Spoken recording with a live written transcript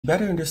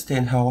better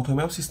understand how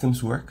AutoML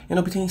systems work and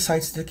obtain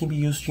insights that can be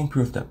used to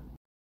improve them.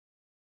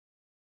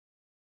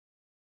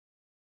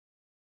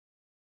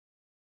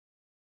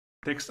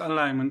 Text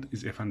alignment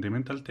is a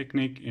fundamental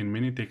technique in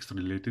many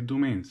text-related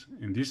domains.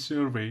 In this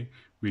survey,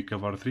 we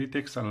cover 3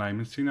 text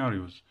alignment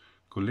scenarios: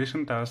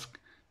 collation task,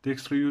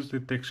 text reuse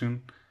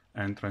detection,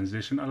 and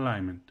translation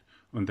alignment.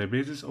 On the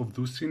basis of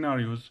those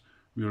scenarios,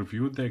 we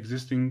reviewed the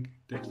existing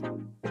text.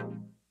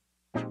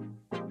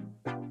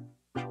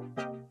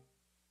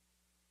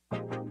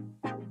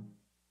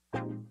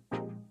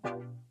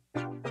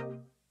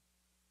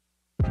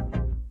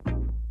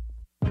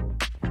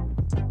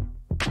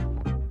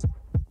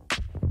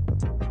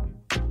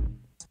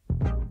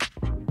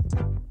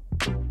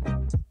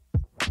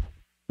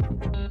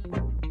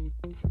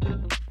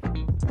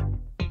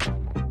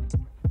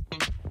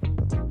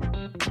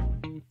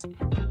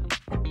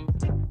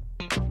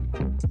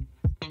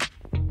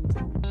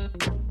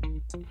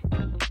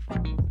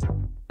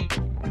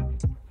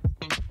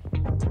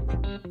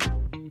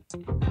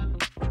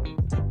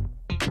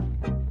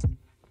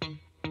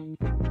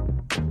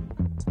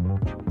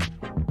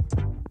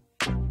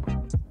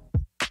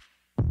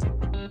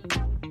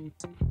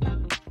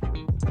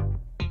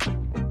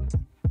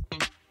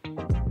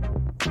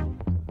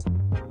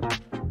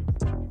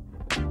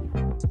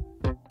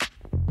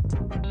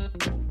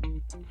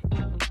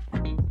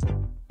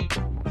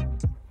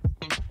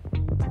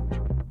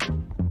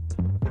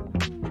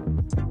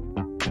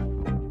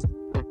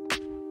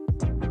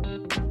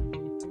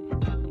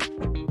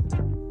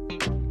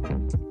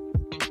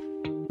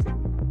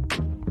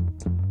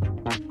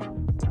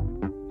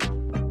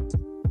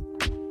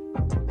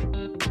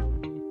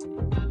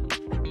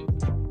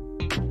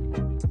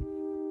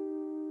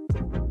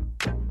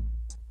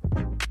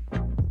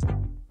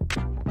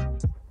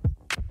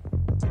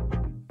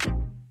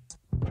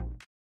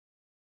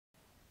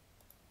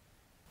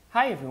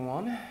 Hi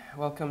everyone,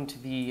 welcome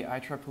to the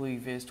IEEE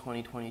VIS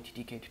 2020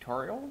 TTK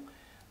tutorial.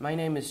 My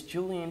name is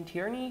Julien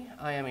Tierny.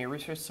 I am a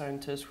research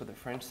scientist with the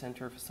French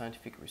Center for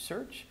Scientific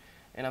Research,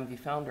 and I'm the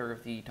founder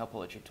of the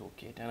Topology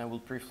ToolKit, and I will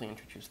briefly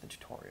introduce the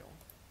tutorial.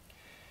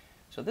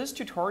 So this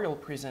tutorial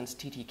presents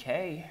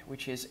TTK,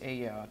 which is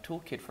a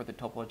toolkit for the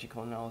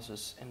topological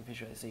analysis and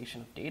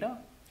visualization of data.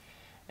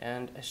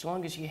 And as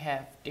long as you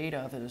have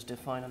data that is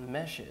defined on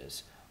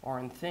meshes or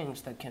on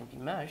things that can be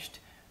meshed,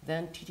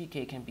 then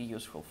TTK can be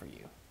useful for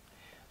you.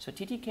 So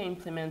TTK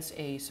implements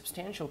a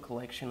substantial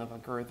collection of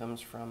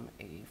algorithms from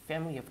a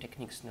family of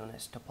techniques known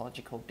as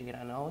topological data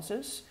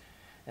analysis.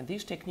 And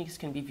these techniques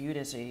can be viewed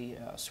as a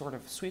sort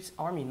of Swiss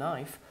Army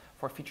knife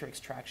for feature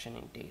extraction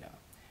in data.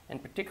 In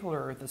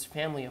particular, this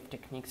family of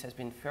techniques has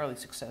been fairly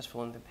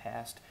successful in the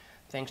past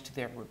thanks to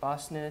their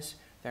robustness,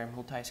 their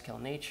multi-scale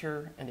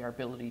nature, and their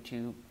ability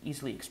to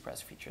easily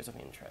express features of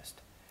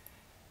interest.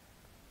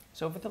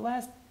 So over the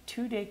last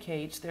 2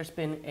 decades, there's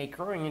been a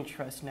growing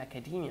interest in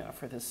academia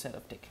for this set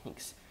of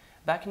techniques.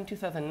 Back in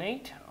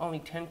 2008, only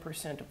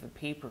 10% of the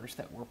papers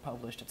that were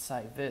published at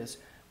SciViz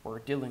were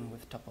dealing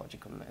with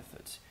topological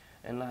methods.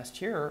 And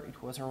last year,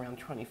 it was around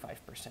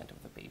 25%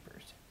 of the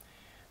papers.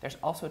 There's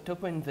also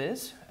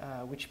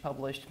TopoInViz, which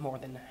published more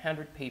than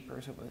 100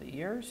 papers over the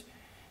years.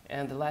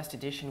 And the last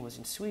edition was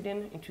in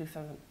Sweden in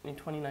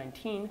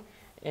 2019.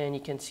 And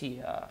you can see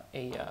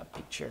a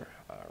picture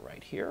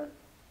right here.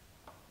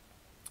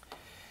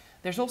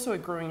 There's also a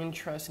growing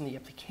interest in the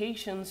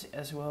applications,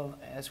 as well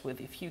as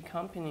with a few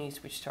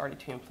companies which started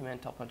to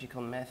implement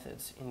topological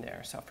methods in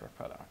their software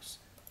products.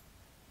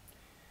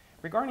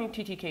 Regarding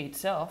TTK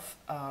itself,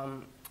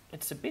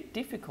 it's a bit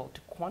difficult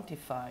to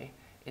quantify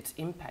its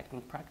impact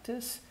in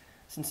practice,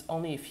 since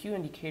only a few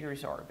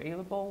indicators are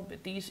available,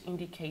 but these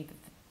indicate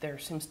that there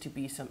seems to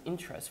be some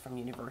interest from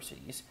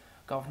universities,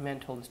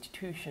 governmental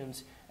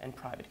institutions, and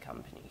private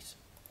companies.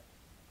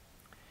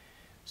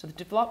 So the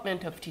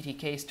development of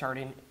TTK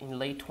started in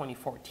late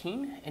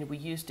 2014, and we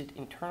used it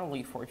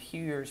internally for a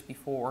few years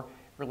before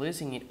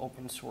releasing it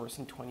open source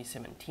in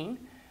 2017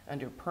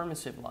 under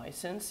permissive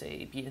license,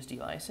 a BSD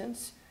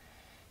license.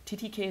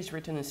 TTK is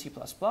written in C++,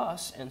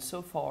 and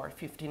so far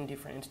 15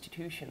 different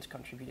institutions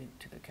contributed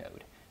to the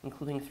code,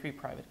 including 3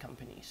 private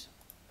companies.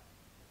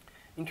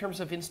 In terms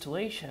of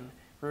installation,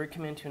 we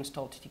recommend to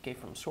install TTK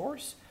from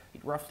source.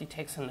 It roughly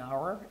takes an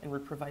hour, and we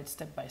provide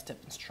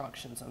step-by-step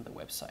instructions on the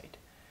website.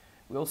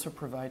 We also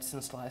provide,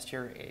 since last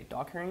year, a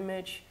Docker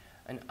image,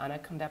 an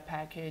Anaconda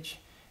package,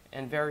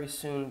 and very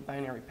soon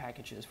binary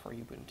packages for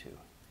Ubuntu.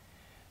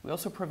 We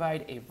also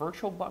provide a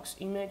VirtualBox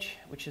image,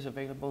 which is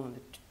available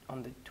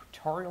on the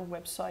tutorial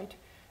website,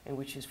 and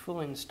which is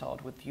fully installed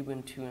with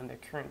Ubuntu and the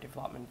current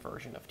development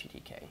version of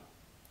TTK.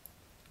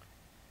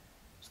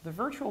 So the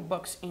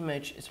VirtualBox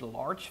image is a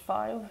large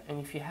file, and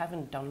if you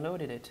haven't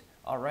downloaded it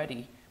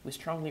already, we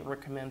strongly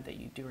recommend that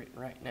you do it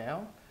right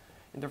now.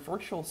 In the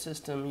virtual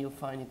system, you'll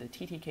find in the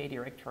TTK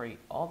directory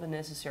all the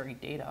necessary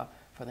data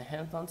for the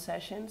hands-on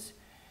sessions,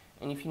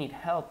 and if you need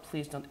help,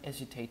 please don't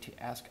hesitate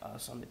to ask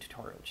us on the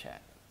tutorial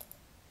chat.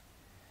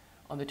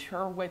 On the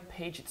tutorial web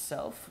page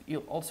itself,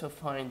 you'll also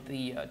find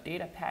the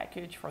data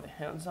package for the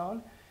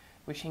hands-on,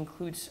 which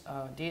includes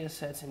data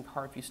sets in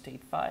ParaView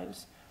state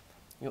files.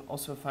 You'll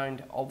also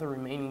find all the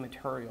remaining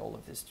material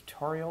of this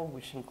tutorial,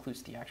 which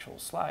includes the actual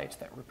slides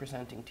that we're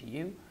presenting to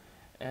you,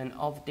 and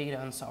all the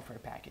data and software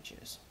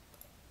packages.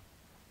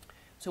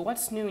 So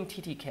what's new in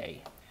TTK?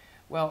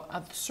 Well,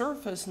 at the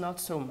surface, not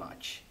so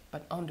much,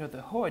 but under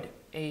the hood,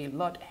 a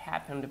lot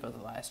happened over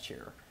the last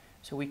year.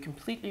 So we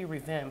completely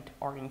revamped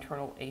our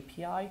internal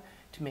API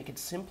to make it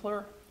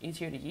simpler,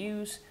 easier to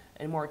use,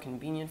 and more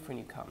convenient for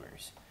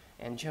newcomers.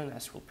 And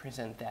Jonas will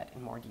present that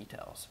in more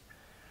details.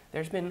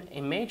 There's been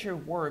a major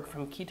work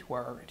from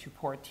Kitware to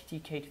port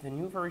TTK to the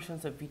new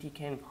versions of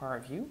VTK and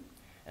ParaView.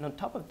 And on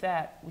top of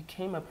that, we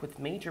came up with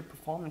major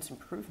performance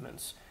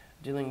improvements,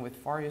 dealing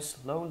with various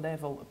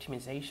low-level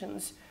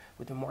optimizations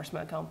with the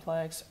Morse-Mel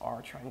complex,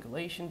 our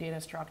triangulation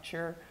data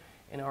structure,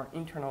 and our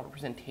internal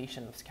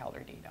representation of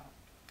scalar data.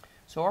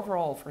 So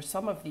overall, for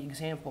some of the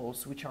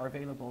examples which are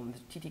available on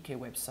the TTK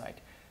website,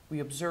 we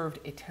observed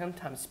a 10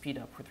 times speed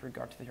up with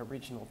regard to the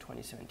original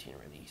 2017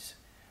 release.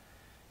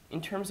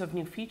 In terms of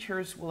new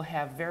features, we'll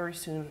have very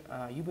soon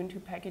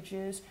Ubuntu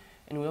packages,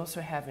 and we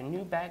also have a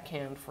new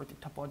backend for the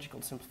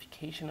topological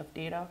simplification of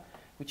data,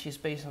 which is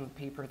based on the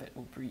paper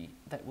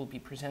that will be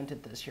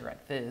presented this year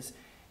at VIS,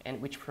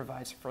 and which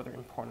provides further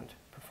important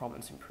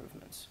performance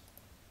improvements.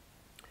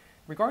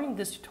 Regarding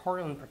this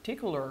tutorial in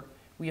particular,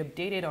 we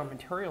updated our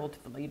material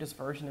to the latest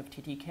version of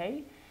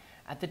TTK.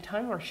 At the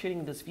time we're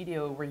shooting this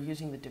video, we're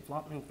using the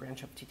development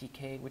branch of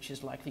TTK, which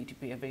is likely to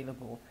be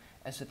available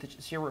as the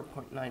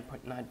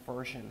 0.9.9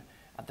 version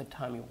at the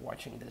time you're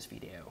watching this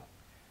video.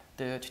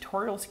 The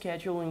tutorial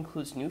schedule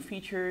includes new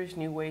features,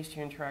 new ways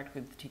to interact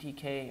with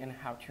TTK, and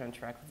how to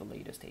interact with the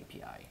latest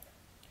API.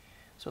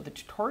 So the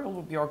tutorial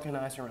will be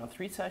organized around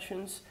 3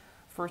 sessions.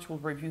 First, we'll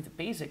review the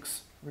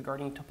basics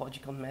regarding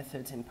topological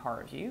methods in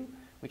ParaView,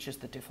 which is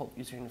the default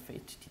user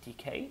interface to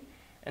TTK.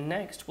 And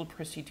next, we'll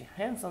proceed to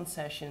hands-on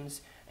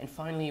sessions, and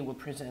finally, we'll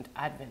present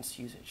advanced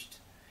usage.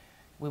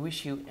 We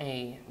wish you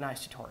a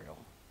nice tutorial.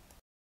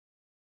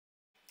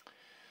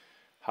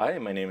 Hi,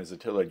 my name is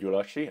Attila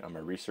Gyulassy. I'm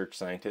a research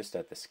scientist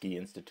at the Ski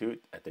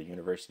Institute at the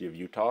University of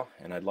Utah,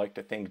 and I'd like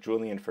to thank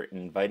Julien for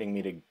inviting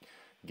me to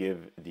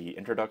give the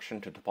Introduction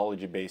to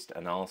Topology-Based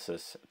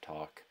Analysis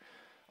talk.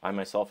 I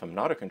myself am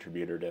not a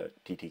contributor to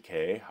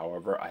TTK,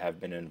 however, I have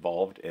been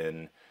involved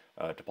in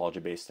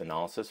topology-based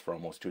analysis for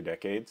almost 2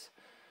 decades,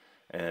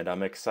 and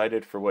I'm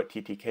excited for what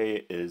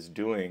TTK is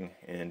doing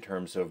in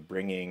terms of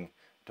bringing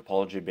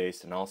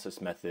topology-based analysis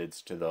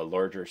methods to the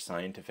larger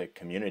scientific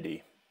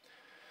community.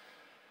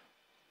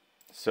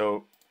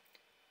 So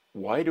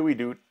why do we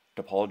do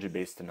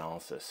topology-based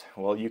analysis?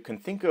 Well, you can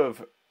think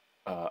of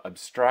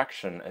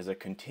abstraction as a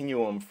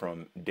continuum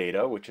from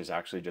data, which is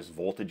actually just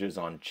voltages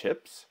on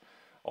chips,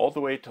 all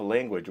the way to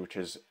language, which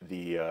is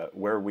the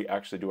where we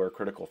actually do our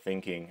critical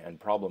thinking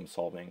and problem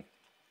solving,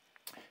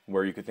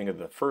 where you could think of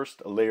the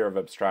first layer of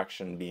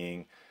abstraction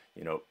being,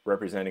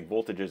 representing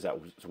voltages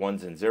as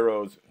ones and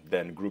zeros,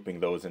 then grouping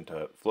those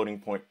into floating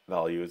point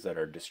values that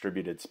are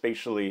distributed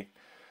spatially.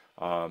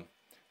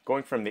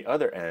 Going from the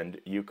other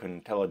end, you can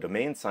tell a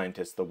domain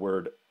scientist the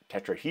word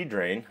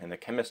tetrahedrane, and the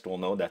chemist will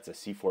know that's a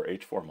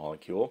C4H4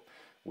 molecule,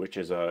 which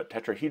is a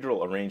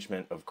tetrahedral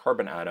arrangement of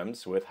carbon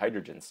atoms with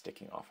hydrogen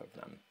sticking off of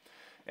them.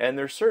 And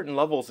there's certain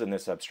levels in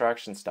this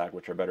abstraction stack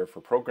which are better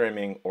for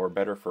programming or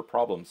better for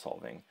problem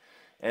solving.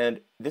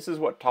 And this is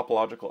what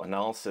topological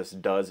analysis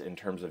does in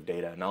terms of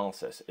data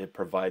analysis. It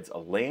provides a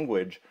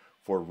language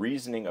for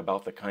reasoning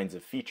about the kinds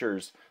of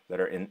features that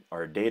are in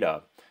our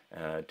data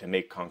to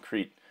make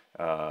concrete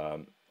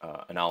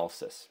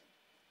analysis.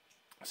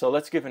 So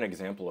let's give an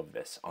example of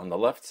this. On the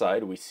left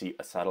side, we see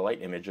a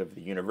satellite image of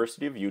the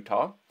University of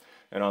Utah,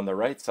 and on the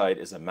right side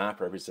is a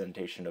map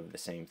representation of the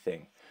same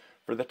thing.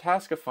 For the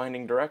task of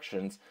finding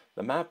directions,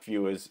 the map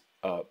view is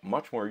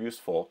much more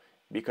useful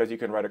because you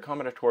can write a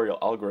combinatorial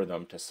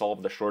algorithm to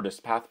solve the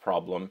shortest path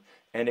problem,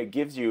 and it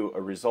gives you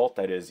a result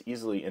that is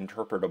easily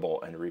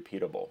interpretable and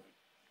repeatable.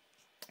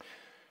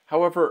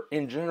 However,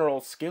 in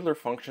general, scalar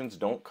functions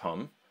don't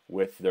come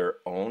with their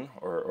own,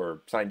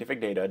 or scientific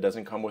data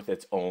doesn't come with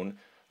its own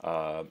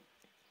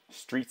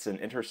streets and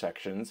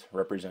intersections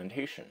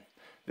representation.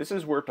 This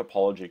is where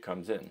topology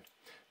comes in.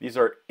 These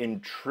are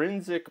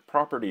intrinsic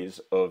properties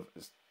of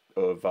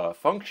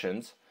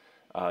functions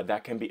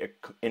that can be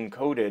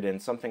encoded in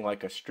something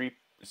like a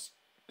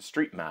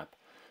street map.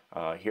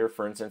 Here,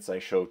 for instance, I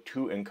show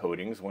 2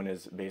 encodings. One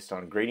is based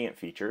on gradient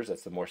features,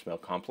 that's the Morse-Mel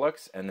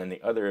complex, and then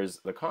the other is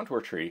the contour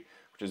tree,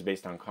 which is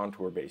based on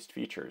contour-based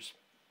features.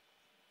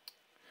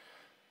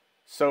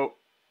 So,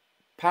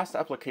 past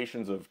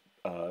applications of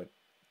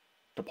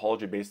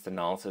topology-based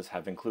analysis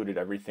have included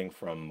everything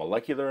from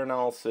molecular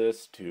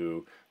analysis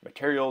to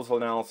materials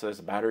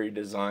analysis, battery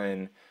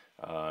design,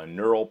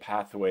 neural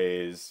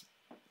pathways,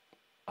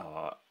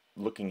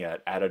 looking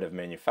at additive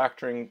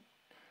manufacturing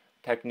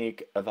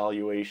technique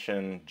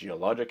evaluation,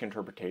 geologic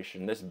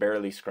interpretation. This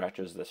barely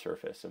scratches the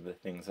surface of the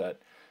things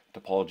that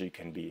topology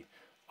can be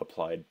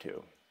applied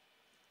to.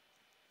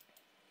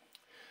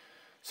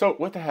 So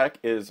what the heck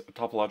is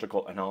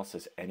topological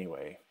analysis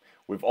anyway?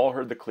 we've all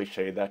heard the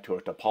cliche that to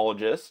a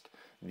topologist,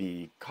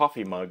 the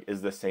coffee mug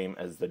is the same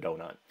as the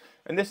donut.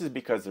 And this is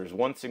because there's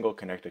one single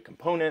connected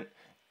component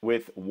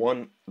with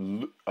one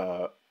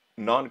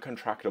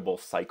non-contractible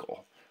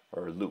cycle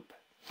or loop.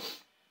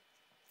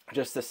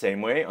 Just the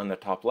same way, on the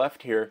top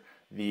left here,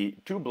 the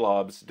two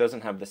blobs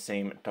doesn't have the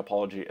same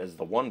topology as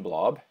the one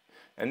blob,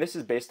 and this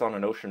is based on a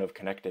notion of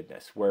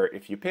connectedness, where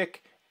if you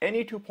pick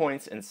any 2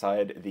 points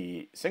inside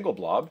the single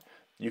blob,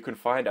 you can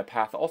find a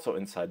path also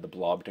inside the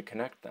blob to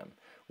connect them.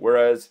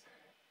 Whereas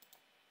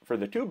for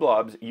the two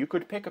blobs, you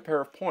could pick a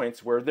pair of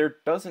points where there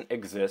doesn't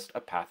exist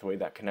a pathway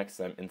that connects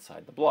them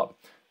inside the blob.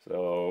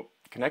 So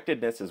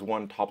connectedness is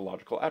one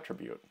topological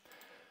attribute.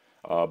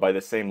 By the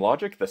same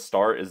logic, the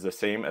star is the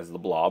same as the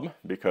blob,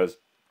 because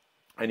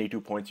any 2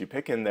 points you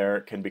pick in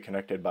there can be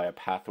connected by a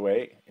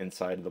pathway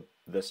inside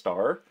the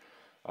star.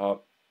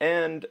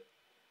 And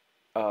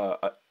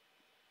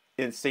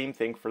same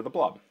thing for the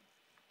blob.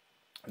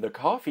 The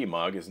coffee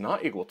mug is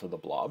not equal to the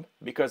blob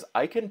because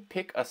I can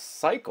pick a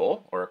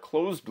cycle or a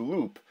closed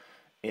loop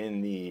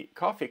in the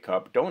coffee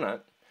cup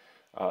donut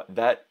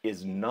that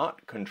is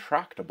not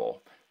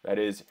contractible. That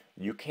is,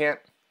 you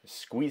can't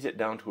squeeze it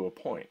down to a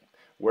point.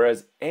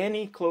 Whereas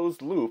any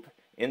closed loop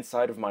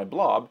inside of my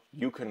blob,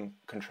 you can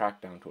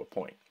contract down to a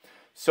point.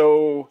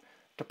 So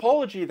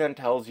topology then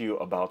tells you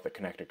about the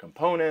connected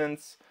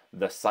components,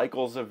 the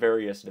cycles of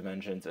various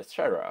dimensions,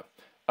 etc.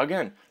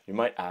 Again, you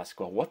might ask,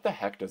 well, what the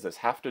heck does this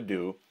have to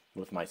do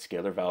with my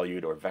scalar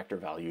valued or vector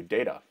valued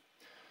data?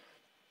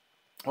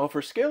 Well,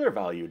 for scalar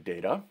valued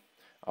data,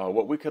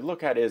 what we could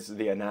look at is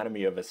the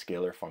anatomy of a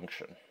scalar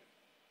function.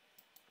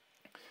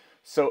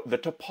 So the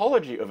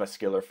topology of a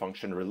scalar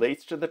function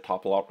relates to the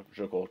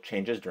topological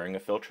changes during a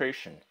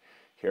filtration.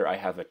 Here I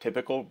have a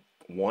typical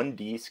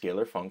 1D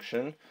scalar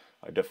function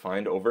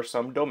defined over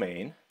some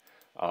domain,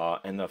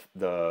 and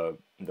the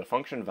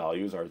function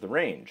values are the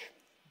range.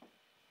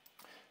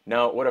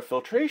 Now, what a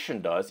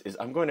filtration does is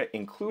I'm going to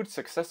include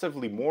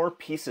successively more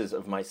pieces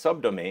of my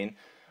subdomain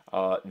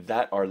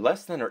that are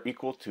less than or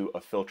equal to a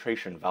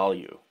filtration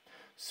value.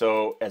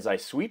 So as I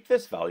sweep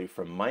this value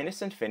from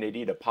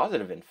 -infinity to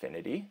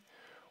 +infinity,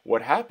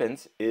 what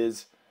happens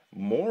is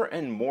more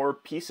and more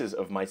pieces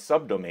of my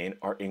subdomain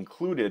are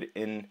included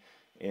in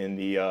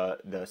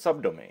the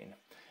subdomain.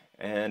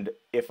 And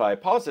if I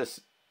pause this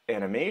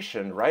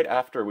animation right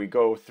after we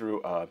go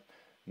through a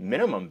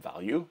minimum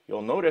value,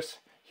 you'll notice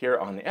here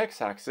on the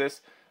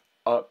x-axis,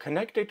 a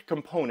connected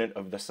component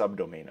of the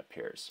subdomain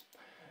appears.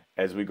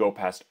 As we go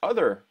past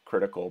other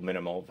critical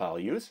minimal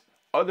values,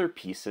 other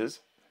pieces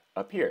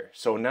appear.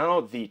 So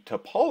now the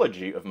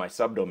topology of my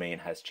subdomain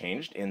has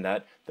changed in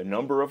that the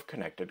number of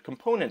connected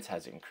components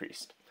has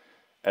increased.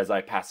 As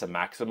I pass a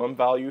maximum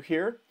value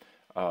here,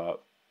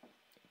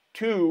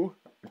 two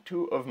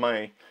of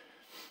my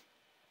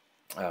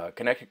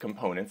connected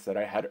components that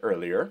I had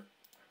earlier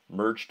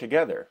merge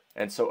together.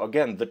 And so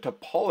again, the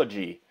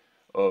topology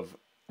of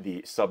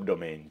the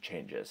subdomain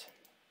changes.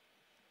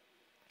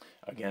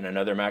 Again,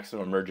 another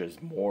maximum merges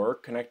more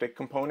connected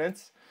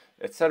components,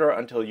 etc.,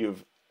 until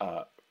you've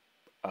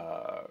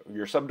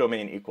your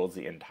subdomain equals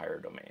the entire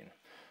domain.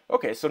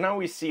 Okay, so now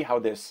we see how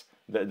the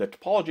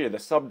topology of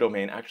the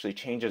subdomain actually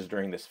changes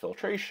during this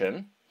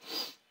filtration.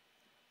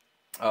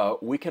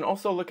 We can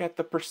also look at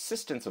the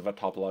persistence of a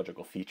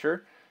topological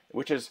feature,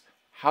 which is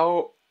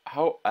how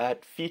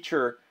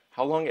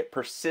long it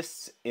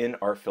persists in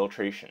our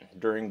filtration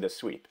during the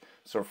sweep.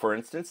 So for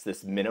instance,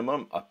 this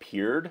minimum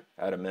appeared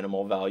at a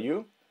minimal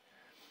value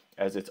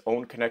as its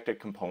own connected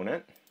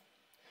component,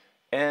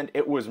 and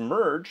it was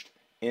merged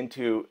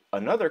into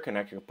another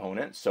connected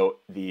component, so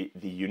the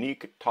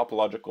unique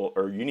topological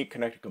or unique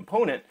connected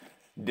component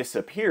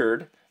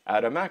disappeared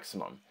at a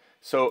maximum.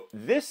 So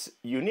this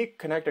unique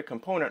connected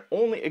component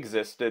only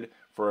existed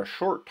for a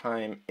short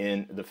time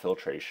in the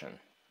filtration.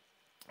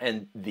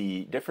 And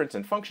the difference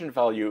in function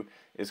value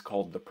is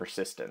called the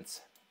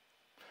persistence.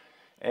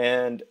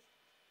 And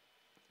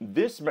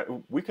this,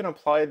 we can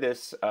apply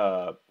this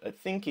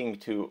thinking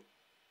to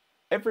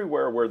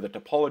everywhere where the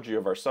topology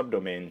of our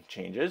subdomain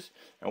changes.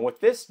 And what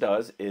this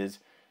does is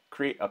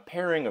create a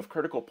pairing of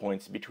critical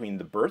points between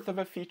the birth of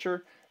a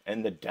feature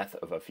and the death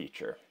of a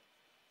feature.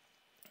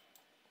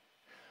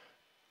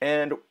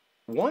 And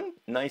one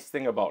nice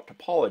thing about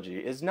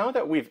topology is now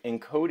that we've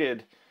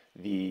encoded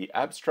the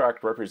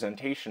abstract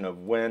representation of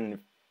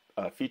when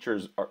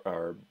features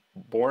are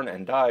born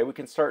and die, we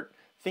can start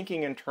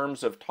thinking in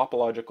terms of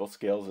topological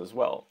scales as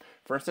well.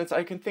 For instance,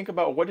 I can think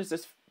about what does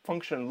this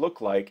function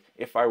look like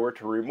if I were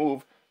to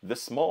remove the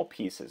small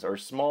pieces or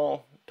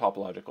small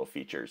topological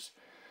features.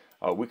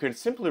 We could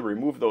simply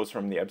remove those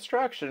from the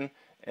abstraction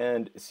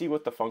and see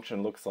what the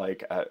function looks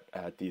like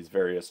at these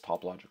various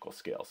topological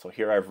scales. So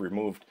here I've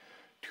removed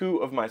two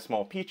of my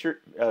small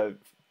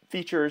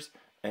features,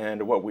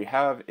 and what we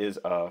have is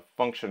a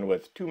function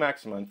with 2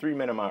 maxima and 3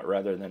 minima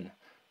rather than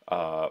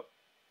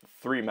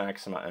 3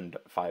 maxima and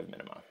 5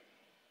 minima.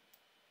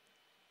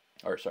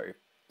 Or sorry,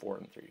 4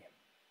 and 3.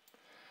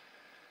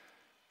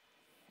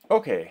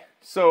 Okay,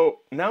 so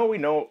now we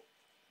know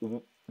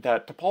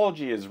that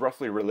topology is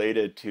roughly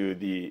related to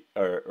the,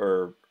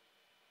 or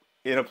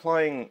in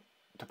applying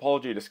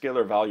topology to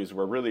scalar values,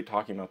 we're really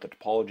talking about the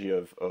topology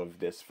of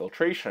this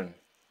filtration.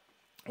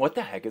 What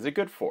the heck is it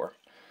good for?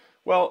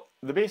 Well,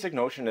 the basic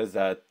notion is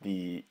that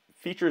the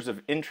features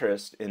of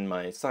interest in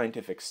my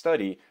scientific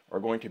study are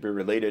going to be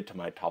related to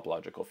my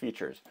topological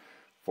features.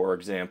 For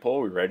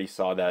example, we already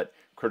saw that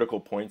critical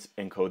points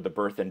encode the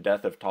birth and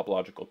death of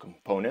topological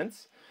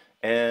components,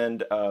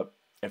 and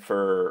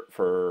for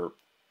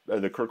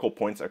the critical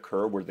points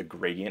occur where the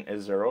gradient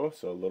is 0,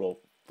 so little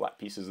flat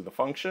pieces of the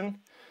function.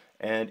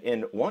 And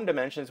in one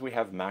dimensions, we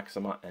have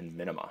maxima and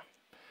minima.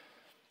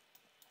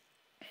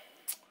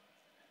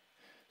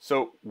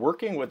 So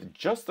working with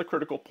just the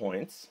critical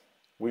points,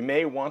 we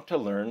may want to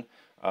learn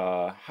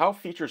how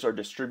features are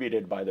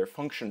distributed by their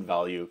function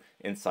value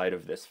inside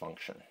of this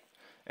function.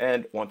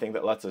 And one thing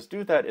that lets us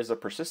do that is a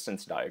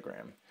persistence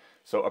diagram.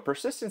 So a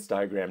persistence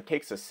diagram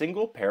takes a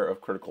single pair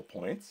of critical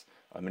points,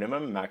 a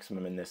minimum and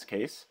maximum in this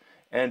case,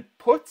 and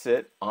puts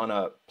it on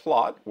a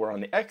plot where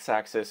on the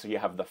x-axis you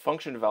have the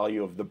function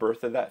value of the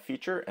birth of that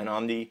feature, and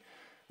on the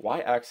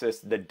y-axis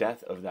the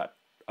death of that,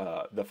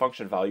 the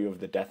function value of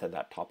the death of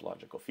that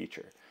topological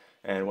feature.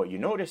 And what you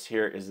notice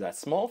here is that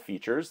small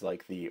features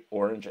like the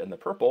orange and the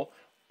purple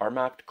are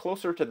mapped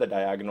closer to the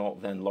diagonal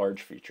than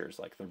large features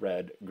like the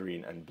red,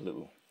 green, and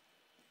blue.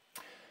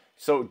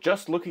 So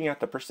just looking at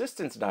the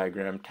persistence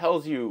diagram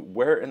tells you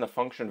where in the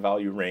function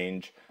value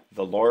range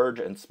the large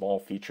and small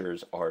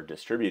features are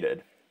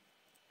distributed.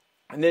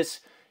 And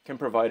this can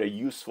provide a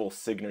useful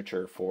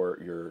signature for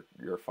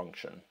your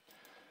function.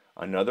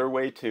 Another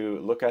way to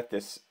look at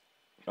this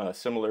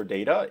similar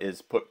data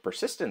is put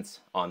persistence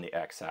on the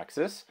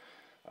x-axis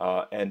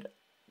and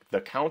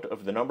the count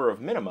of the number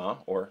of minima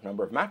or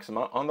number of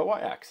maxima on the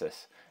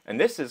y-axis. And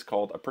this is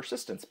called a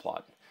persistence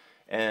plot.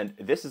 And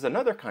this is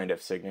another kind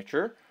of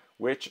signature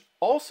which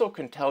also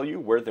can tell you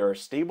where there are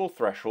stable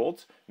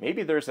thresholds.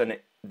 Maybe the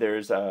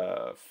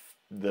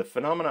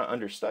phenomena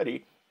under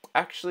study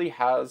actually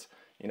has,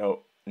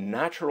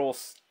 natural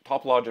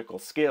topological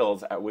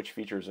scales at which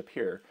features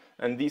appear.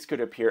 And these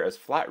could appear as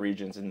flat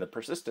regions in the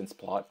persistence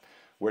plot,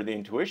 where the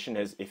intuition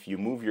is if you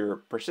move your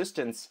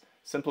persistence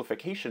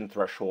simplification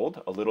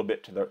threshold a little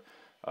bit to the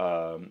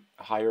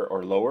higher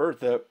or lower,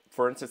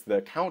 for instance,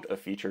 the count of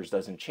features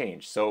doesn't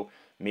change. So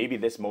maybe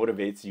this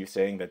motivates you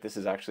saying that this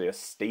is actually a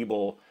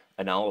stable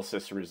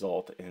analysis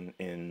result in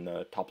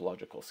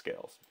topological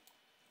scales.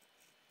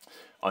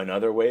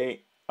 Another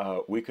way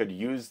we could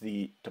use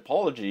the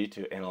topology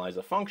to analyze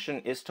a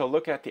function is to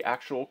look at the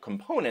actual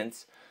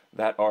components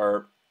that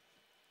are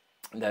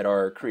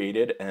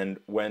created and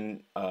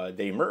when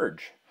they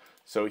merge.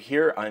 So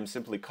here I'm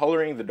simply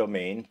coloring the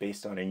domain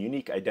based on a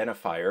unique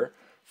identifier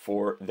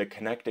for the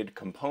connected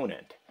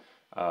component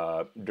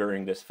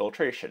during this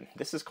filtration.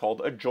 This is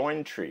called a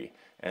join tree,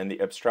 and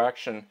the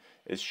abstraction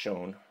is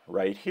shown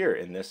right here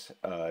in this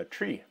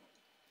tree.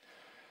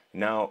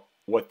 Now,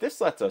 what this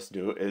lets us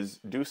do is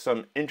do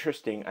some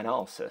interesting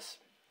analysis.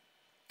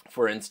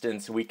 For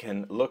instance, we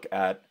can look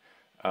at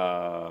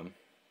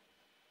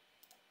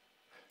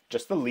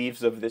just the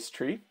leaves of this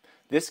tree.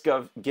 This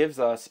gives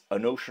us a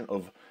notion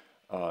of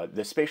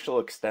the spatial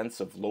extents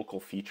of local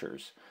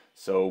features.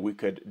 So we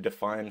could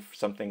define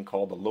something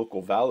called a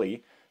local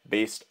valley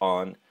based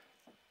on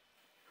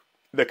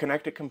the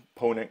connected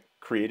component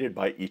created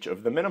by each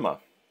of the minima.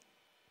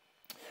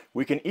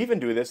 We can even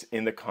do this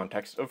in the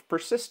context of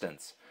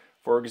persistence.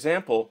 For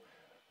example,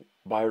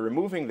 by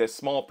removing this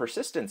small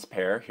persistence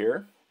pair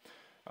here,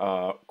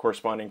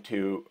 corresponding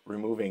to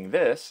removing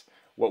this,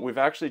 what we've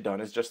actually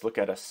done is just look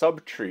at a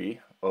subtree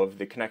of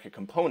the connected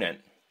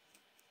component.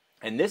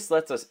 And this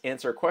lets us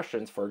answer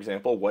questions, for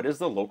example, what is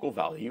the local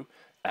value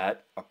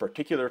at a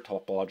particular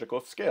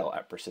topological scale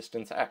at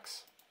persistence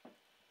x?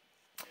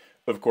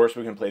 Of course,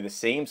 we can play the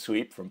same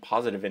sweep from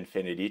positive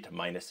infinity to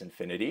minus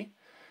infinity.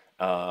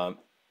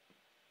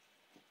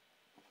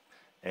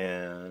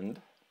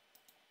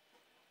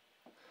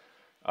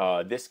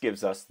 This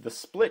gives us the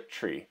split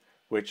tree,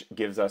 which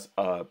gives us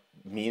a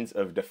means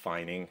of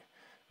defining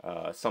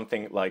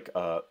something like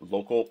a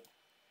local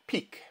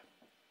peak.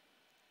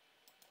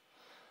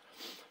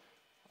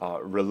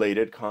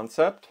 Related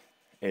concept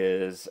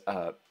is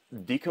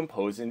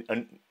decomposing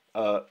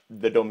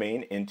the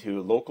domain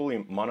into locally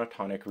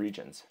monotonic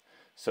regions.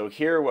 So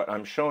here what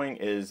I'm showing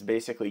is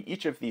basically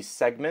each of these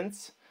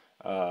segments,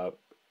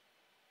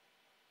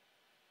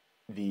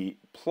 the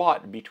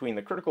plot between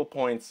the critical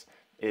points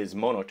is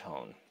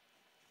monotone,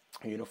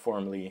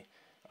 uniformly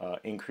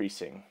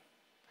increasing.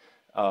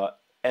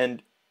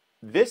 And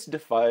this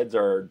divides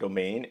our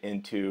domain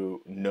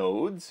into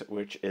nodes,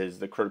 which is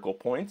the critical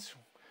points,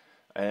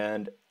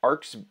 and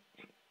arcs,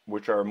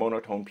 which are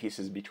monotone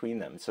pieces between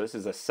them. So this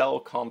is a cell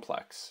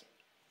complex.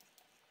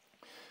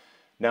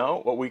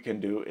 Now what we can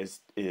do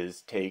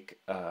is take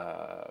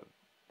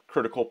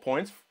critical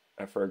points.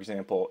 For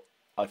example,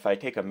 if I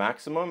take a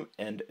maximum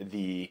and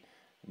the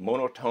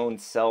monotone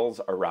cells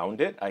around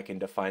it, I can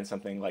define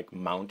something like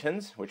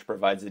mountains, which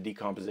provides the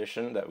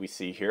decomposition that we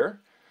see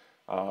here.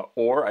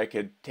 or I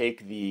could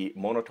take the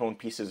monotone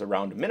pieces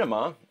around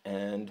minima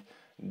and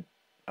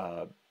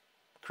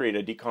create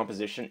a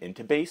decomposition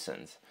into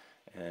basins.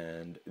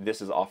 And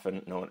this is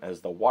often known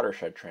as the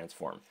watershed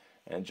transform.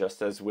 And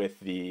just as with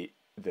the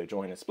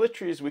join and split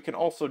trees, we can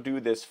also do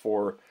this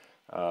for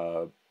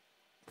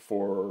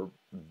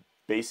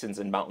basins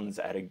and mountains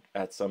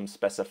at some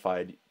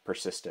specified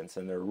persistence,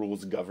 and there are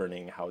rules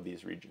governing how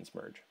these regions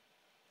merge.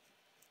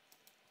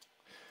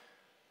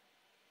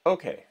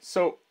 Okay,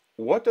 so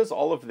what does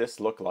all of this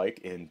look like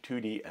in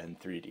 2D and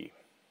 3D?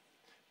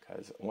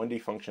 Because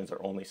 1D functions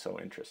are only so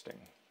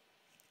interesting.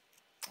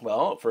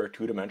 Well, for a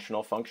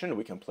two-dimensional function,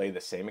 we can play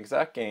the same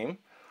exact game,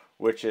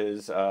 which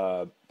is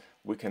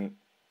we can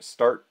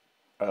start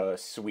a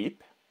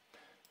sweep.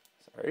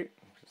 Sorry,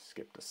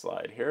 skip the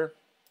slide here.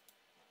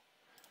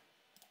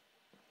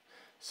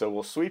 So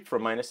we'll sweep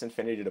from minus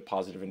infinity to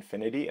positive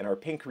infinity, and our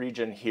pink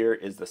region here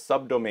is the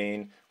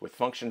subdomain with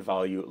function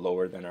value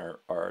lower than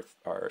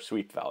our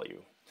sweep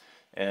value.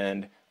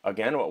 And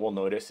again, what we'll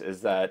notice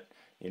is that,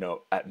 you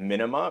know, at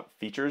minima,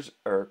 features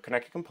or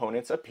connected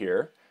components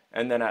appear,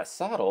 and then at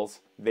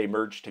saddles, they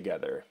merge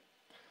together.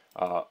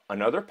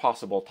 Another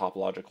possible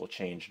topological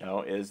change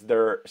now is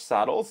there are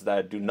saddles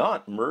that do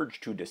not merge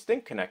two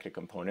distinct connected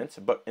components,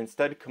 but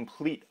instead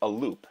complete a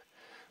loop.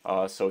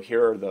 So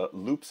here are the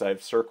loops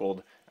I've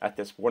circled at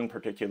this one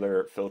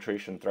particular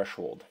filtration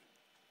threshold.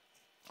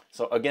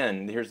 So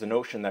again, here's the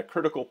notion that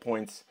critical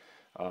points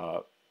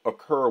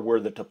occur where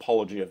the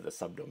topology of the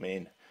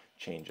subdomain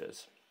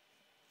changes.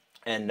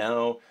 And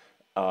now,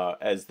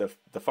 as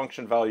the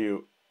function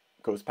value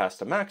goes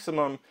past a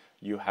maximum,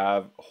 you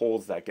have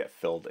holes that get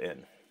filled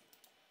in.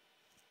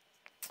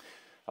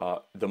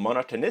 The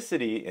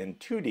monotonicity in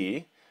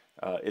 2D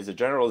is a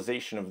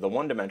generalization of the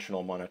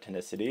one-dimensional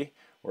monotonicity,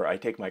 where I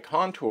take my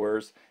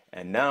contours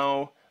and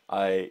now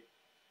I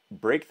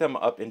break them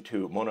up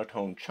into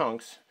monotone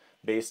chunks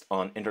based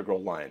on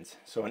integral lines.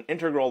 So an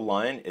integral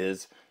line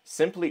is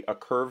simply a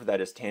curve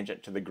that is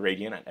tangent to the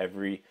gradient at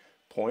every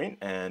point,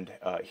 and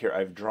here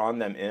I've drawn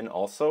them in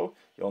also.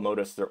 You'll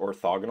notice they're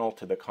orthogonal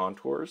to the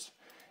contours.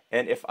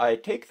 And if I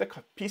take the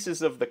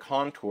pieces of the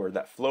contour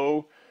that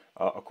flow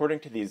according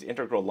to these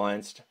integral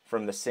lines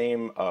from the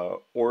same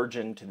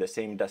origin to the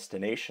same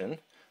destination,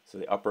 so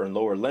the upper and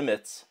lower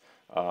limits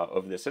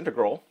of this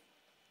integral,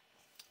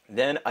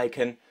 then I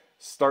can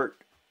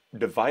start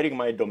dividing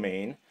my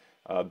domain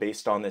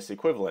based on this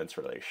equivalence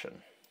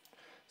relation.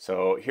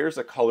 So here's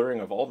a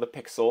coloring of all the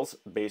pixels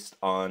based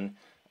on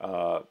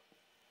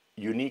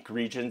unique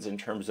regions in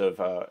terms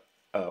of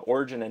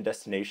origin and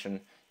destination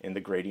in the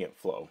gradient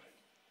flow.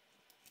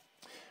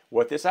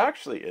 What this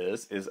actually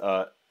is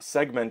a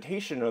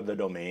segmentation of the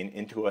domain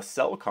into a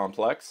cell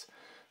complex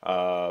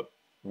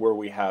where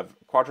we have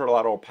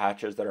quadrilateral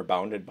patches that are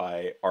bounded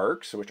by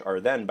arcs, which are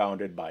then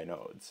bounded by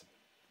nodes.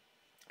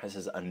 This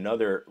is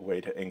another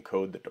way to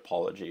encode the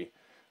topology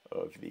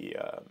of the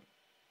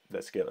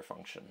scalar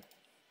function.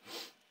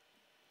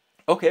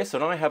 Okay, so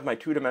now I have my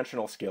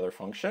two-dimensional scalar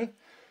function.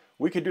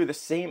 We could do the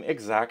same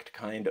exact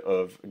kind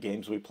of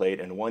games we played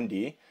in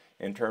 1D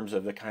in terms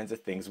of the kinds of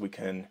things we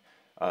can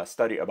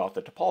study about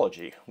the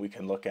topology. We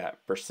can look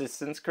at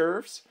persistence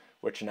curves,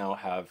 which now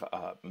have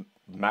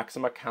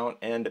maxima count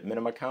and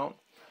minima count.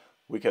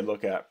 We could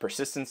look at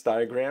persistence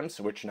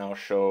diagrams, which now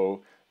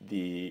show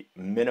the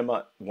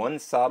minima one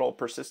saddle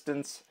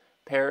persistence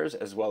pairs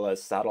as well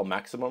as saddle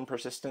maximum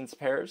persistence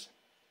pairs.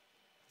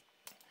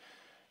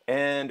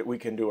 And we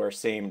can do our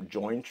same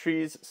join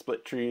trees,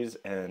 split trees,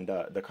 and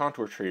the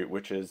contour tree,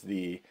 which is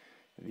the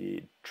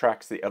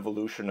tracks the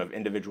evolution of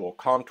individual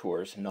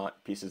contours,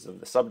 not pieces of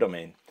the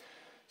subdomain.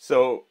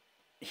 So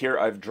here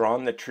I've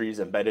drawn the trees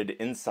embedded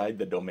inside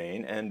the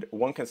domain, and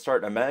one can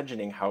start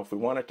imagining how if we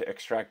wanted to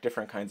extract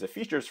different kinds of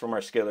features from our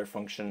scalar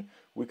function,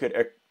 we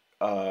could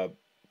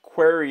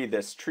query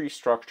this tree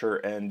structure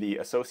and the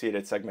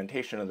associated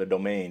segmentation of the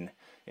domain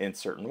in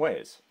certain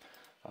ways.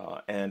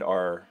 And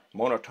our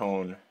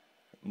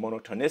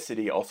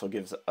monotonicity also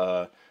gives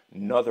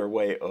another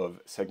way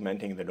of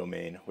segmenting the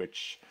domain,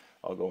 which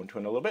I'll go into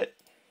in a little bit.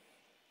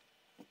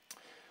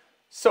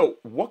 So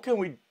what can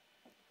we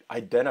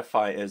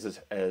identify as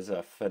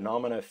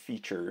phenomena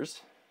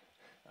features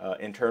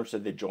in terms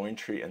of the join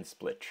tree and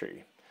split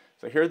tree?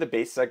 So here are the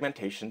base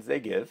segmentations they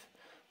give.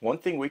 One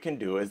thing we can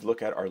do is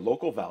look at our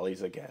local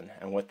valleys again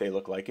and what they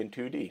look like in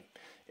 2D.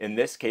 In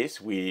this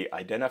case, we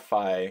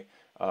identify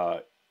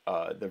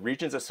the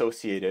regions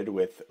associated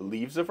with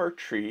leaves of our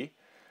tree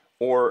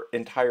or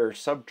entire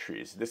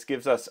subtrees. This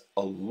gives us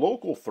a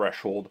local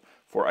threshold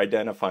for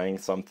identifying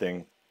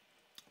something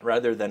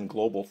rather than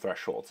global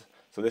thresholds.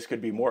 So this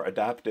could be more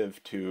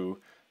adaptive to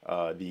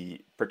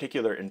the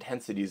particular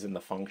intensities in the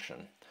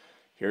function.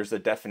 Here's the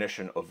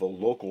definition of the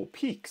local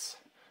peaks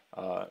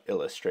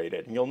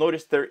illustrated. And you'll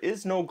notice there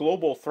is no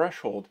global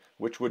threshold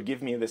which would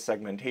give me this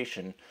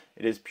segmentation.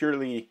 It is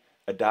purely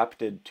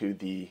adapted to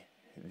the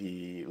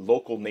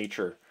local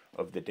nature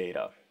of the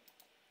data.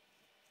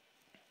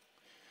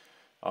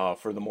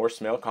 For the more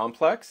Smale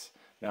complex,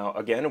 now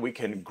again we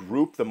can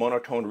group the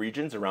monotone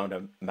regions around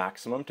a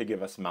maximum to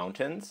give us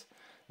mountains.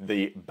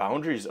 The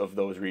boundaries of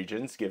those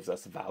regions gives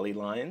us valley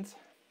lines.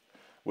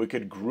 We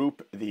could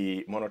group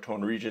the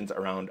monotone regions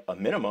around a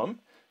minimum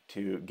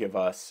to give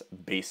us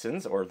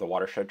basins or the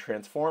watershed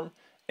transform,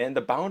 and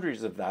the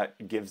boundaries of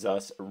that gives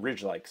us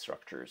ridge-like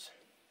structures.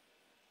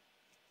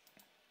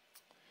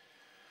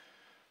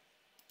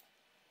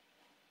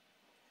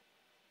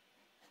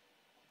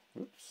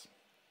 Oops.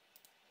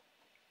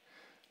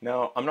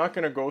 Now, I'm not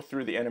going to go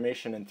through the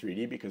animation in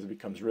 3D because it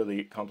becomes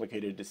really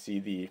complicated to see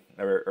the,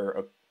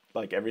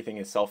 like everything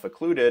is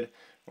self-occluded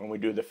when we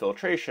do the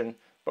filtration,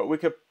 but we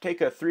could take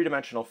a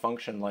three-dimensional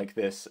function like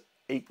this,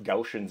 8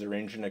 Gaussians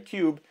arranged in a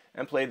cube,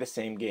 and play the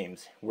same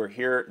games. Where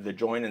here, the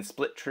join and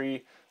split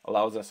tree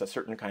allows us a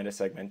certain kind of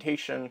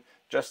segmentation,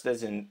 just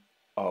as in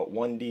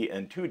 1D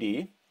and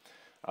 2D.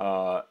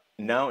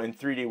 Now in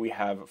 3D, we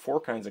have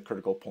 4 kinds of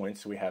critical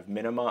points. We have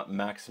minima,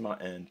 maxima,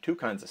 and 2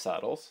 kinds of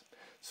saddles.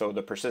 So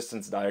the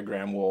persistence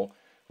diagram will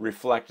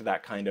reflect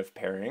that kind of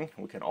pairing.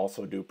 We can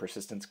also do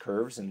persistence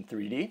curves in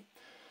 3D.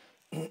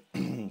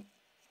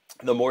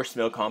 The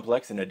Morse-Mill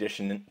complex, in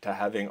addition to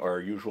having our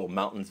usual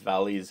mountains,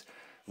 valleys,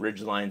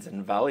 ridge lines,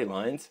 and valley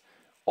lines,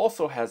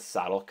 also has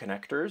saddle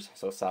connectors,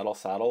 so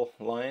saddle-saddle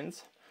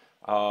lines,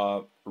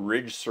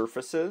 ridge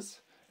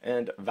surfaces,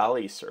 and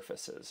valley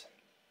surfaces.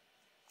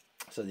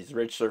 So these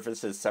ridge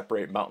surfaces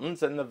separate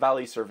mountains, and the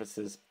valley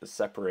surfaces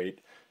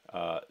separate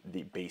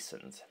the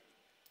basins.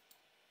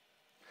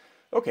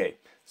 Okay,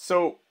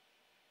 so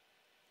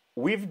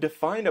we've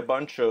defined a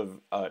bunch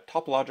of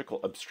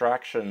topological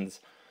abstractions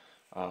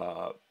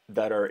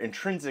that are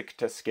intrinsic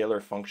to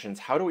scalar functions.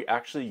 How do we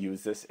actually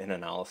use this in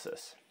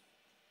analysis?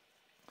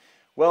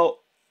 Well,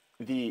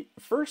 the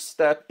first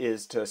step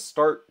is to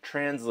start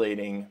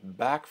translating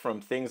back from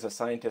things a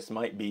scientist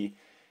might be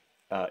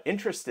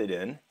interested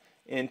in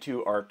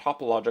into our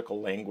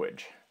topological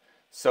language.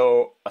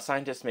 So a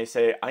scientist may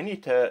say, I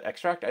need to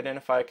extract,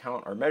 identify,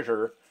 count, or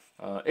measure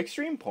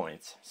extreme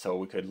points. So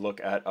we could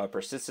look at a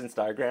persistence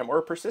diagram or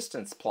a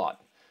persistence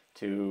plot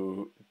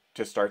to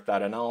start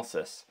that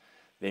analysis.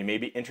 They may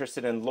be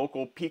interested in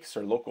local peaks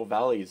or local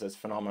valleys as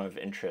phenomena of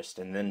interest,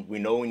 and then we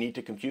know we need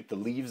to compute the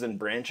leaves and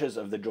branches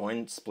of the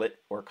joined, split,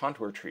 or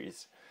contour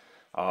trees.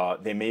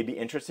 They may be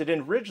interested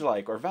in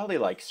ridge-like or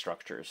valley-like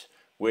structures,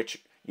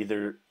 which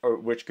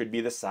could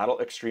be the saddle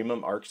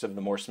extremum arcs of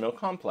the Morse-Mill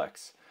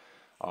complex.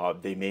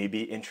 They may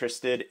be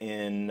interested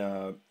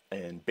in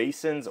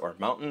basins or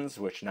mountains,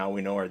 which now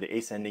we know are the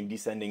ascending,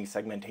 descending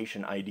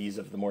segmentation IDs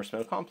of the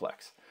Morse-Mill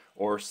complex,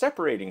 or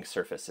separating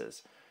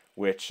surfaces,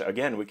 which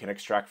again we can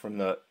extract from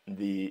the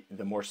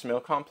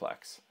Morse-Mill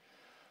complex.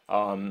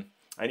 And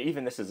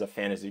even this is a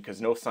fantasy because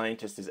no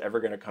scientist is ever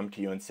going to come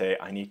to you and say,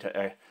 I need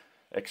to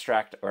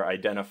extract or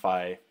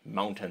identify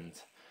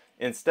mountains.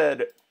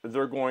 Instead,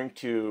 they're going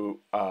to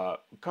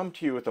come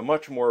to you with a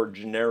much more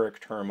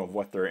generic term of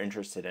what they're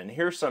interested in.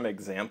 Here's some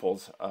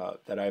examples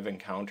that I've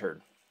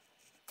encountered.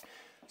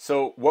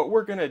 So what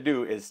we're going to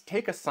do is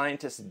take a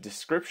scientist's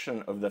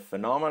description of the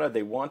phenomena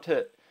they want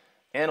to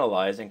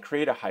analyze and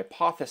create a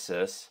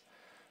hypothesis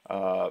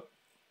in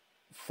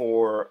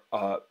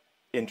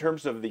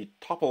terms of the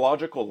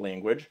topological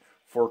language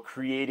for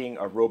creating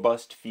a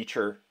robust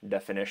feature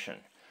definition.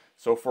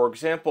 So for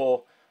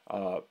example,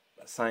 a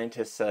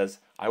scientist says,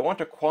 I want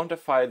to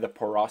quantify the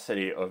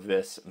porosity of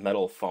this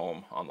metal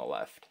foam on the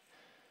left.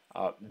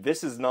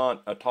 This is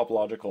not a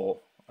topological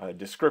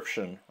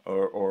description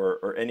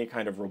or any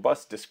kind of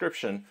robust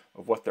description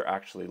of what they're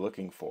actually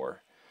looking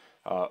for.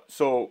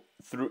 So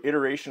through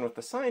iteration with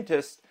the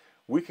scientist,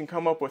 we can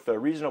come up with a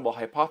reasonable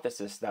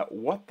hypothesis that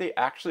what they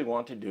actually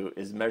want to do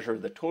is measure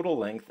the total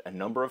length and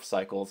number of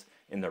cycles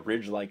in the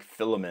ridge-like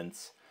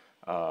filaments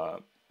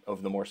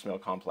of the Morse-Mill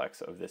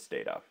complex of this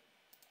data.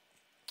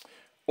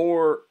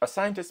 Or a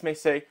scientist may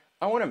say,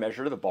 I want to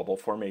measure the bubble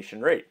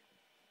formation rate.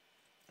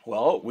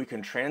 Well, we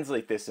can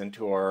translate this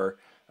into our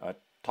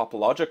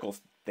topological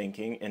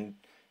thinking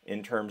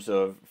in terms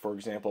of, for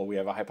example, we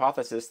have a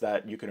hypothesis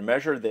that you can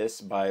measure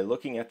this by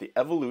looking at the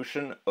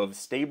evolution of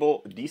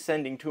stable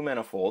descending two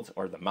manifolds,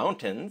 or the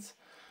mountains,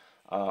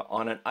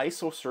 on an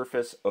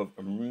isosurface of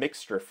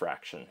mixed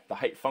refraction, the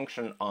height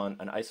function on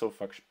an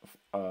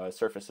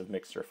isosurface of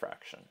mixed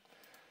refraction.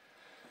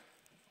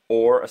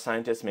 Or a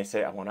scientist may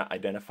say, I want to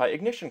identify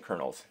ignition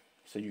kernels.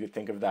 So you could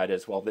think of that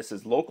as, well, this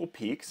is local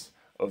peaks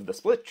of the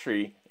split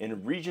tree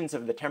in regions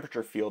of the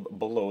temperature field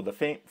below the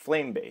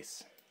flame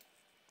base.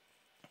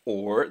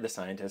 Or the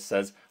scientist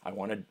says, I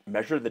want to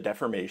measure the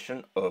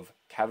deformation of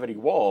cavity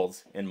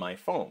walls in my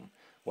foam.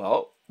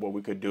 Well, what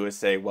we could do is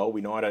say, well,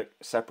 we know how to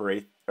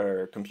separate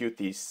or compute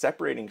these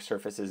separating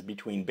surfaces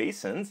between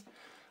basins.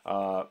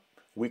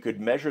 We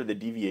could measure the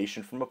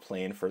deviation from a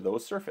plane for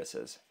those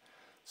surfaces.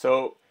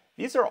 So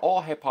these are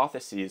all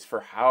hypotheses for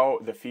how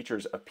the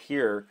features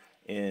appear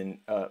in,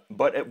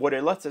 but what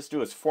it lets us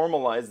do is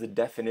formalize the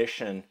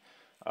definition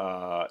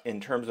in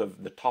terms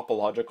of the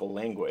topological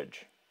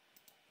language.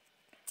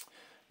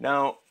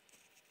 Now,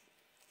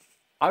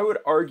 I would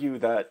argue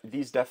that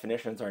these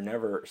definitions are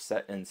never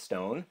set in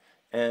stone,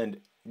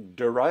 and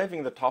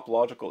deriving the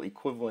topological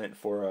equivalent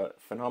for a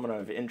phenomenon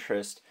of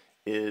interest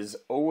is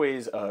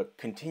always a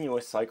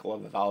continuous cycle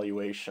of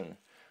evaluation,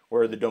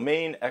 where the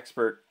domain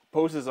expert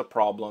poses a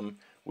problem,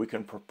 we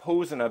can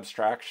propose an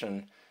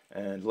abstraction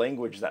and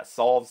language that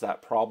solves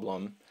that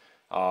problem.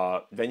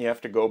 Then you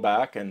have to go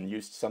back and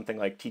use something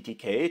like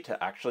TTK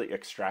to actually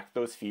extract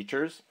those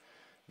features.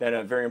 Then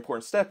a very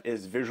important step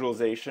is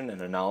visualization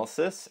and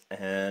analysis,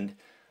 and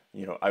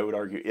I would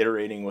argue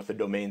iterating with the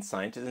domain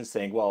scientist and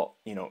saying, well,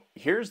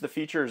 here's the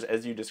features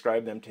as you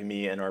describe them to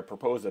me in our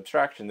proposed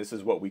abstraction. This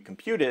is what we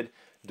computed.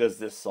 Does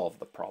this solve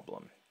the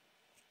problem?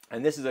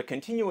 And this is a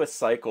continuous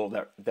cycle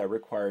that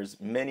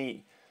requires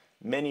many,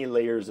 many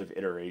layers of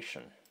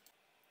iteration.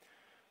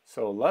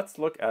 So let's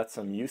look at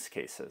some use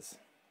cases.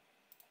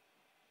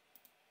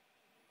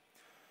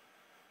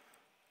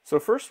 So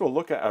first we'll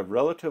look at a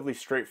relatively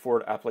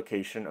straightforward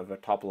application of a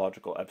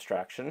topological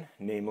abstraction,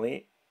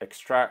 namely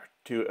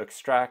to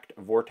extract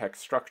vortex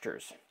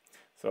structures.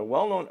 So a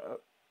well-known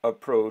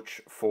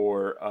approach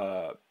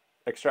for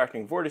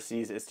extracting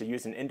vortices is to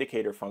use an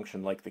indicator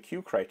function like the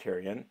Q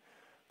criterion,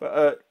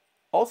 but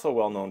also a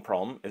well-known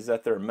problem is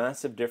that there are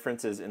massive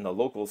differences in the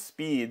local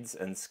speeds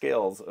and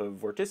scales of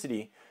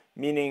vorticity,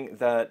 meaning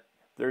that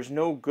there's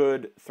no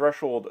good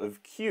threshold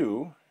of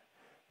Q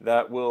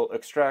that will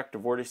extract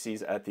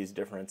vortices at these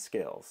different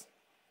scales.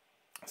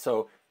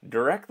 So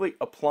directly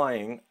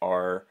applying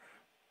our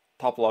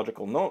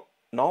topological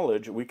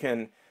knowledge, we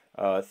can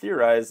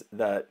theorize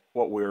that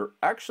what we're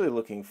actually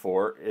looking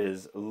for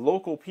is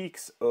local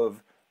peaks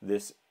of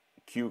this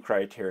Q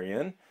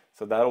criterion.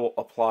 So that will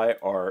apply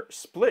our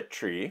split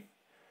tree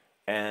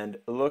and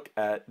look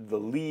at the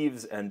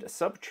leaves and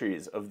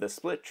subtrees of the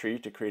split tree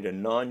to create a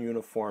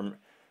non-uniform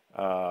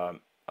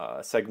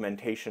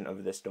segmentation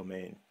of this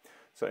domain.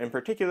 So in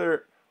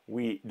particular,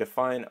 we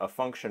define a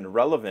function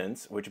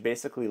relevance, which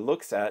basically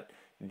looks at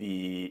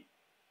the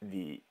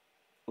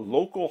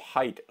local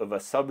height of a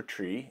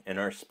subtree in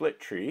our split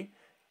tree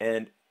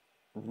and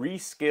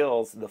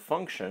rescales the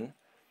function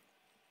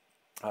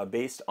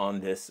based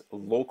on this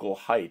local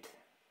height.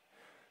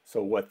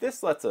 So what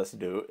this lets us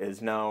do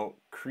is now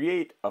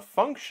create a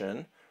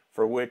function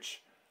for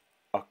which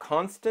a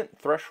constant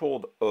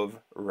threshold of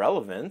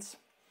relevance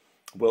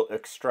will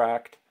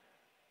extract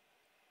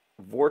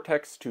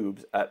vortex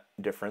tubes at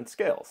different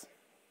scales.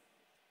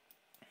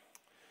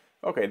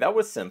 Okay, that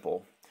was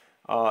simple.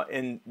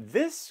 In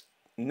this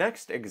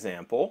next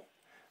example,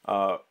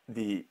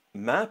 the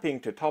mapping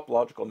to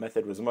topological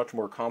method was much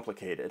more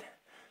complicated.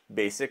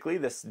 Basically,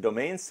 this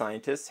domain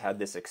scientist had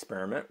this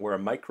experiment where a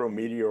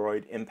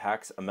micrometeoroid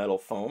impacts a metal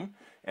foam,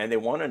 and they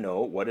want to know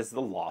what is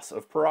the loss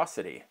of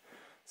porosity.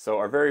 So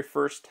our very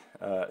first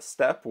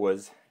step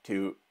was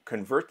to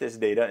convert this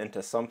data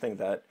into something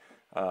that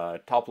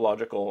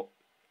topological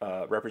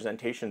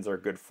representations are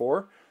good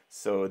for.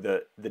 So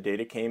the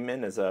data came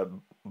in as a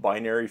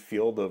binary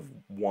field of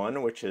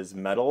 1, which is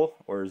metal,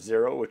 or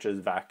 0, which is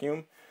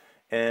vacuum.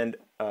 And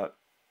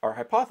our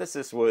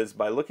hypothesis was,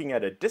 by looking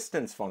at a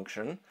distance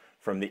function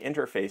from the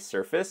interface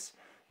surface,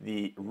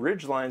 the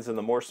ridge lines in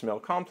the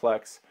Morse-Mill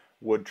complex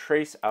would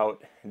trace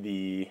out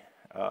the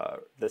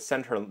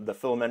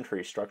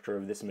filamentary structure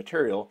of this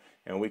material,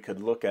 and we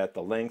could look at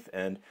the length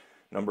and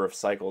number of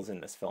cycles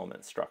in this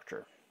filament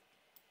structure.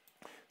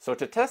 So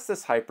to test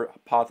this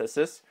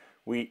hypothesis,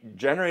 we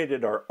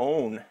generated our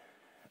own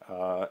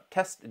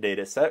test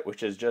data set,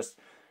 which is just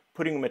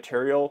putting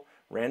material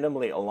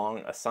randomly along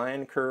a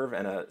sine curve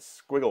and a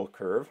squiggle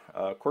curve,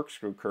 a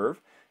corkscrew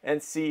curve,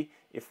 and see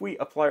if we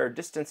apply our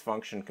distance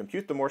function,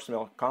 compute the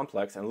Morse-Mill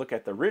complex, and look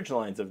at the ridge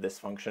lines of this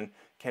function,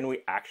 can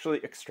we actually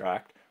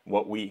extract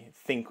what we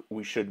think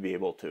we should be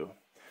able to?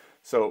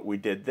 So we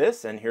did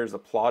this, and here's a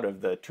plot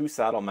of the two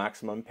saddle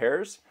maximum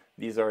pairs.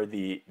 These are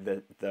the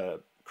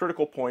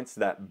critical points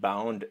that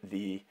bound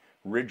the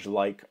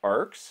ridge-like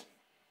arcs.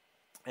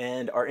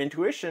 And our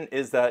intuition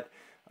is that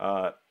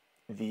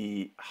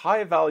the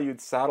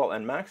high-valued saddle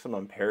and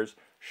maximum pairs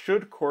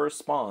should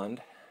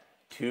correspond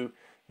to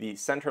the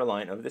center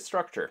line of the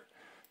structure.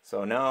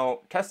 So now,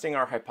 testing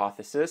our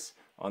hypothesis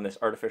on this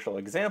artificial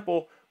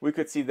example, we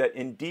could see that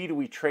indeed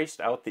we traced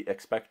out the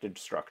expected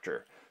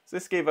structure. So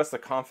this gave us the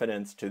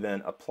confidence to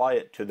then apply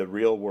it to the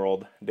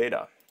real-world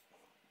data.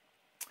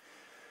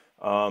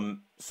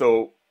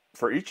 So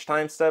for each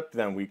time step,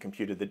 then we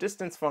computed the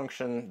distance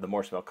function, the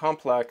Morse-Mill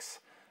complex,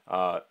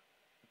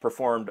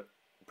 performed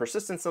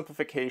persistent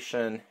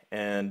simplification,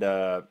 and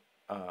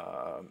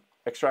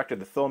extracted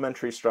the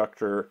filamentary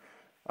structure,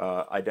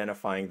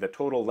 identifying the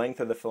total length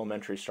of the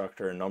filamentary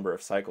structure and number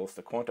of cycles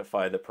to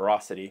quantify the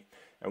porosity.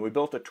 And we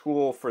built a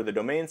tool for the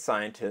domain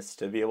scientists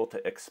to be able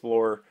to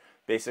explore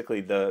basically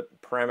the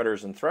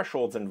parameters and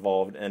thresholds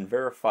involved and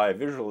verify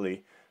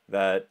visually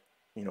that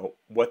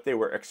what they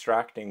were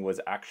extracting was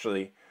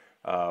actually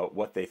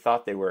what they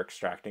thought they were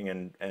extracting,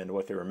 and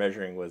what they were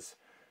measuring was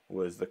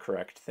the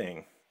correct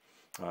thing.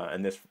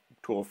 And this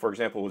tool, for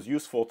example, was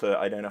useful to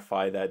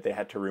identify that they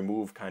had to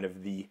remove kind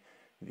of the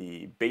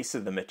base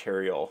of the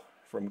material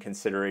from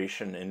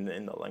consideration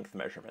in the length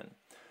measurement.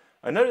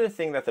 Another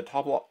thing that the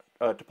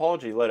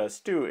topology let us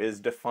do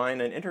is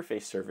define an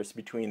interface surface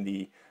between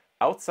the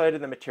outside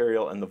of the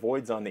material and the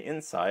voids on the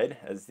inside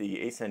as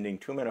the ascending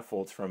two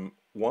manifolds from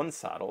one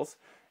saddles.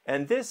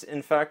 And this,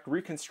 in fact,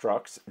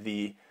 reconstructs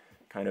the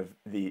kind of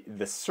the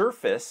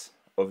surface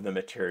of the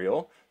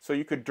material, so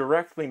you could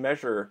directly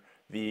measure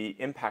the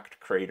impact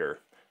crater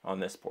on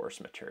this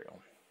porous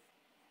material.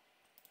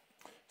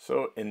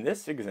 So in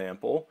this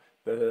example,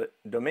 the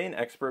domain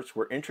experts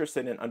were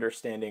interested in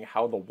understanding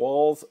how the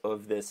walls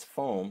of this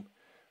foam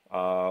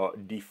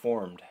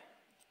deformed.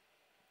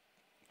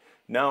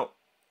 Now,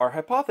 our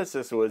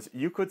hypothesis was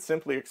you could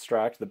simply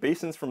extract the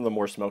basins from the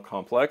Morse-Mill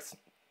complex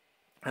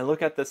and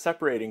look at the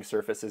separating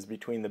surfaces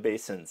between the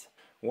basins.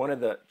 One of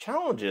the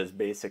challenges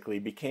basically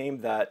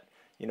became that,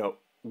 you know,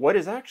 what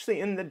is actually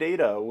in the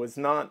data was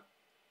not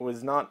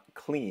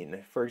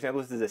clean. For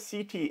example, this is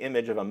a CT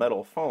image of a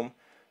metal foam,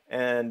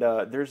 and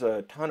there's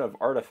a ton of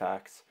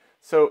artifacts.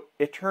 So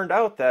it turned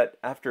out that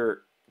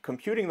after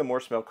computing the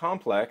Morse-Mill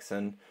complex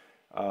and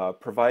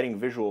providing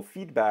visual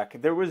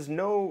feedback, there was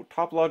no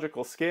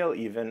topological scale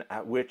even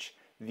at which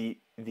the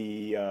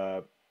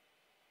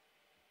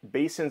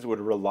basins would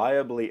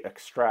reliably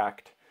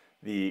extract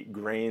the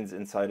grains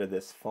inside of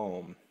this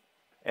foam.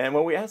 And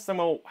when we asked them,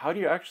 well, how do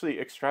you actually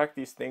extract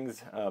these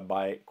things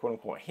by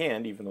quote-unquote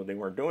hand, even though they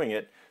weren't doing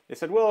it, they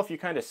said, well, if you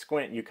kind of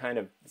squint, you kind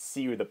of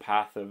see the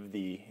path of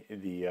the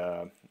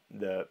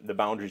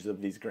boundaries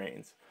of these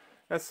grains.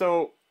 And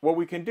so what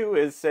we can do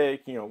is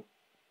say, you know,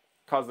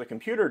 cause the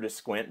computer to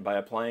squint by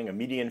applying a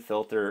median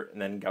filter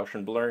and then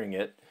Gaussian blurring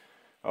it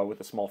with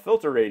a small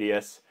filter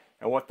radius.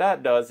 And what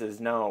that does is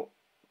now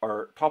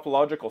our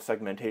topological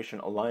segmentation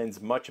aligns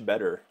much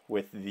better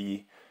with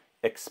the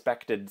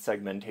expected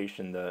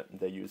segmentation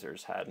the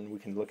users had. And we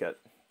can look at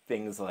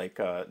things like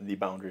the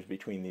boundaries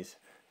between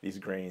these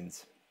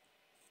grains.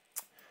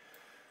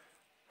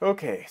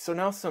 Okay, so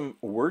now some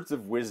words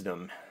of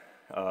wisdom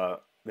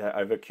that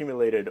I've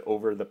accumulated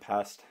over the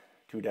past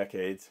 2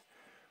 decades,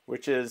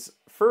 which is,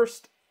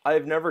 first,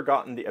 I've never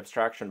gotten the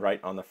abstraction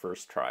right on the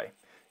first try.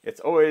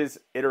 It's always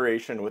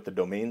iteration with the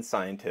domain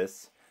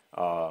scientists,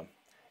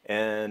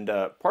 and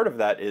part of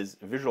that is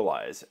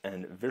visualize,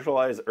 and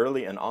visualize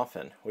early and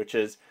often, which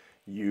is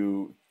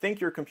you think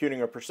you're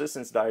computing a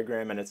persistence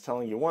diagram and it's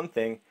telling you one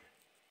thing.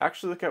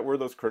 Actually look at where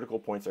those critical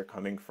points are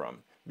coming from,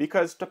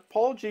 because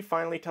topology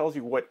finally tells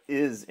you what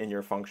is in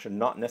your function,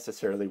 not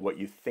necessarily what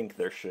you think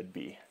there should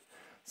be.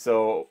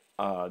 So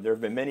there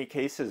have been many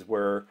cases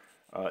where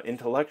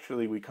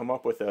intellectually we come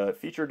up with a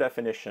feature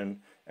definition,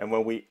 and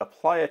when we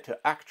apply it to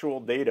actual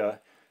data,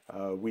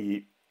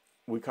 we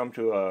come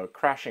to a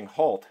crashing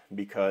halt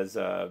because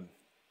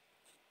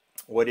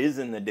what is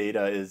in the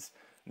data is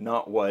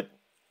not what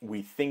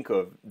we think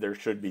of there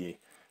should be.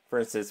 For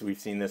instance, we've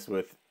seen this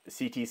with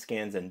CT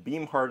scans and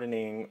beam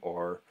hardening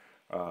or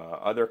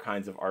other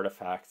kinds of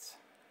artifacts.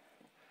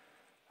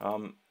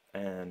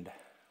 And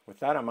with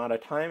that, I'm out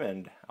of time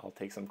and I'll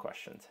take some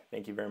questions.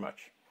 Thank you very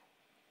much.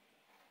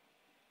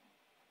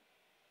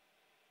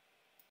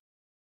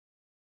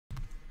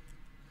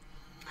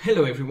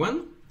 Hello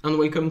everyone, and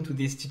welcome to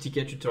this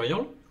TTK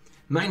tutorial.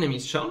 My name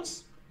is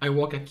Charles, I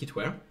work at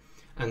Kitware,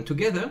 and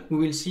together we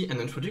will see an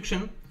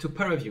introduction to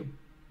ParaView.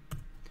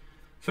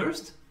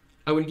 First,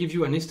 I will give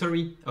you an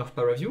history of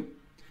ParaView,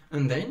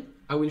 and then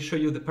I will show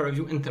you the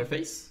ParaView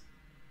interface.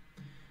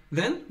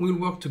 Then we will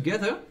work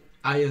together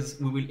as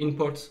we will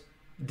import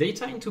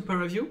data into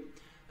ParaView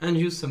and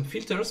use some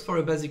filters for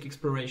a basic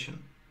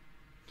exploration.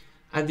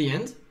 At the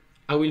end,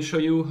 I will show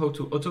you how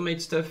to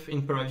automate stuff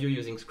in ParaView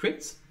using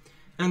scripts,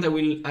 and I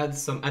will add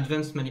some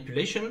advanced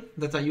manipulation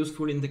that are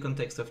useful in the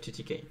context of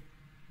TTK.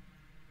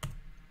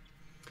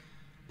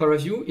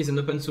 ParaView is an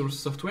open source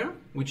software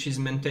which is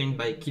maintained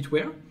by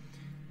Kitware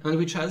and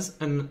which has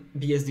an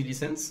BSD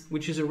license,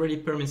 which is a really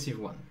permissive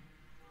one.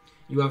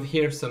 You have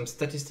here some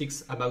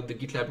statistics about the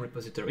GitLab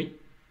repository.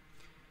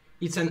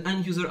 It's an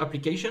end-user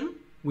application,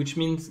 which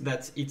means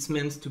that it's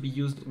meant to be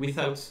used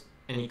without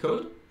any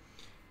code.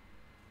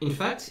 In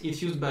fact,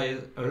 it's used by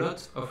a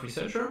lot of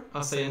researchers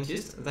or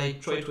scientists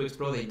that try to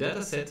explore a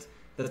dataset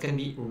that can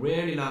be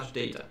really large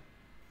data.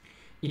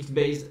 It's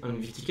based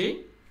on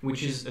VTK,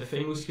 which is a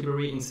famous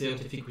library in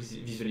scientific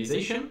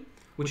visualization,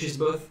 which is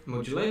both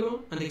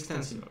modulable and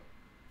extensible.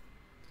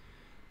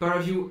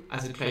 ParaView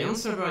has a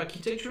client-server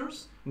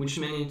architectures, which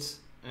means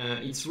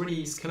it's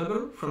really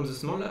scalable from the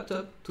small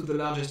laptop to the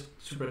largest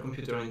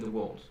supercomputer in the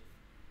world.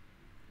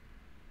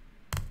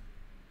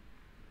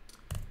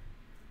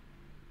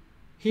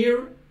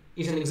 Here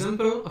is an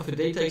example of a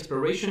data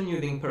exploration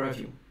using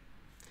ParaView.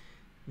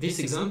 This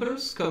example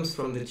comes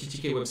from the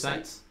TTK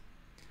website,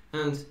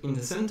 and in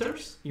the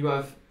centers you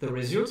have the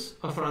results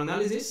of our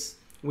analysis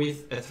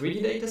with a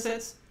 3D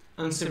dataset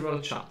and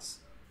several charts.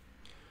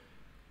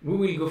 We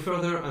will go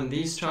further on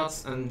these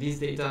charts and these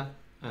data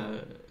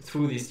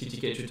through this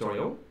TTK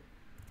tutorial.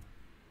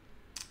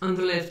 On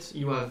the left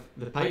you have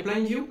the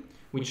pipeline view,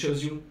 which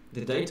shows you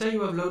the data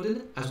you have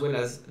loaded as well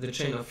as the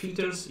chain of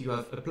filters you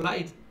have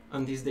applied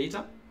on this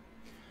data.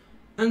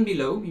 And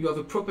below you have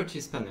a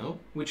properties panel,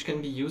 which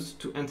can be used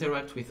to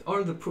interact with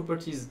all the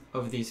properties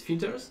of these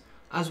filters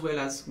as well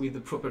as with the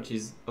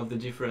properties of the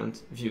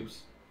different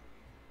views.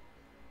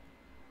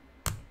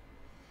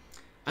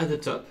 at the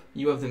top,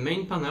 you have the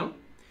main panel.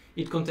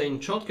 It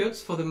contains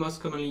shortcuts for the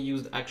most commonly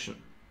used action.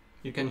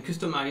 You can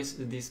customize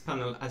this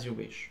panel as you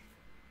wish.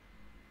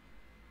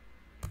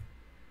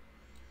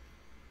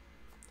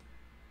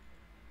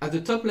 At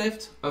the top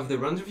left of the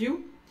render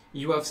view,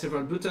 you have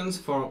several buttons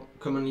for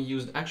commonly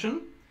used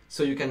action,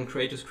 so you can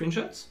create a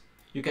screenshot.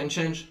 You can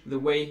change the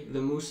way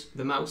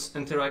the mouse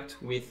interact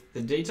with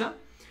the data,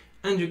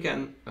 and you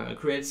can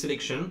create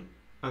selection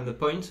on the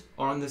point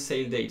or on the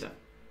sale data.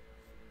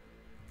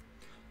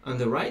 On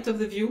the right of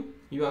the view,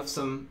 you have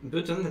some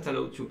buttons that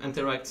allow to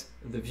interact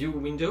the view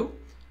window,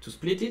 to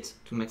split it,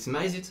 to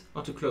maximize it,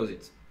 or to close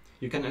it.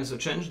 You can also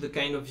change the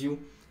kind of view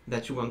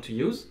that you want to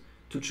use,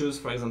 to choose,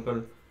 for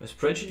example, a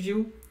spreadsheet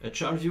view, a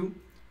chart view,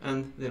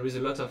 and there is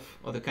a lot of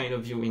other kind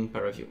of view in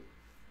ParaView.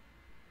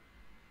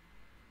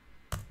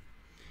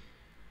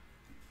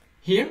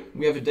 Here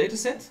we have a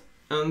dataset,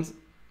 and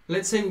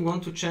let's say we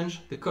want to change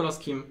the color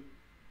scheme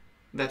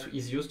that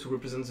is used to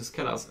represent the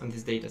scalars on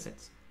this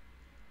dataset.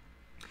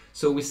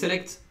 So we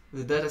select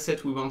the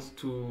dataset we want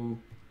to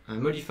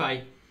modify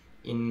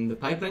in the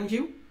pipeline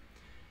view.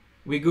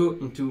 We go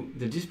into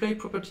the display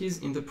properties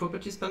in the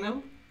properties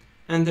panel,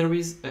 and there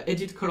is an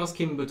edit color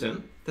scheme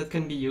button that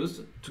can be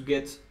used to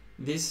get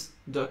this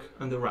dock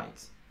on the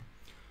right.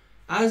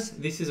 As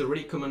this is a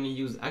really commonly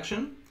used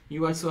action,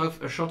 you also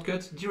have a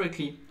shortcut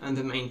directly on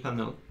the main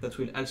panel that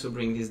will also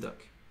bring this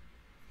dock.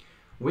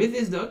 With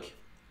this dock,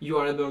 you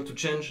are able to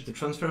change the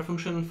transfer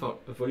function for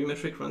a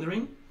volumetric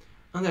rendering,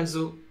 and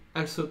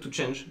also to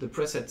change the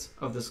preset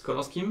of the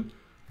color scheme,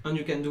 and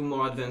you can do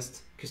more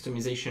advanced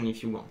customization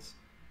if you want.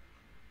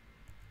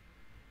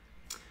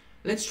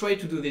 Let's try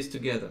to do this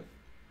together.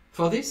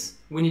 For this,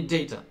 we need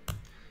data.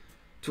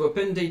 To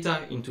open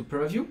data into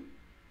ParaView,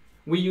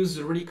 we use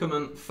the really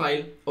common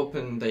file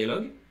open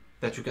dialog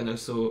that you can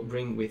also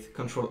bring with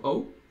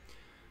Ctrl-O.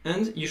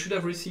 And you should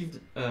have received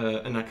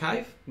an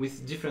archive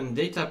with different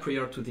data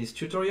prior to this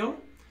tutorial.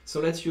 So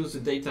let's use the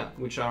data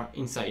which are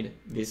inside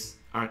this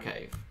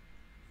archive.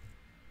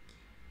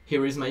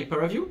 Here is my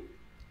ParaView.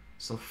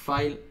 So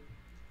file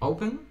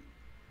open,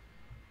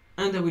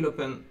 and I will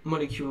open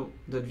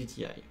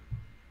molecule.vti.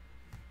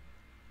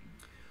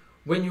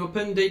 When you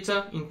open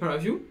data in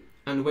ParaView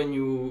and when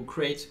you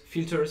create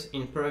filters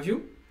in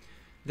ParaView,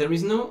 there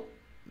is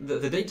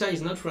the data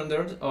is not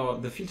rendered or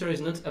the filter is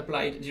not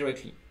applied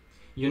directly.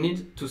 You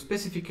need to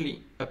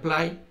specifically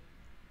apply,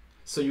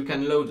 so you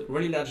can load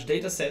really large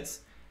data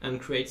sets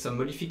and create some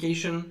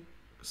modification,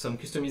 some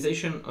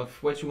customization of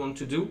what you want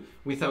to do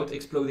without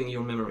exploding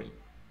your memory.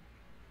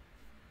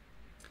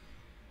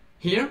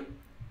 Here,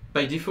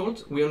 by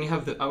default, we only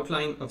have the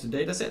outline of the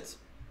dataset.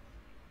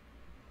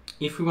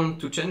 If we want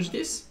to change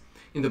this,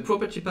 in the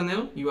property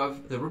panel, you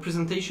have the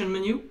representation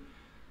menu,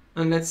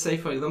 and let's say,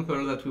 for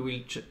example, that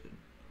we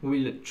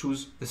will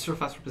choose the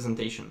surface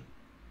representation.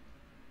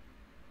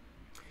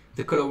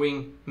 The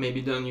coloring may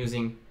be done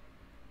using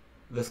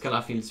the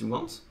scalar fields you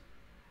want.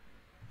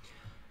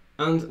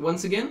 And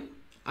once again,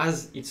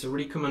 as it's a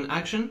really common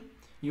action,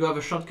 you have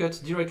a shortcut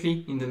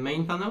directly in the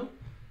main panel.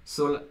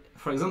 So,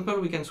 for example,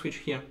 we can switch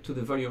here to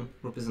the volume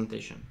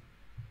representation.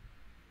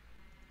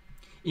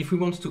 If we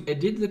want to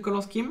edit the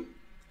color scheme,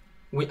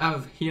 we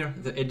have here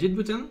the edit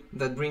button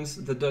that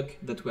brings the dock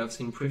that we have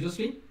seen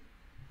previously.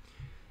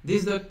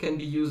 This dock can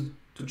be used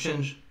to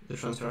change the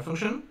transfer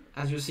function,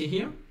 as you see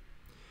here.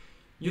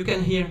 You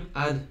can here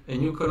add a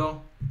new color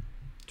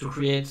to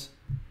create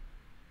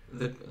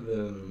the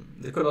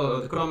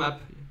color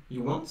map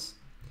you want,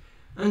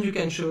 and you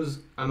can choose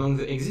among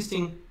the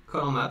existing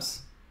color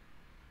maps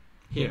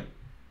here.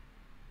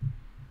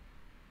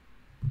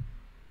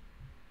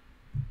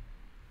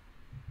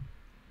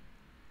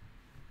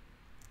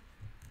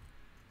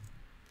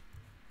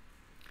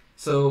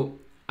 So,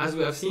 as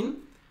we have seen,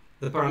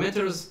 the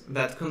parameters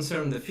that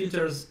concern the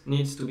filters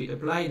needs to be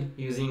applied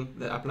using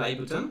the apply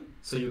button,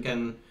 so you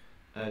can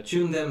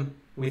tune them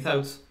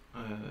without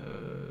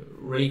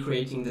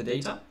recreating the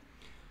data,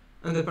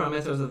 and the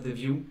parameters of the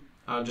view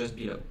are just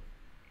below.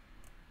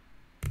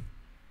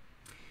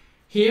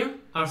 Here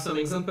are some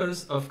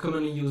examples of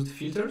commonly used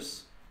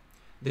filters.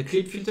 The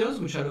clip filters,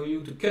 which allow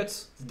you to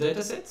cut the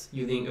dataset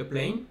using a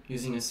plane,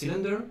 using a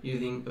cylinder,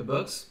 using a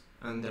box,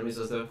 and there is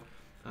other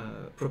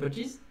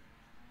properties.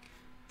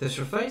 The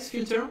surface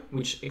filter,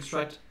 which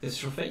extracts the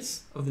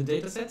surface of the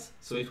dataset,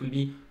 so it will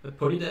be a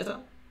polydata.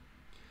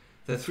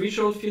 The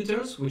threshold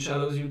filters, which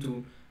allows you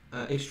to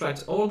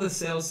extract all the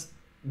cells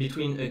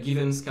between a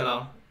given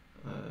scalar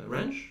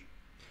range.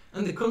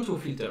 And the contour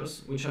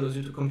filters, which allows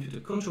you to compute a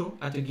contour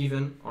at a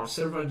given or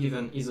several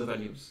given ISO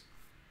values.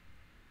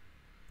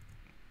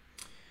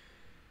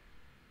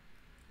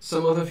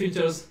 Some other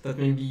filters that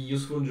may be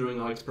useful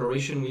during our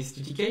exploration with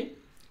TTK,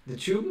 the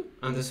tube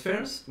and the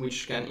spheres,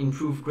 which can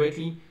improve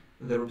greatly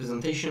the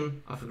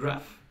representation of a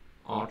graph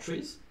or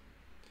trees.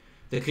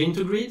 The clean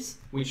to grids,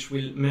 which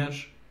will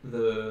merge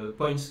the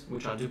points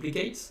which are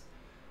duplicates.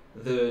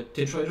 The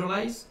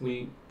tetrahedralize,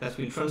 that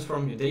will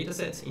transform your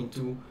dataset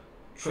into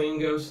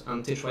triangles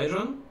and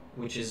tetrahedron,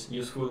 which is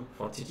useful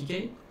for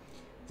TTK.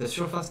 the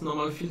surface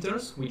normal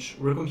filters, which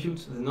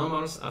recompute the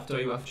normals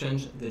after you have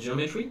changed the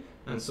geometry,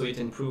 and so it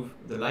improves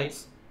the light,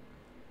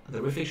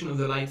 the reflection of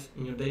the light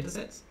in your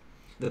datasets,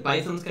 the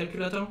Python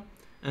calculator,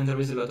 and there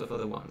is a lot of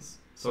other ones.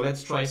 So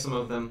let's try some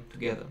of them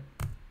together.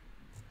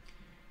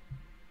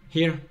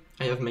 Here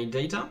I have my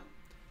data,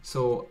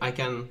 so I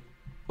can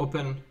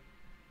open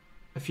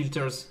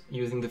filters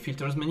using the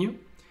filters menu.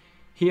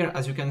 Here,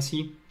 as you can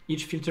see,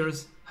 each filter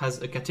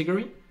has a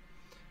category,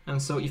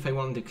 and so if I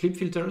want the clip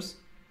filters,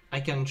 I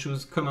can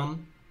choose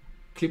command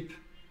clip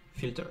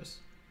filters.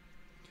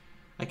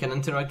 I can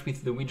interact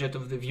with the widget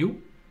of the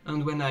view,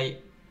 and when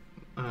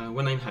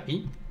I'm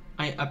happy,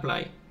 I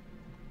apply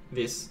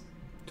this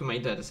to my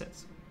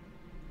datasets.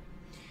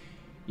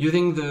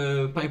 Using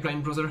the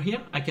pipeline browser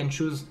here, I can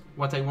choose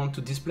what I want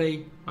to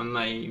display on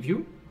my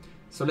view.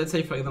 So let's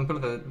say, for example,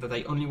 that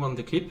I only want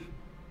the clip.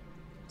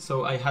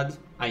 So I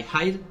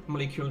hide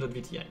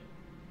molecule.vti.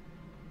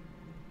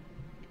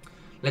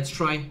 Let's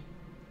try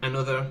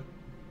another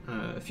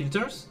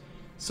filters.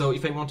 So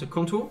if I want a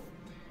contour,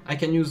 I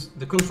can use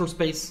the control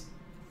space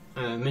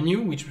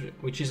menu,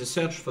 which is a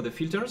search for the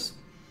filters,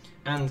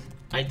 and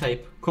I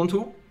type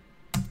contour.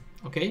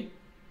 Okay,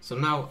 so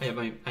now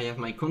I have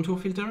my contour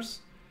filters.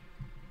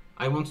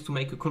 I want to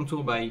make a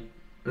contour by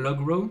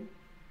log row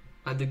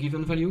at the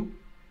given value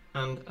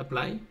and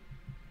apply.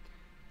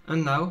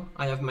 And now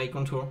I have my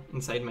contour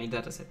inside my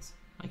datasets.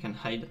 I can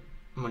hide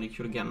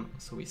molecule again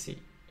so we see it.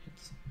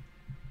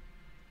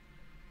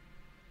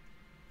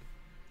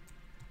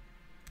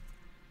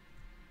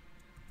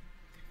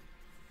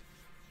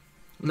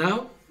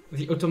 Now,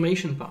 the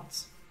automation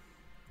parts.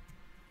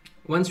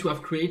 Once you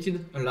have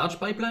created a large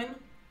pipeline,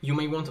 you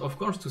may want, of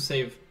course, to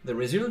save the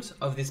result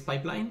of this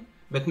pipeline,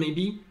 but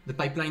maybe the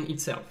pipeline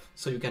itself.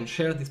 So you can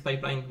share this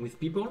pipeline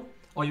with people,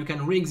 or you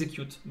can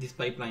re-execute this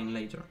pipeline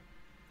later.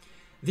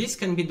 This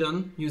can be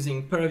done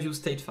using ParaView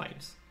state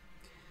files.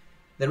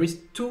 There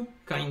is two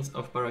kinds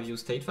of ParaView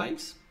state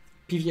files.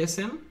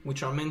 PVSM,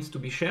 which are meant to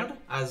be shared,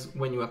 as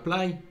when you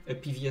apply a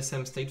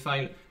PVSM state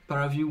file,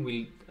 ParaView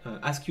will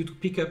ask you to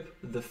pick up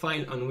the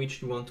file on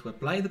which you want to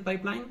apply the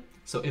pipeline.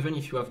 So even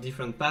if you have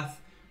different paths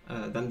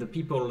than the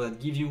people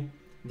that give you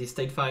this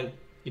state file,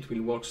 it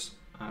will work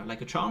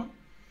like a charm.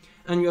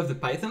 And you have the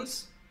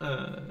Python's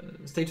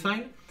state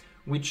file,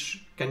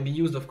 which can be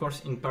used, of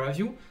course, in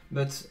ParaView,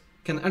 but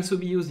can also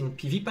be used in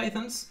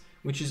PV-Pythons,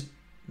 which is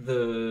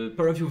the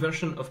ParaView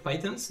version of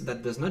Pythons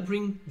that does not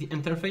bring the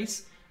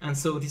interface, and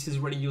so this is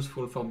really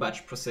useful for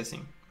batch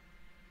processing.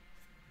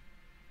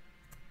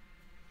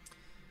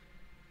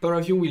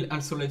 ParaView will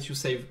also let you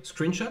save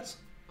screenshots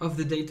of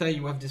the data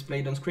you have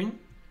displayed on screen.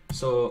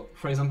 So,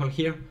 for example,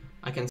 here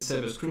I can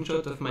save a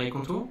screenshot of my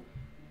contour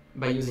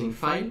by using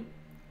File,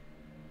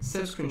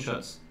 Save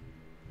Screenshots.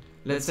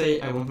 Let's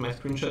say I want my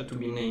screenshot to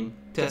be named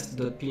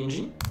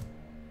test.png.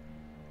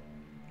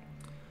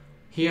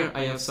 Here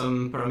I have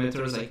some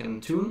parameters I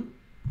can tune,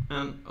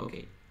 and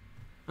OK.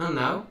 And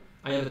now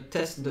I have a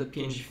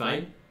test.png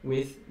file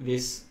with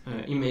this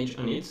image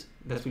on it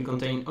that will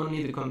contain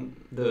only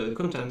the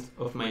content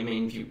of my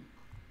main view.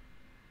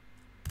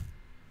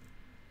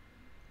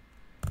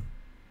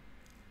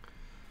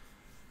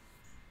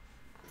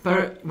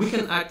 We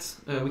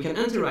can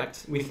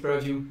interact with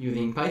ParaView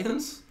using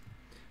Pythons,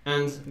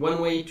 and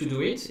one way to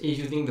do it is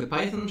using the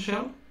Python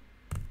shell.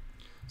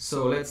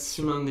 So let's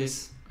summon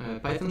this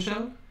Python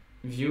shell,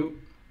 view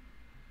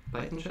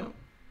Python shell.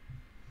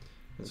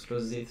 Let's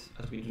close it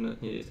as we do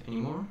not need it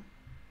anymore.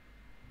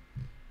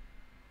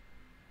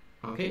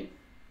 Okay,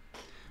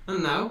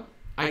 and now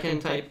I can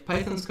type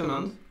Python's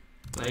command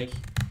like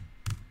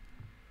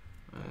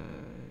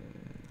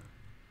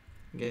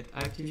get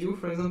active view,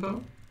 for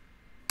example.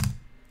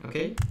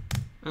 Okay,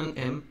 and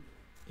M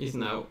is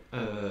now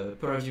a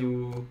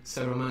ParaView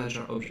server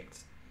manager object,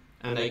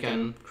 and I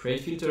can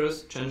create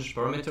filters, change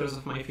parameters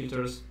of my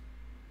filters,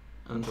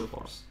 and so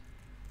forth.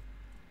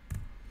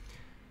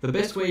 The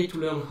best way to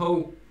learn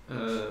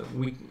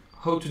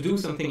how to do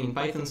something in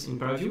Pythons in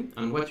ParaView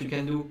and what you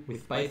can do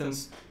with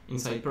Pythons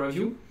inside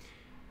ParaView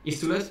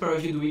is to let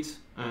ParaView do it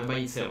by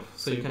itself,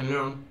 so you can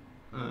learn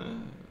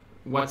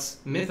what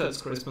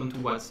methods correspond to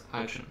what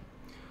action.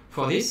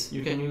 For this,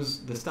 you can use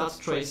the start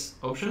trace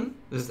option,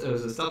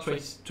 the start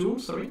trace tool,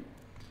 sorry.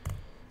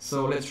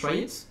 So let's try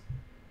it.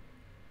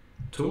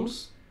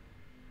 Tools,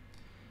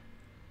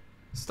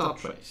 start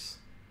trace.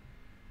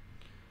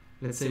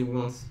 Let's say we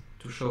want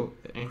to show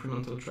the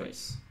incremental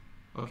trace.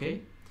 Okay.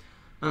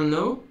 And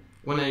now,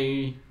 when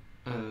I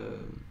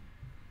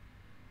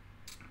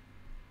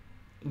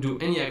do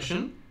any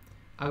action,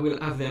 I will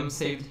have them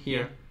saved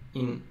here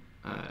in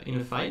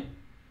a file.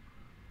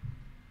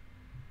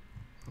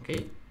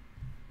 Okay.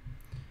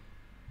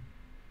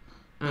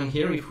 And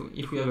here, if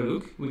we have a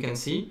look, we can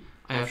see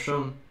I have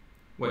shown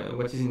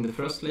what is in the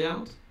first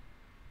layout,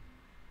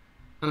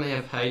 and I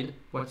have hide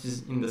what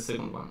is in the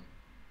second one.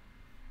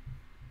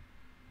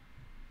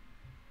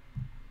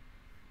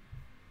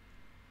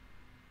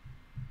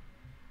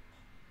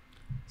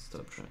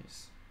 Stop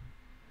trace.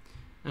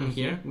 And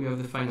here we have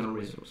the final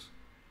results.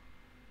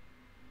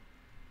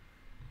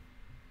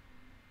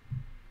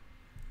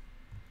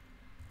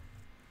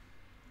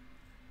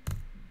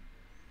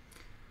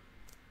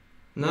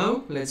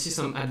 Now let's see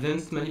some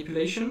advanced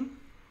manipulation.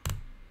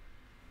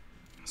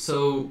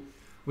 So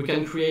we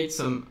can create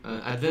some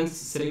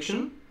advanced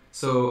selection.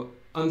 So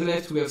on the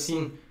left we have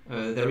seen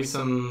there is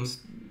some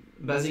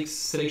basic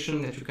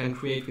selection that you can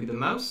create with the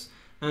mouse,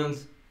 and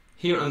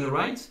here on the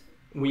right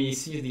we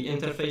see the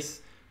interface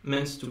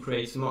meant to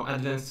create more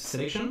advanced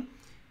selection.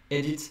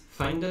 Edit,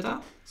 find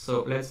data.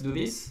 So let's do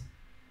this.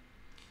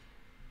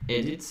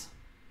 Edit,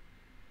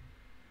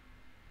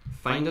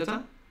 find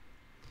data.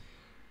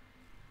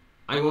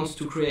 I want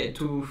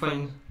to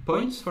find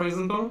points, for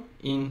example,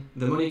 in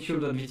the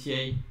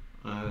molecule.vta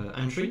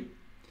entry,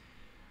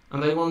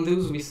 and I want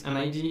those with an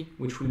ID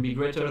which will be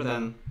greater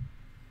than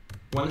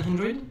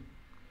 100,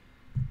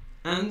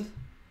 and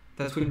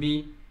that will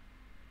be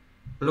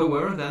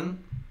lower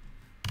than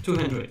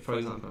 200, for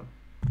example.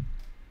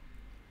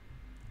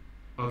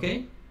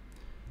 Okay?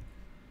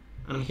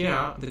 And here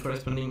are the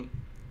corresponding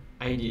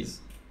IDs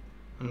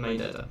on my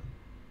data.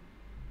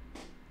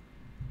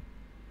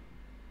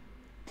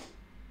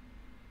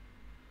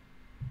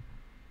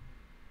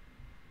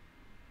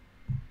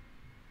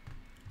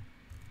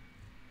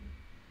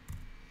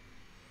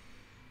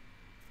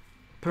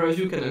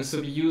 ParaView can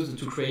also be used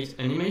to create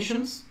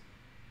animations.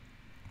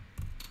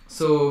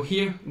 So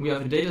here we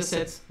have a data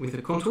set with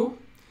a contour.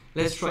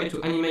 Let's try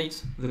to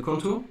animate the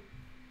contour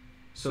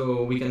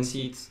so we can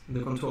see the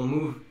contour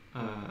move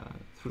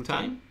through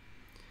time.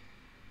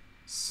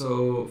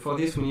 So for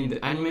this we need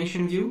the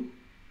animation view,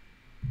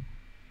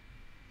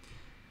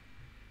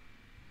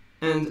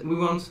 and we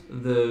want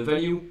the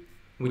value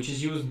which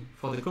is used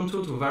for the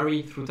contour to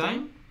vary through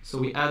time. So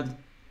we add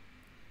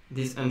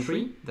this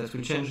entry that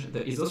will change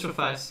the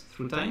isosurface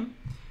through time,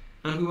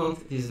 and we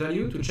want this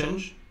value to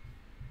change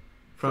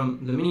from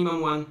the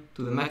minimum one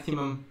to the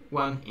maximum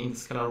one in the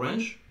scalar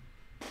range.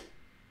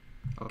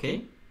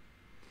 Okay,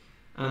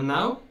 and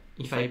now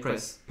if I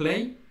press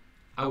play,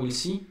 I will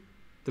see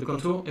the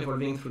contour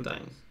evolving through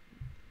time.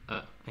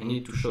 I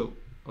need to show,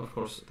 of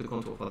course, the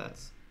contour for that.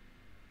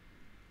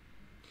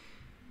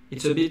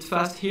 It's a bit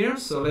fast here,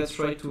 so let's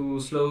try to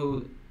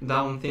slow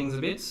down things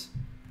a bit.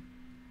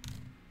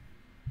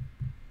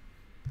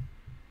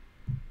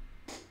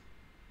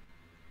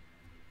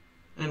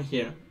 And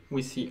here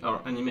we see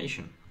our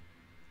animation.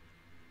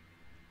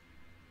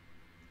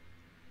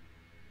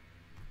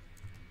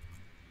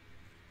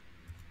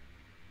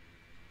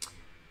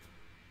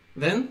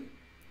 Then,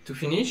 to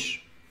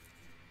finish,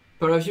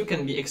 ParaView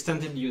can be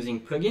extended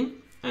using plugin,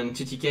 and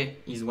TTK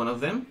is one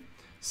of them.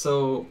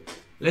 So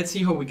let's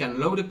see how we can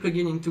load a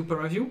plugin into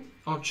ParaView,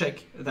 or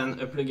check that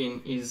a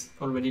plugin is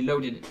already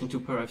loaded into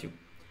ParaView.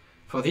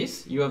 For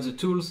this, you have the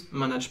Tools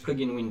Manage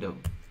Plugin window.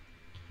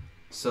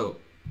 So,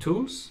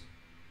 Tools,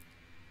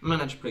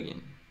 Manage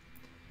Plugin.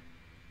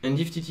 And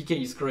if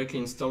TTK is correctly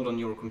installed on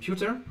your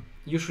computer,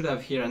 you should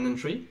have here an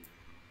entry,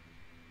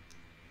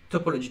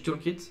 Topology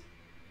ToolKit,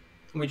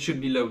 which should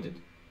be loaded.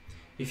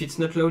 If it's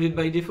not loaded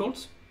by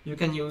default, you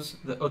can use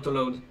the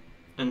autoload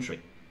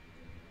entry.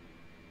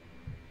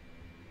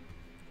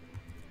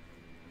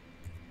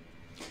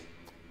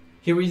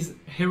 Here is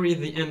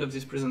the end of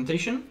this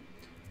presentation.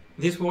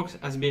 This work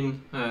has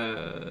been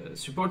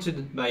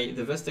supported by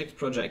the VESTEX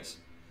project,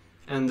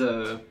 and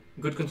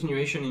good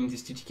continuation in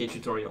this TTK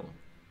tutorial.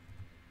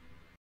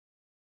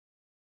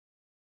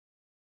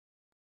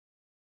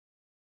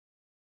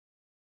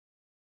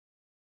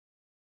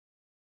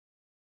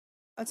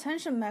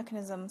 Attention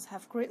mechanisms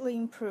have greatly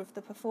improved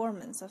the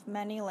performance of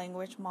many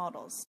language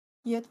models.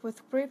 Yet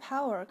with great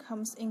power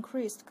comes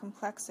increased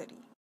complexity.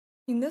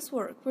 In this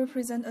work, we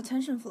present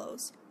attention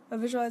flows, a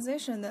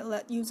visualization that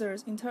let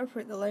users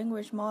interpret the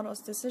language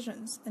model's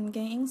decisions and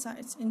gain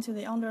insights into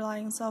the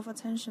underlying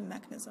self-attention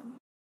mechanism.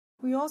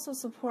 We also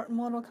support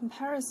model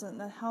comparison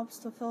that helps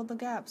to fill the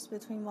gaps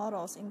between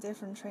models in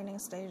different training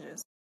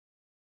stages.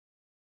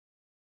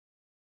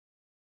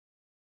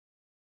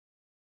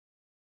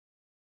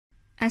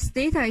 As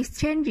data is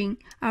changing,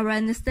 our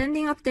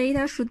understanding of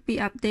data should be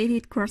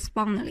updated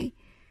correspondingly.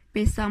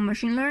 Based on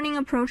machine learning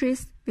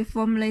approaches, we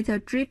formulate a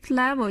drift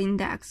level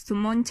index to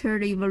monitor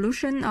the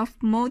evolution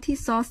of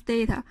multi-source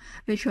data,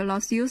 which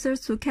allows users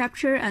to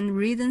capture and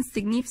reason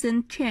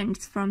significant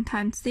changes from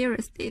time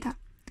series data.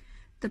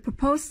 The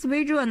proposed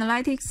visual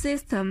analytics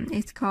system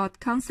is called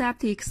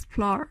Concept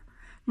Explorer.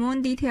 More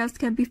details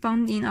can be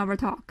found in our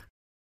talk.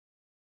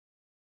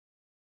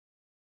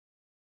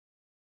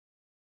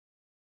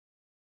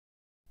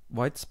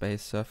 White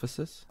space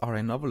surfaces are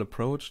a novel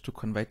approach to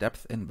convey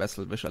depth in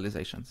vessel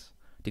visualizations.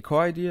 The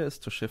core idea is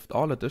to shift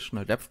all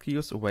additional depth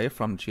cues away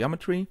from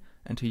geometry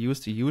and to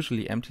use the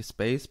usually empty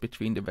space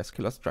between the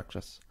vascular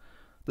structures.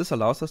 This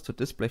allows us to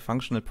display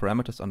functional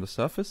parameters on the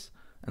surface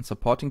and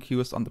supporting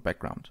cues on the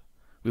background.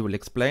 We will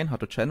explain how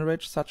to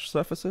generate such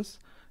surfaces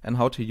and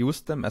how to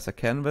use them as a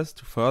canvas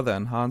to further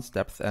enhance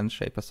depth and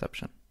shape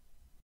perception.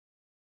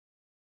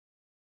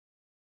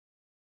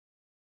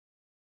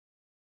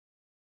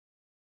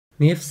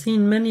 We have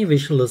seen many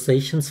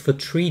visualizations for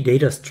tree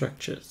data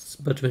structures,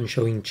 but when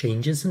showing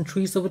changes in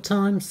trees over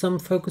time, some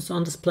focus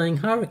on displaying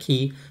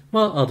hierarchy,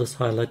 while others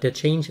highlight their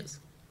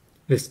changes.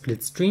 With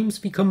split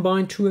streams, we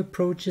combined two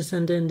approaches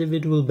and their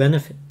individual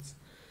benefits.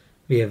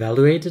 We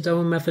evaluated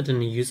our method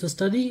in a user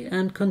study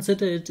and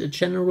consider it a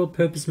general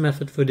purpose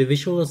method for the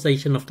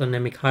visualization of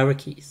dynamic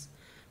hierarchies.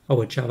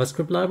 Our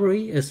JavaScript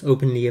library is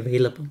openly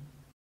available.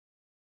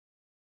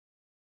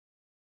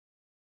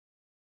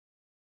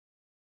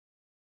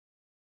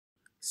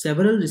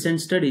 Several recent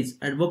studies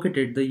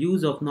advocated the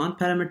use of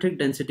non-parametric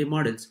density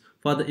models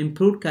for the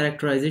improved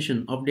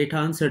characterization of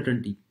data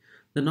uncertainty.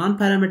 The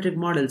non-parametric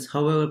models,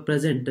 however,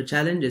 present the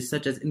challenges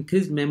such as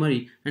increased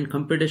memory and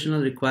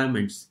computational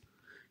requirements.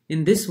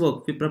 In this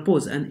work, we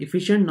propose an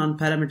efficient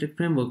non-parametric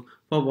framework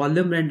for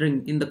volume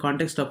rendering in the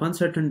context of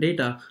uncertain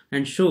data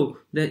and show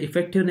their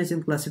effectiveness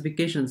in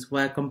classifications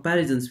via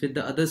comparisons with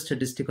the other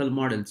statistical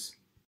models.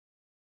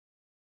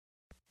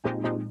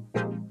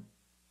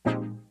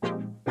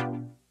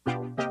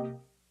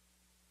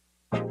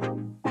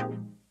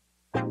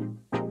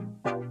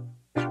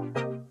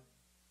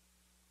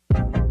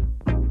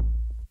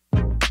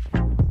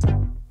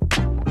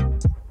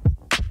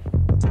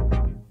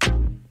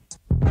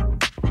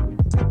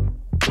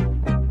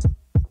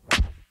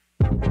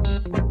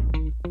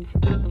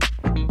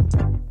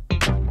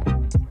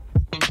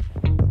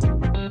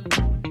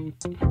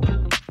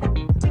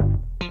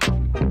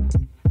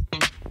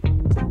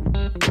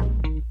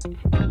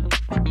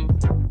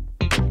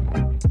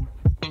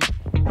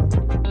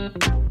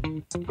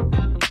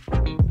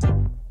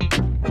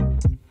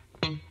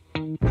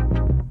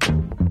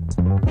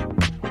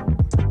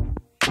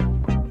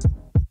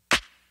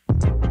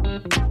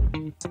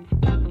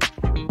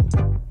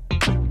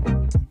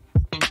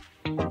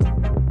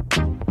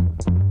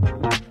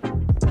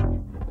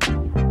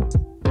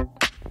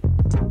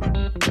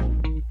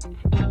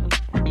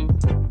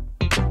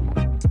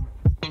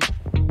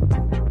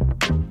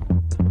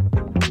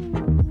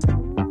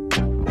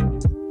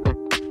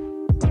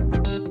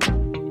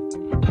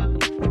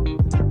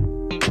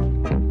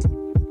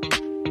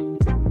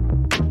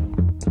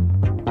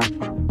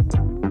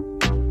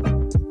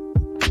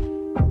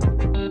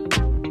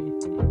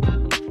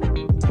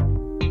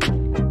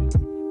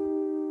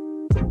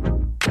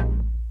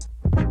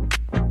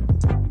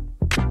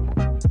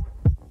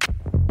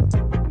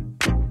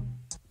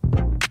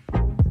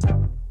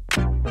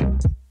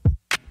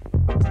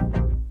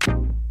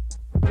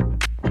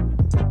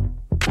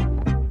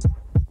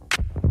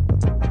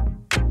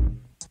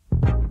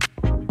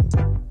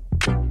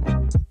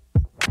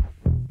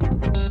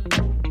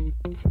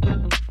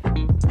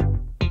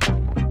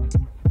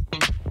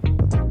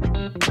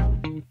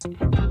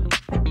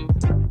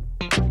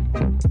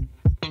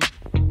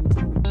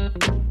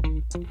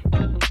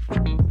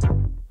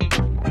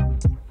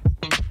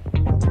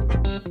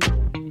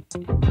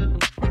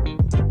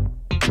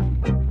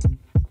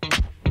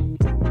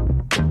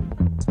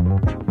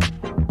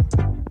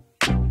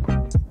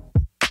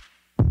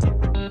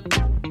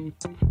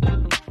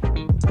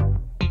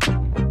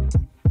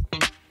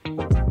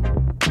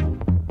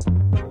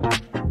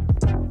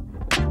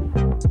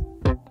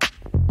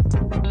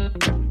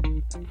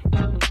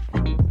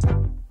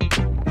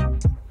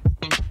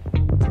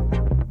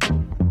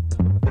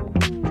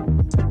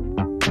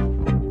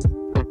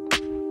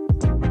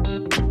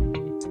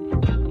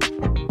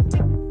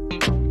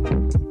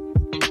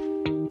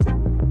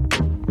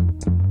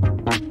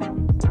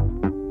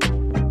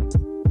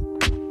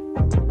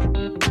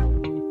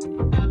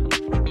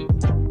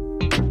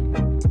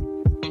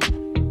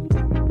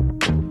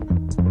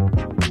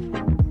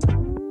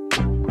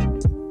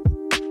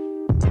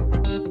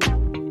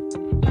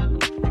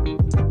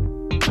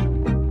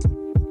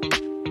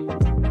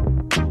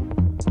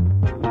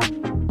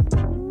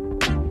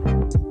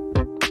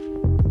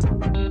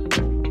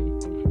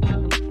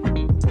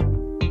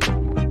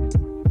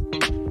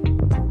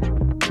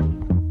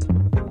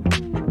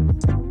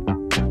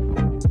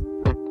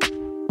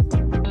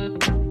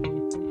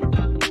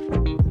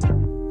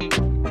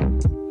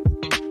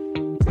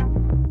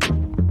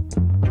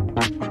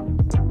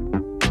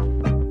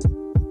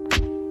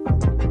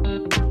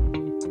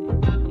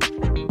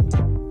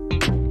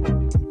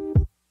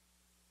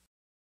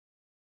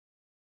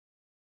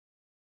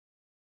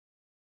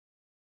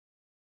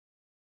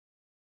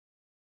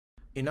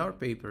 In our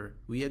paper,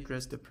 we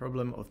address the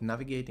problem of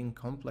navigating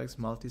complex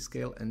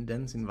multiscale and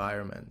dense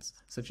environments,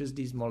 such as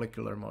these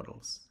molecular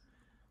models.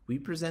 We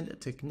present a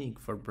technique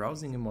for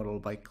browsing a model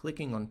by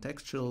clicking on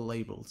textual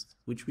labels,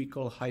 which we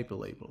call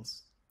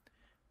hyperlabels.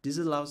 This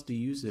allows the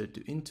user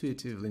to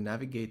intuitively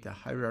navigate the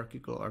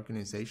hierarchical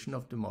organization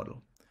of the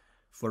model.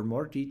 For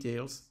more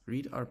details,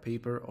 read our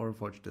paper or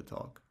watch the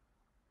talk.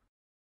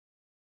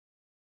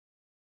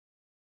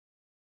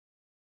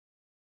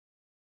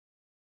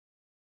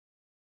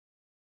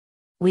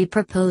 We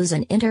propose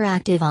an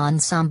interactive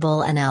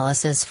ensemble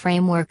analysis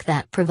framework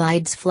that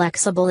provides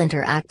flexible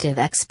interactive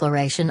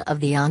exploration of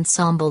the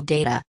ensemble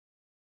data.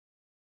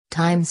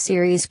 Time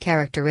series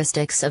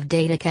characteristics of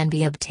data can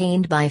be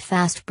obtained by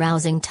fast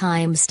browsing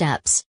time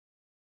steps.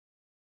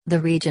 The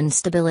region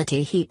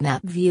stability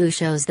heatmap view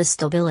shows the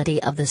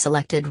stability of the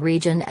selected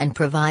region and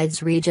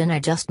provides region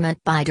adjustment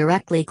by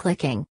directly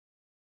clicking.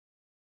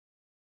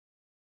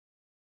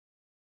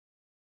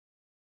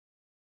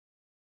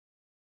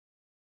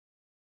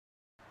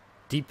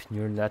 deep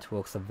neural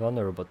networks are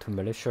vulnerable to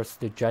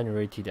maliciously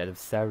generated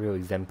adversarial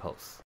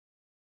examples.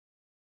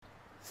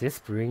 This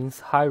brings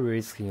high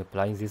risk in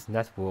applying these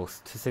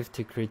networks to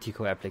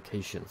safety-critical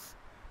applications.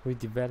 We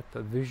developed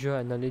a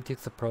visual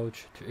analytics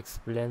approach to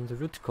explain the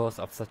root cause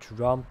of such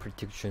wrong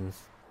predictions.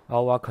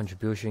 Our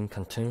contribution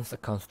contains a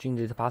constrained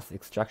datapath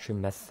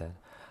extraction method,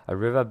 a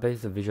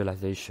river-based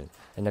visualization,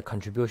 and a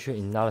contribution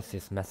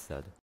analysis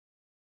method.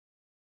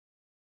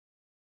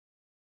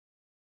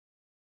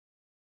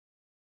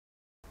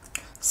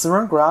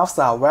 Synchrony graphs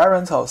are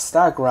variants of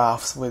stack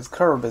graphs with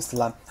curve-based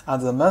line,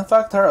 and the main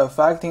factor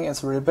affecting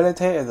its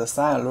readability is the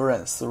sign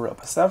allurance through a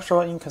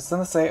perceptual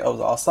inconsistency of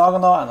the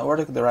orthogonal and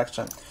vertical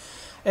direction.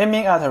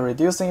 Aiming at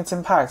reducing its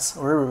impacts,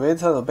 we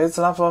revisited the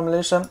baseline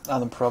formulation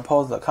and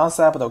proposed the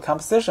concept of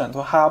composition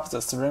to help the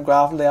synchrony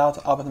graph layout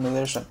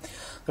optimization.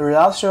 The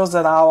result shows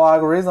that our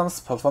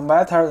algorithms perform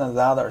better than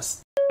the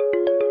others.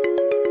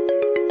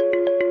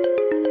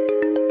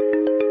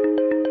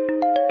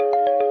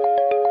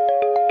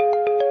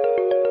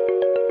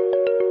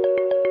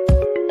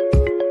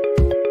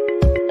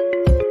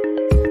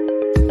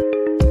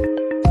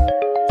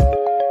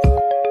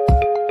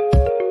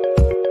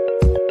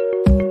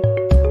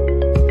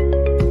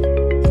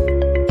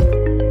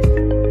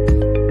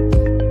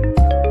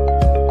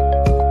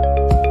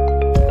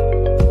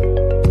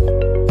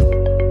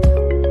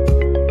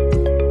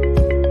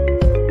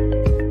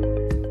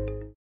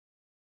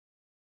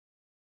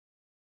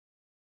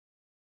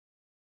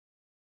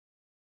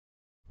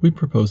 We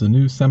propose a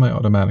new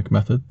semi-automatic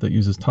method that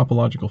uses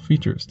topological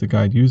features to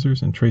guide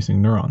users in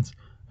tracing neurons,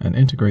 and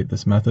integrate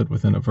this method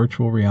within a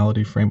virtual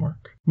reality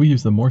framework. We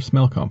use the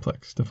Morse-Mel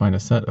complex to find a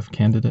set of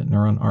candidate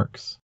neuron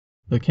arcs.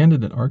 The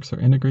candidate arcs are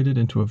integrated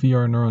into a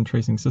VR neuron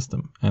tracing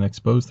system and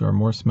exposed through our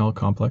Morse-Mel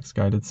complex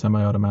guided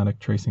semi-automatic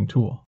tracing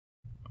tool.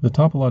 The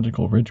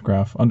topological ridge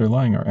graph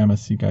underlying our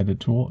MSC guided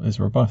tool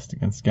is robust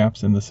against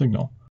gaps in the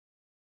signal.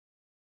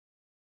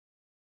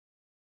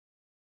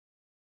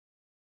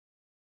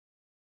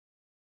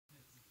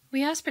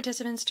 We asked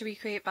participants to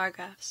recreate bar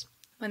graphs.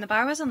 When the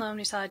bar was alone,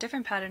 we saw a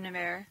different pattern of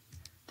error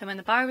than when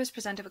the bar was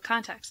presented with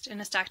context in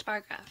a stacked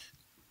bar graph.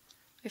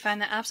 We find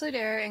that absolute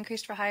error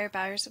increased for higher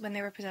bars when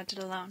they were presented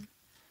alone.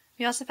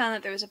 We also found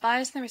that there was a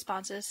bias in the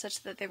responses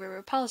such that they were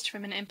repulsed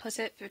from an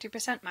implicit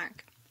 50%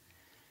 mark.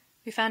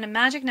 We found a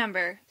magic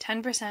number,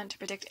 10%, to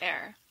predict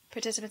error.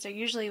 Participants are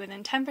usually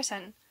within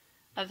 10%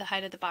 of the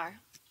height of the bar.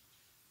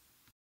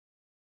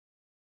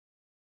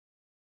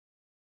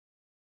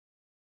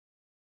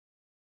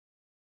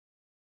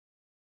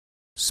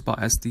 Spot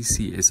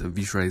SDC is a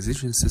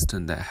visualization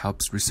system that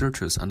helps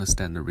researchers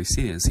understand the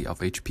resiliency of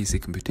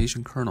HPC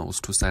computation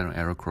kernels to silent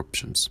error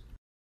corruptions.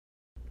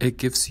 It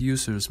gives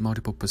users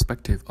multiple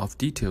perspectives of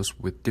details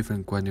with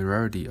different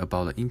granularity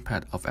about the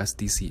impact of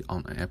SDC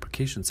on an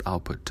application's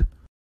output.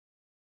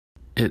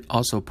 It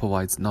also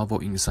provides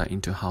novel insight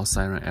into how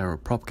silent error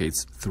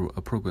propagates through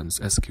a program's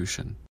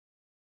execution.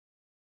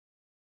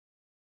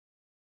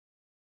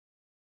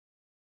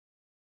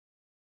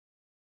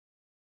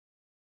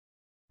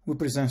 We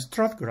present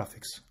Strat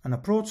Graphics, an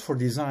approach for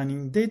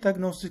designing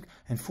data-agnostic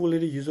and fully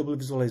reusable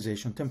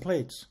visualization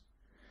templates.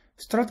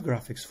 Strat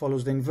Graphics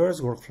follows the inverse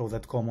workflow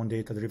that common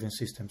data-driven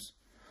systems.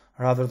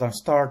 Rather than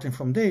starting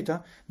from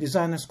data,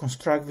 designers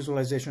construct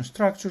visualization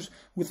structures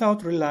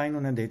without relying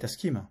on a data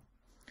schema.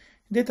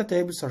 Data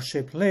tables are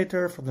shaped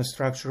later from the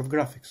structure of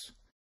graphics.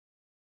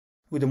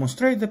 We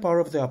demonstrate the power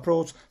of the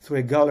approach through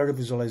a gallery of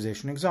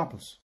visualization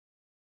examples.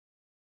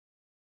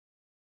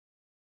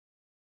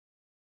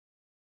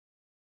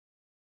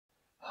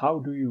 How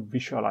do you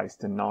visualize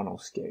the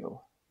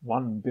nanoscale,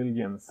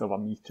 1/1000th of a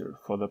meter,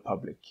 for the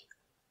public?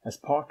 As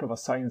part of a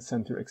Science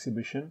Center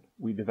exhibition,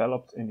 we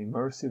developed an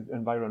immersive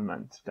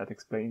environment that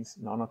explains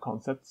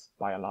nanoconcepts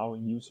by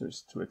allowing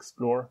users to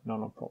explore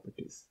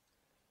nanoproperties.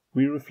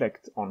 We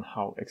reflect on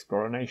how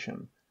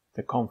exploration,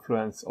 the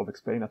confluence of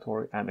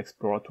explanatory and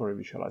exploratory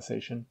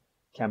visualization,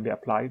 can be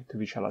applied to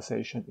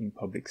visualization in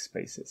public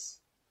spaces.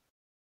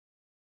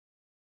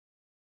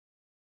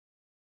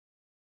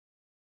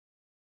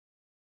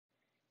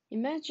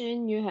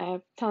 Imagine you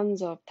have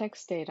tons of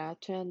text data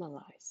to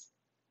analyze.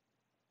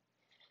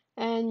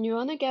 And you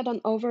want to get an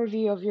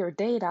overview of your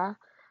data,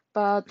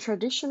 but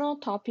traditional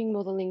topping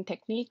modeling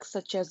techniques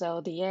such as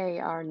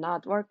LDA are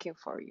not working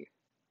for you.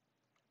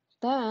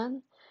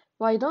 Then,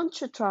 why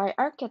don't you try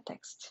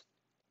Architext?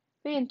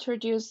 We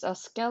introduced a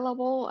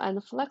scalable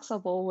and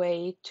flexible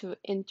way to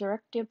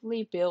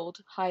interactively build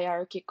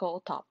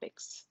hierarchical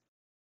topics.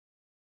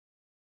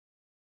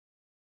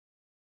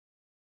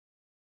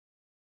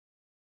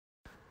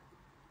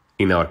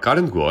 In our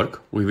current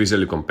work, we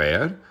visually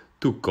compare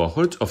two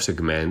cohorts of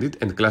segmented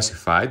and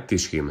classified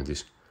tissue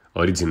images,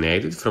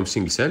 originated from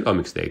single-cell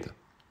omics data.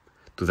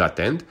 To that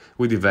end,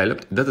 we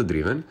developed a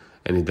data-driven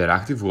and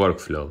interactive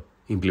workflow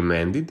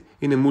implemented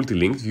in a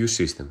multi-linked view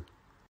system.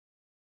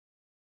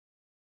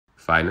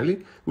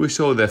 Finally, we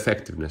show the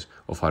effectiveness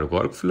of our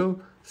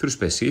workflow through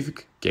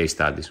specific case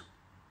studies.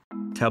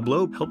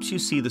 Tableau helps you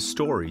see the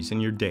stories in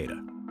your data.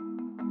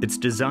 It's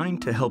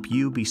designed to help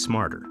you be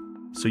smarter,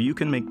 so you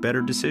can make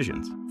better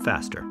decisions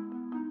faster.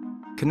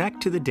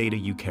 Connect to the data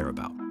you care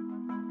about.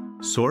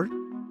 Sort,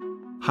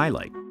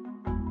 highlight,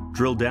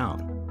 drill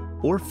down,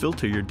 or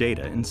filter your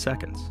data in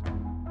seconds.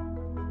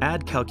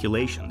 Add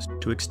calculations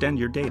to extend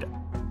your data.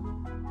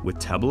 With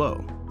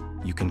Tableau,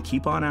 you can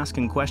keep on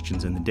asking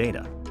questions in the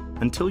data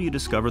until you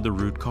discover the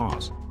root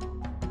cause.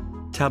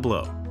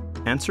 Tableau.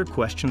 Answer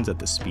questions at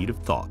the speed of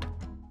thought.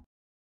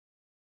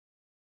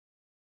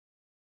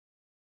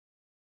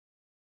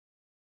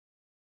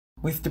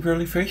 With the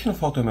proliferation of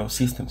AutoML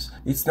systems,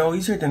 it's now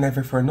easier than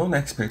ever for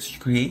non-experts to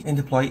create and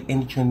deploy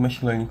end-to-end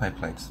machine learning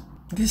pipelines.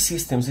 These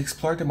systems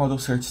explore the model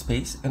search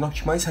space and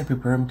optimize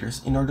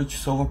hyperparameters in order to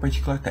solve a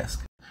particular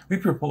task. We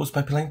propose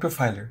Pipeline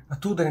Profiler, a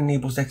tool that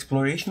enables the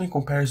exploration and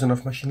comparison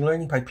of machine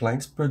learning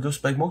pipelines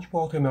produced by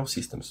multiple AutoML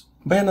systems.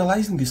 By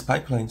analyzing these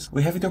pipelines,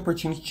 we have the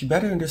opportunity to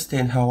better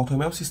understand how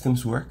AutoML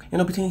systems work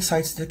and obtain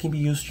insights that can be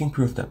used to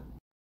improve them.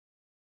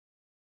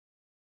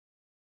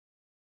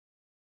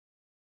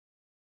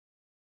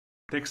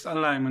 Text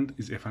alignment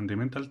is a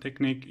fundamental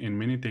technique in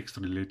many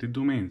text-related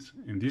domains.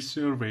 In this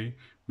survey,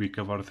 we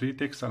cover 3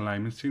 text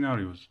alignment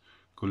scenarios: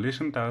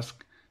 collation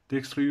task,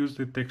 text reuse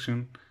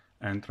detection,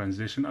 and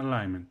translation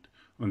alignment.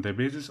 On the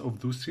basis of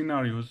those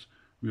scenarios,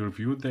 we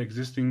reviewed the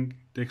existing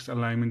text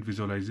alignment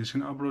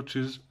visualization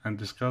approaches and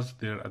discussed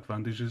their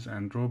advantages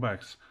and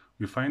drawbacks.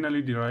 We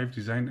finally derived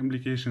design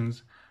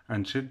implications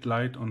and shed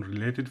light on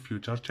related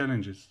future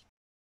challenges.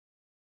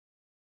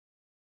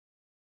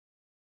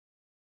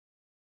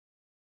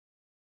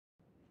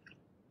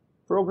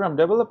 Program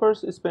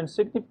developers spend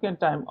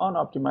significant time on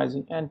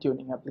optimizing and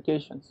tuning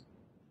applications.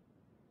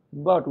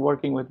 But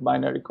working with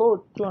binary code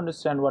to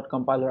understand what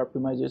compiler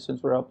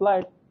optimizations were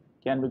applied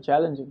can be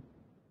challenging.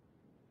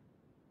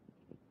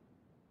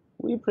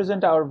 We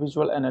present our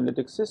visual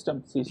analytics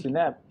system,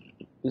 CCNAV,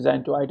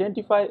 designed to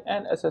identify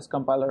and assess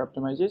compiler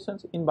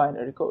optimizations in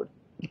binary code.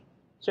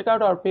 Check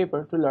out our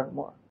paper to learn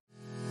more.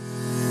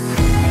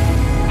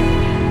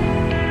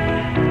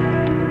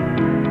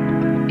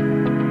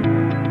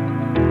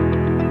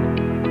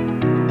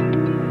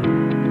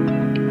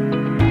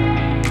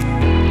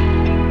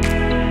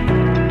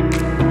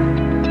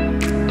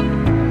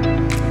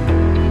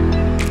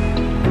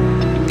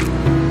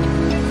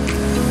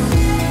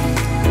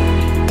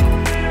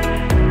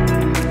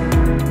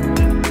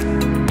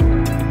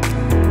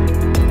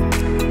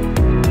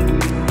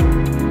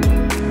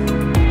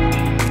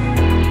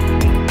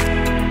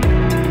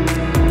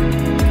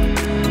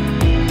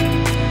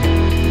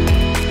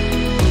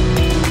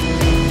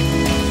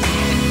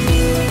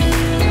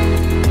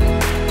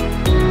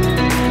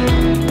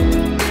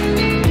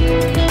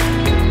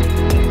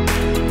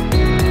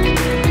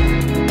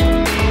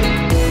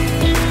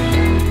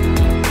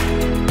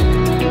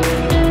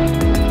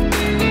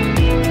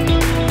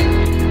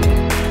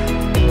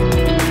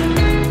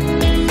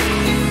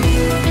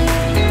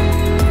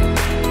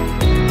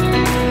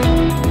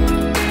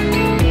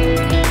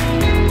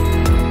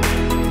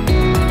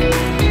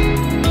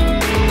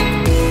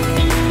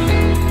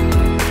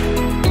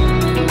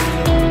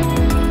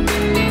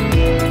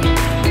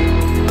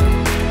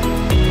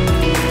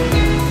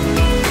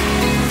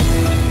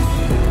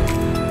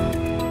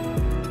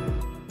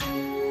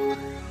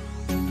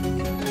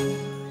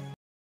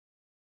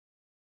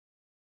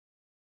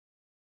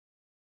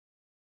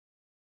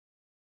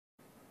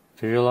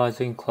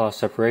 Visualizing class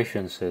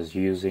separations is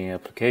used in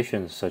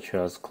applications such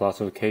as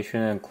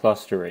classification and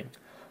clustering.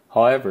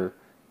 However,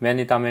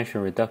 many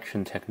dimension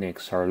reduction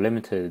techniques are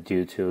limited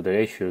due to the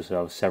issues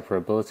of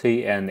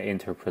separability and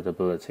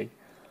interpretability.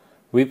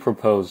 We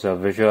propose a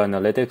visual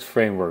analytics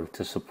framework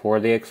to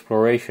support the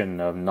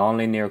exploration of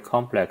nonlinear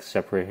complex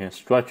separation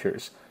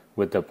structures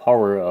with the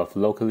power of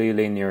locally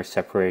linear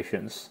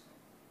separations.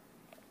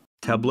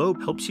 Tableau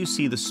helps you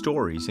see the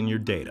stories in your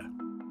data.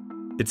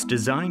 It's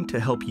designed to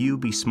help you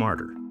be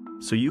smarter,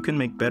 so you can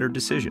make better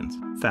decisions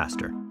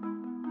faster.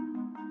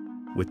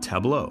 With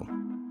Tableau,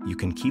 you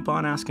can keep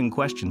on asking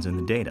questions in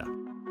the data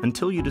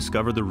until you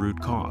discover the root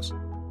cause.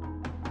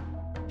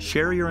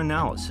 Share your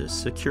analysis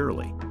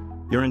securely.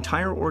 Your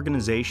entire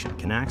organization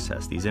can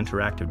access these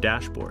interactive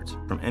dashboards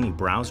from any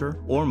browser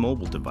or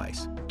mobile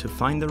device to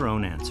find their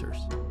own answers.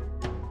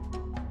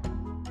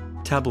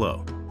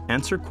 Tableau.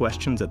 Answer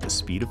questions at the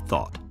speed of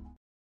thought.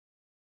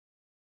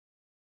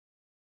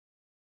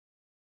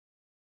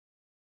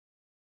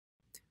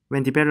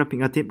 When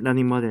developing a deep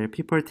learning model,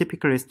 people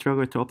typically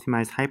struggle to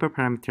optimize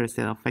hyperparameters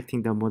that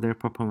affecting the model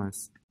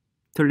performance.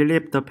 To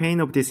relieve the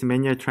pain of this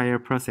manual trial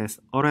process,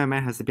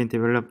 AutoML has been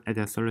developed as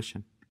a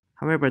solution.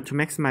 However, to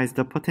maximize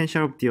the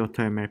potential of the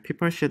AutoML,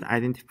 people should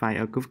identify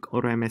a good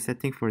AutoML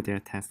setting for their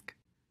task.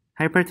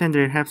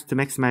 Hypertendril helps to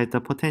maximize the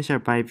potential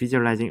by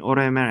visualizing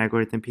AutoML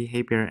algorithm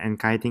behavior and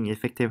guiding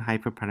effective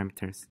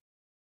hyperparameters.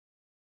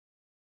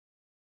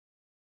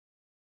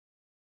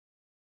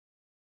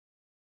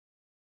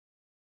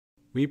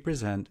 We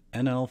present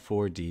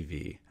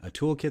NL4DV, a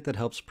toolkit that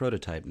helps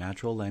prototype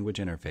natural language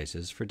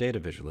interfaces for data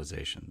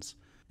visualizations.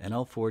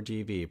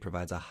 NL4DV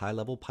provides a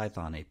high-level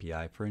Python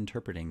API for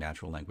interpreting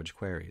natural language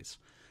queries.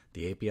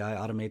 The API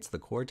automates the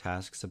core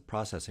tasks of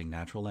processing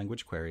natural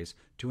language queries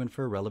to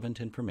infer relevant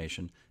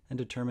information and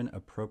determine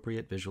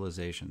appropriate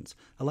visualizations,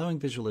 allowing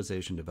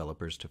visualization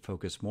developers to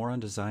focus more on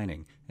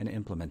designing and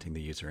implementing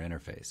the user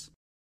interface.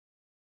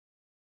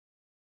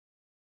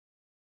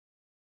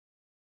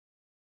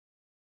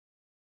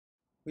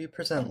 We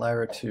present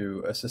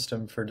Lyra2, a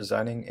system for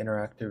designing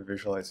interactive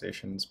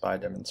visualizations by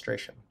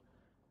demonstration.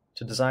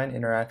 To design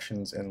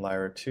interactions in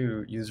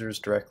Lyra2, users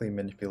directly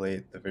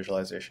manipulate the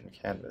visualization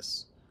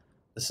canvas.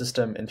 The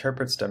system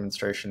interprets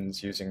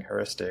demonstrations using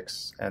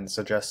heuristics and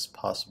suggests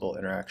possible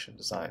interaction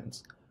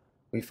designs.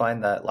 We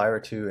find that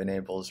Lyra2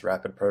 enables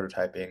rapid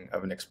prototyping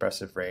of an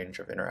expressive range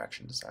of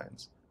interaction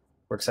designs.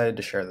 We're excited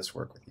to share this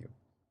work with you.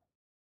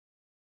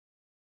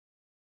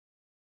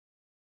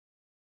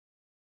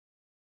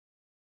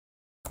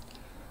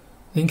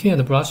 Linking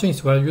and brushing is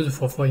very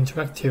useful for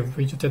interactive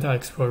video data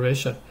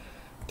exploration.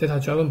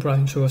 Data-driven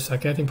brushing tools are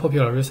getting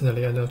popular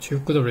recently and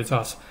achieve good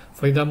results,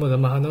 for example the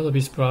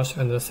Mahalanobis brush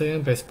and the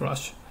CNN-based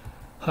brush.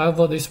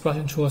 However, these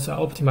brushing tools are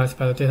optimized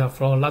by the data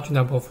from a large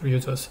number of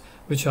users,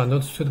 which are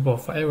not suitable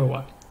for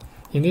everyone.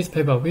 In this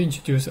paper, we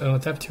introduce an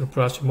adaptive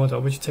brush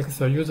model which takes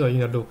the user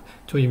in a loop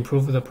to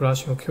improve the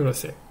brushing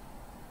accuracy.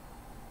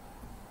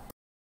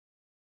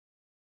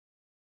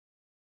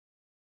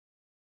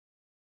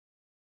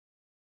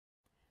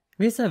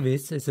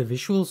 VIS is a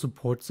visual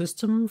support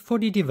system for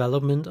the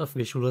development of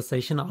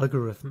visualization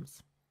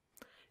algorithms.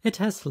 It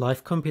has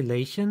live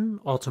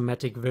compilation,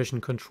 automatic version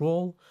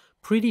control,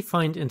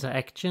 predefined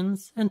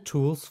interactions, and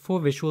tools for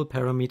visual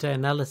parameter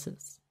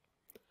analysis.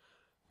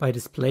 By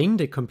displaying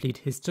the complete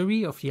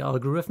history of the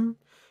algorithm,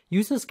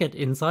 users get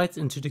insights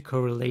into the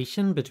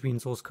correlation between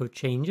source code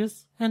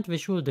changes and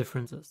visual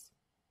differences.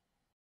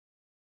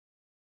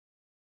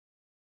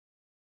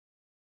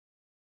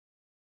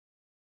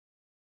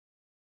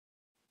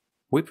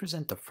 We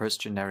present the first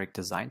generic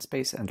design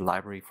space and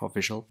library for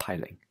visual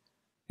piling.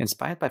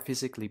 Inspired by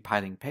physically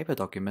piling paper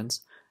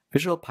documents,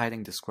 visual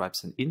piling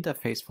describes an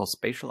interface for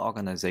spatial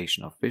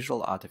organization of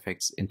visual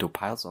artifacts into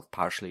piles of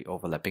partially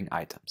overlapping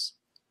items.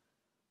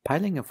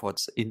 Piling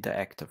affords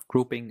interactive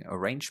grouping,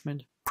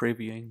 arrangement,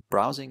 previewing,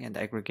 browsing, and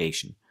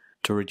aggregation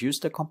to reduce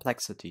the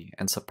complexity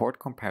and support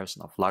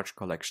comparison of large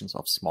collections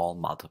of small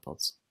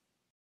multiples.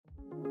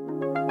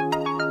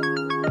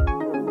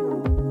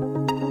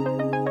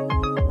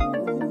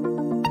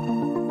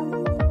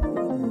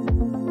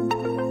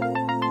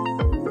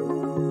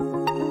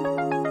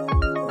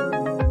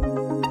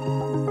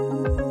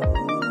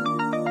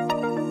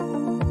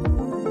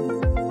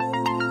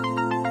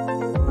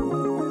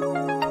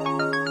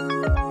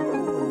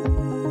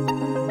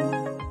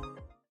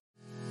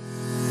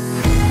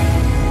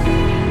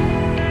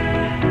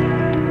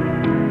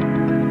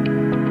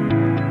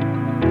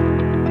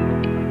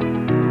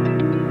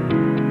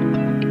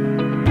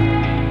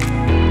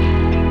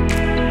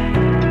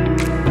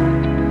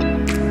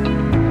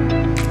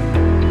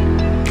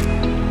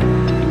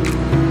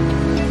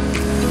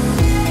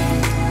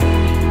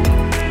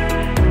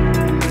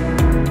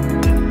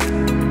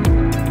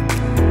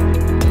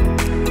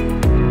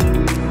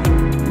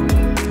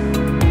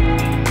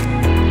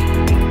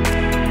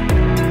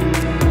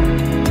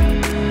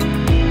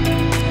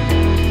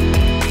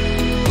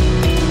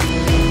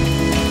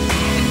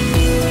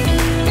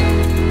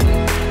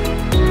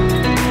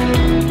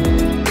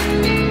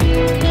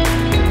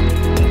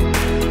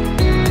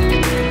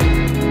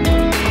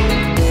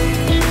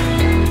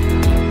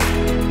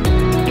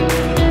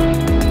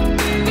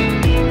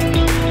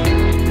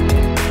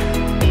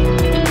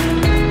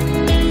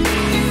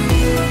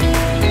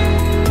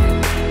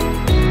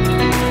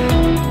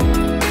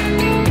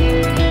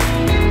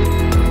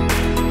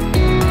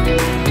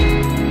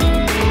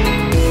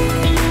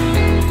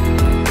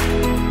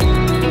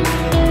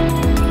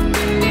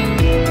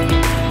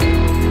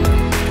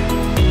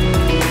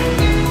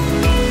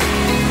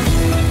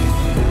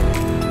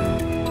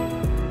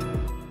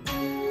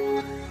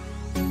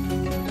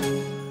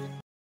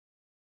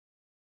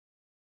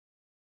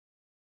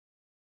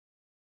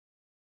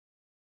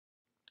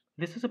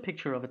 This is a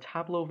picture of a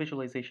Tableau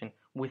visualization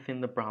within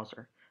the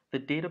browser. The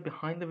data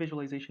behind the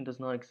visualization does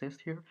not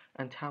exist here,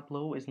 and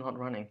Tableau is not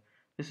running.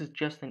 This is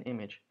just an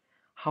image.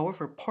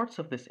 However, parts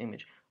of this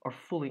image are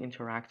fully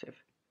interactive.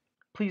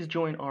 Please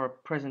join our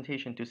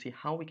presentation to see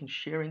how we can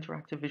share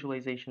interactive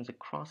visualizations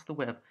across the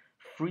web,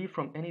 free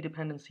from any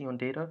dependency on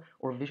data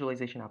or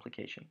visualization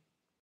application.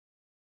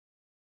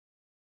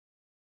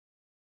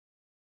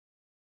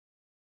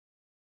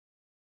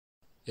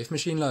 If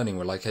machine learning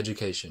were like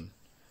education,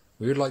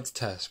 we would like to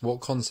test what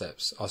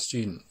concepts our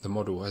student, the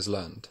model, has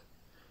learned.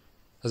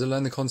 Has it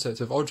learned the concept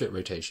of object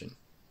rotation?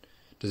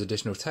 Does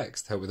additional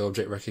text help with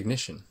object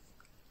recognition?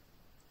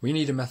 We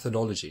need a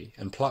methodology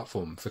and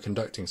platform for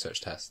conducting such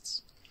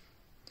tests.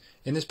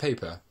 In this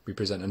paper, we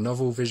present a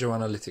novel visual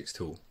analytics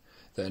tool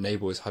that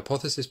enables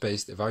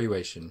hypothesis-based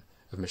evaluation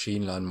of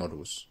machine learned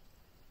models.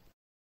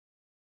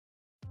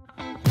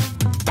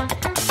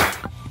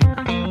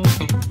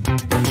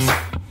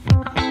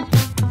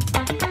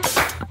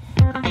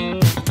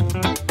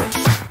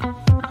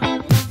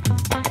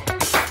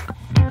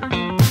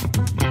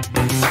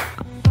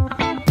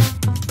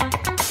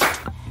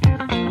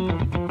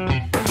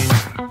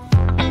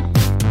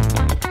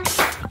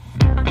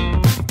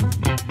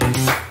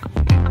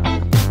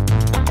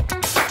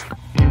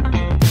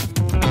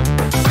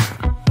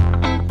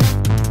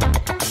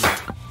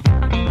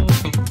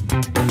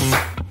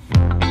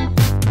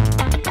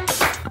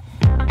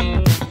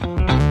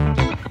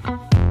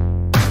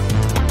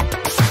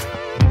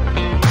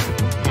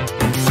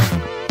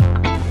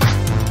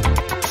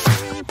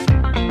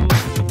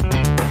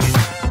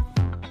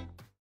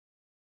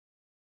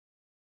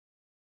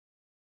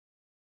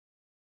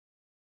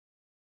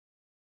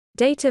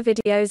 Data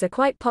videos are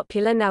quite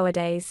popular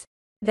nowadays.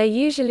 They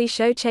usually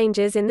show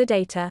changes in the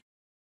data.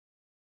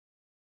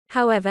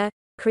 However,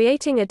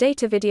 creating a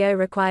data video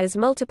requires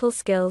multiple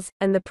skills,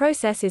 and the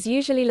process is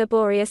usually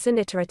laborious and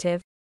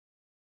iterative.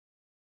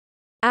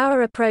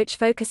 Our approach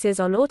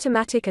focuses on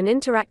automatic and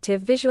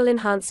interactive visual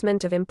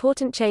enhancement of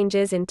important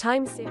changes in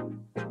time series.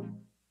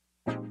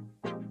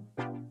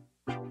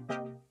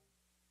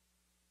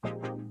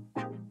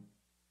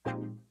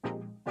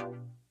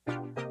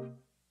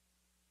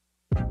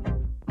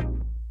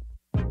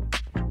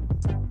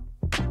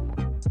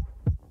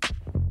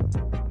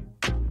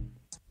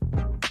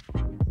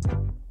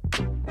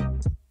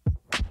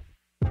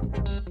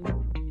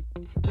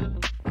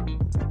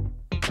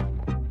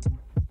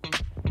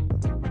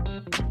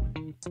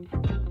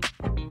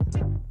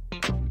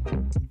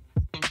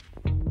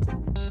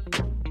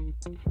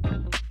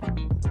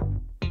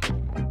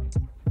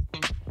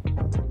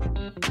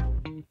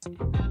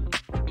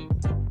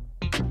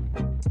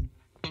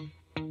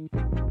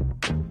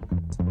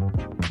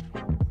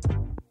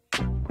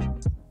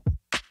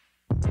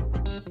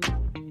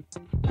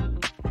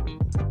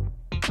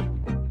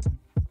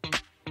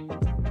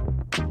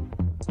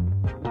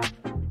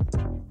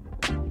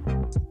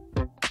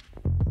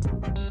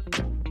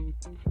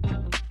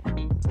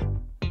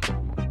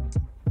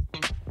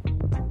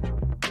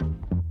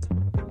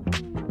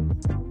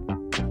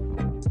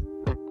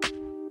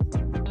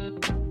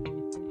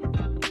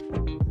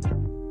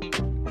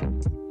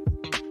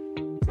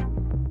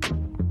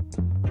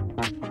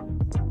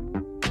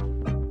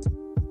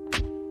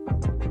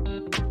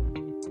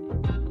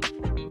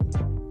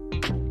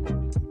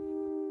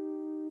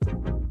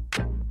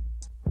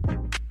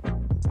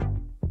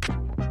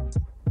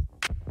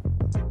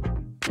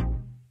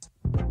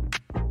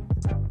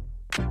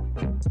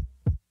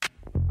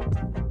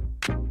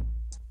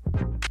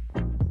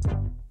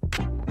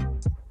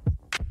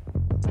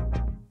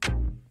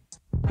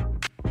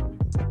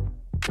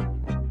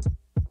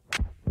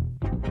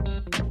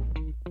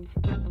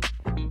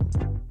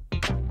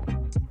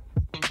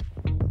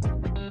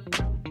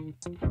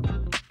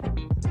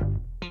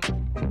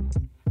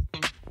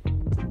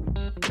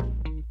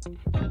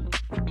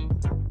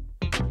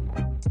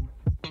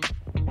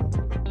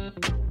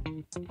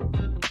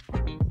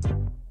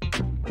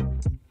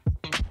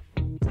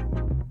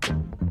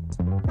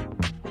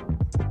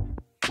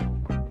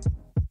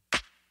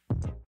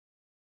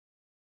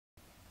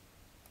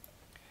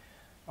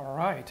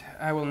 Alright,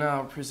 I will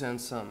now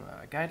present some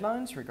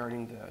guidelines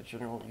regarding the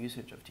general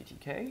usage of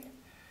TTK.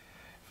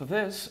 For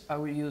this, I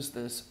will use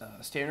this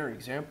standard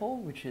example,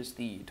 which is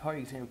the toy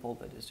example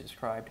that is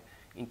described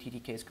in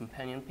TTK's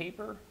companion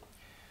paper.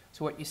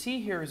 So what you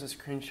see here is a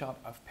screenshot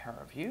of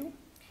ParaView.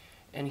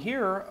 And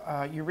here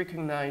you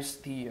recognize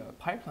the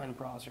pipeline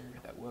browser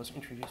that was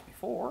introduced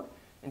before,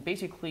 and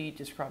basically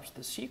describes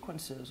the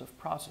sequences of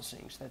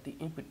processings that the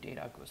input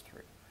data goes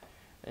through.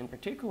 In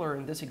particular,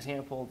 in this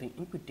example, the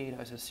input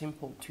data is a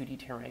simple 2D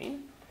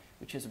terrain,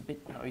 which is a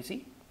bit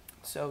noisy.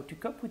 So to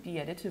cope with the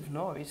additive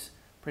noise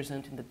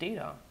present in the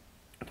data,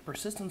 the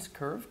persistence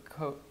curve,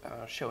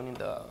 shown in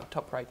the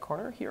top right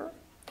corner here,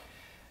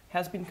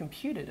 has been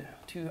computed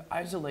to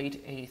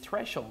isolate a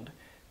threshold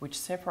which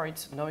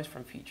separates noise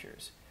from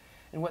features.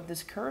 And what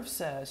this curve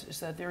says is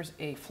that there's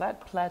a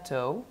flat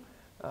plateau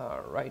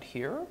right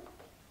here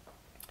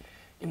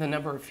in the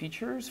number of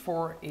features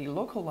for a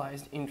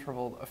localized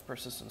interval of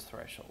persistence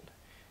threshold.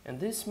 And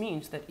this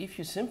means that if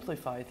you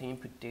simplify the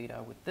input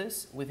data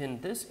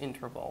within this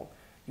interval,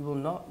 you will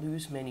not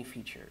lose many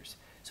features.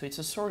 So it's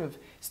a sort of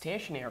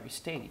stationary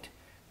state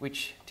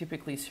which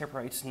typically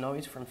separates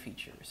noise from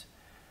features.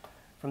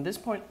 From this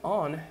point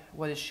on,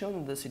 what is shown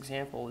in this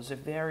example is a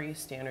very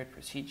standard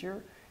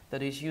procedure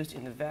that is used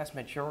in the vast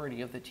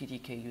majority of the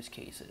TTK use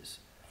cases.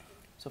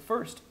 So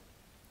first,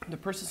 the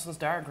persistence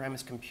diagram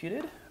is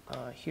computed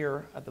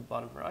here at the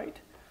bottom right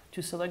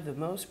to select the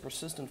most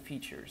persistent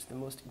features, the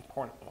most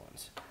important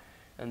ones.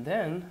 And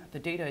then the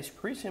data is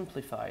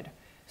pre-simplified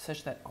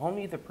such that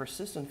only the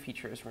persistent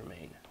features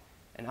remain.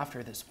 And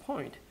after this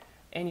point,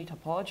 any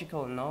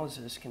topological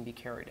analysis can be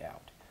carried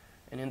out.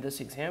 And in this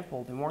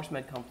example, the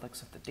Morse-Med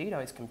complex of the data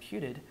is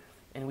computed,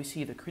 and we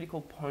see the critical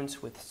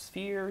points with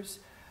spheres,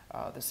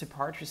 the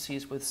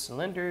separatrices with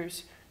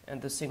cylinders,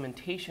 and the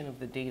segmentation of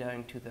the data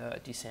into the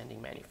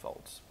descending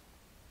manifolds.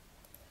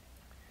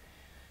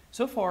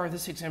 So far,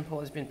 this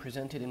example has been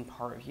presented in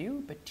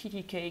ParaView, but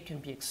TTK can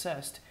be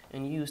accessed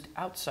and used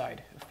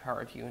outside of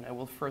ParaView, and I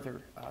will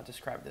further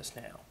describe this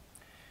now.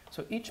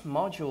 So each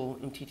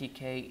module in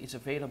TTK is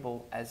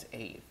available as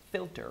a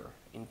filter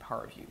in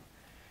ParaView.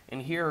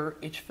 And here,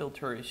 each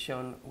filter is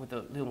shown with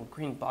a little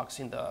green box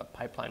in the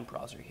pipeline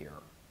browser here.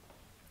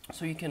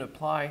 So you can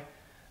apply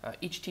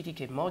each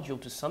TTK module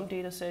to some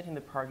dataset in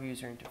the ParaView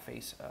user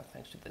interface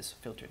thanks to this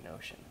filter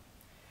notion.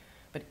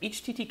 But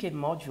each TTK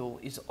module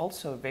is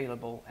also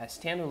available as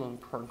standalone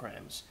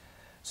programs,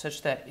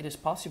 such that it is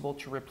possible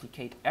to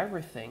replicate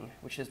everything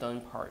which is done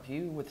in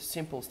ParaView with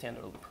simple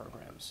standalone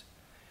programs.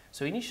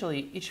 So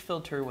initially, each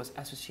filter was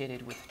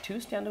associated with 2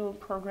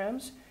 standalone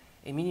programs,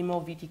 a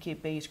minimal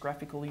VTK-based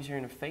graphical user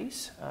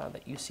interface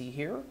that you see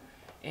here,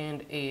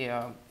 and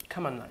a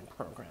command line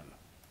program.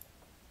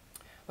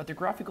 But the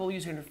graphical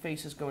user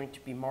interface is going to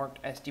be marked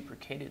as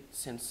deprecated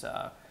since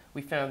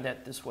we found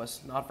that this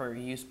was not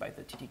very used by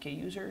the TTK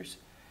users.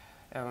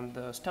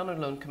 The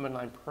standalone command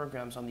line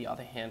programs, on the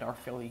other hand, are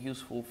fairly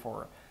useful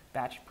for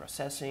batch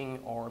processing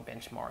or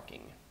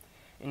benchmarking.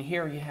 And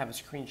here you have a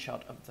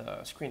screenshot of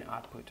the screen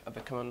output of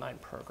the command line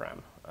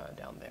program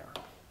down there.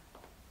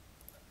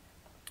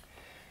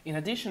 In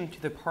addition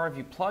to the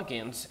ParaView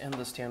plugins and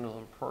the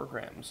standalone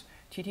programs,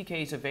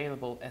 TTK is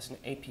available as an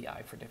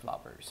API for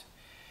developers.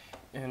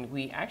 And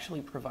we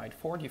actually provide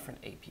 4 different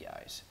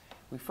APIs.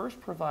 We first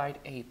provide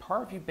a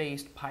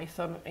ParaView-based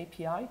Python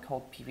API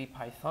called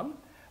PVPython.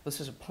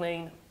 This is a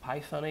plain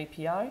Python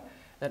API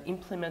that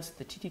implements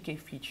the TTK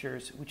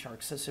features which are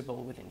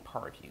accessible within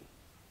ParaView.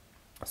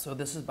 So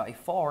this is by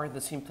far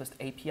the simplest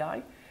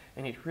API,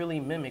 and it really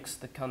mimics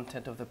the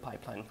content of the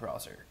pipeline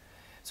browser.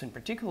 So in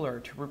particular,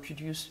 to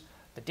reproduce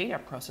the data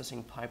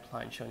processing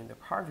pipeline shown in the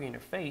ParaView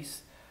interface,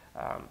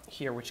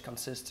 here, which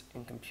consists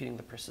in computing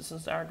the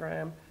persistence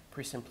diagram,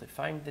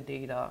 pre-simplifying the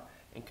data,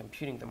 and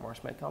computing the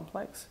Morse-Mate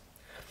complex.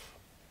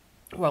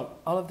 Well,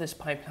 all of this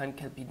pipeline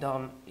can be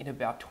done in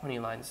about 20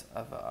 lines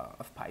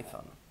of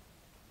Python.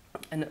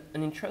 And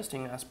an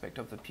interesting aspect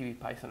of the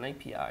PVPython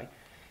API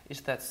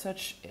is that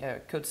such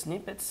code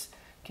snippets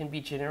can be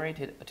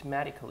generated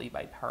automatically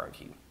by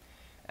ParaView,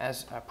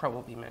 as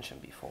probably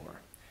mentioned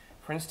before.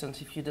 For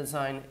instance, if you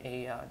design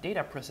a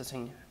data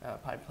processing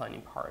pipeline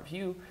in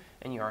ParaView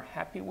and you are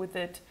happy with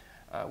it,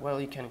 well,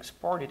 you can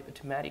export it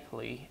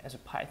automatically as a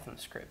Python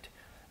script,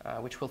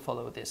 which will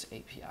follow this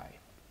API.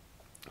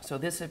 So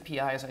this API,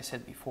 as I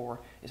said before,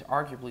 is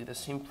arguably the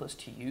simplest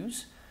to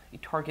use.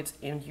 It targets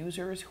end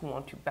users who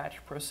want to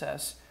batch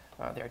process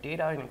their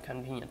data in a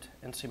convenient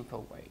and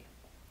simple way.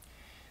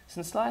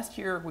 Since last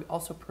year, we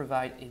also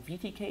provide a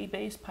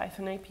VTK-based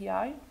Python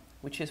API,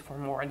 which is for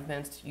more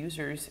advanced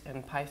users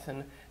and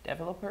Python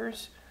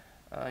developers.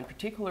 In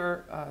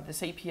particular,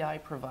 this API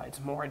provides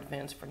more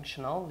advanced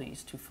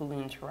functionalities to fully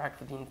interact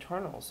with the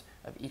internals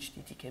of each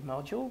TTK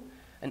module,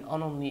 and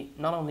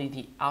not only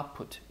the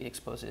output it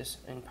exposes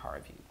in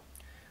ParaView.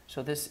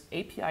 So this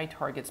API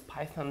targets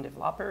Python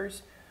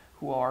developers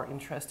who are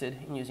interested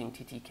in using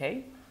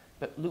TTK,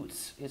 but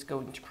Lutz is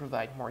going to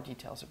provide more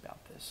details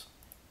about this.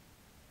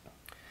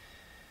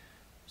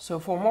 So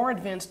for more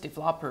advanced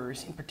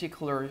developers, in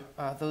particular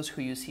those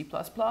who use C++,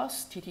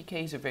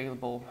 TTK is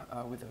available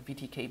with a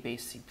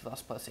VTK-based C++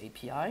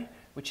 API,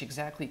 which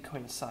exactly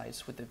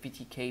coincides with the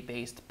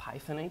VTK-based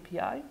Python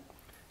API.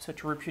 So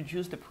to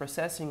reproduce the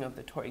processing of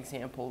the toy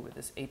example with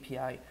this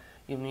API,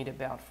 you'll need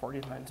about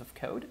 40 lines of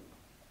code.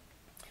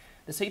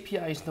 This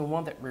API is the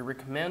one that we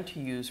recommend to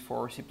use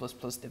for C++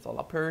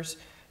 developers,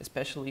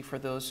 especially for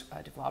those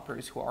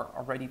developers who are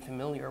already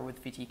familiar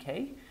with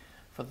VTK.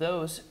 For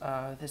those,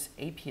 this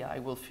API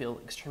will feel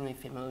extremely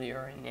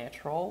familiar and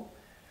natural.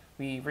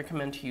 We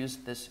recommend to use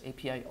this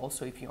API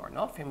also if you are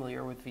not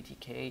familiar with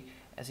VTK,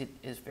 as it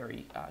is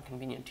very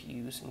convenient to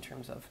use in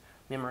terms of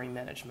memory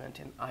management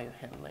and I/O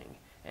handling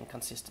and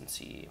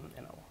consistency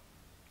and all.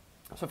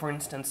 So for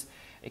instance,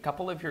 a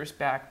couple of years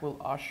back,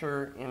 Will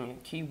Usher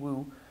and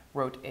Guillou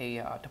wrote a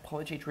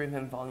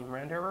topology-driven volume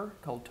renderer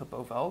called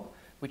Topovol,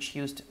 which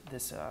used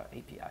this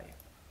API.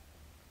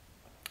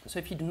 So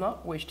if you do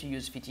not wish to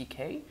use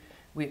VTK,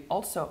 we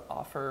also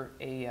offer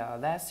a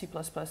last C++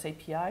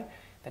 API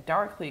that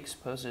directly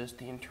exposes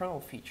the internal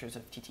features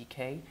of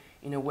TTK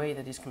in a way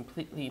that is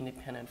completely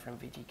independent from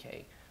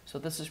VTK. So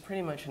this is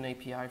pretty much an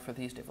API for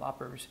these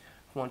developers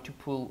who want to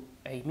pull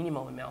a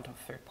minimal amount of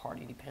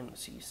third-party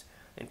dependencies,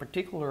 in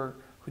particular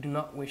who do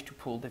not wish to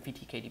pull the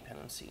VTK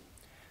dependency.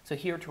 So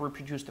here, to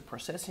reproduce the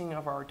processing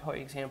of our toy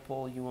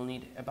example, you will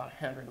need about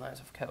 100 lines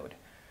of code.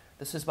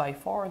 This is by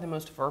far the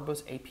most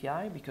verbose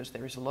API because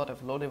there is a lot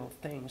of low-level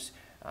things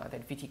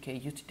that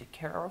VTK used to take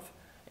care of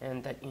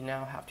and that you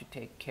now have to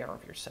take care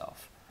of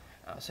yourself,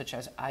 such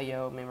as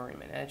I/O, memory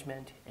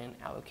management, and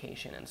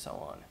allocation, and so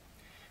on.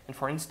 And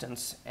for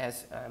instance,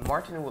 as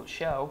Martin will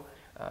show,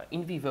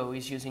 InVivo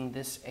is using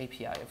this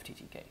API of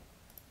TTK.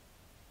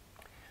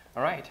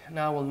 All right,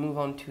 now we'll move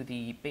on to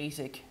the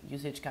basic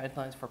usage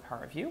guidelines for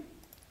ParaView.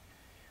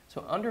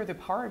 So under the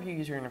ParaView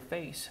user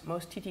interface,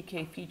 most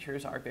TTK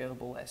features are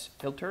available as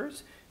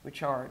filters,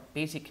 which are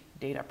basic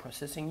data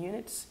processing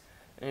units.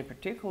 And in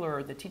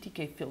particular, the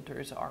TTK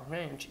filters are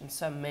arranged in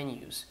some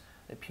menus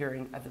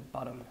appearing at the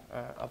bottom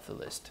of the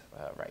list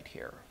right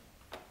here.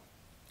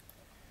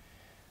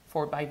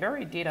 For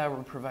bivariate data,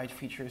 we provide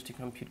features to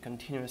compute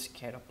continuous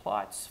scatter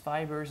plots,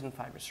 fibers and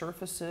fiber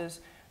surfaces,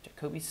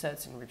 Jacobi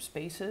sets and Rip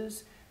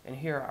spaces. And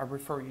here I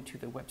refer you to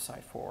the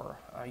website for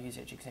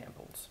usage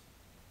examples.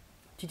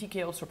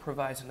 TTK also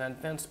provides an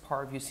advanced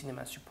ParaView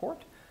cinema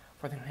support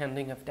for the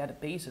handling of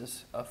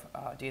databases of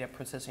data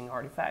processing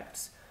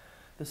artifacts.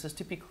 This is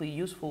typically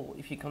useful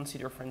if you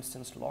consider, for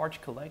instance,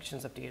 large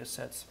collections of data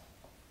sets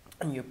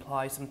and you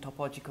apply some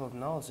topological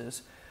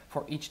analysis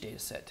for each data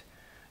set.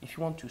 if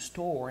you want to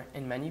store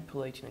and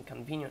manipulate in a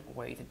convenient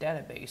way the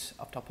database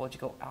of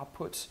topological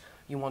outputs,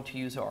 you want to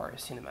use our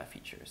cinema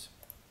features.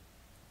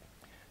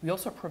 We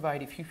also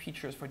provide a few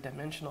features for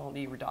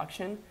dimensionality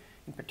reduction.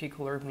 In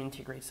particular, we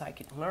integrate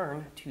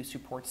scikit-learn to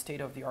support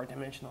state-of-the-art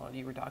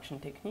dimensionality reduction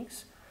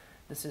techniques.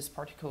 This is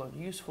particularly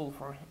useful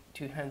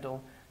to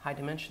handle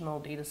high-dimensional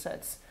data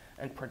sets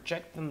and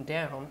project them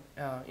down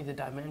in the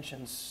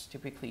dimensions,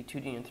 typically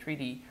 2D and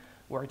 3D,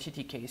 where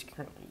TTK is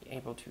currently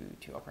able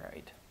to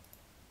operate.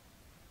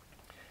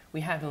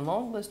 We have a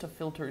long list of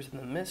filters in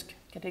the MISC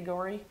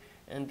category,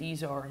 and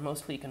these are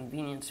mostly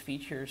convenience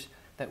features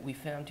that we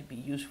found to be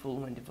useful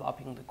when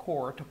developing the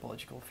core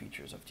topological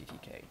features of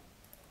TTK.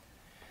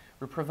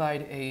 We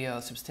provide a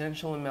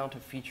substantial amount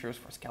of features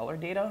for scalar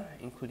data,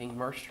 including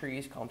merge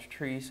trees, contour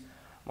trees,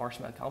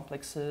 Morse-Mad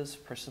complexes,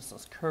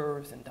 persistence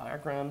curves and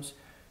diagrams,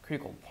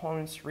 critical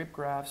points, rip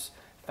graphs,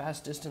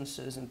 fast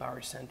distances and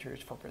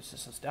barycenters for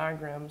persistence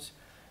diagrams.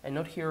 And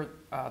note here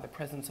the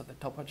presence of the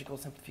topological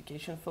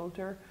simplification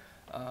filter,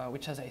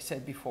 which, as I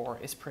said before,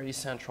 is pretty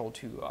central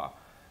to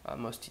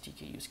most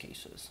TTK use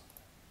cases.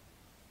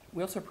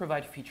 We also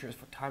provide features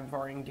for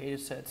time-varying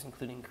datasets,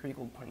 including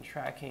critical point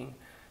tracking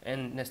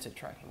and nested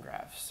tracking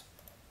graphs.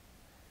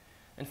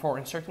 And for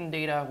uncertain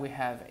data, we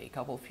have a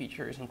couple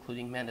features,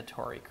 including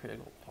mandatory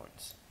critical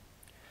points.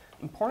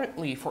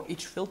 Importantly, for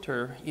each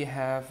filter, you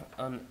have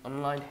an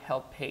online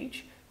help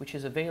page, which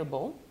is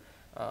available.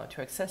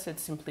 To access it,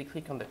 simply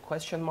click on the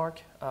question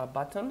mark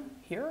button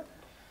here,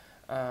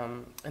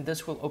 and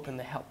this will open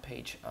the help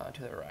page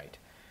to the right.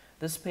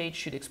 This page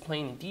should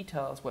explain in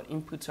details what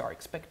inputs are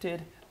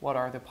expected, what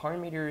are the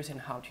parameters,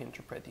 and how to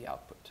interpret the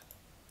output.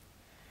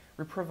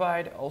 We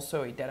provide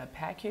also a data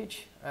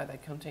package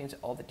that contains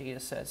all the data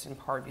sets in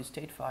ParaView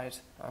state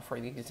files for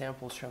the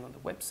examples shown on the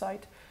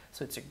website.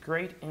 So it's a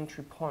great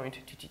entry point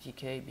to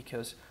TTK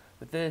because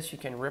with this you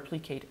can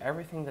replicate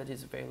everything that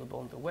is available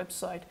on the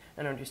website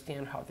and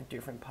understand how the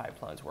different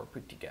pipelines were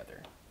put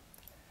together.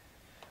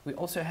 We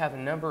also have a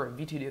number of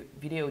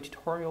video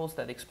tutorials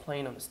that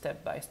explain on a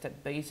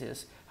step-by-step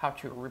basis how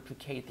to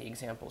replicate the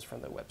examples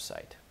from the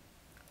website.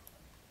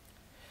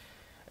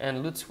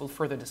 And Lutz will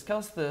further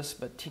discuss this,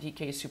 but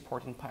TTK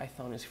support in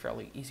Python is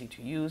fairly easy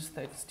to use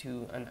thanks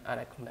to an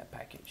Anaconda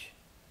package.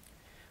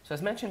 So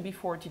as mentioned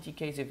before,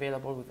 TTK is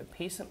available with the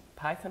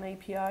Python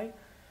API.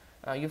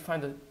 You'll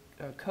find the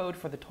code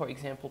for the toy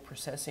example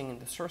processing in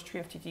the source tree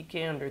of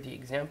TTK under the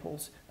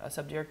examples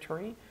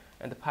subdirectory,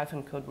 and the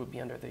Python code will be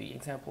under the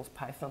examples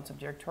Python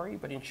subdirectory.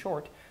 But in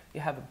short,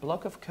 you have a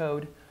block of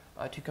code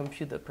to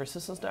compute the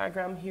persistence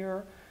diagram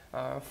here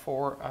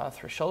for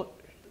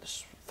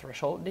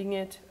thresholding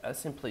it,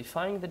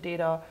 simplifying the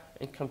data,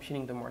 and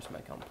computing the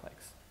Morse-Mad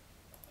complex.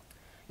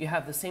 You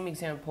have the same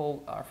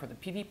example for the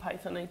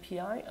PVPython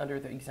API under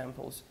the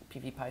examples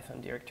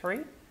PVPython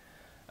directory,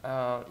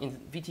 in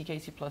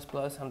VTK C++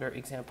 under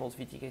examples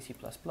VTK C++,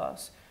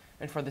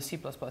 and for the C++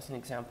 in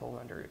example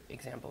under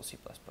example C++.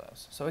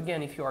 So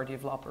again, if you are a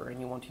developer and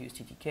you want to use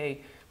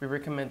TTK, we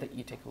recommend that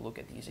you take a look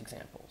at these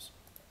examples.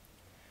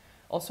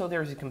 Also,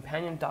 there is a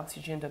companion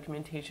Doxygen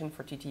documentation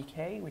for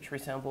TTK, which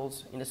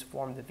resembles in this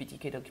form the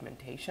VTK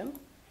documentation.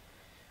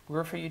 We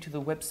refer you to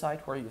the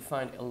website where you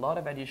find a lot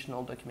of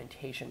additional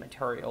documentation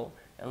material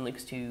and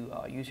links to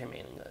user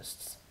mailing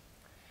lists.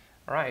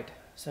 All right,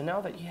 so now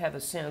that you have a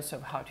sense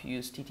of how to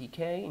use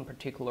TTK, in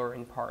particular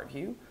in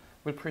ParaView,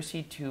 we'll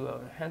proceed to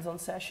hands-on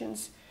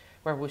sessions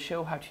where we'll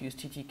show how to use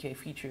TTK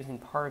features in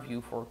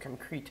ParaView for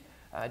concrete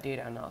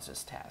data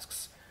analysis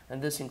tasks.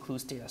 And this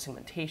includes data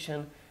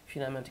segmentation,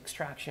 filament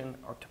extraction,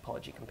 or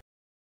topology comparison.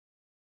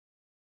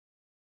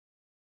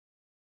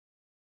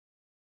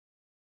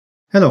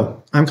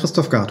 Hello, I'm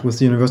Christoph Garth with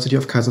the University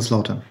of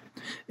Kaiserslautern.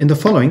 In the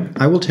following,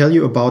 I will tell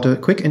you about a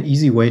quick and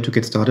easy way to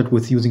get started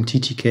with using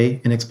TTK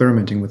and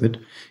experimenting with it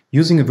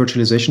using a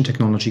virtualization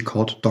technology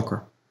called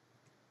Docker.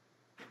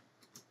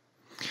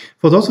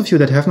 For those of you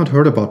that have not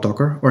heard about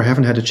Docker or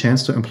haven't had a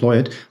chance to employ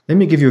it, let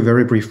me give you a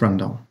very brief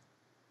rundown.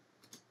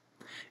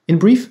 In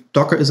brief,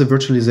 Docker is a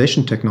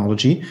virtualization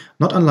technology,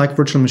 not unlike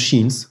virtual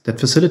machines, that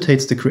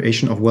facilitates the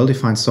creation of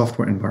well-defined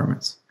software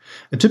environments.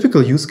 A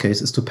typical use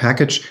case is to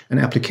package an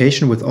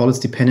application with all its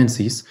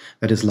dependencies,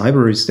 that is,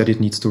 libraries that it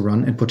needs to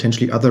run, and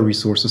potentially other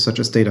resources such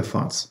as data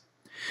files.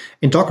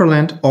 In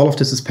Dockerland, all of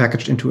this is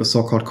packaged into a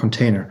so-called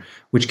container,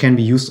 which can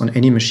be used on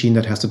any machine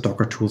that has the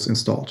Docker tools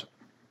installed.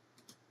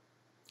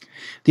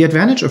 The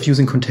advantage of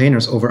using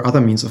containers over other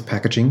means of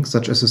packaging,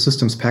 such as a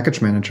system's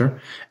package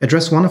manager,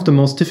 address one of the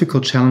most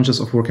difficult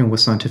challenges of working with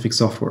scientific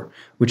software,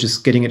 which is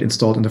getting it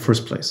installed in the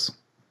first place.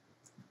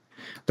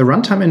 The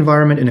runtime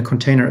environment in a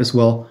container is,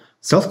 well,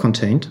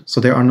 self-contained,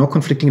 so there are no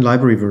conflicting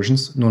library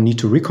versions, no need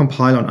to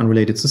recompile on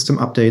unrelated system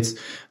updates,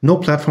 no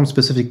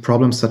platform-specific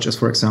problems such as,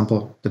 for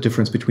example, the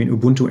difference between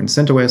Ubuntu and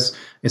CentOS,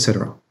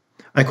 etc.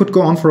 I could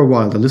go on for a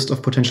while. The list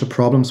of potential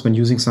problems when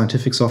using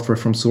scientific software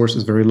from source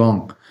is very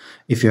long.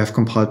 If you have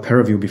compiled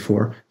ParaView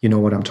before, you know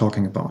what I'm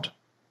talking about.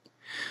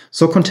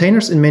 So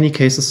containers in many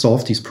cases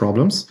solve these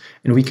problems,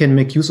 and we can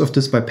make use of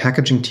this by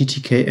packaging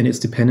TTK and its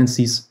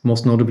dependencies,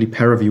 most notably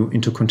ParaView,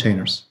 into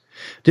containers.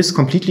 This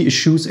completely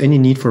eschews any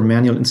need for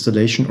manual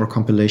installation or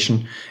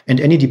compilation and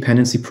any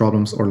dependency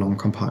problems or long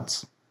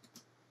compiles.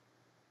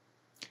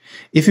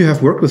 If you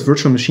have worked with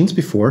virtual machines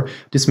before,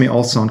 this may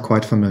all sound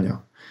quite familiar.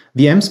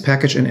 VMs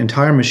package an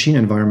entire machine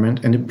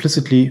environment and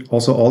implicitly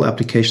also all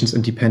applications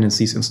and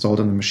dependencies installed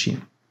on the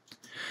machine.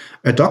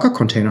 A Docker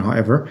container,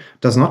 however,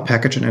 does not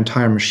package an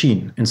entire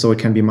machine, and so it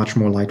can be much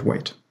more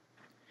lightweight.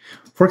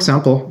 For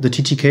example, the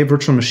TTK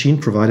virtual machine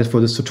provided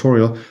for this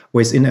tutorial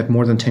weighs in at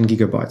more than 10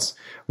 gigabytes,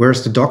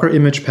 whereas the Docker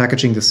image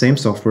packaging the same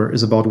software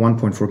is about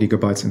 1.4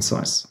 gigabytes in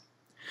size.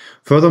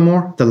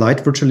 Furthermore, the light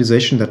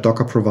virtualization that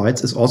Docker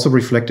provides is also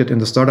reflected in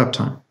the startup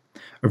time.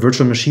 A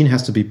virtual machine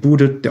has to be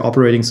booted, the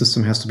operating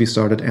system has to be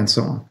started, and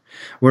so on.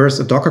 Whereas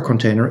a Docker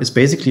container is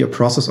basically a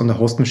process on the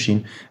host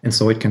machine, and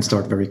so it can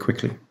start very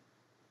quickly.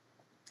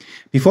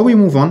 Before we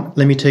move on,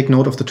 let me take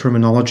note of the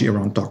terminology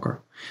around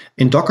Docker.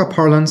 In Docker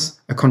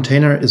parlance, a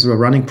container is a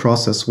running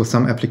process with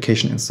some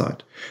application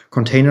inside.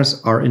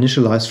 Containers are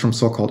initialized from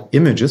so-called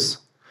images,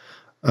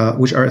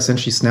 which are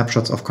essentially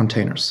snapshots of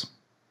containers.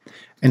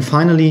 And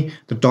finally,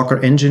 the Docker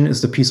engine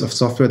is the piece of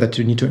software that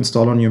you need to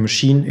install on your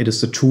machine. It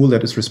is the tool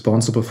that is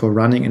responsible for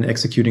running and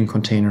executing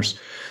containers.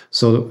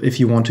 So if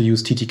you want to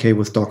use TTK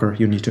with Docker,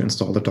 you need to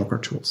install the Docker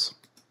tools.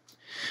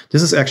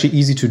 This is actually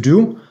easy to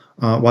do.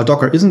 While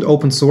Docker isn't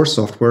open source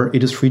software,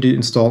 it is free to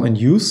install and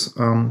use.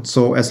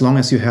 So as long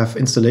as you have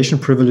installation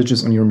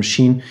privileges on your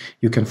machine,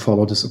 you can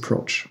follow this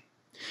approach.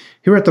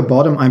 Here at the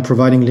bottom, I'm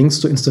providing links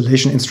to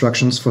installation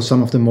instructions for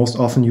some of the most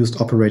often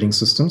used operating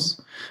systems.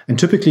 And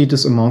typically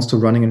this amounts to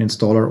running an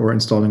installer or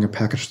installing a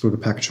package through the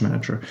package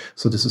manager.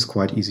 So this is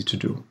quite easy to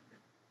do.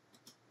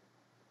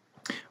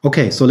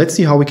 Okay, so let's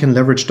see how we can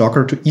leverage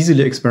Docker to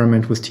easily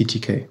experiment with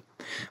TTK.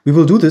 We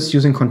will do this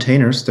using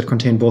containers that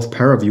contain both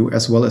ParaView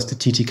as well as the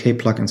TTK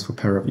plugins for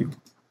ParaView.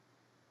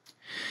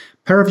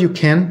 ParaView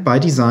can, by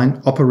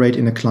design, operate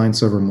in a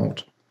client-server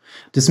mode.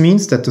 This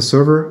means that the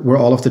server, where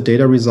all of the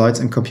data resides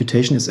and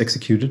computation is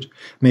executed,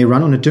 may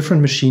run on a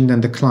different machine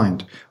than the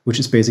client, which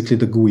is basically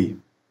the GUI.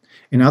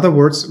 In other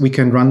words, we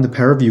can run the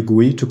ParaView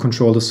GUI to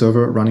control the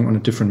server running on a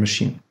different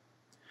machine.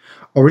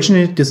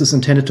 Originally, this is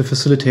intended to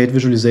facilitate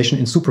visualization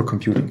in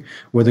supercomputing,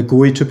 where the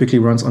GUI typically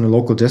runs on a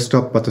local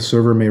desktop, but the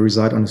server may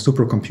reside on a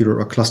supercomputer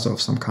or cluster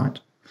of some kind.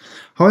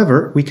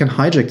 However, we can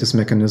hijack this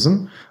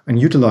mechanism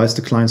and utilize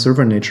the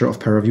client-server nature of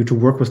ParaView to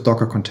work with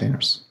Docker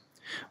containers.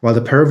 While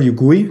the ParaView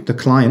GUI, the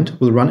client,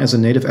 will run as a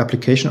native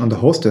application on the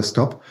host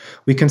desktop,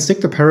 we can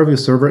stick the ParaView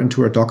server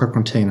into a Docker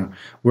container,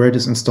 where it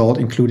is installed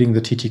including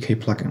the TTK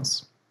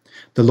plugins.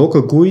 The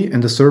local GUI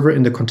and the server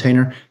in the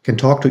container can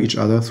talk to each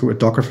other through a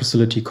Docker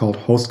facility called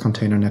host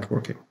container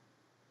networking.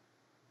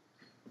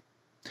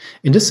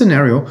 In this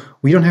scenario,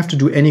 we don't have to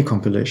do any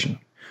compilation.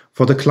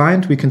 For the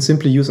client, we can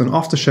simply use an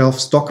off-the-shelf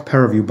stock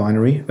ParaView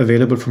binary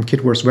available from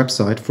Kitware's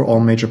website for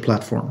all major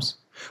platforms.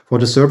 For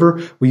the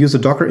server, we use a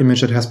Docker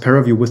image that has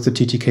ParaView with the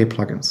TTK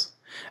plugins.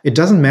 It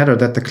doesn't matter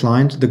that the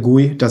client, the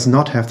GUI, does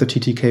not have the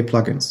TTK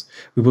plugins.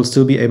 We will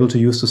still be able to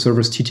use the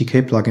server's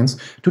TTK plugins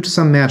due to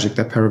some magic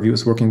that ParaView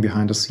is working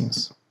behind the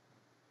scenes.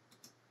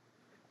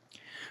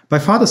 By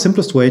far the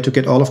simplest way to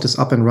get all of this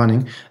up and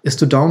running is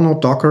to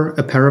download Docker,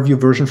 a ParaView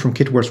version from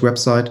Kitware's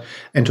website,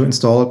 and to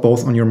install it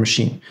both on your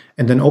machine,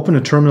 and then open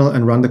a terminal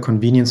and run the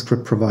convenience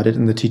script provided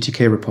in the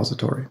TTK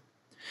repository.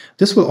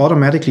 This will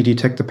automatically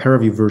detect the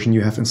ParaView version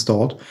you have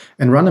installed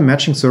and run a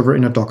matching server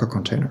in a Docker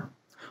container.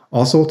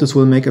 Also, this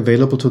will make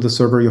available to the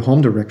server your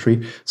home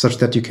directory such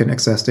that you can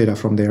access data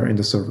from there in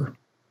the server.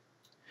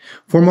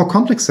 For more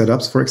complex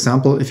setups, for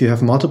example, if you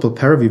have multiple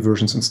ParaView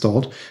versions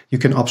installed, you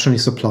can optionally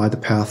supply the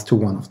path to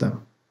one of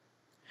them.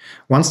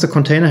 Once the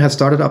container has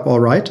started up all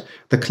right,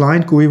 the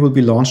client GUI will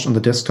be launched on the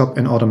desktop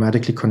and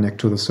automatically connect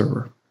to the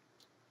server.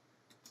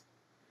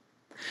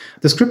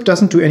 The script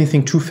doesn't do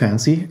anything too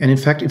fancy, and in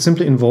fact it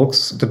simply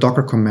invokes the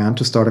Docker command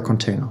to start a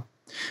container.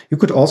 You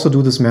could also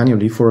do this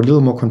manually for a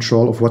little more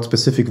control of what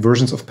specific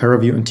versions of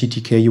ParaView and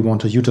TTK you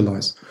want to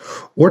utilize,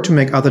 or to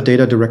make other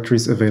data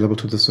directories available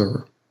to the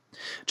server.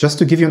 Just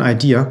to give you an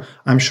idea,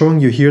 I'm showing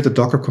you here the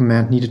Docker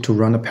command needed to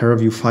run a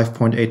ParaView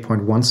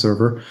 5.8.1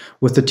 server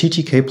with the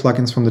TTK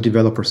plugins from the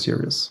developer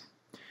series.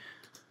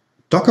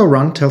 Docker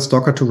run tells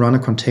Docker to run a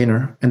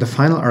container, and the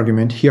final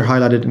argument, here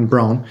highlighted in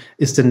brown,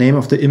 is the name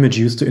of the image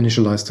used to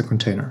initialize the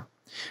container.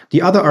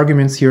 The other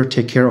arguments here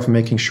take care of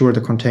making sure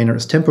the container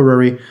is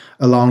temporary,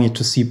 allowing it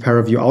to see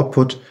ParaView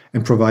output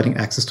and providing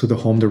access to the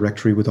home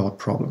directory without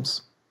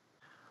problems.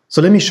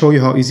 So let me show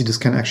you how easy this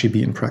can actually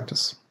be in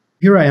practice.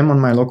 Here I am on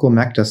my local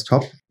Mac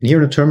desktop, and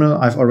here in the terminal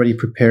I've already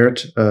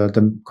prepared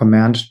the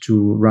command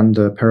to run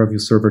the ParaView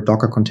server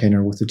Docker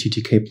container with the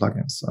TTK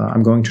plugins.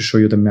 I'm going to show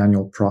you the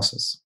manual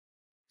process.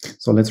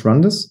 So let's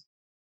run this.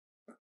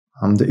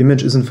 The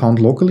image isn't found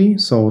locally,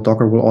 so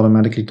Docker will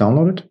automatically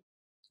download it,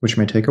 which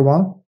may take a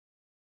while.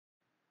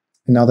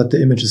 And now that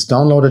the image is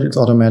downloaded, it's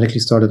automatically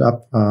started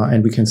up,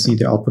 and we can see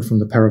the output from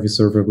the ParaView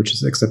server, which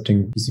is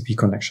accepting TCP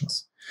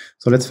connections.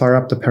 So let's fire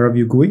up the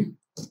ParaView GUI.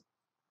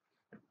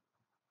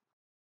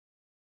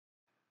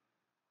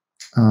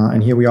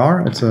 And here we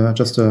are. It's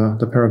just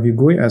the ParaView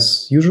GUI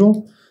as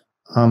usual.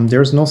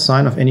 There's no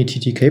sign of any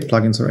TTK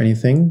plugins or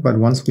anything, but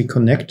once we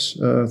connect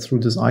through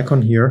this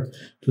icon here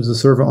to the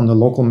server on the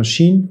local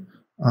machine,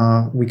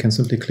 we can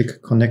simply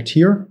click connect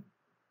here.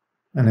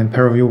 And then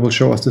ParaView will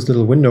show us this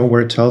little window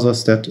where it tells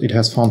us that it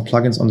has found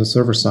plugins on the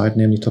server side,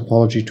 namely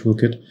Topology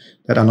ToolKit,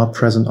 that are not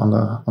present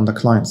on the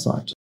client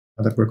side,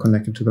 that were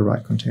connected to the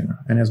right container.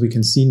 And as we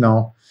can see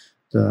now,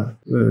 the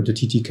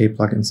TTK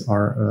plugins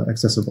are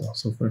accessible.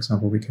 So for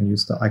example, we can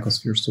use the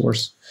icosphere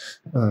source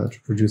to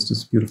produce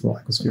this beautiful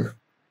icosphere.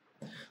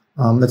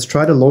 Let's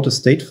try to load a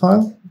state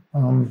file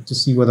to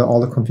see whether all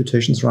the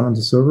computations run on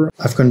the server.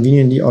 I've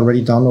conveniently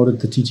already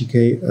downloaded the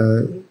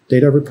TTK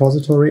data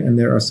repository, and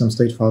there are some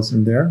state files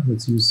in there.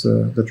 Let's use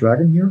the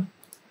Dragon here.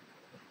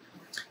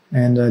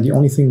 And the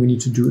only thing we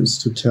need to do is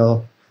to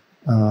tell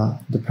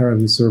the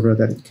ParaView server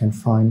that it can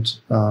find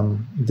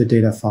the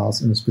data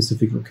files in a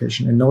specific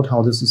location. And note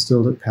how this is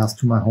still the path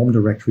to my home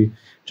directory,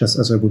 just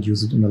as I would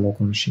use it in the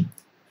local machine.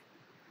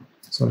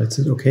 So let's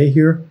hit OK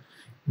here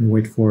and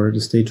wait for the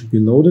state to be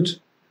loaded.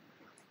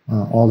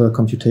 All the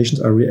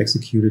computations are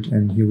re-executed,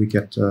 and here we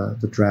get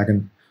the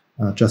Dragon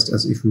just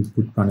as if we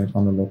would run it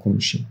on a local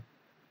machine.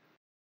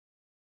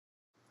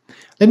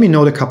 Let me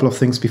note a couple of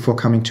things before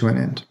coming to an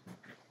end.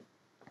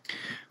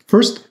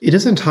 First, it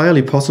is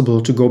entirely possible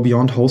to go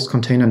beyond host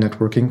container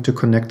networking to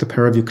connect the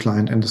ParaView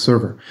client and the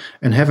server,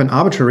 and have an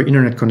arbitrary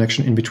internet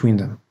connection in between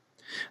them.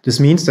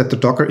 This means that the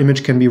Docker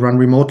image can be run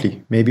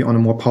remotely, maybe on a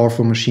more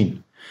powerful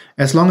machine,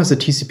 as long as a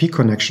TCP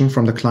connection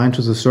from the client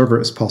to the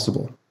server is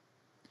possible.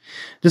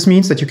 This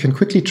means that you can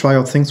quickly try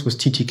out things with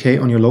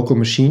TTK on your local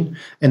machine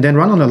and then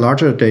run on a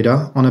larger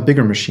data on a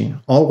bigger machine,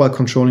 all while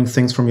controlling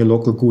things from your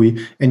local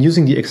GUI and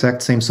using the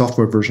exact same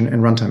software version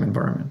and runtime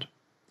environment.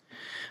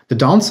 The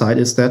downside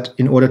is that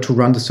in order to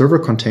run the server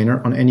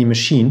container on any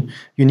machine,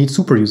 you need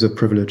superuser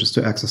privileges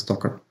to access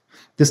Docker.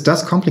 This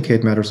does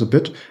complicate matters a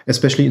bit,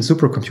 especially in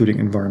supercomputing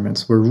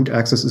environments where root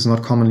access is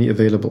not commonly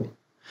available.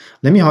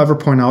 Let me, however,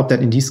 point out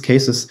that in these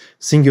cases,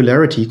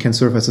 Singularity can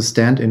serve as a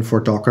stand-in for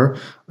Docker.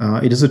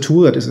 It is a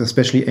tool that is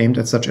especially aimed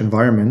at such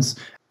environments.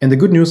 And the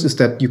good news is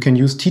that you can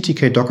use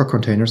TTK Docker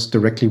containers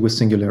directly with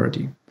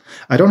Singularity.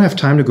 I don't have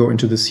time to go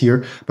into this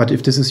here, but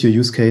if this is your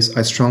use case,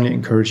 I strongly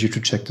encourage you to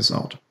check this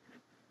out.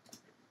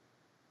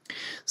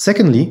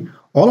 Secondly,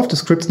 all of the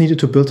scripts needed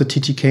to build the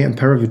TTK and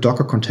ParaView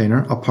Docker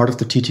container are part of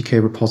the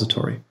TTK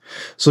repository.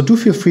 So do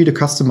feel free to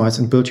customize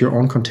and build your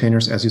own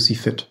containers as you see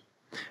fit.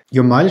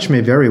 Your mileage may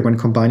vary when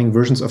combining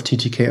versions of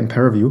TTK and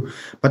ParaView,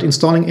 but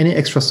installing any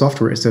extra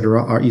software,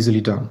 etc. are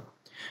easily done.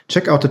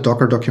 Check out the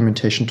Docker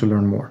documentation to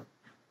learn more.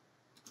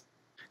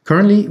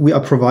 Currently, we are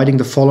providing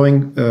the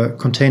following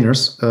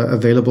containers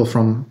available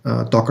from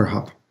Docker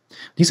Hub.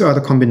 These are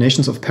the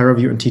combinations of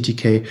ParaView and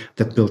TTK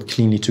that build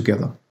cleanly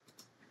together.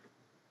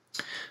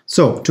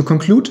 So, to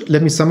conclude,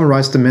 let me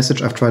summarize the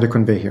message I've tried to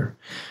convey here.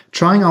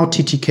 Trying out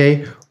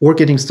TTK or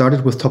getting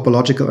started with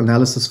topological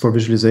analysis for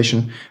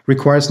visualization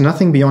requires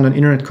nothing beyond an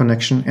internet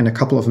connection and a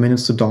couple of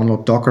minutes to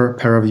download Docker,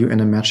 ParaView, and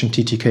a matching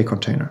TTK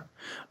container.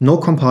 No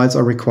compiles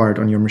are required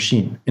on your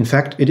machine. In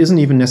fact, it isn't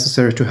even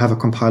necessary to have a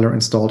compiler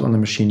installed on the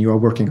machine you are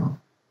working on.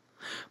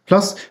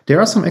 Plus,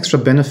 there are some extra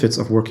benefits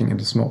of working in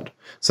this mode,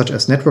 such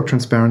as network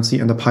transparency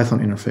and the Python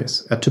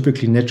interface, at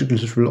typically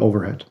negligible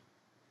overhead.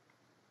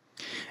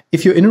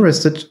 If you're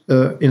interested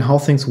in how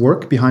things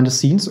work behind the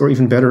scenes, or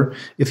even better,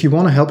 if you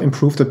want to help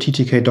improve the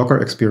TTK Docker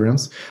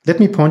experience, let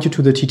me point you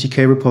to the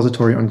TTK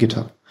repository on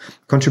GitHub.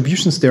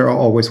 Contributions there are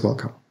always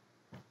welcome.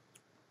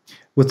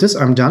 With this,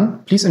 I'm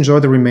done. Please enjoy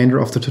the remainder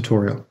of the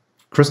tutorial.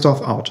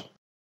 Christoph out.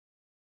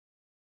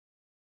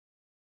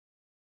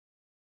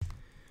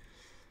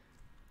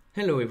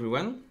 Hello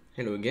everyone,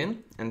 hello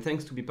again, and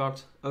thanks to be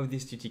part of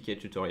this TTK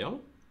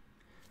tutorial.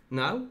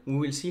 Now we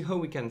will see how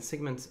we can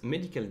segment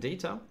medical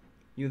data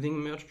using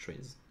merge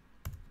trees.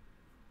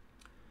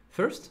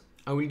 First,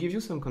 I will give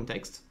you some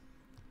context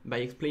by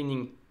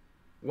explaining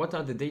what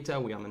are the data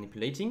we are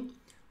manipulating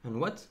and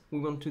what we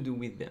want to do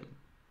with them.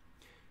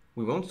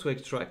 We want to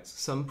extract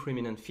some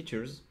preeminent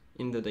features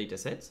in the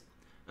dataset,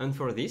 and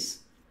for this,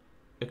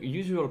 a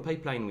usual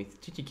pipeline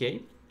with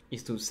TTK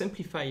is to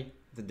simplify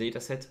the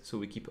dataset so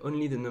we keep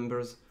only the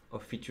numbers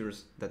of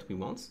features that we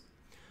want,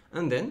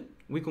 and then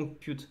we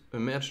compute a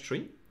merge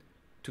tree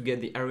to get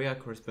the area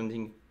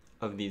corresponding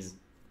of these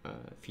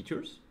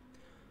features,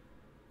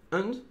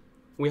 and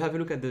we have a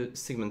look at the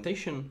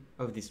segmentation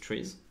of these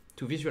trees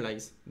to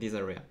visualize this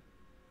area.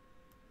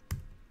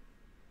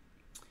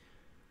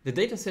 The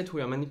dataset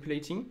we are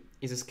manipulating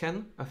is a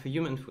scan of a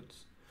human foot,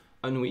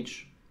 on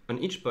which, on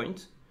each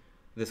point,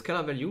 the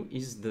scalar value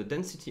is the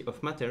density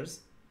of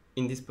matters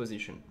in this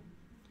position.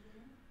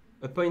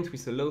 A point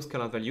with a low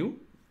scalar value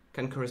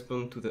can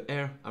correspond to the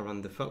air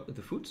around the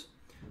foot,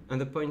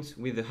 and the point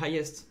with the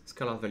highest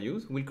scalar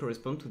values will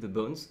correspond to the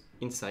bones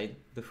inside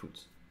the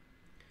foot.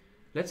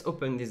 Let's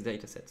open this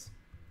dataset.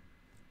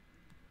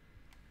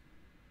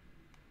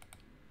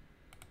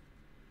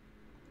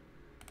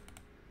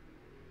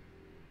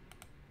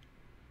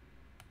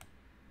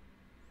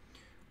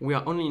 We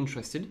are only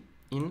interested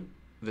in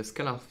the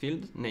scalar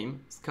field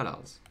named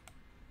scalars,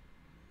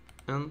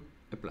 and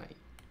apply.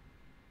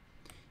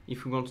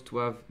 if we want to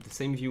have the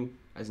same view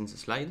as in the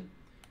slide,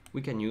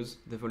 we can use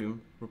the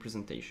volume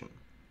representation.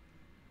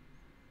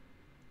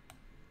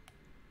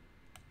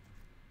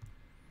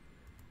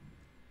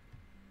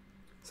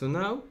 So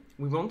now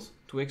we want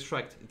to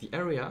extract the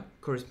area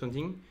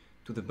corresponding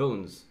to the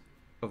bones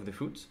of the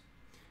foot,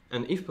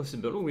 and if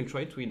possible, we will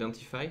try to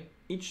identify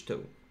each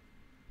toe.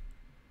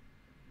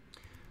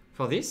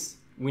 For this,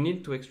 we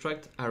need to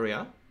extract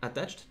area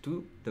attached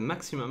to the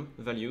maximum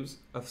values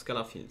of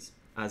scalar fields,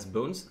 as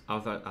bones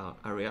are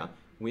area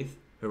with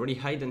a really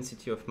high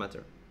density of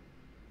matter.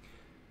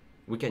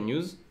 We can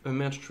use a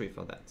merge tree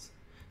for that.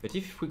 But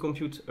if we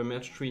compute a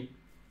merge tree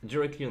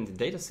directly on the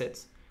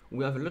dataset,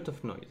 we have a lot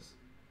of noise.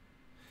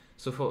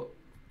 So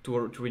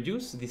to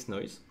reduce this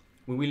noise,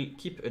 we will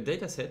keep a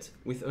dataset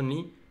with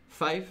only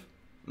 5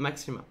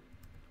 maxima.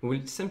 We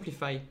will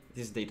simplify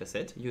this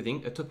dataset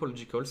using a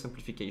topological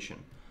simplification,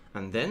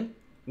 and then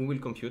we will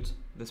compute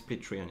the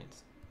split tree on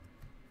it.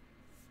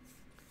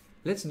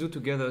 Let's do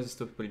together this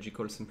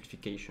topological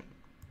simplification.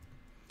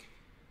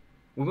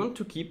 We want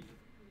to keep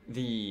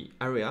the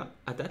area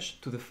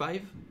attached to the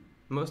 5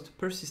 most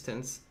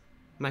persistent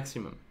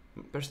maximum.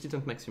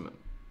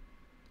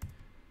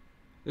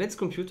 Let's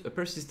compute a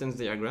persistence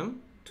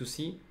diagram to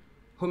see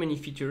how many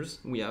features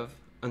we have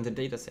on the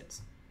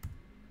dataset.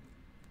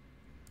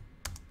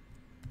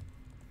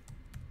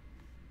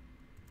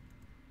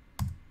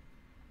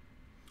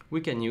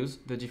 We can use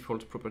the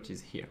default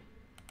properties here.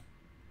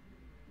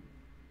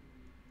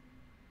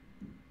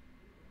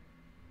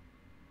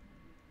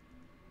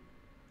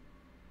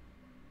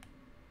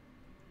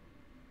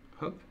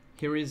 Hop,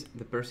 here is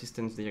the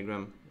persistence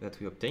diagram that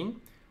we obtain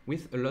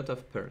with a lot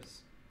of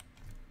pairs.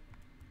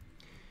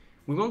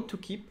 We want to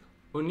keep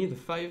only the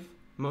 5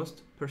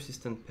 most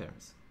persistent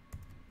pairs.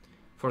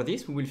 For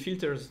this, we will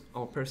filter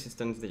our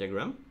persistence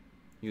diagram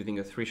using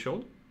a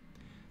threshold,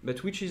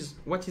 but what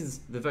is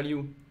the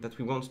value that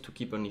we want to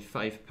keep only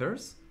 5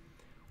 pairs?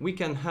 We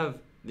can have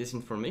this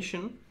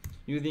information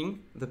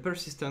using the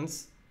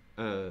persistence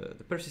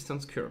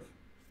curve.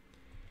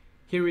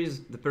 Here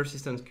is the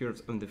persistence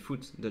curve on the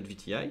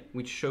foot.vti,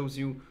 which shows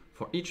you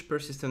for each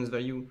persistence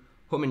value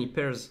how many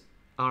pairs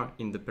are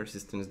in the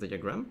persistence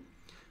diagram.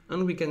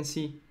 And we can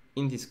see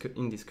in this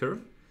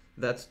curve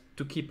that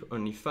to keep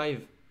only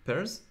 5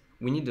 pairs,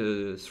 we need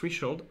a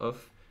threshold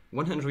of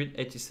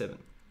 187.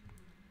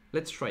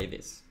 Let's try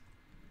this.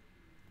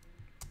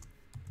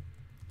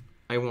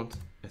 I want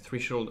a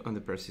threshold on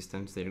the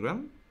persistence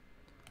diagram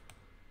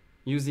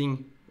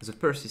using the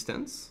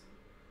persistence,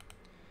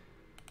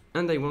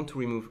 and I want to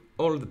remove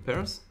all the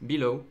pairs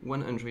below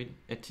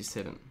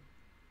 187.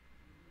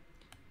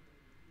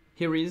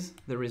 Here is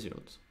the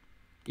result.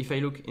 If I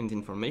look in the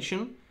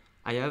information,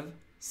 I have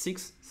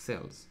 6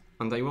 cells,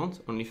 and I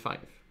want only 5.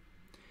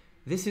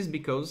 This is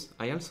because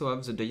I also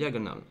have the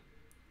diagonal,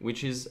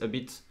 which is a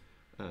bit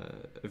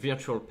a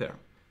virtual pair.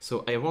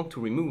 So I want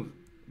to remove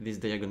this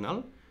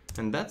diagonal,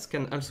 and that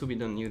can also be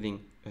done using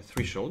a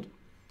threshold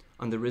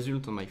on the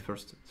result of my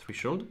first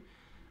threshold.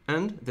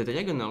 And the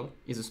diagonal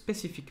is a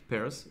specific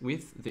pairs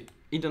with the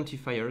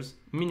identifiers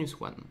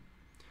 -1.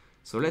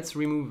 So let's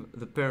remove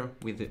the pair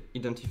with the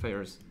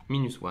identifiers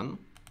 -1,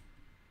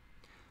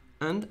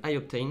 and I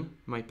obtain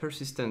my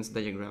persistence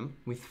diagram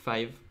with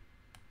 5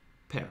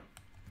 pairs.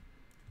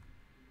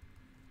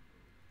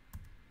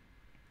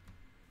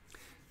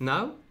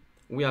 Now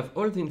we have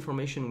all the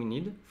information we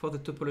need for the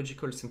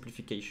topological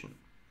simplification.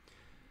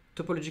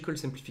 Topological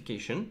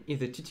simplification is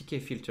the TTK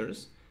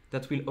filters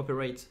that will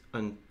operate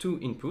on 2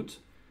 inputs,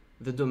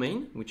 the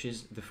domain, which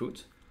is the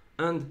foot,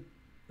 and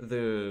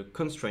the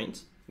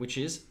constraint, which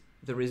is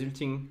the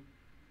resulting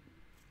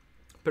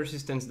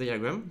persistence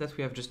diagram that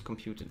we have just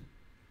computed.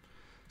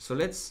 So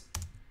let's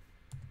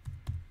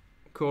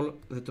call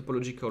the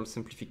topological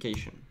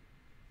simplification.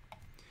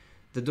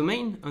 The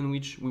domain on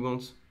which we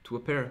want to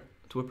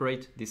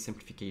operate this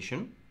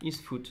simplification is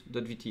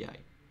foot.vti,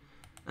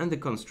 and the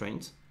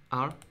constraints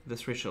are the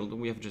threshold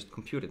we have just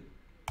computed.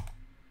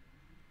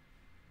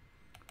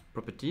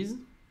 Properties.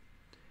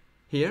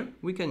 Here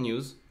we can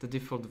use the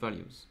default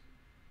values.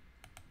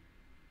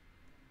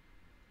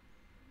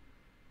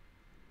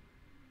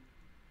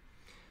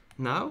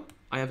 Now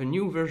I have a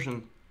new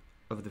version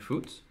of the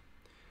foot.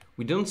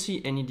 We don't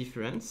see any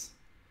difference,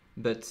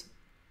 but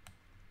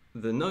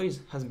the noise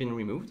has been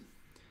removed,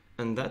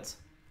 and that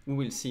we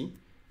will see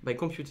by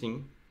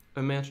computing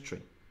a merge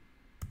tree.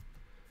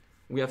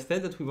 We have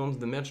said that we want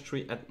the merge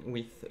tree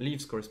with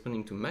leaves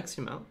corresponding to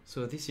maxima,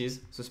 so this is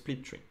the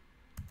split tree.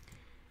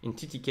 In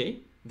TTK,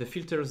 the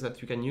filters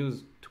that you can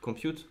use to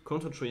compute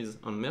contour trees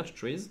on merge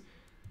trees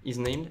is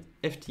named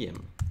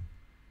FTM.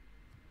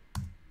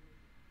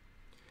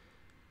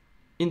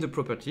 In the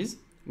properties,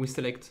 we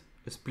select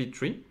a split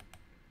tree,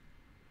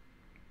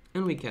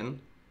 and we can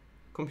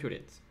compute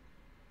it.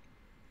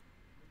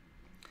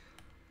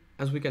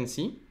 As we can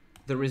see,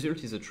 the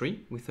result is a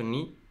tree with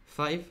only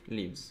 5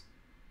 leaves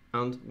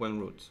and 1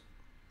 root.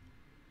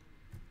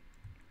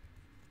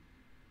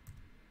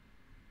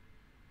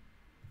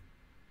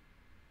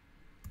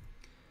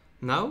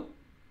 Now,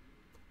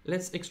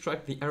 let's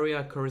extract the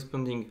area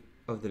corresponding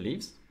of the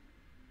leaves.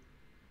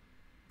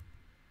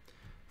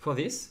 For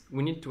this,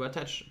 we need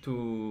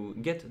to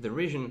get the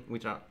region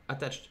which are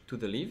attached to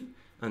the leaf,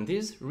 and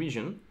these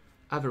regions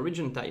have a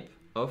region type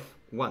of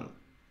 1.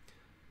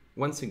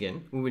 Once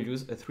again, we will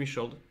use a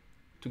threshold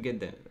to get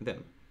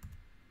them.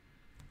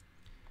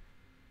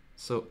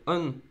 So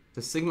on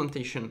the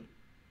segmentation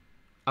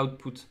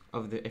output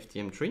of the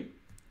FTM tree,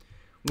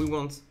 we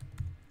want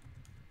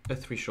a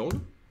threshold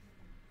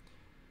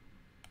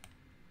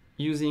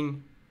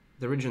using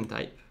the region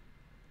type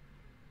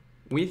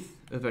with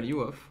a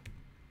value of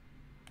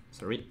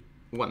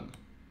 1.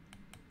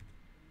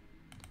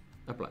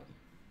 Apply.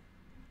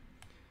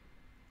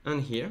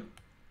 And here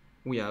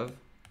we have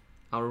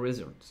our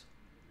results.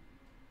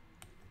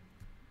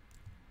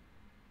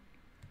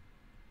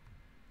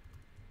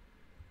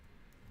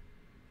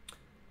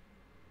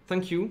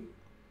 Thank you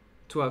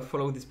to have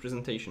followed this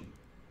presentation.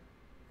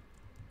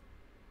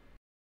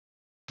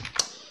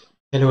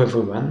 Hello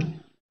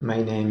everyone,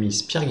 my name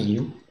is Pierre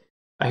Guillou.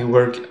 I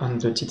work on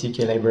the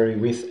TTK library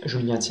with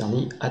Julien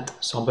Tierny at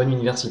Sorbonne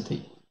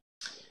University.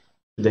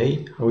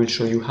 Today, I will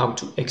show you how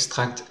to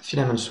extract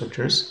filament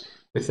structures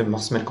with the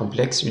Morse-Mel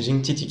complex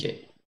using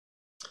TTK.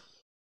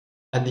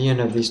 At the end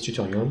of this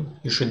tutorial,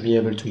 you should be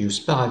able to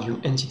use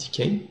ParaView and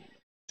TTK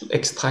to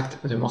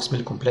extract the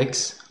Morse-Mel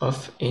complex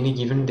of any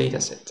given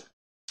dataset.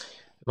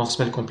 The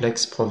Morse-Mel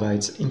complex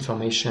provides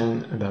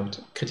information about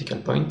critical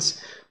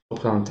points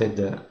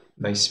represented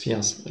by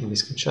spheres in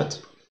this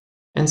screenshot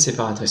and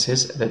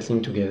separatrices that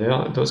link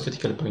together those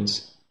critical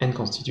points and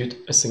constitute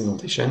a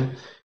segmentation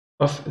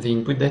of the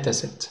input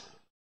dataset.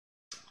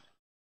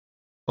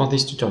 For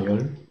this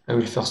tutorial, I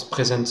will first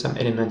present some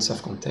elements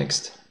of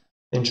context,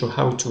 then show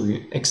how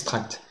to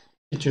extract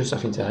features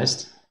of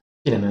interest,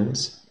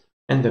 filaments,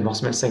 and the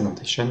Morse-Mel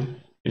segmentation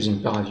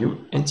using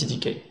ParaView and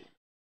TTK.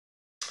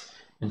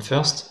 And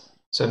first,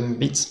 some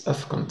bits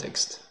of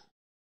context.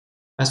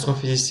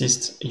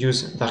 Astrophysicists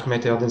use dark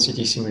matter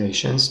density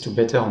simulations to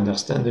better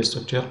understand the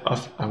structure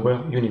of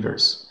our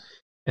universe,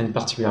 and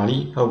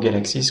particularly how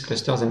galaxies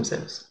cluster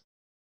themselves.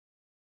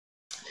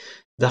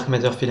 Dark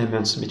matter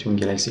filaments between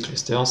galaxy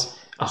clusters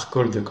are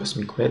called the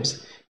cosmic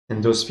webs,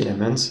 and those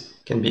filaments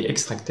can be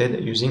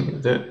extracted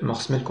using the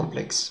Morse-Mel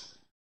complex.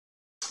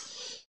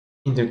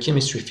 In the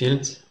chemistry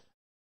field,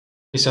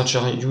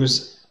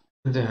 researchers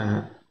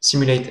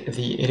simulate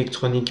the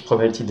electronic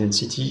probability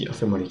density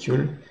of a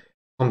molecule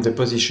from the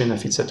position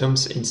of its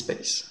atoms in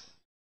space.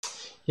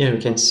 Here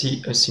you can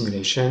see a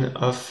simulation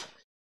of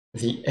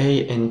the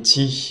A and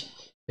T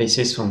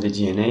bases from the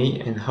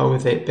DNA and how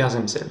they pair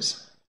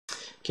themselves.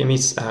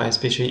 Chemists are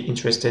especially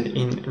interested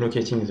in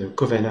locating the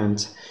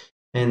covalent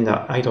and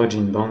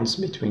hydrogen bonds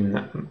between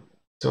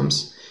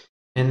atoms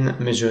and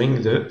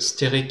measuring the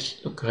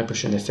steric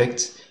repulsion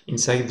effects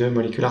inside the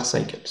molecular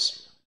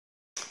cycles.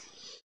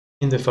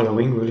 In the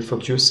following, we will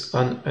focus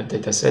on a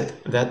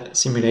dataset that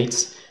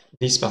simulates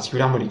this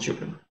particular molecule.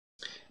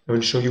 I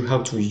will show you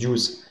how to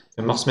use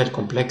the Morse-Mel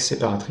complex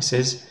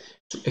separatrices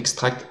to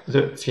extract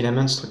the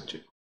filament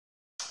structure.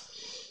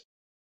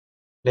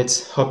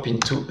 Let's hop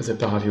into the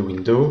ParaView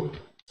window.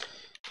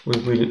 We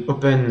will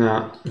open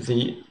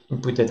the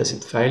input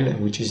dataset file,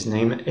 which is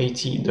named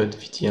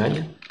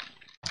at.vti,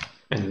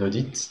 and load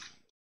it.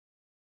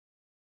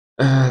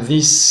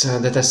 This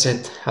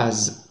dataset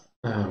has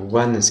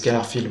one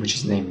scalar field which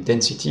is named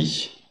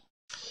density,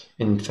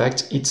 and in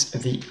fact it's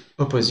the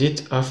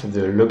opposite of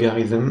the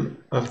logarithm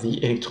of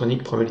the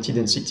electronic probability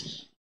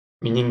density,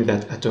 meaning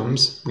that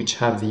atoms which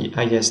have the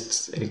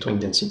highest electronic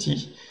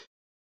density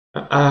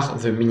are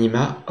the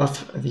minima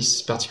of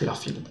this particular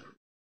field.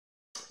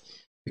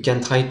 We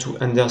can try to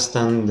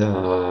understand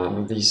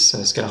this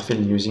scalar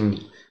field using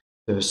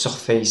the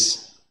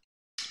surface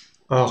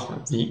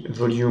or the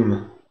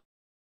volume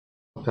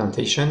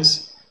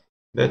representations,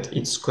 but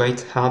it's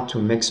quite hard to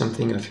make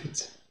something of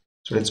it.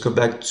 So let's go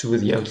back to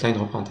the outline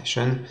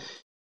representation,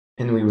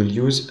 and we will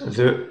use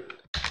the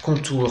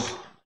contour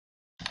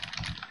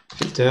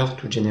filter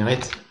to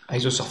generate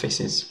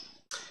isosurfaces.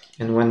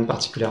 And one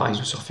particular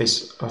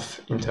isosurface of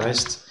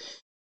interest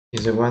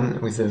is the one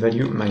with the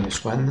value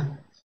 -1,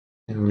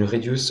 and we will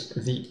reduce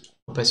the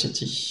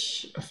opacity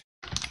of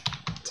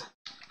it.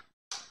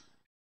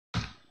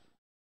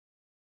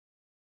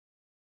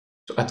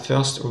 So at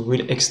first, we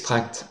will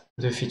extract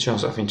the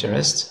features of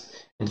interest,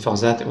 and for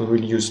that we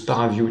will use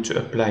ParaView to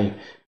apply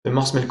the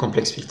Morse-Mel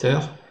complex filter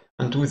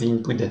onto the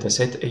input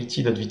dataset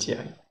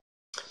at.vti.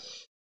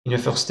 In the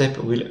first step,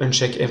 we'll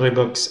uncheck every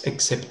box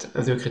except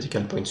the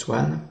critical points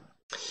 1,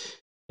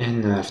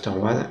 and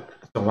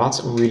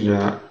afterwards we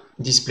will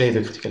display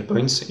the critical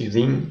points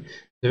using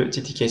the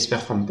TTK sphere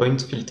from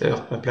point filter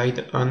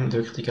applied on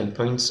the critical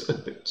points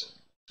output.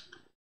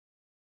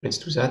 Let's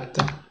do that.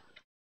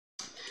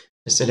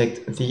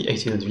 Select the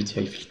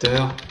at.vti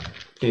filter,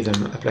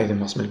 apply the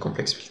Morse-Mel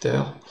complex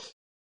filter,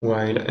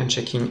 while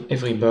unchecking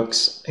every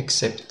box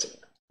except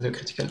the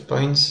critical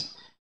points,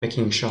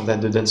 making sure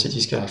that the density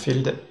scalar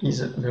field is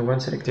the one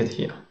selected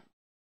here.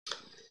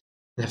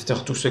 And after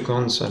 2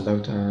 seconds on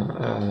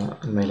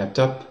my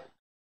laptop,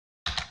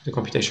 the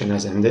computation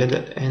has ended,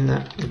 and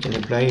we can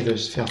apply the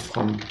sphere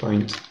from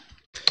point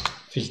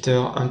filter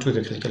onto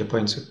the critical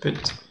points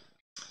output.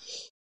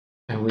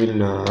 I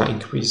will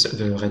increase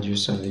the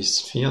radius of these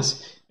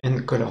spheres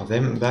and color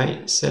them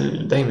by cell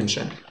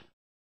dimension.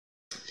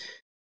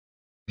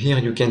 Here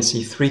you can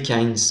see three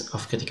kinds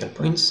of critical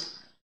points.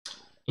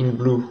 In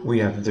blue we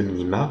have the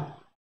minima.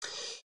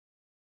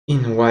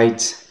 In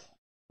white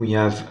we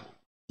have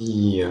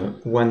the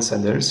one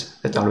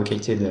saddles that are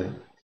located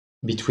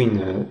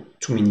between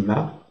two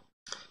minima.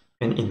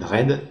 And in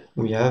red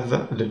we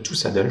have the two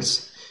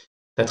saddles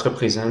that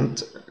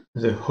represent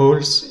the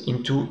holes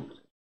into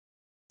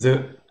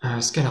the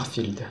scalar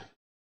field.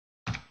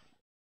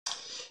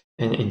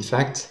 And in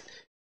fact,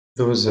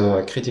 those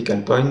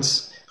critical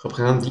points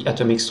represent the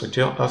atomic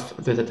structure of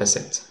the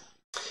dataset.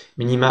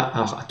 Minima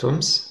are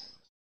atoms.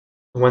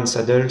 One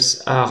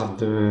saddles are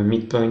the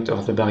midpoint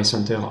or the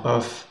barycenter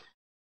of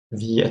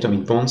the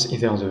atomic bonds,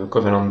 either the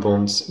covalent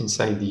bonds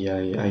inside the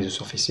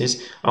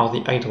isosurfaces or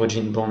the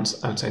hydrogen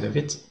bonds outside of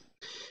it.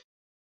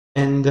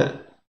 And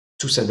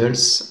two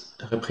saddles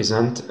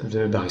represent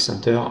the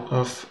barycenter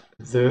of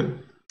the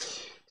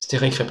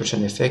steric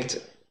repulsion effect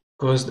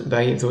caused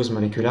by those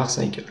molecular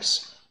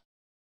cycles.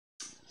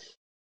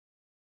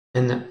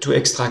 And to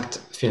extract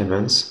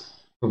filaments,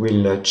 we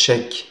will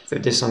check the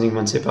descending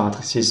one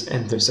separatrices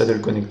and the saddle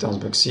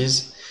connectors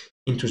boxes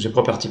into the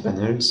property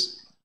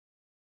panels,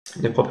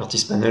 the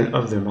properties panel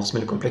of the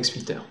Morse-Mel complex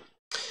filter.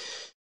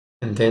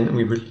 And then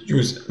we will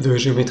use the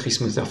geometry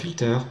smoother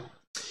filter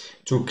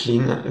to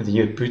clean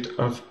the output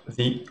of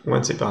the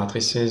one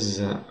separatrices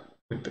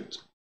output.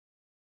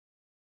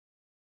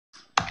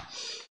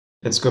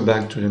 Let's go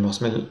back to the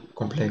Morse-Mel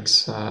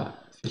complex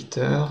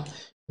filter.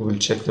 We will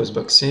check those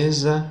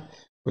boxes.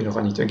 We'll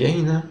run it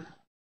again.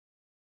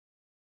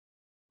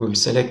 We'll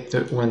select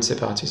the one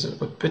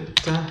separatrices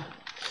output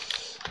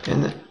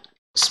and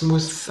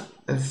smooth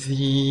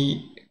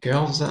the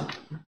curves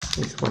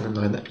with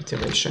 100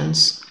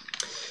 iterations.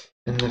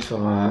 And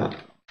for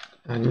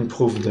an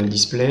improved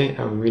display,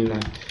 I will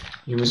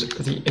use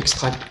the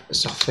extract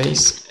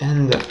surface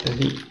and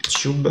the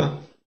tube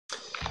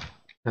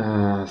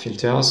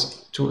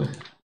filters to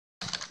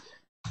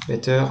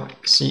better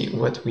see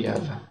what we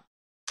have.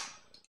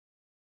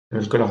 I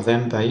will color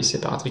them by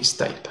separatrix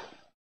type.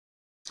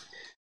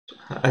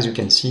 As you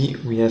can see,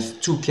 we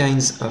have two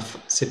kinds of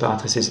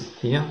separatrices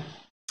here.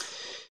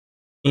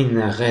 In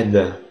red,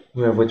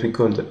 we have what we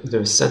call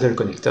the saddle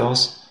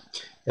connectors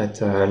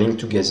that link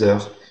together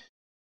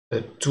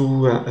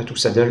two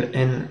saddle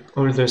and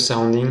all the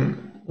surrounding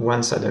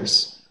one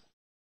saddles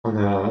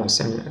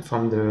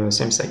from the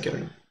same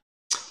cycle.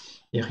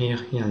 Here,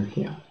 and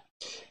here.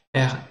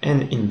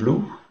 And in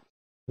blue,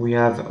 we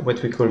have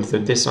what we call the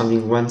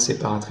descending one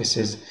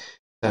separatrices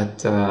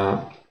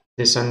that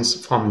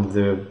descends from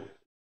the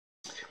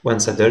one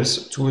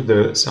saddles to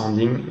the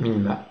surrounding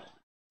minima.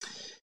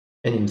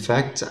 And in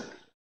fact,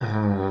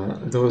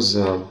 those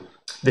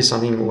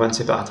descending one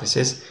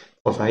separatrices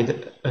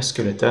provide a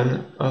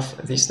skeleton of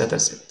this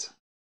dataset.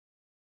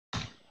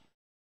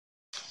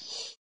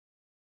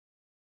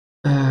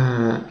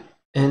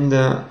 And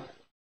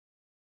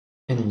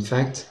in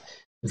fact,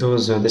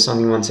 those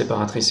descending one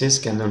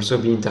separatrices can also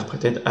be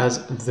interpreted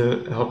as the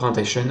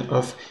representation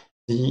of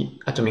the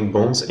atomic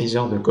bonds,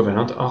 either the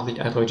covalent or the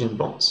hydrogen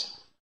bonds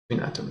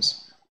between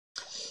atoms.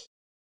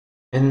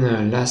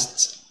 And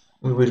last,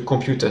 we will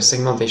compute a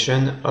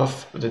segmentation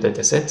of the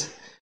dataset.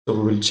 So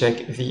we will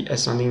check the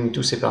ascending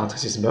two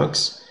separatrices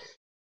box,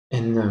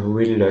 and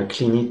we will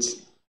clean it.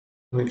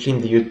 We'll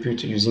clean the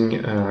output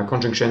using a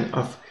conjunction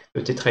of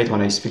the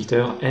tetrahedralized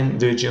filter and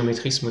the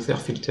geometry smoother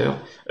filter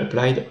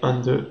applied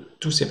on the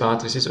two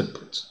separatrices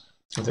output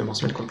of the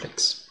Morse-Mel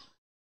complex.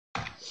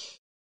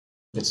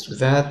 Let's do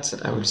that.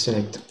 I will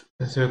select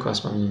the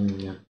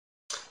corresponding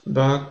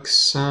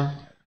box.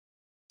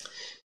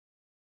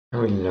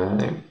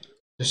 The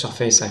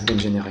surface has been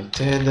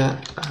generated.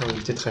 I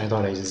will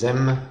tetrahedralize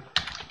them,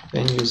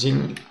 and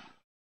using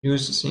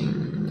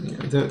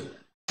the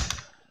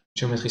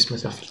geometry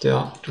smoother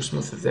filter to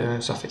smooth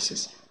the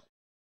surfaces.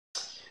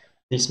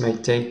 This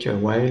might take a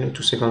while,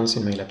 2 seconds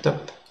in my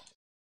laptop.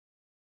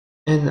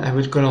 And I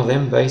will color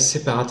them by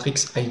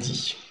separatrix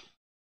ID.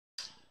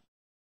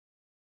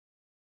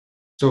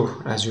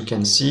 So, as you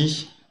can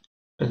see,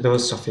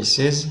 those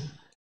surfaces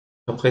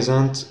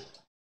represent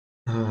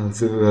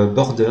the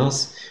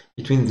borders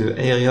between the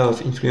area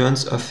of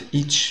influence of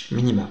each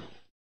minima.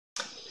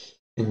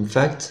 In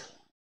fact,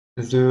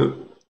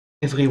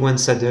 every one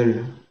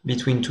saddle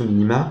between two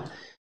minima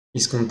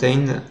is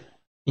contained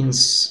in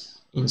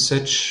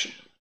such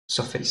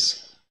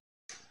surface,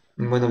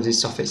 in one of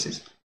these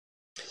surfaces.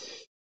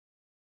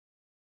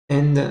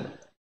 And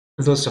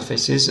those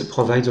surfaces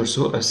provide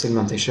also a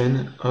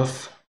segmentation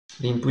of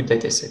the input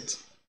dataset.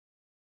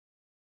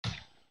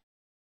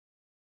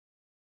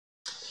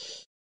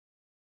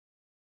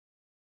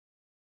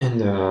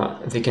 And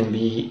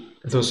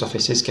those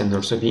surfaces can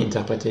also be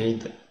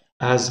interpreted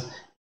as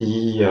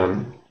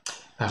the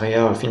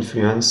area of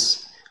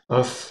influence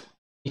of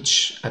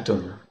each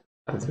atom.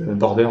 at the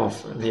border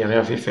of the area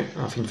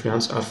of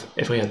influence of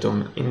every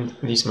atom in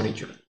this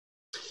molecule.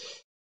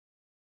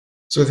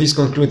 So this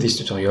concludes this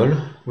tutorial.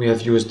 We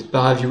have used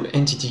ParaView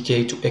and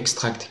TTK to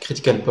extract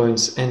critical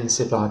points and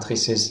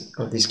separatrices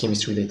of this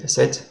chemistry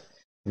dataset,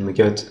 and we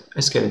got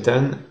a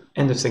skeleton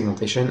and a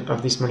segmentation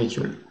of this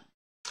molecule.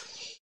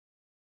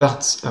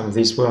 Part of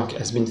this work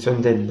has been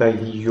funded by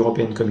the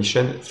European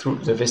Commission through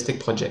the VIS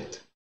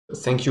project. So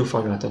thank you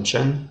for your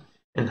attention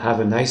and have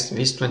a nice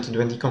VIS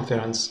 2020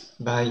 conference.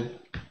 Bye!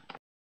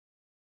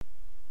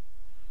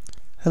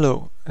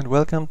 Hello and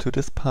welcome to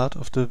this part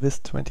of the VIS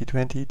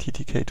 2020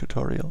 TTK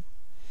tutorial.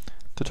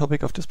 The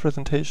topic of this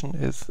presentation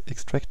is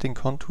extracting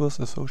contours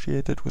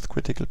associated with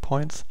critical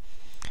points.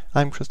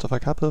 I'm Christoph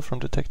Kappe from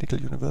the Technical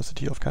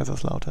University of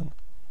Kaiserslautern.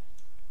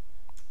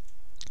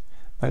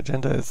 My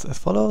agenda is as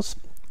follows.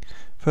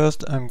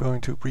 First, I'm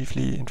going to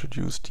briefly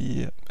introduce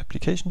the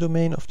application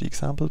domain of the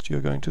examples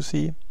you're going to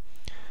see.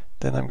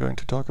 Then I'm going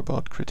to talk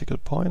about critical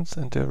points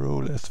and their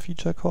role as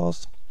feature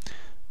cores,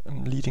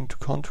 leading to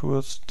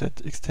contours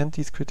that extend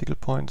these critical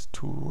points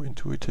to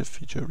intuitive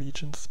feature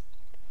regions.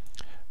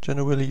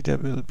 Generally, there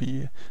will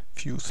be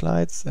few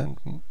slides and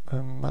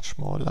much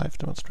more live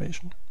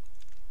demonstration.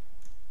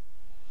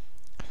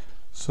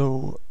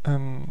 So,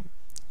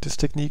 this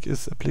technique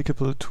is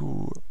applicable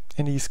to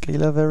any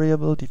scalar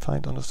variable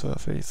defined on a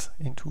surface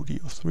in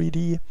 2D or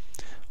 3D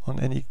on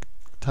any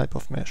type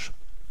of mesh.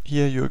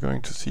 Here you're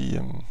going to see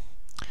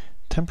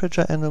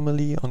temperature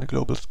anomaly on a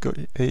global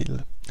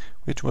scale,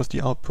 which was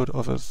the output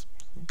of a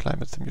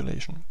climate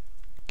simulation.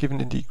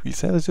 Given in degrees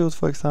Celsius,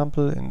 for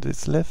example, in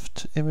this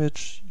left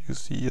image you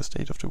see a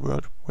state of the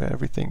world where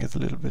everything is a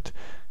little bit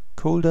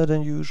colder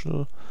than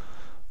usual,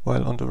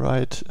 while on the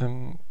right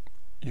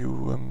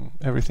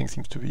everything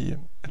seems to be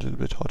a little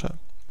bit hotter.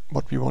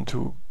 What we want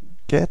to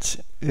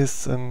get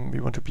is we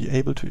want to be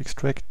able to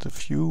extract a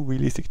few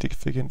really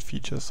significant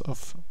features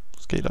of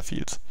scalar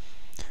fields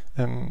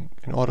in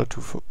order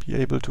to be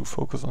able to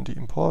focus on the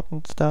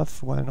important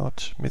stuff while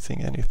not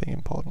missing anything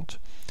important.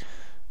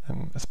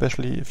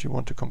 Especially if you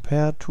want to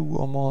compare two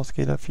or more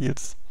scalar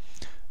fields,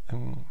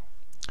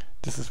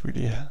 this is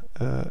really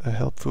a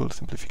helpful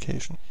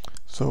simplification.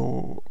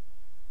 So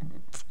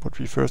what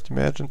we first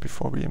imagined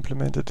before we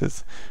implemented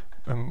this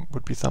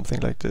would be something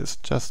like this,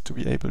 just to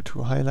be able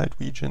to highlight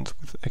regions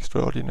with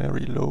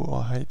extraordinary low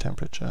or high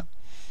temperature,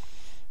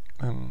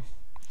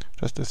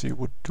 just as you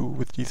would do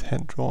with these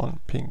hand-drawn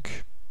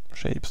pink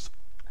shapes.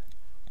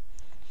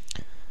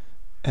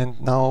 And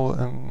now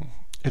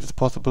it is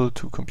possible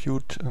to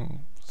compute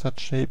such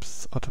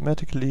shapes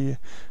automatically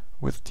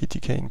with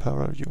TTK in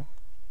ParaView.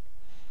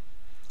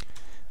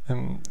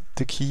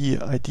 The key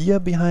idea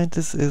behind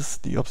this is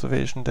the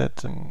observation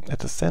that at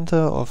the center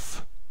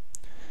of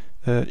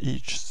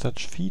each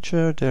such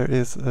feature there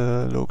is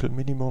a local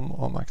minimum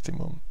or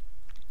maximum,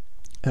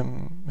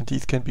 and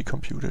these can be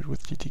computed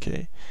with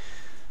TTK.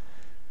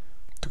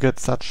 To get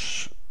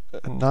such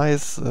a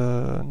nice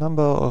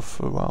number of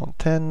around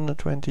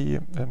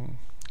 10-20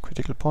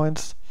 critical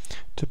points,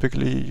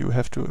 typically you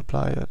have to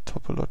apply a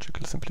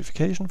topological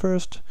simplification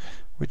first,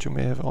 which you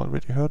may have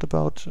already heard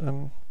about,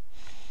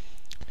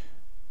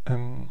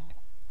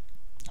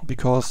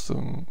 because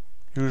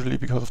usually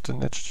because of the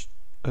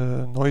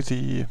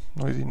noisy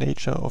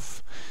nature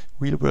of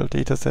real-world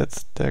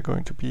datasets, they're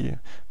going to be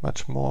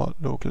much more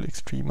local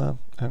extrema,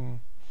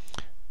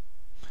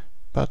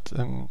 but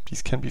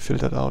these can be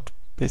filtered out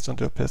based on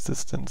their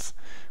persistence,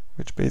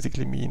 which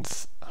basically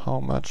means how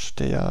much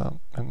their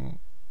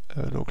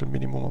local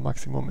minimum or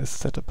maximum is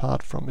set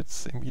apart from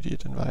its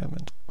immediate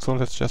environment. So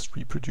let's just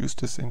reproduce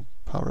this in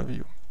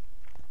ParaView.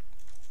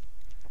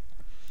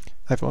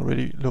 I've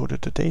already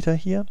loaded the data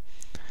here,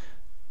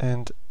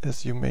 and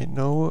as you may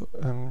know,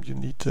 you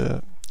need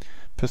the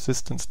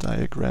persistence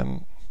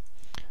diagram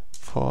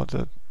for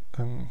the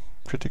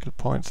critical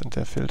points and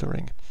their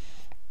filtering.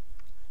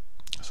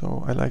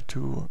 So I like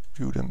to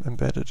view them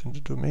embedded in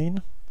the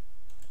domain,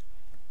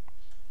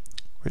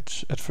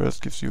 which at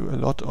first gives you a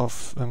lot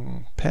of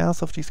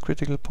pairs of these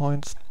critical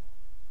points,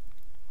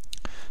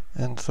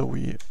 and so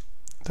we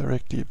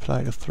directly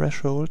apply a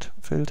threshold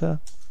filter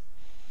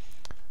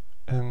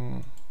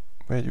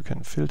where you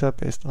can filter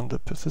based on the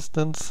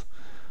persistence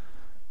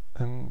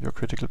your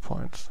critical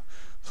points.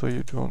 So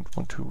you don't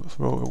want to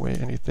throw away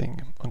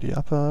anything on the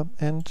upper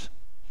end,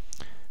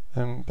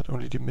 but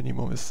only the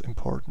minimum is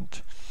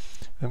important.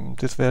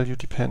 This value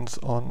depends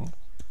on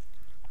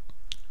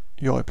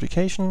your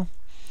application.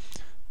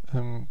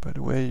 By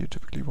the way, you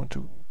typically want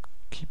to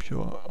keep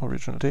your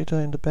original data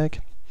in the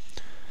back.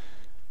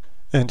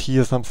 And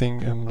here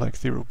something like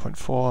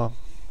 0.4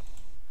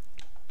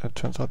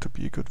 turns out to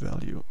be a good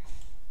value.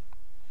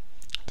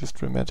 This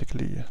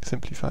dramatically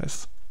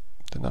simplifies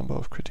the number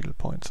of critical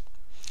points.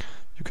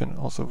 You can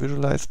also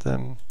visualize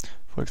them,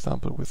 for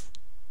example, with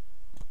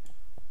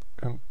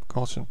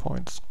Gaussian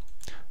points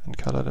and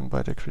color them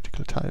by their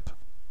critical type.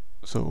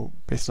 So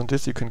based on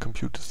this you can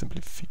compute the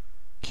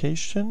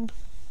simplification.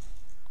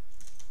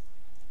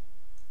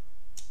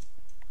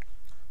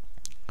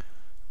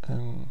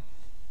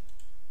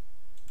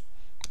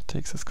 The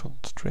takes as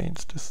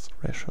constraints this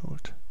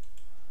threshold.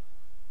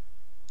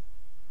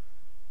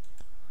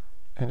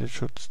 And it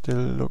should still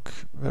look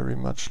very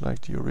much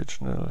like the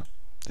original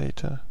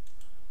data.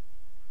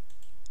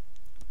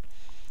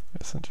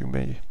 Yes, and you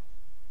may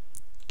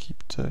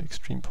keep the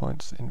extreme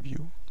points in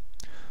view.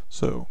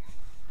 So,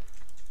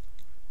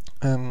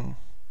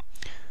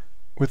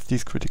 with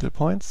these critical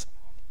points,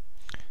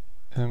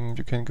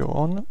 you can go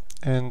on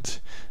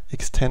and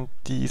extend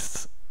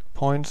these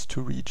points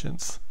to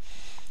regions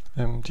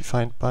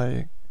defined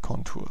by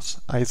contours,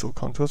 ISO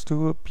contours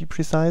to be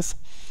precise,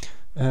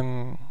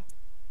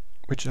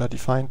 which are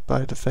defined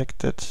by the fact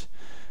that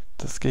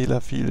the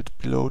scalar field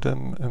below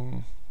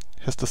them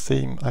has the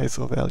same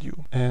ISO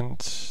value. And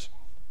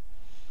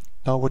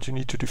now what you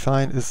need to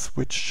define is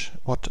what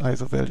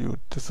ISO value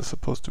this is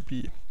supposed to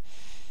be.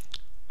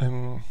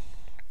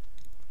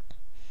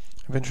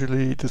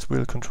 Eventually this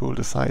will control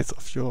the size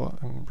of your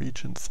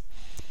regions.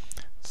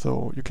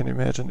 So you can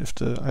imagine if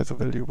the ISO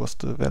value was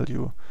the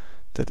value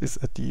that is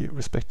at the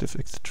respective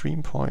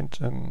extreme point,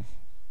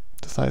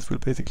 the size will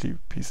basically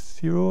be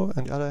 0,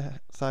 and the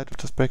other side of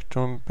the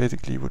spectrum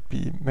basically would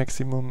be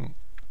maximum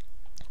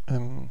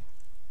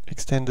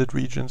extended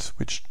regions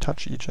which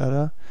touch each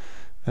other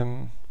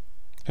and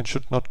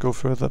should not go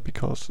further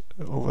because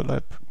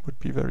overlap would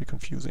be very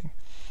confusing.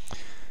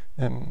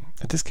 And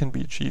this can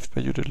be achieved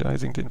by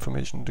utilizing the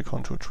information in the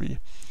contour tree,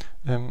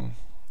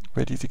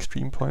 where these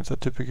extreme points are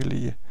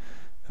typically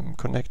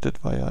connected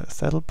via a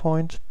saddle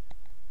point,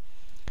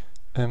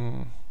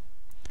 and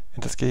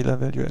the scalar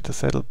value at the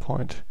saddle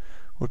point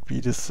would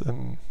be this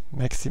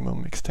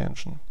maximum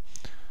extension.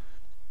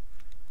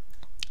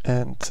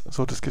 And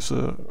so this gives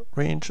a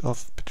range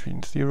of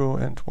between 0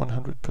 and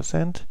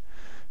 100%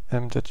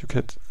 that you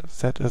could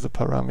set as a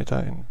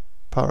parameter in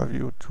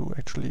ParaView to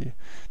actually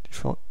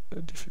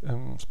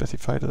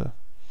specify the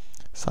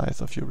size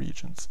of your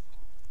regions.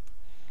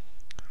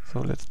 So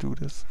let's do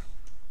this.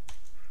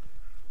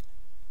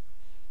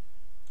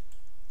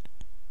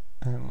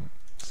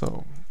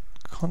 So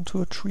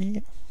contour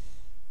tree.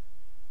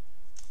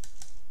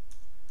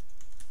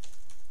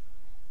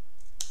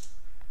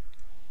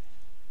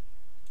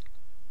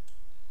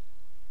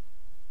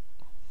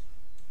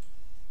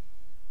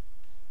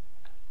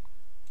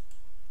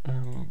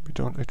 We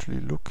don't actually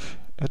look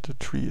at the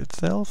tree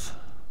itself,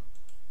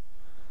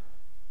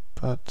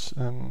 but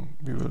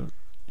we will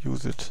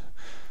use it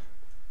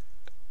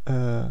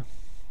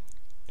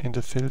in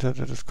the filter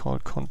that is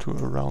called contour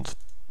around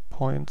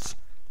points,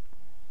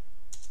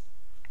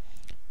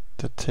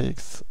 that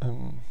takes,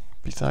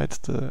 besides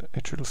the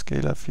actual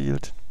scalar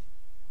field,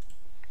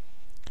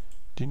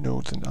 the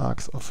nodes and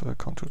arcs of a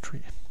contour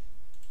tree.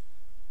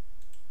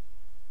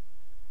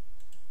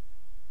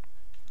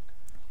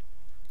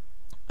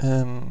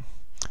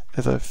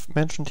 As I've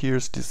mentioned, here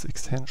is this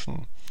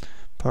extension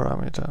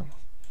parameter.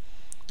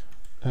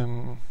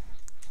 We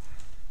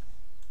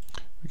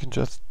can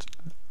just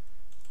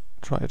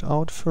try it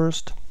out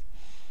first.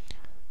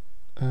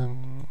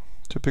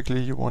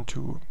 Typically you want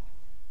to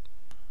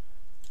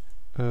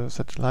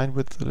set the line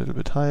width a little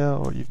bit higher,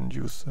 or even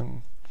use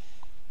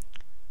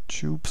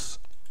tubes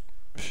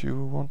if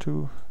you want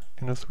to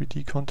in a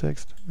 3D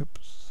context.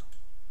 Oops.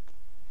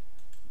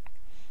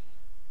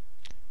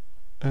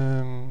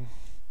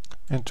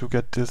 And to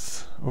get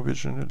this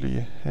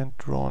originally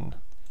hand-drawn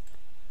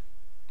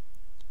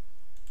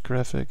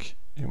graphic,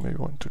 you may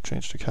want to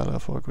change the color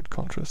for a good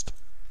contrast.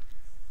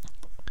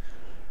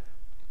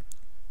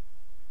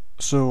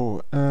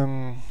 So,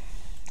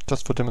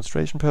 just for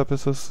demonstration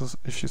purposes,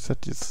 if you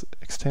set this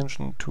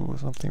extension to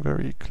something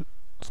very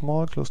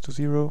small, close to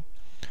 0,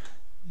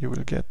 you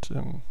will get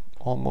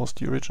almost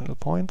the original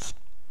points,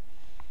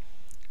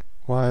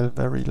 while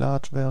very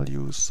large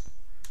values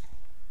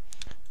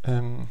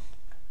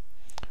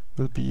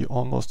will be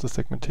almost a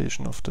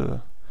segmentation of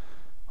the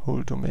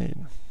whole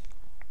domain.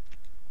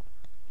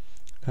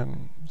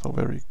 So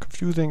very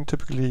confusing.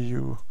 Typically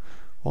you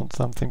want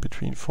something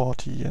between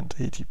 40 and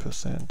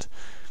 80%.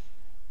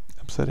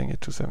 I'm setting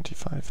it to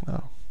 75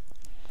 now.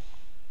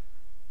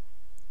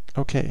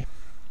 Okay.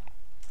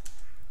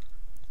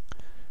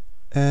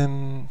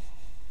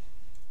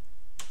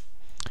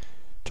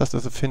 Just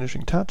as a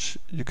finishing touch,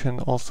 you can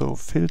also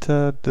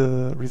filter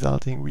the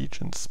resulting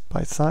regions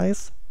by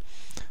size.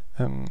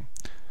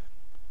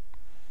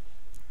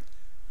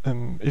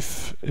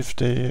 If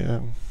they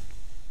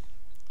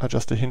are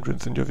just a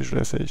hindrance in your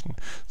visualization.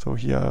 So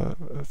here are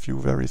a few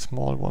very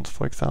small ones,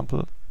 for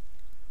example.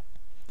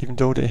 Even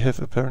though they have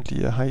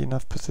apparently a high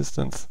enough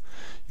persistence,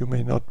 you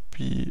may not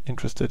be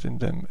interested in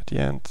them at the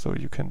end, so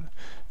you can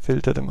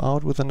filter them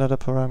out with another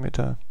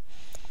parameter.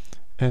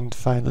 And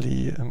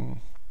finally,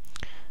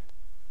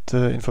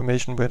 the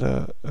information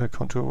whether a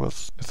contour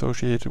was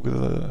associated with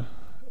a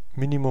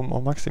minimum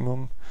or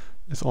maximum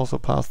is also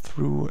passed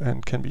through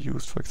and can be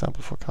used, for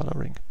example, for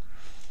coloring.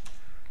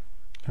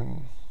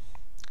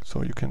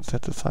 So you can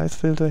set the size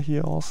filter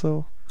here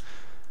also.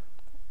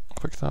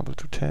 For example,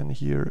 to 10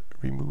 here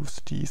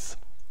removes these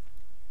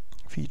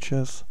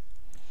features.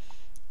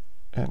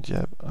 And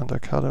yeah, under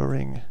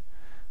coloring,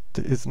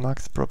 the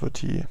isMax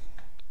property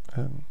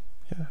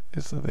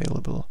is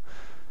available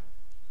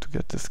to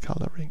get this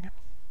coloring.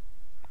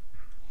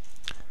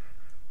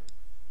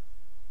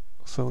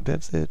 So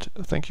that's it.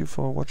 Thank you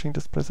for watching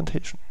this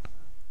presentation.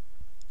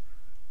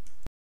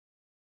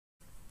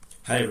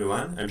 Hi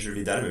everyone, I'm Jules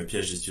Vidal, I'm a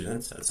PhD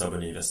student at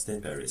Sorbonne University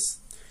in Paris.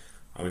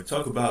 I will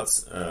talk about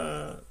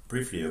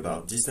briefly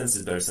about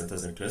distances,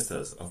 barycenters and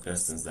clusters of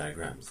persistence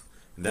diagrams.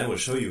 And then we'll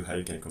show you how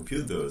you can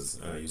compute those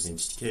using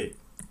TTK.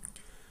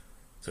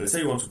 So let's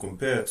say you want to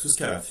compare two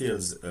scalar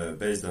fields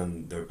based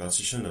on the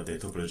repartition of their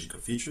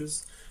topological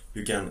features.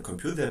 You can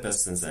compute their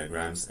persistence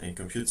diagrams and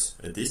compute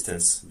a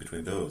distance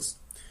between those.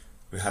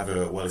 We have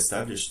a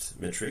well-established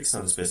matrix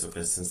on the space of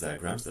persistence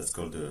diagrams that's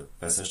called the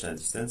passage time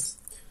distance.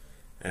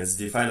 And it's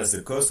defined as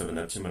the cost of an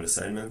optimal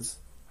assignment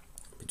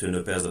between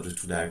the pairs of the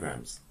two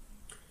diagrams.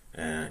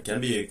 It can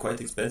be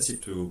quite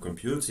expensive to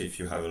compute if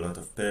you have a lot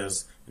of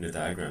pairs in a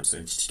diagram. So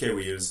in TTK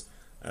we use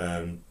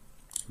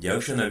the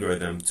auction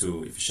algorithm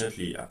to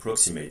efficiently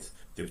approximate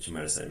the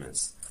optimal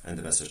assignments and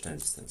the passage time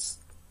distance.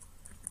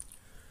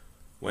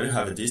 When you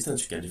have a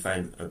distance, you can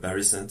define a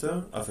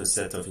barycenter of a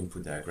set of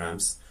input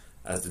diagrams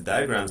as the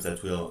diagrams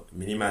that will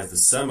minimize the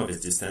sum of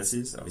its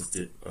distances, of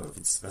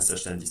its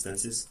passage time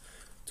distances,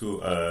 to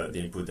the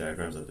input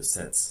diagrams of the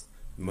sets.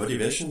 The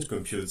motivation to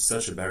compute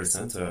such a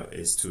barycenter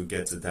is to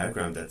get a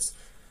diagram that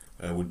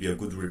would be a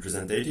good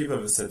representative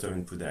of a set of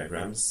input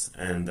diagrams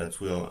and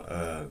that will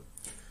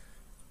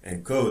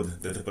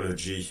encode the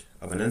topology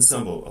of an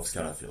ensemble of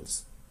scalar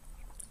fields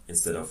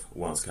instead of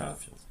one scalar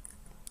field.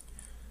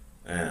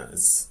 It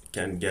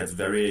can get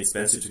very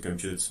expensive to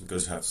compute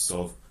because you have to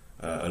solve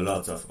a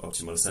lot of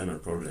optimal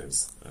assignment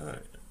problems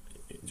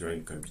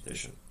during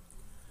computation.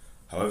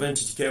 However, in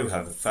TTK we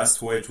have a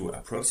fast way to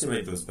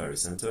approximate those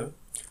barycenter.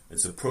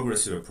 It's a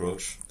progressive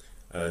approach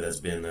that's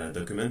been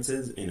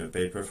documented in a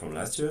paper from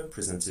last year,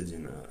 presented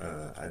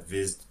at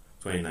VIS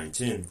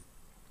 2019.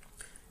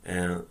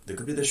 And the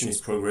computation is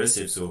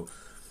progressive, so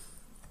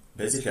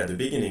basically at the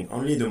beginning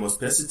only the most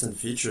persistent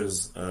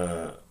features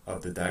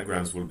of the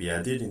diagrams will be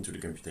added into the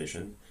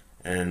computation,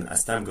 and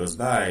as time goes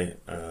by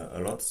a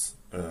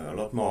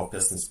lot more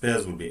persistence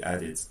pairs will be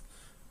added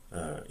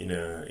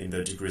in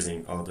the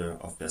decreasing order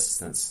of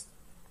persistence.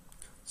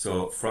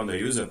 So from the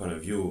user point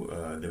of view,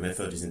 the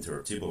method is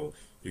interruptible.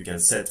 You can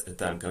set a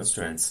time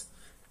constraint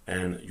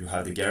and you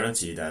have the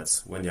guarantee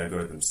that when the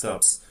algorithm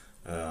stops,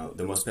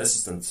 the most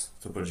persistent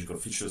topological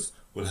features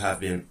will have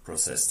been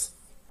processed.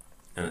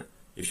 And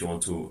if you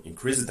want to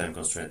increase the time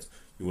constraint,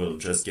 you will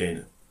just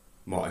gain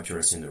more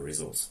accuracy in the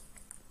results.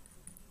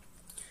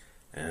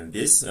 And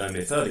this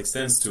method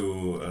extends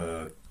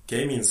to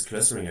k-means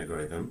clustering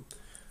algorithm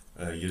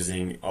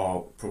using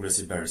our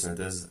progressive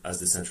barycenters as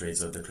the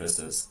centroids of the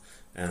clusters.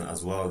 And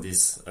as well,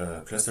 this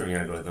clustering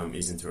algorithm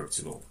is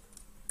interruptible.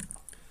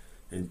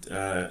 And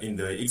in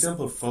the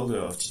example folder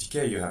of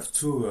TTK, you have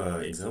two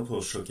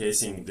examples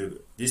showcasing the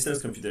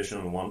distance computation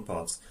on one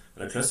part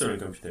and a clustering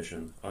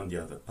computation on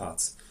the other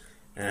part.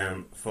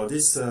 And for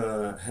this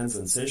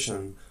hands-on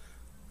session,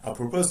 I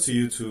propose to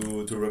you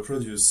to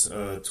reproduce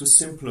two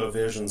simpler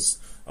versions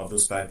of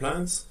those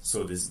pipelines,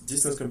 so this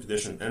distance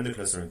computation and the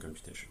clustering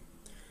computation.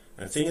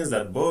 The thing is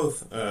that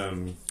both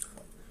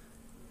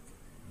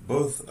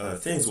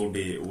things will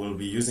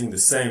be using the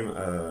same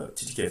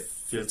TTK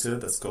filter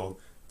that's called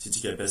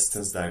TTK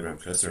persistence diagram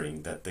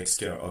clustering that takes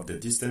care of the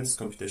distance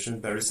computation,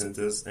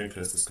 barycenters, and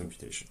clusters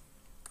computation.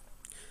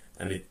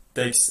 And it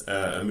takes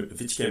a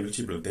TTK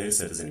multi-block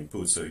dataset as an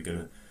input, so you're going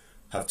to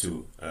have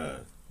to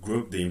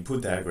group the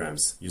input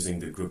diagrams using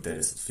the group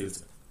dataset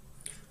filter.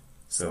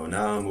 So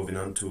now moving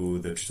on to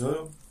the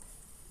tutorial.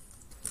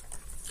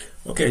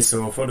 Okay,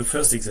 so for the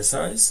first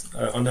exercise,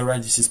 on the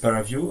right this is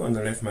ParaView, on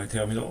the left my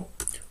terminal.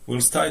 We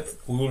will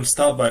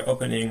start by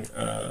opening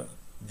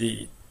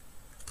the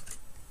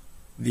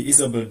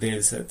Isabel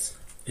dataset,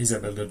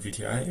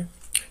 isabel.vti,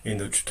 in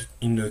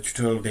the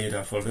tutorial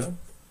data folder.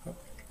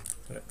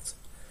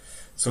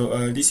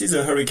 So this is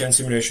a hurricane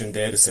simulation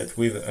dataset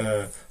with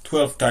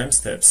 12 time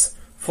steps,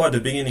 4 at the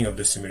beginning of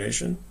the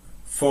simulation,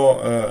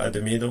 4 at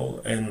the middle,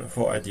 and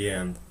 4 at the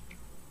end.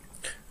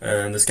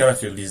 And the scalar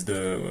field is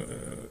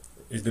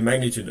the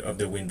magnitude of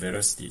the wind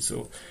velocity.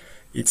 So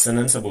it's an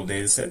ensemble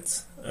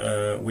dataset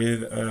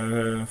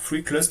with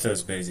 3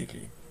 clusters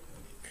basically.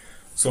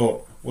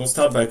 So we'll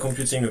start by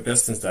computing a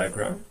persistence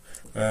diagram.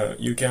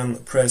 You can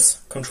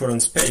press Ctrl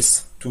and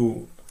Space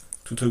to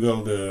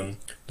toggle the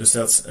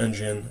search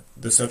engine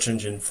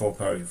for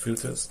ParaView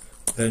filters.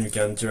 Then you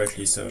can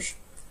directly search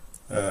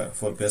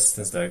for the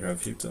persistence diagram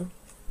filter.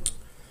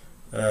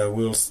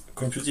 We'll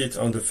compute it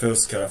on the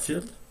first scalar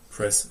field.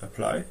 Press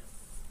Apply,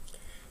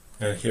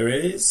 and here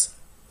it is,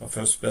 our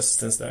first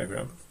persistence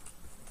diagram.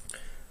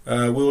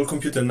 We will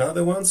compute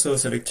another one, so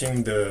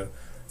selecting the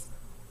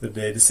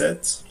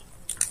dataset,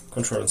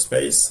 Ctrl and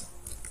Space,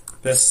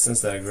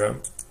 persistence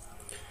diagram,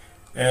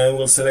 and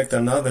we'll select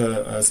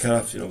another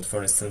scalar field,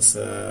 for instance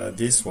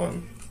this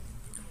one.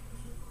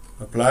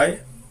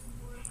 Apply.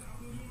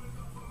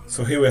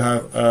 So here we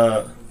have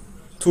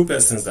 2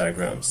 persistence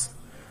diagrams.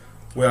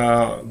 we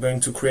are going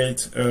to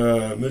create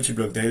a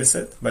multi-block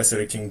dataset by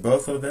selecting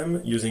both of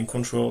them using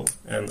Control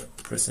and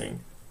pressing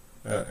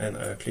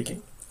and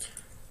clicking.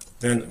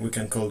 Then we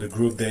can call the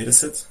group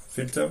dataset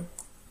filter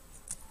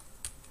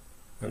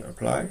and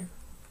apply.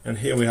 And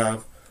here we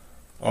have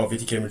our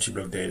VTK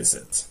multi-block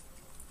dataset.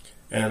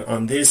 And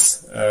on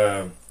this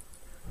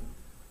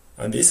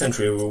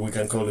entry, we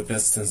can call the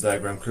persistence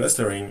diagram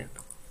clustering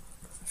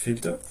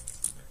filter.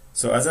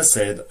 So as I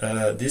said,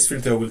 this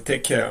filter will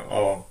take care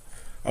of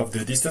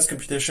the distance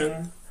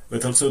computation,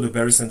 but also the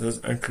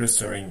barycenters and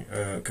clustering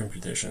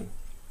computation.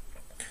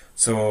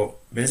 So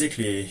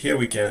basically, here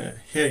you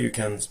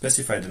can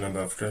specify the number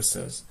of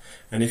clusters,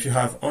 and if you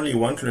have only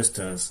one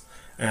cluster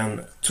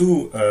and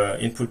two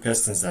input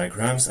persistence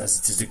diagrams, as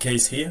it is the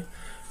case here,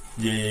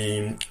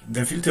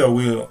 the filter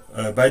will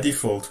by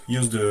default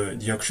use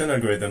the auction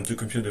algorithm to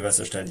compute the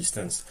Wasserstein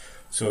distance.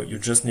 So you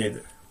just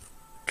need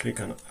click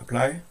on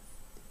apply.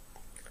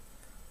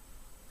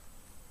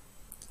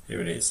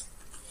 Here it is.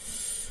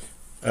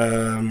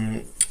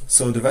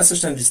 So the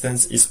Wasserstein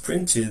distance is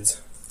printed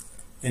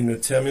in the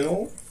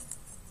terminal.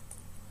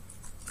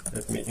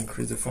 Let me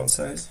increase the font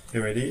size.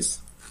 Here it is.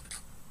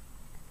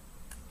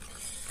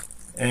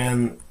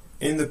 And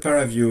in the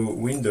ParaView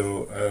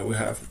window, we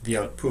have the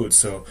output.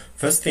 So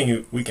first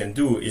thing we can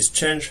do is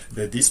change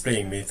the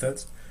displaying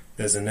method.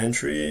 There's an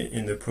entry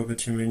in the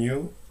property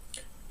menu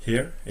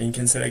here, and you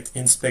can select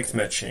inspect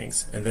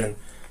matchings and then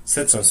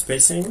set some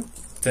spacing,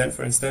 10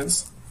 for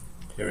instance.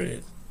 Here it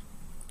is.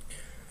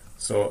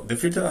 So the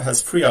filter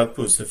has three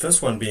outputs. The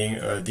first one being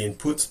the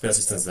input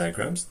persistence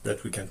diagrams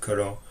that we can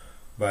color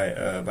by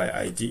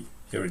ID.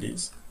 Here it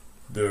is.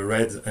 The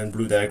red and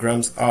blue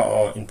diagrams are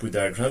our input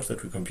diagrams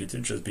that we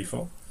computed just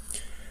before.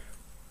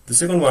 The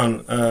second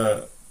one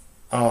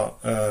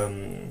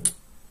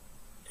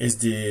is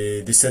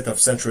the set of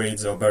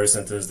centroids or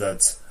barycenters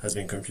that has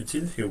been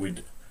computed. Here we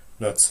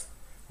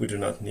do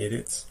not need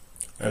it.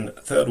 And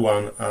third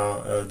one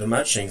are the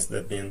matchings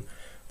that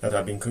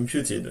have been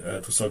computed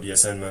to solve the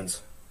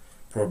assignment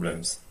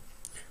problems.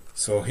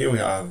 So here we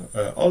have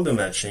all the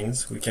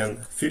matchings. We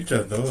can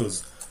filter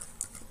those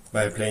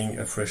by applying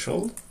a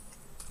threshold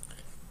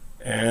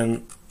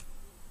and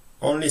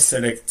only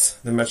select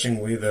the matching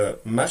with a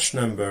match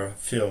number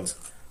field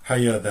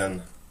higher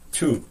than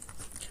 2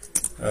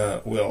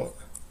 will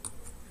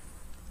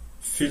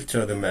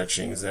filter the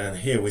matchings, and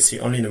here we see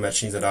only the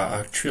matchings that are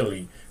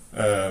actually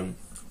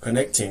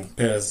connecting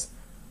pairs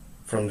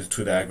from the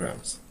two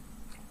diagrams.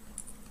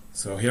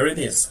 So here it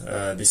is.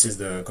 This is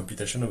the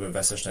computation of a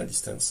Wasserstein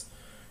distance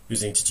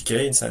using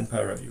TTK inside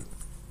ParaView.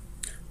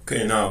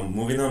 Okay, now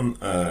moving on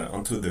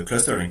onto the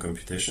clustering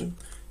computation.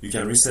 You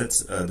can reset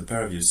the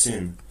ParaView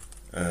scene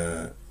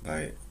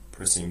by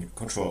pressing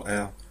Ctrl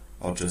R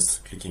or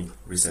just clicking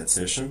Reset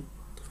Session.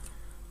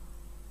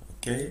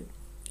 Okay,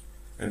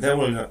 and then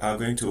we are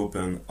going to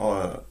open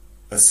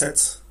a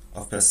set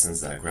of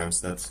persistence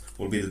diagrams that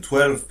will be the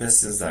 12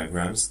 persistence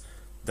diagrams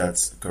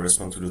that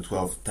correspond to the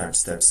 12 time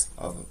steps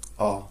of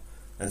our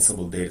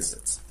ensemble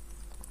datasets.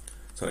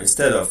 So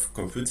instead of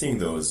computing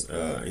those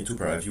into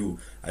ParaView,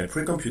 I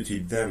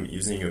pre-computed them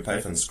using a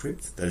Python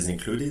script that is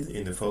included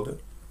in the folder,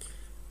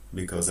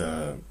 because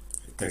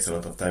it takes a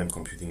lot of time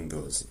computing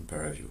those in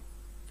ParaView.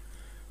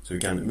 So you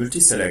can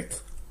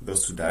multi-select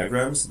those two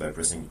diagrams by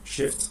pressing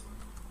Shift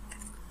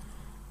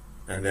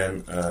and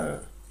then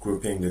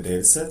grouping the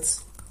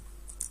datasets.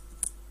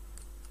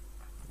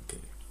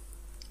 Okay.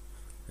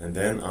 And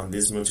then on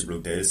these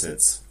multi-block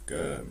datasets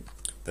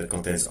that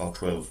contains all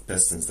 12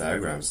 persistence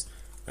diagrams,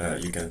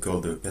 you can call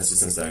the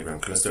persistence diagram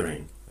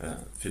clustering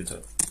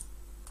filter.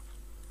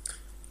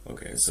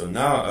 Okay, so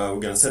now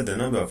we're going to set the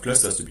number of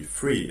clusters to be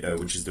 3,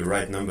 which is the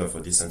right number for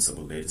this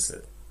ensemble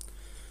dataset.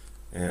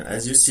 And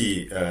as you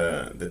see,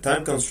 the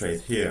time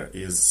constraint here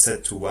is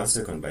set to 1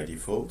 second by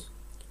default.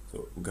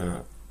 So we're going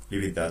to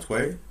leave it that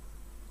way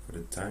for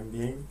the time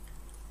being.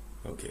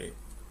 Okay.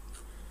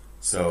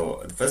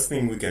 So the first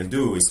thing we can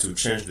do is to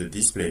change the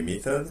display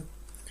method.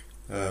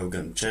 We're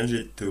going to change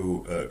it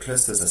to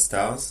clusters as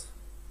stars,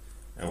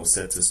 and we'll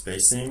set the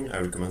spacing. I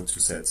recommend to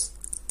set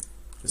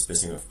the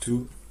spacing of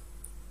 2.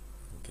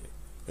 Okay,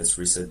 let's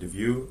reset the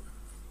view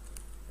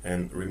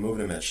and remove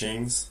the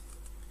matchings.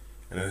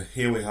 And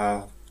here we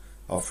have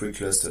our 3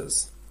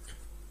 clusters.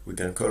 We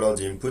can color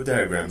the input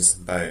diagrams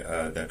by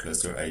their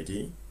cluster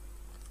ID.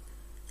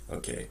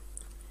 Okay.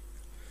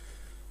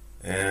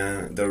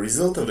 And the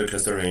result of the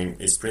clustering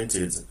is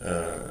printed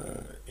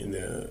in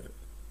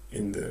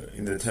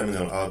the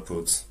terminal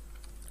output.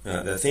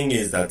 The thing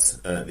is that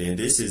the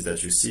indices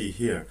that you see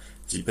here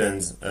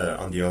depends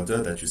on the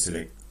order that you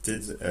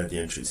selected the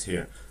entries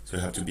here. So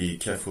you have to be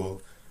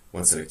careful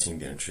when selecting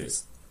the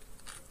entries.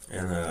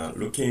 And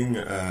looking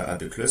at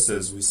the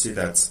clusters, we see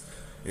that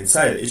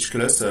inside each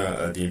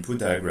cluster, the input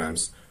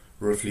diagrams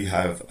roughly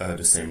have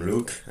the same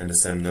look and the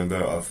same number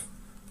of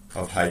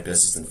high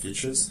persistent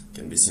features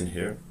can be seen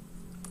here.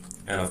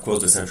 And of course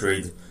the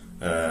centroid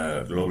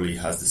globally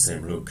has the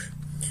same look.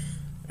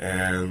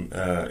 And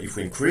if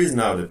we increase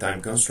now the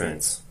time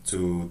constraints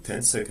to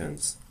 10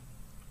 seconds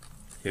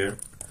here,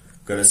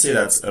 we're we're going to see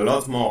that a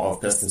lot more of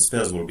persistence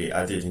pairs will be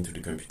added into the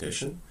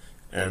computation,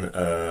 and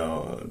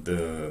our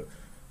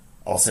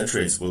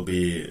centroids will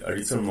be a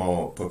little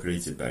more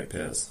populated by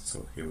pairs.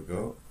 So here we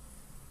go.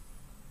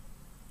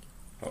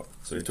 Oh,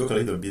 so it took a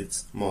little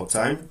bit more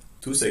time,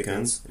 2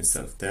 seconds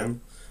instead of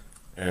 10.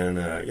 And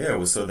yeah,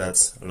 we saw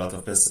that a lot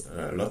of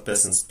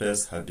persistence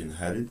pairs have been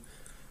added,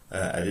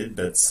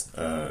 but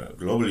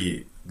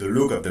globally the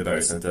look of the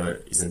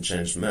barycenter isn't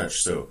changed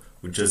much, so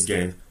we just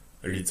gain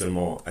a little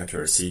more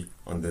accuracy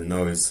on the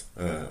noise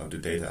of the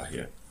data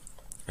here.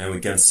 And we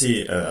can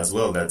see as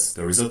well that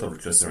the result of the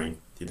clustering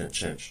didn't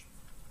change.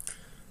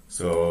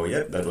 So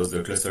yeah, that was the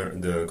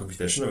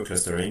computational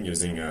clustering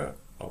using our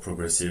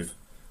progressive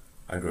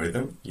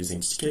algorithm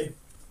using TTK.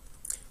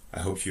 I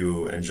hope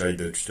you enjoyed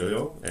the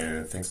tutorial,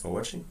 and thanks for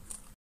watching.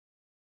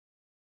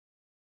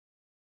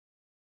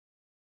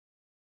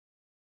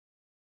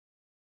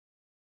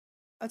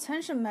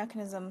 Attention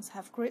mechanisms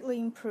have greatly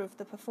improved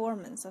the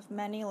performance of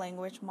many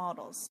language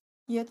models,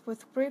 yet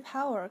with great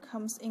power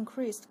comes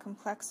increased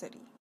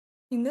complexity.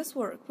 In this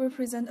work, we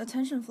present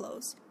attention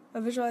flows,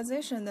 a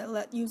visualization that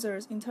let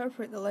users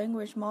interpret the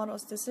language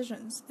model's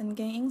decisions and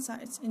gain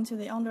insights into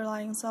the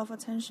underlying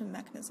self-attention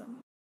mechanism.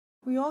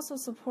 We also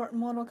support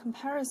model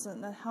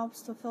comparison that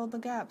helps to fill the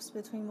gaps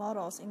between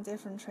models in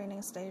different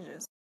training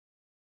stages.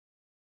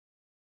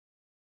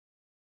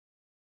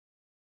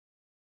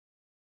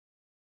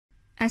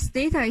 As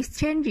data is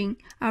changing,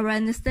 our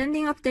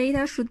understanding of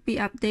data should be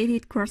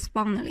updated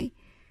correspondingly.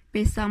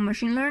 Based on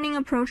machine learning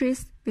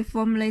approaches, we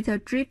formulate a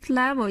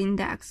drift-level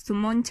index to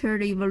monitor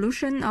the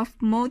evolution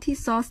of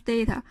multi-source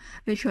data,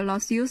 which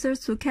allows users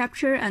to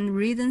capture and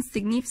reason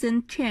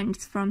significant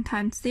changes from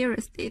time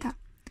series data.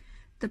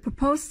 The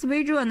proposed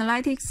visual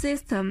analytics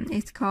system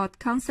is called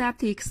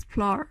Concept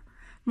Explorer.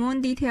 More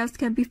details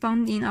can be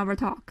found in our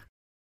talk.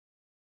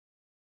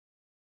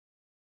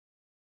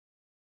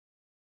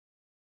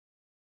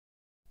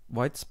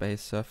 White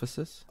space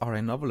surfaces are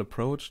a novel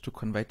approach to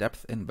convey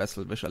depth in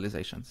vessel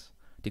visualizations.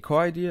 The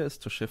core idea is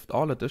to shift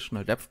all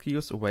additional depth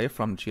cues away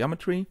from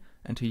geometry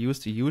and to use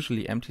the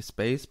usually empty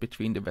space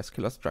between the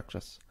vascular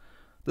structures.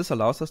 This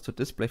allows us to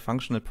display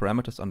functional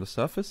parameters on the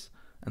surface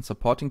and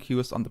supporting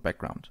cues on the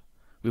background.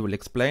 We will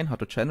explain how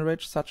to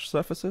generate such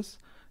surfaces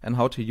and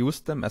how to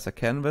use them as a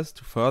canvas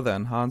to further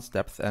enhance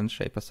depth and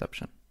shape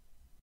perception.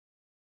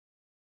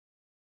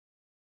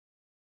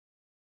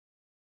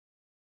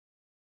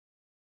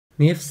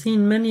 We have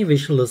seen many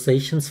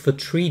visualizations for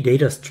tree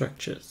data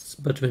structures,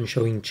 but when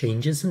showing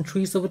changes in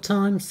trees over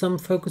time, some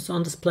focus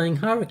on displaying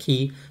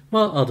hierarchy,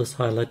 while others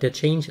highlight their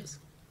changes.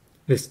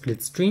 With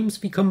split streams,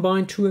 we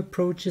combine two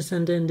approaches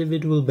and their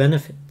individual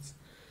benefits.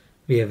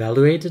 We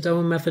evaluated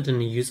our method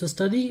in a user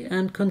study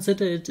and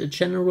consider it a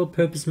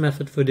general-purpose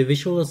method for the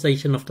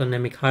visualization of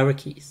dynamic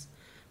hierarchies.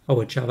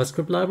 Our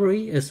JavaScript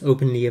library is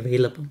openly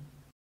available.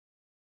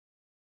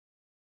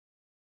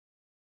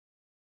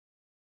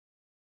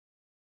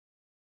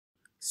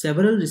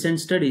 Several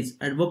recent studies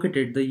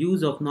advocated the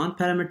use of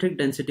non-parametric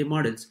density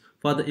models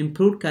for the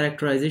improved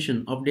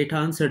characterization of data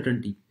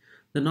uncertainty.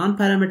 The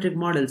non-parametric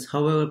models,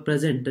 however,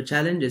 present the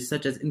challenges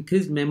such as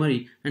increased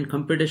memory and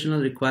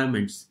computational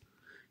requirements.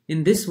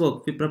 In this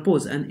work, we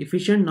propose an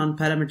efficient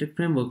non-parametric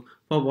framework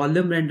for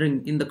volume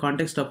rendering in the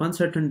context of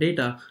uncertain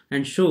data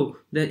and show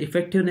their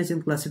effectiveness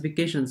in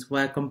classifications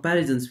via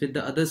comparisons with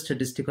the other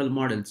statistical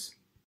models.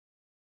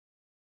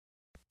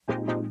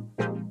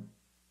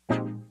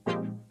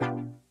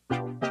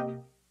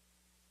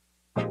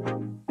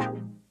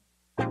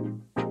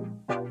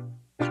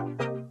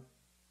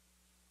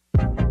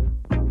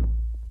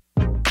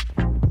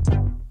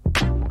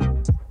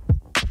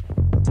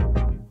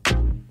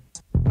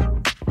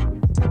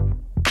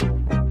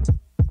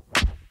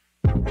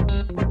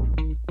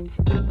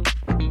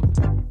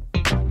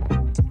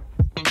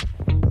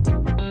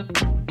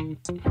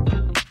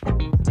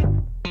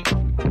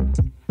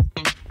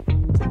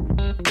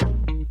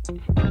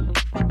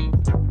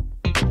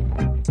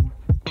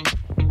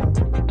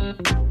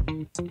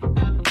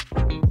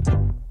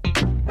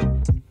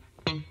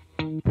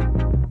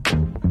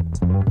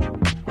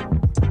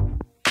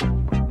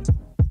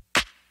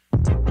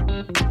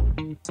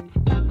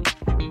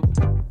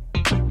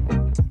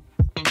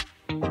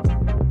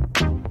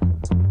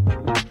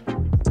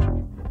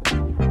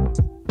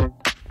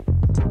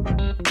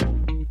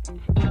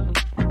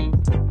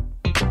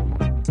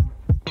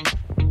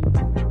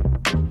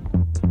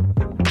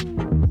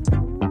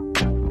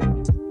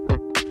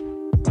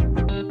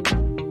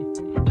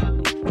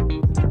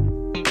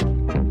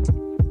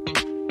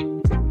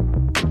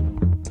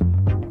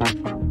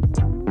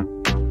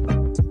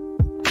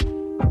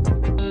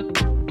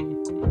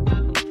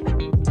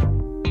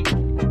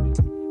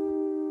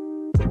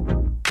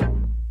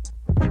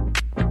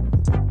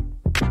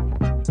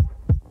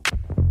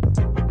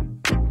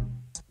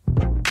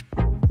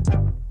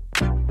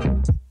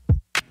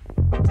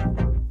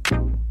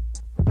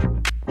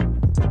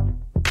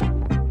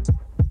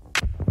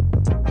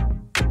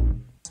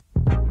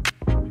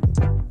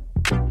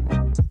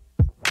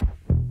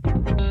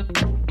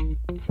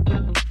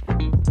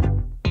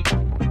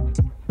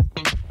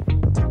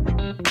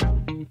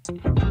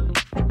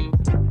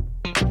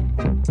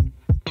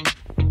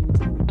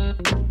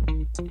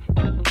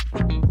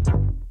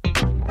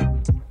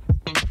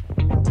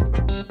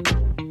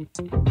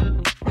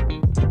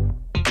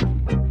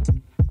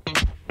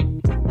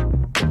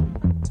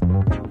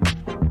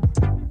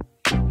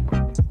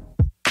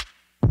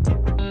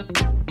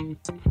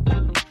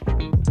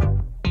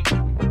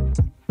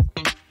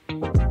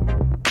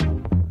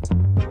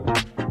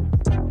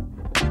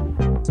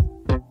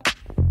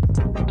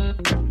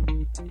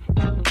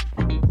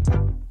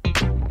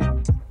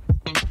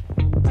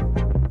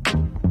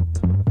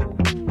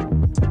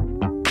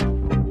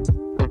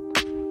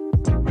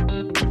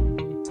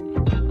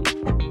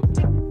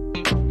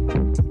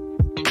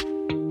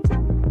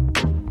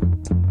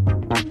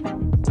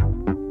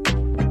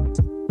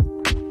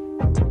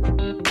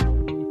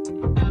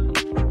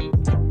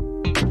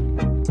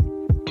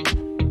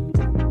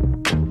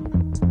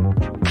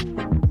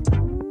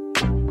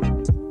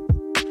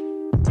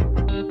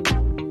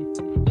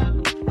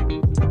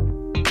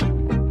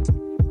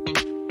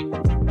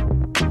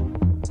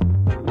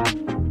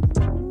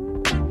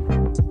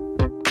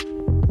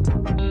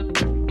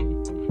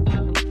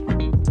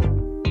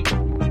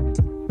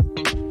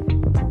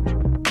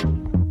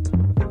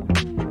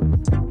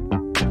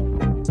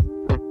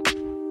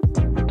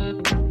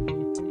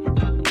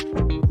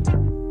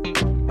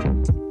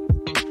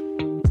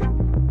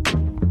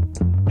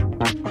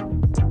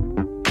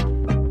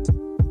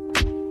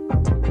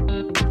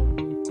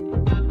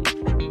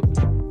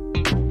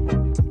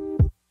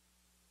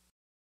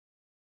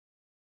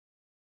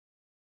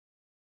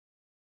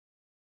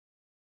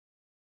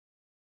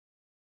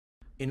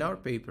 In our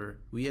paper,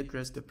 we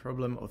address the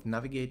problem of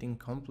navigating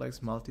complex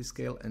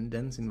multiscale and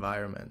dense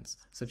environments,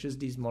 such as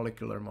these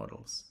molecular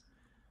models.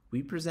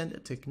 We present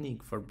a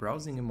technique for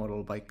browsing a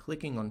model by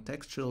clicking on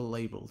textual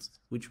labels,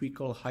 which we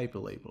call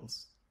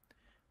hyperlabels.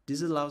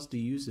 This allows the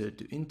user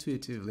to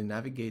intuitively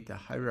navigate the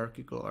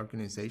hierarchical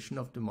organization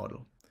of the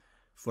model.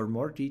 For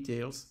more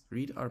details,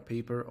 read our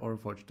paper or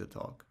watch the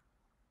talk.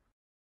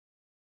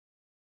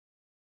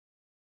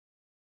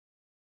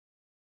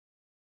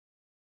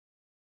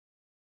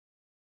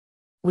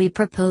 We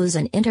propose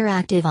an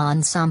interactive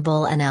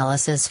ensemble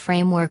analysis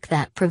framework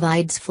that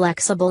provides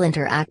flexible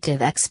interactive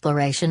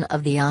exploration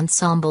of the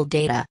ensemble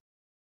data.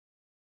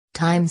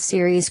 Time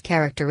series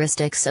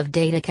characteristics of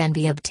data can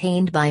be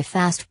obtained by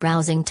fast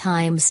browsing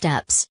time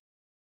steps.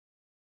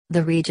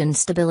 The region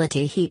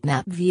stability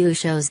heatmap view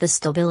shows the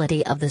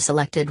stability of the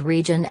selected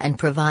region and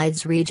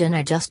provides region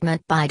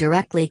adjustment by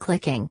directly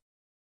clicking.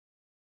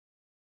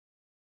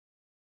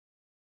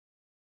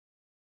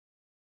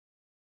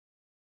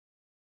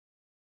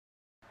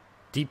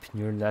 Deep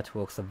neural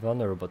networks are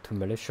vulnerable to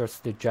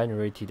maliciously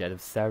generated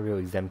adversarial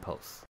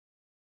examples.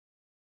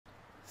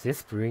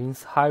 This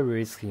brings high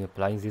risk in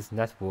applying these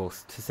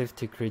networks to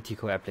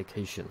safety-critical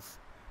applications.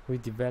 We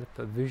developed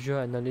a visual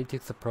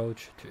analytics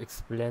approach to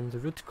explain the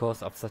root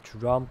cause of such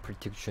wrong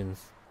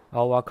predictions.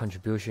 Our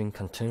contribution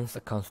contains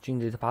a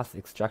constrained datapath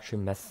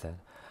extraction method,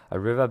 a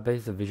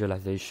river-based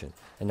visualization,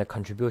 and a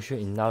contribution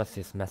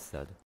analysis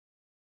method.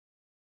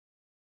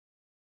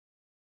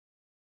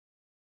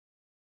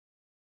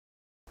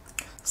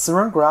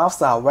 Serine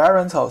graphs are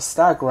variants of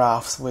stack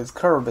graphs with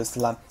curve-based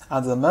line,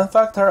 and the main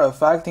factor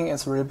affecting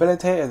its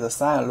readability is the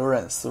sign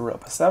allurance through a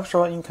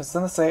perceptual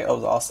inconsistency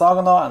of the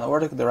orthogonal and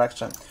vertical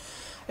direction.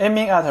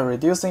 Aiming at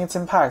reducing its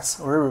impacts,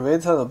 we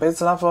revisited the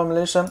baseline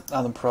formulation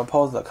and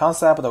proposed the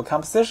concept of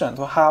composition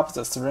to help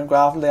the serine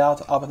graph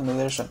layout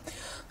optimization.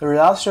 The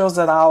result shows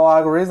that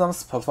our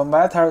algorithms perform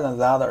better than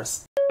the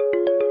others.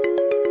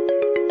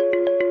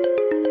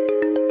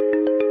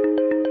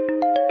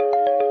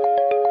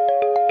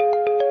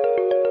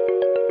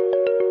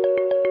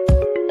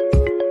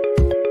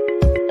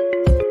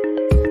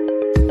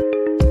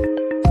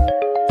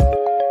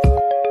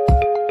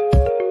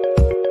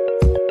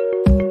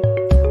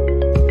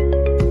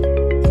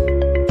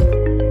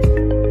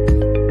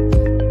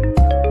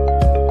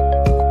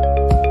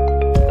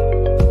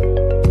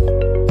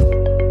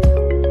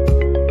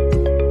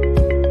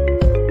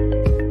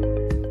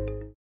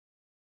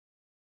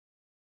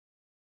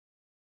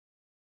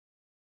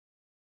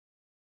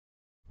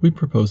 We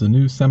propose a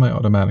new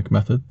semi-automatic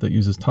method that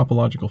uses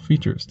topological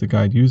features to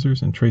guide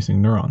users in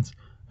tracing neurons,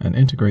 and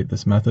integrate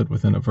this method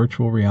within a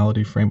virtual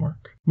reality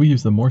framework. We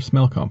use the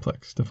Morse-Mel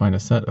complex to find a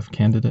set of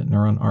candidate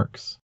neuron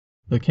arcs.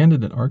 The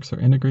candidate arcs are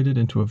integrated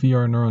into a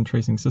VR neuron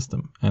tracing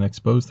system and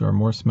exposed through our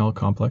Morse-Mel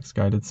complex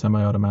guided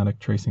semi-automatic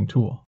tracing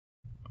tool.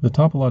 The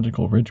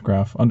topological ridge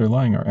graph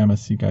underlying our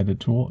MSC guided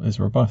tool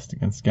is robust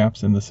against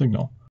gaps in the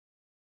signal.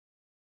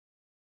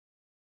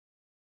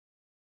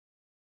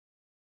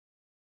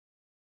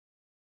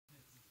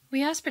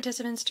 We asked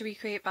participants to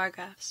recreate bar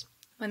graphs.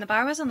 When the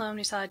bar was alone,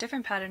 we saw a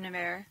different pattern of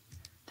error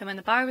than when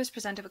the bar was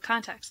presented with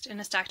context in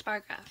a stacked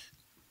bar graph.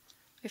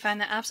 We find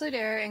that absolute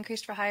error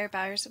increased for higher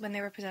bars when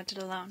they were presented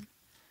alone.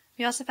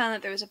 We also found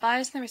that there was a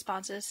bias in the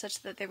responses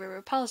such that they were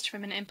repulsed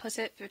from an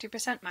implicit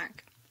 50%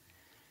 mark.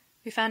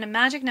 We found a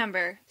magic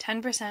number,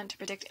 10%, to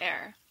predict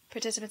error.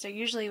 Participants are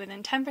usually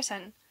within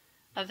 10%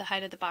 of the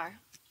height of the bar.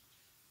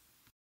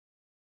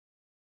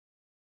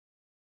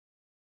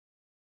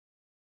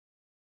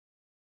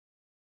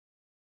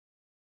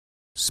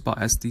 Spot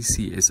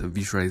SDC is a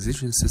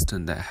visualization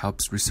system that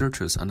helps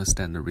researchers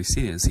understand the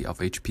resiliency of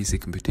HPC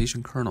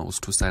computation kernels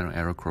to siren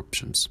error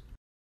corruptions.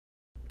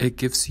 It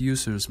gives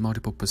users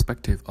multiple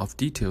perspectives of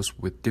details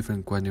with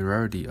different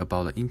granularity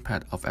about the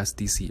impact of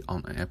SDC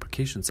on an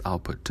application's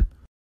output.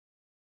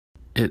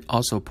 It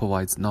also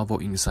provides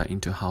novel insight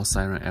into how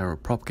siren error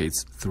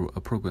propagates through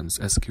a program's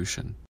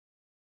execution.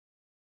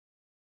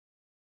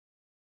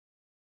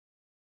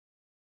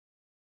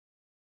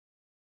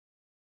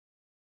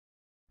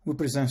 We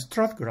present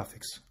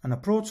StratGraphics, an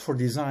approach for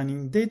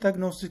designing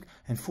data-agnostic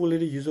and fully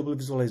reusable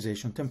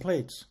visualization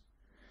templates.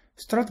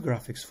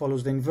 StratGraphics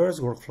follows the inverse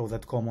workflow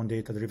that common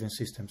data-driven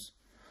systems.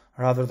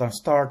 Rather than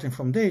starting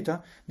from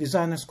data,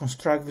 designers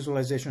construct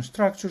visualization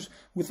structures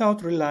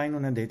without relying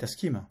on a data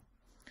schema.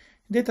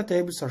 Data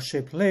tables are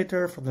shaped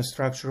later from the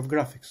structure of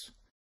graphics.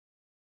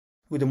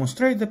 We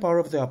demonstrate the power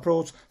of the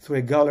approach through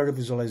a gallery of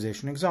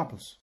visualization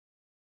examples.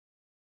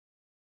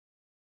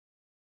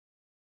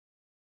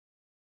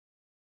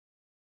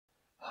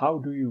 How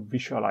do you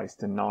visualize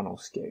the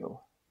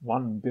nanoscale,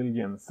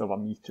 1/1000th of a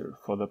meter,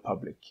 for the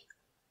public?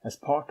 As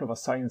part of a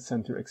Science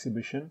Center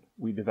exhibition,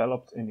 we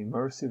developed an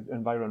immersive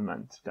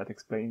environment that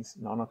explains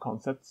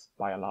nanoconcepts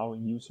by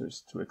allowing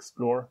users to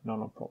explore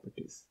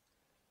nanoproperties.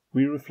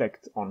 We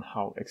reflect on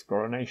how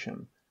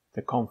exploration,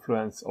 the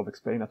confluence of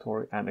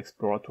explanatory and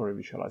exploratory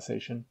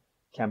visualization,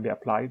 can be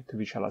applied to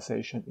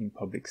visualization in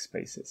public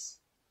spaces.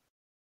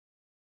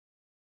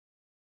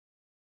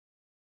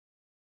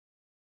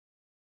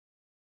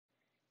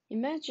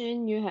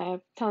 Imagine you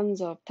have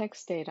tons of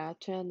text data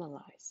to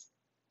analyze.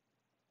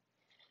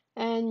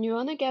 And you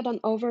want to get an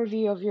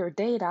overview of your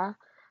data,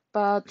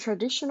 but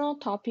traditional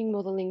topping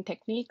modeling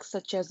techniques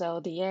such as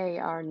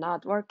LDA are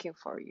not working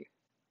for you.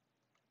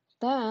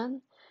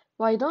 Then,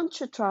 why don't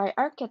you try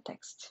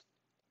Architext?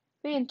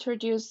 We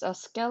introduced a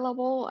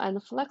scalable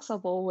and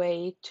flexible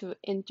way to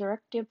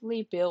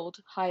interactively build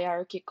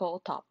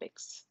hierarchical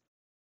topics.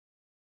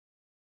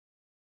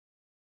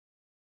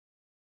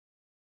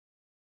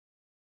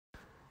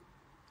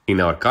 In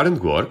our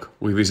current work,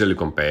 we visually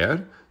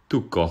compare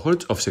two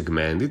cohorts of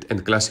segmented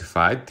and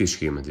classified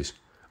tissue images,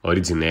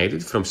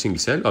 originated from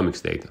single-cell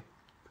omics data.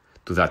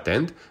 To that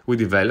end, we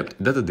developed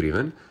a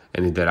data-driven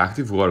and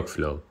interactive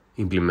workflow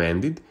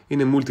implemented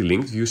in a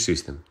multi-linked view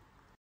system.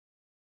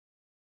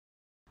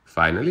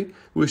 Finally,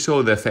 we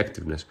show the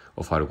effectiveness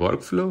of our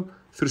workflow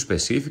through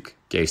specific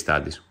case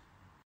studies.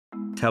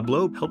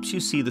 Tableau helps you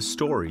see the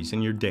stories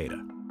in your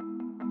data.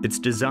 It's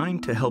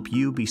designed to help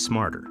you be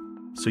smarter,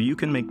 so you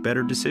can make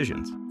better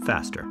decisions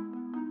faster.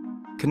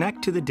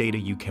 Connect to the data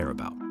you care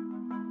about.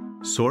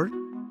 Sort,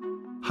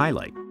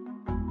 highlight,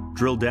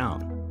 drill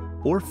down,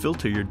 or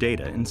filter your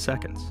data in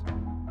seconds.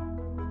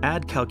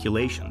 Add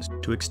calculations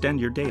to extend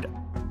your data.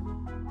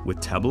 With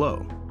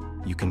Tableau,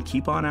 you can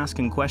keep on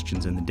asking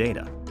questions in the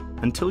data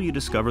until you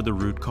discover the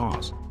root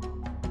cause.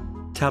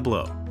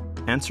 Tableau.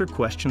 Answer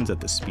questions at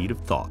the speed of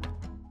thought.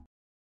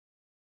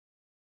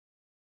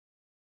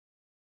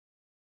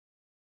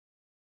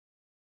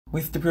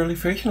 With the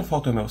proliferation of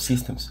AutoML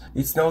systems,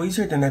 it's now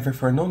easier than ever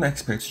for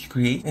non-experts to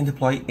create and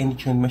deploy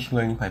end-to-end machine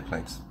learning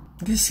pipelines.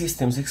 These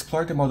systems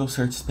explore the model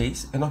search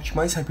space and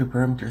optimize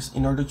hyperparameters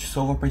in order to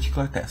solve a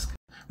particular task.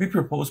 We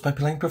propose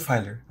Pipeline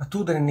Profiler, a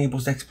tool that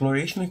enables the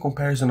exploration and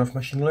comparison of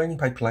machine learning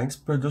pipelines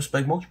produced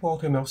by multiple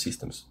AutoML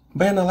systems.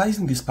 By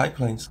analyzing these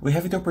pipelines, we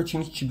have the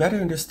opportunity to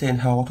better understand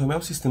how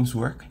AutoML systems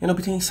work and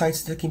obtain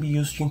insights that can be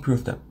used to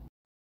improve them.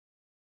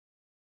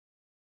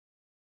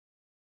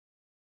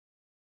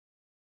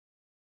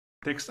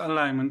 Text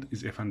alignment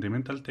is a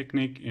fundamental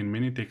technique in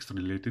many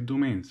text-related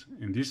domains.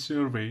 In this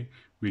survey,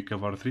 we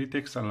cover 3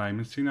 text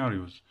alignment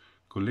scenarios: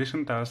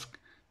 collation task,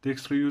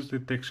 text reuse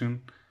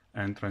detection,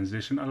 and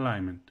translation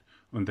alignment.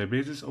 On the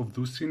basis of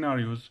those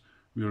scenarios,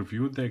 we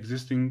reviewed the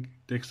existing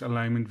text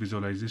alignment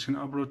visualization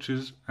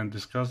approaches and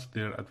discussed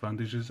their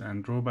advantages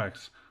and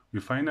drawbacks. We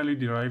finally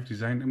derived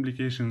design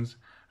implications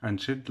and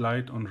shed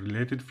light on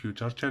related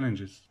future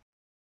challenges.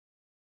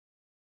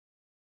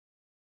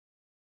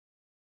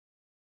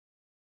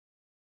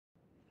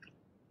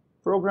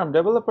 Program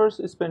developers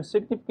spend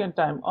significant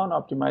time on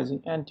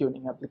optimizing and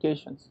tuning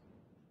applications.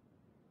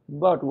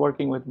 But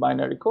working with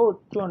binary code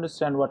to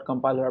understand what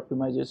compiler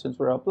optimizations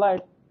were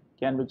applied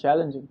can be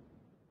challenging.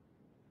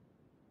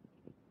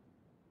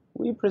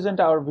 We present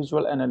our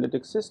visual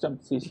analytics system,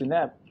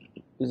 CCNAV,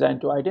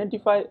 designed to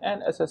identify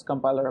and assess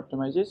compiler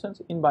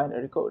optimizations in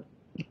binary code.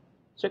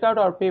 Check out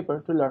our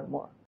paper to learn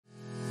more.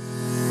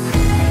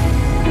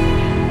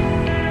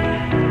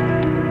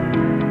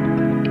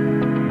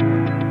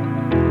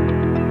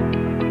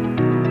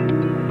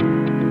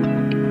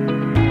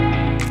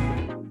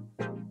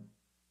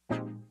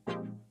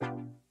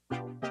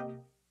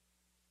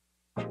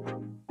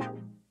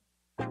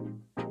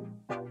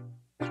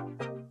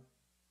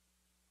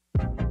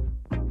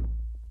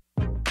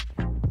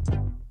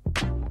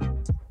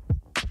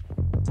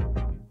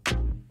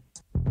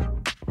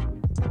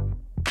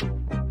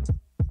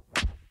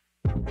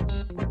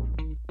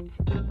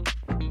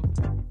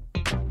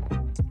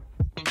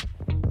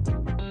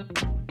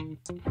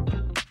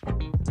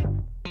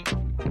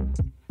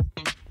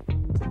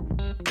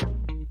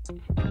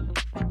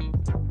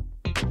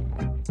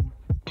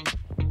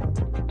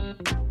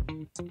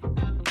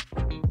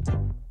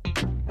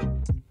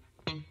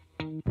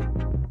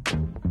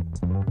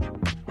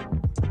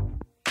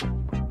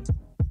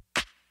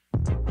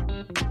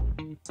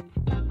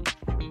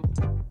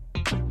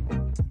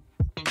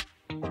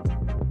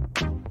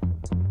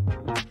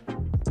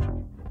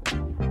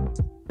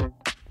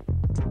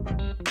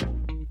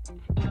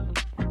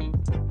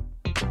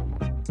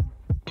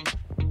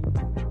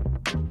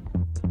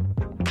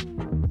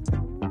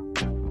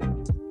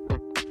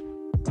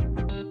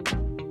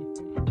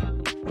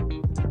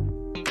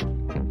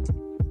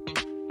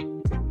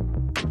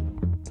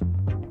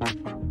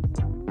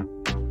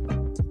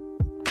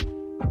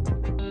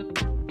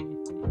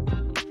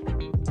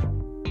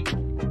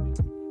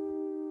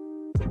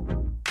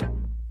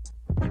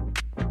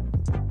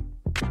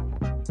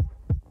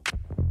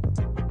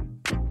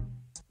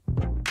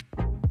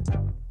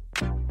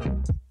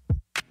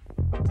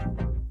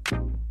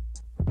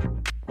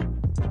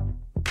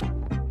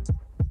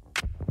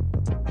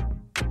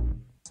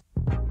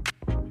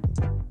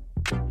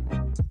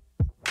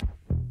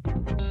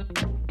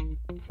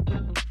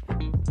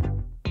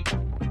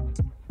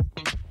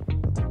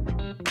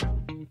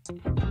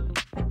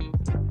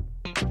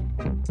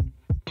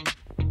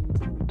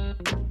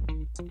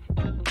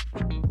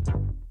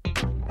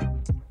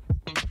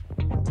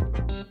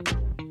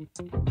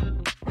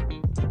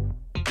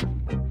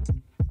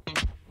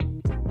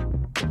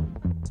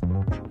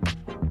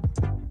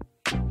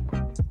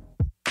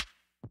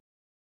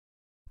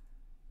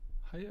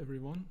 Hi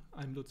everyone,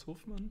 I'm Lutz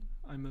Hofmann.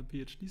 I'm a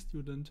PhD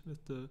student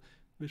with the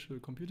Visual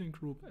Computing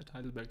Group at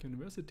Heidelberg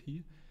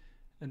University,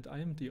 and I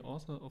am the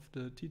author of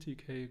the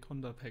TTK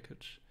Conda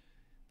package.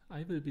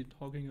 I will be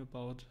talking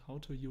about how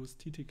to use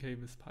TTK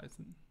with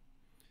Python.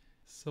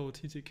 So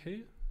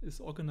TTK is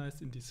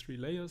organized in these three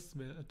layers,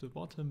 where at the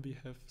bottom we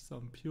have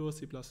some pure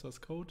C++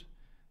 code,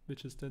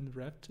 which is then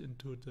wrapped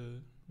into the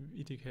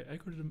VTK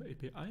algorithm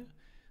API,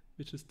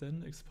 which is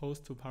then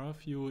exposed to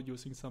ParaView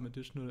using some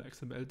additional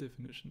XML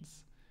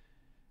definitions.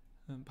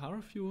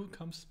 ParaView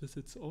comes with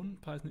its own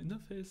Python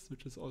interface,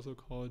 which is also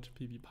called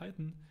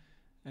PBPython,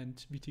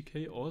 and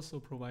VTK also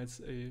provides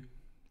a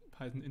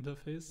Python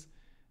interface,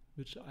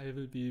 which I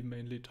will be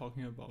mainly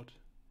talking about.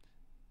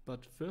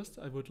 But first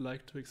I would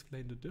like to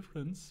explain the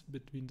difference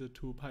between the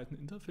two Python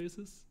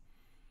interfaces.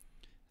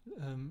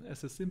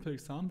 As a simple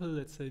example,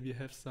 let's say we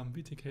have some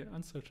VTK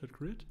unstructured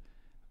grid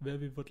where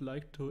we would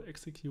like to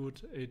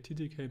execute a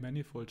TTK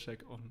manifold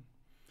check on.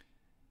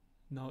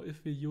 Now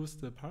if we use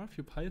the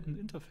ParaView Python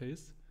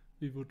interface,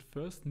 we would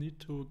first need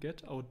to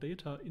get our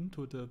data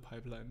into the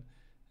pipeline.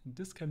 And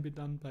this can be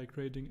done by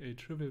creating a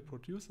trivial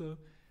producer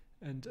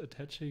and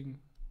attaching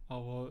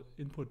our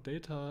input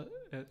data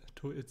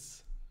to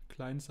its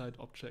client-side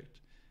object.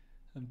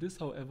 And this,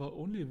 however,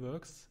 only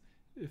works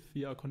if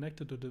we are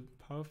connected to the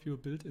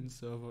ParaView built-in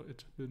server.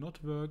 It will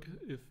not work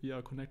if we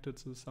are connected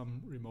to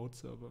some remote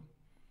server.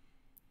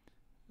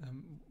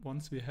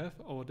 Once we have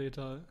our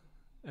data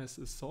as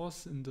a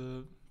source in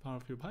the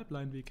ParaView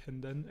pipeline, we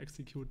can then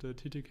execute the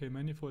TTK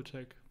manifold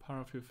check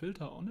ParaView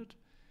filter on it,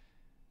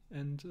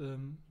 and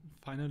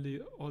finally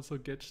also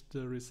get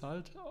the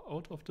result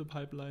out of the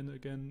pipeline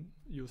again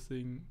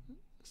using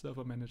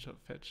server manager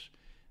fetch.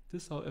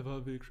 This, however,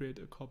 will create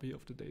a copy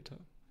of the data.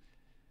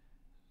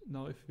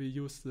 Now if we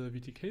use the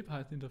VTK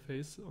Python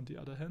interface, on the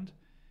other hand,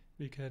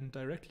 we can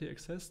directly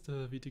access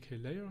the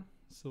VTK layer,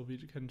 so we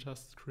can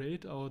just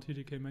create our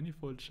TTK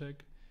manifold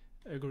check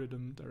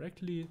algorithm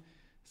directly,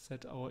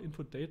 set our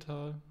input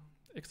data,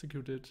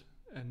 execute it,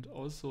 and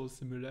also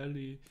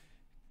similarly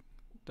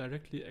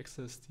directly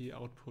access the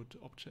output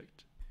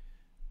object.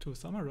 To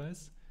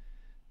summarize,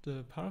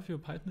 the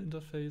ParaView Python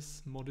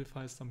interface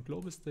modifies some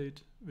global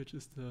state, which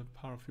is the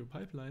ParaView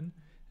pipeline,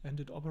 and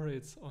it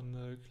operates on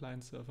a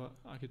client-server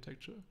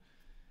architecture,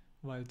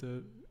 while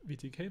the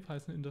VTK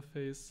Python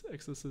interface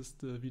accesses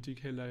the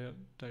VTK layer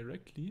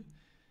directly,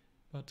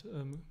 but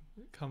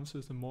comes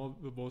with a more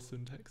verbose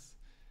syntax.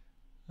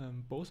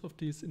 Both of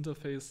these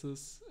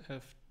interfaces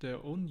have their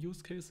own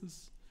use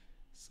cases.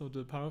 So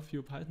the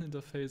ParaView Python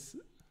interface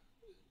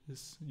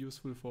is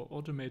useful for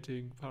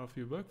automating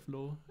ParaView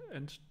workflow,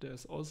 and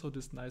there's also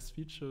this nice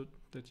feature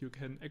that you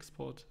can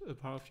export a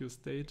ParaView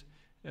state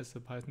as a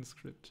Python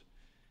script.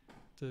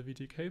 The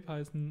VTK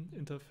Python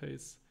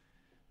interface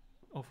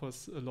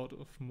offers a lot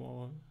of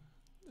more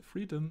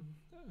freedom,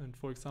 and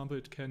for example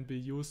it can be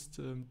used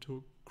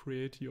to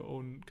create your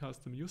own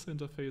custom user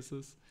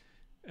interfaces,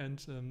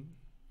 and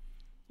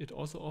it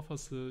also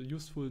offers a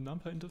useful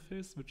NumPy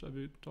interface, which I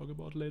will talk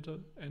about later,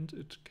 and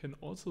it can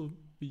also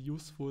be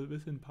useful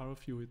within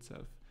ParaView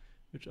itself,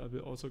 which I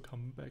will also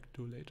come back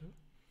to later.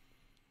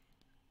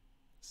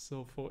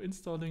 So for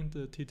installing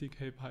the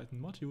TTK Python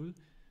module,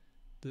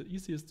 the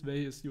easiest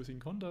way is using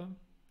Conda.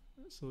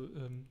 So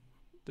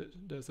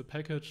there's a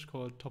package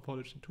called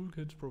Topology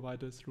ToolKit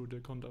provided through the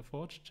Conda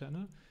Forge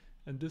channel,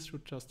 and this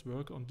should just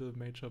work on the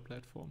major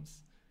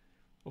platforms.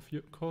 Of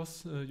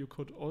course, you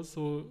could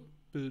also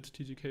build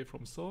TTK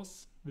from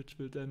source, which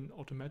will then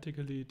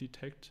automatically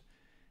detect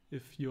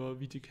if your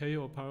VTK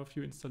or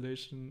ParaView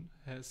installation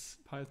has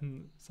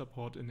Python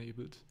support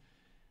enabled.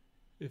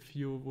 If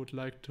you would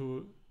like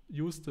to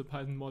use the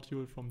Python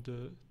module from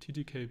the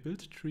TTK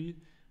build tree,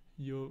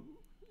 you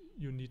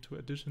need to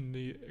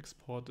additionally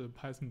export a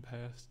Python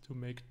path to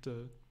make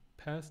the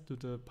path to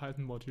the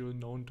Python module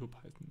known to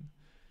Python.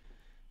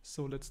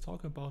 So let's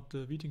talk about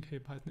the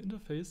VTK Python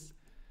interface.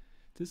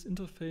 This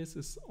interface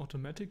is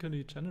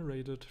automatically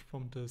generated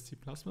from the C++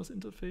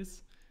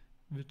 interface,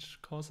 which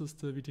causes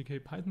the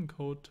VTK Python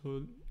code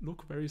to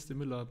look very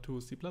similar to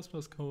C++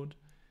 code.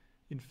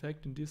 In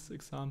fact, in this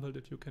example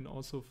that you can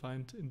also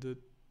find in the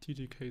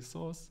TTK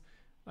source,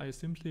 I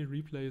simply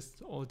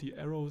replaced all the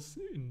arrows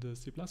in the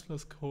C++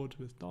 code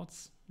with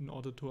dots in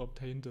order to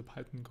obtain the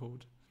Python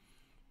code.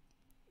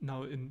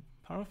 Now in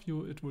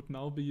ParaView it would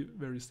now be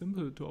very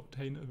simple to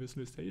obtain a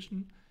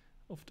visualization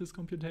of this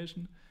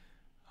computation.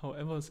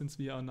 However, since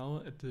we are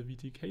now at the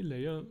VTK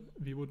layer,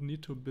 we would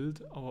need to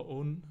build our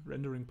own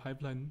rendering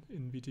pipeline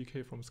in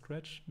VTK from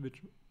scratch,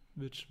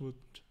 which would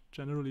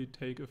generally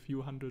take a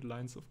few hundred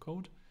lines of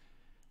code.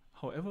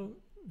 However,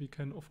 we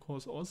can of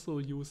course also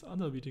use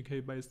other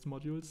VTK-based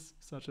modules,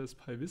 such as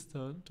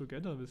PyVista,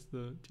 together with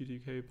the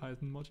TTK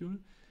Python module.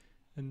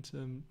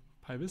 And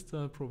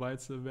PyVista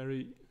provides a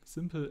very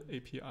simple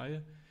API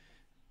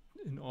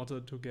in order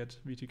to get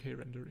VTK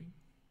rendering.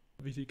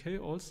 VTK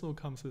also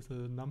comes with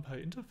a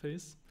NumPy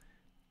interface,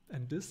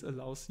 and this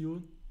allows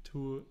you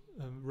to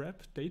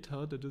wrap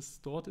data that is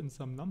stored in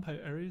some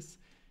NumPy arrays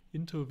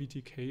into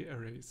VTK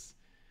arrays.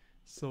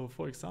 So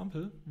for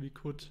example, we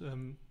could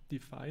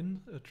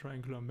define a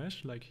triangular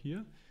mesh like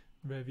here,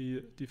 where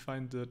we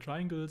define the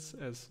triangles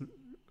as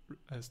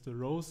the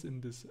rows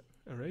in this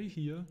array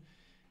here.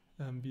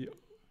 We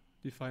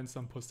define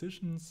some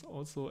positions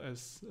also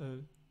as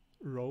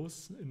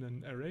rows in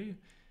an array,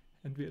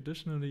 and we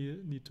additionally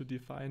need to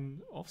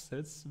define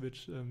offsets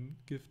which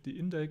give the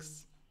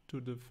index to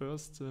the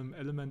first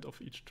element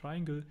of each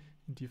triangle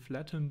in the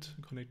flattened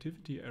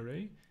connectivity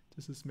array.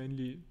 This is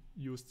mainly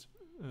used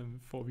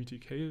for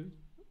VTK,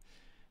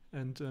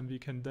 and we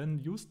can then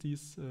use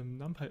these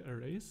NumPy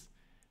arrays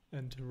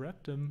and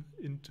wrap them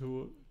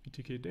into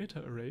VTK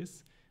data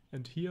arrays,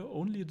 and here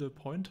only the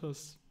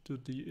pointers to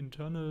the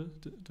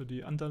to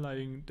the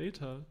underlying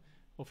data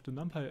of the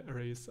NumPy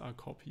arrays are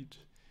copied.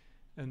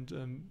 And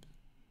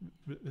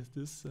with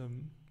this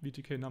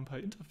VTK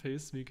NumPy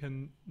interface, we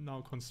can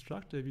now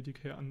construct a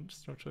VTK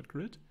unstructured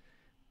grid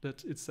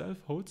that itself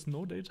holds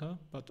no data,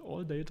 but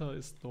all data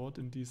is stored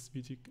in these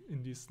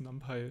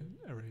NumPy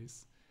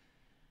arrays.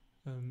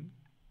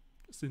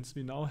 Since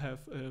we now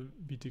have a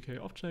VTK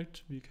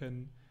object, we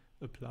can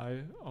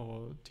apply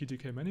our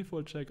TTK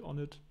manifold check on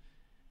it,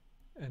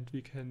 and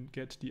we can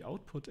get the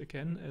output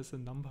again as a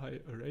NumPy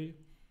array.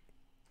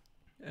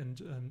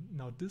 And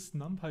now this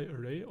NumPy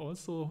array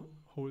also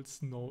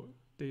holds no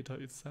data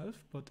itself,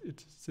 but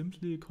it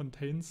simply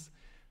contains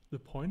the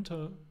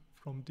pointer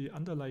from the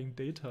underlying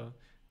data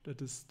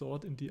that is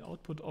stored in the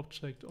output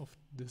object of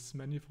this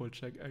manifold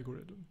check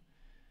algorithm.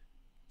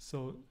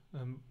 So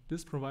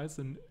this provides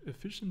an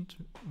efficient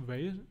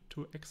way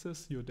to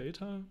access your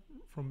data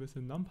from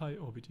within NumPy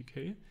or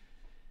VTK,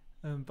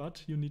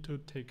 but you need to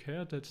take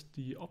care that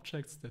the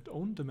objects that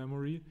own the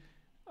memory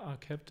are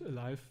kept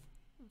alive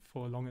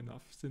for long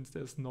enough, since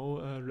there's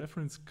no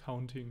reference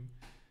counting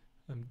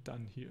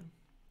done here.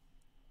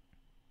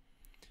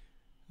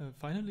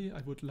 Finally,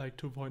 I would like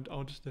to point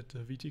out that the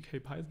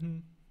VTK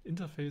Python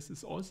interface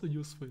is also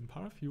useful in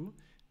ParaView,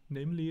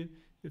 namely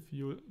if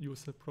you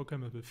use a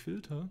programmable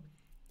filter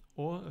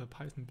or a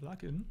Python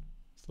plugin.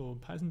 So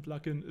Python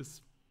plugin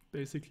is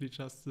basically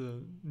just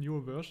the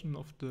newer version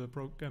of the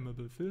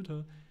programmable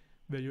filter,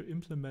 where you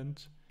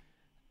implement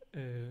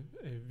a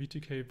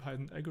VTK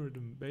Python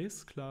algorithm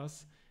base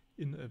class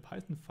in a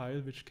Python file,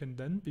 which can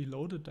then be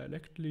loaded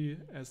directly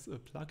as a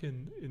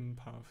plugin in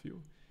ParaView.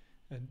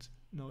 And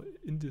now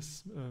in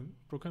this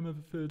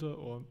programmable filter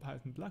or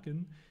Python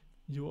plugin,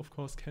 you of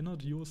course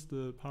cannot use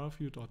the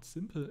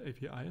paraview.simple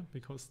API,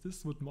 because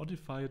this would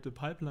modify the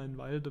pipeline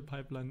while the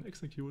pipeline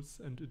executes,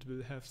 and it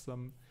will have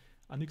some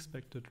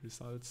unexpected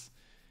results.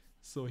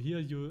 So here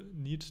you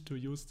need to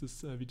use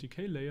this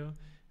VTK layer,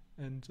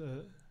 and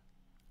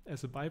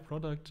as a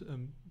byproduct,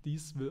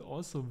 these will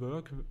also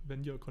work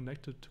when you're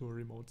connected to a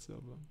remote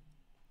server.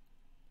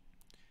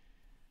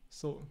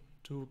 So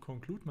to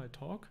conclude my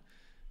talk,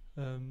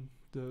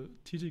 the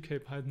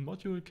TTK Python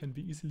module can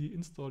be easily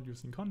installed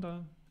using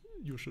Conda.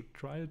 You should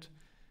try it.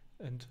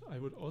 And I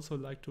would also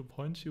like to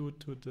point you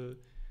to the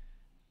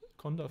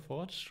Conda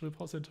Forge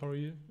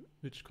repository,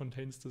 which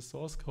contains the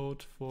source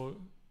code for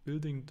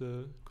building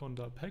the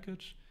Conda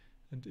package.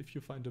 And if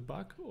you find a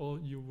bug or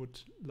you would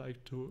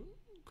like to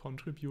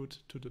contribute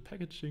to the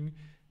packaging,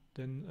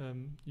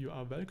 then you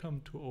are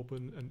welcome to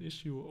open an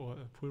issue or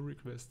a pull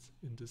request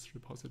in this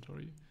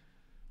repository.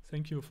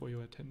 Thank you for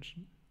your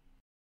attention.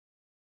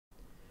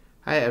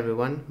 Hi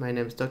everyone, my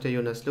name is Dr.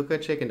 Jonas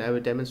Lukasczyk, and I will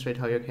demonstrate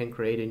how you can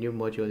create a new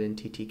module in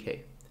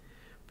TTK.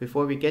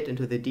 Before we get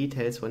into the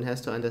details, one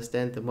has to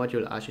understand the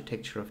module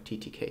architecture of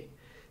TTK.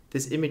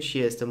 This image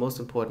here is the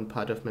most important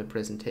part of my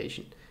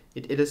presentation.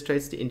 It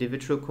illustrates the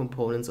individual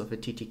components of a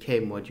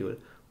TTK module,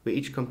 where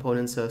each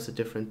component serves a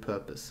different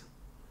purpose.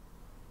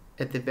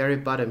 At the very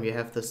bottom you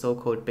have the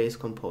so-called base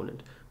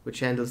component,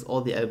 which handles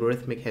all the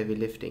algorithmic heavy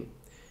lifting.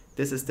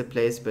 This is the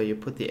place where you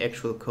put the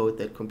actual code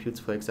that computes,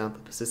 for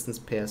example, persistence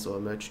pairs or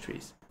merge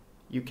trees.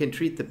 You can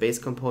treat the base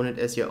component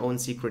as your own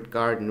secret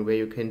garden, where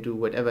you can do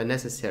whatever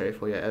necessary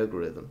for your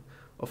algorithm.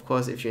 Of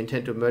course, if you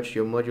intend to merge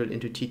your module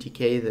into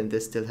TTK, then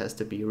this still has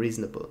to be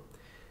reasonable.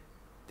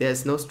 There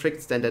is no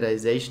strict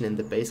standardization in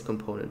the base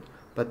component,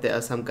 but there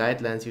are some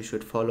guidelines you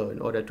should follow in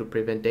order to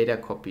prevent data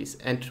copies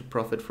and to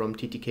profit from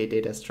TTK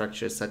data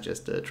structures such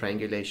as the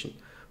triangulation.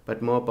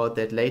 But more about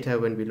that later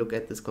when we look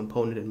at this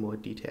component in more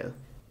detail.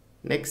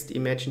 Next,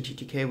 imagine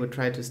TTK would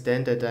try to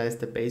standardize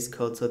the base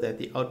code so that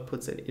the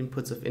outputs and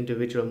inputs of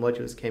individual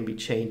modules can be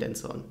chained and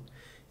so on.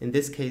 In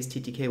this case,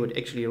 TTK would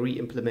actually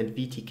re-implement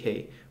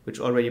VTK, which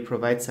already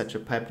provides such a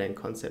pipeline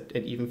concept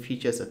and even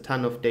features a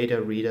ton of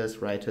data readers,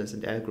 writers,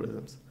 and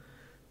algorithms.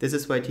 This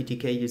is why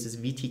TTK uses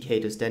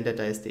VTK to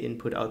standardize the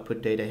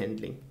input-output data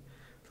handling.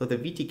 So the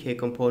VTK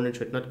component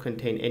should not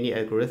contain any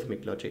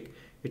algorithmic logic.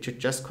 It should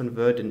just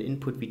convert an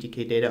input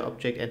VTK data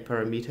object and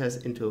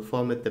parameters into a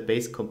format the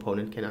base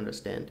component can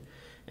understand,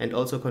 and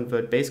also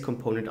convert base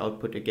component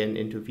output again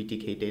into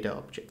VTK data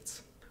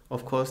objects.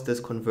 Of course, this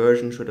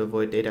conversion should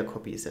avoid data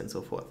copies and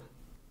so forth.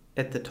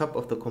 At the top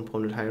of the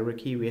component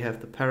hierarchy, we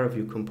have the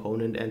ParaView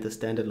component and the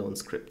standalone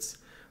scripts.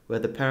 where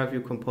the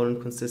ParaView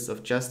component consists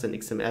of just an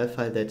XML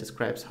file that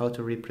describes how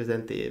to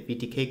represent the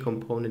VTK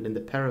component in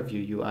the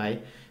ParaView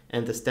UI,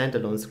 and the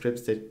standalone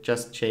scripts that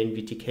just chain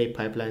VTK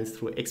pipelines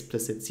through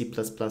explicit C++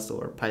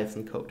 or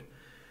Python code.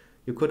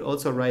 You could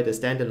also write a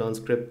standalone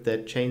script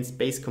that chains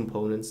base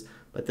components,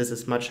 but this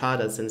is much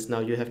harder since now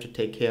you have to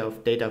take care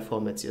of data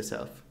formats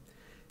yourself.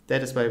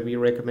 That is why we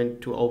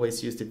recommend to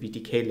always use the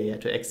VTK layer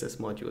to access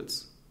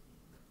modules.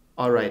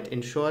 Alright,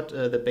 in short,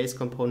 the base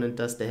component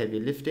does the heavy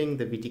lifting,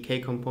 the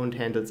VTK component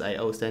handles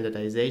I/O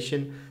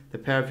standardization, the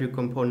ParaView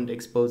component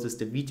exposes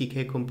the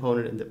VTK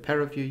component in the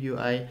ParaView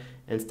UI,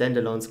 and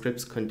standalone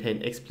scripts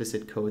contain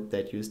explicit code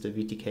that use the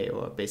VTK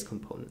or base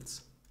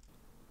components.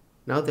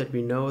 Now that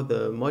we know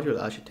the module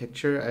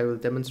architecture, I will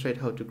demonstrate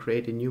how to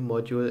create a new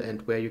module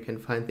and where you can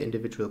find the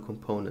individual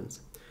components.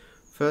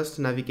 First,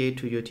 navigate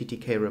to your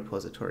TTK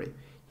repository.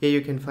 Here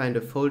you can find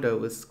a folder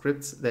with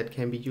scripts that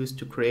can be used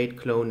to create,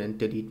 clone, and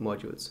delete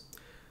modules.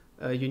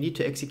 You need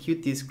to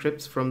execute these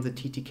scripts from the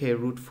TTK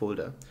root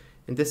folder.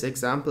 In this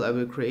example, I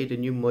will create a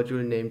new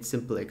module named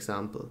Simple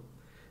Example.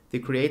 The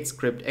create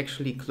script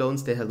actually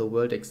clones the Hello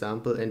World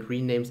example and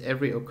renames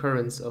every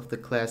occurrence of the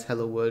class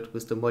Hello World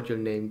with the module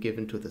name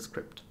given to the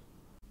script.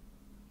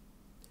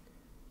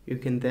 You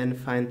can then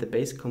find the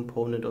base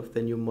component of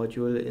the new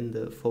module in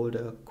the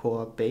folder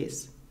core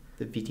base,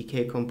 the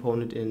VTK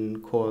component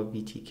in core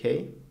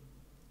VTK,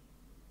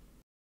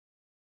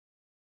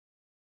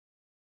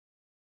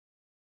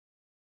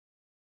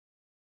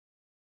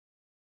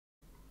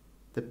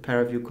 the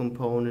ParaView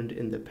component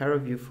in the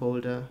ParaView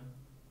folder,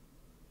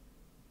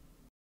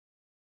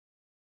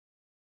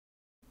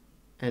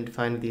 and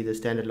finally the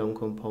standalone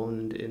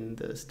component in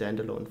the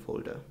standalone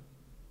folder.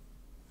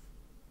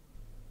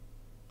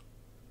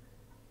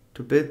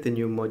 To build the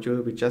new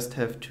module, we just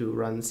have to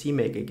run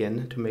CMake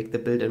again to make the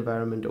build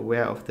environment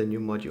aware of the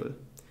new module.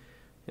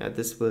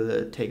 This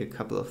will take a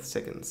couple of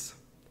seconds.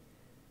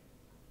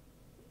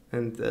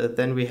 And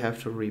then we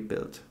have to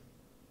rebuild.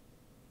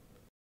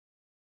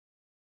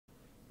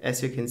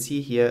 As you can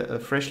see here, a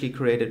freshly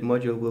created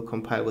module will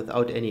compile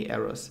without any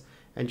errors,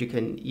 and you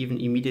can even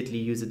immediately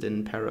use it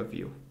in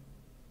ParaView.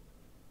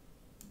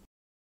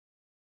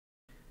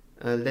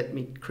 Let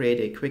me create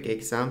a quick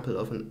example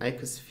of an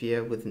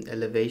icosphere with an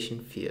elevation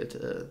field.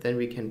 Then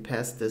we can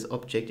pass this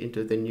object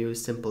into the new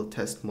simple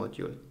test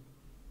module.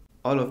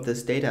 All of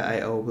this data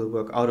I/O will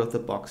work out of the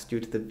box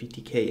due to the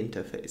VTK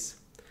interface.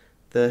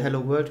 The Hello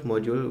World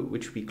module,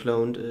 which we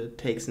cloned,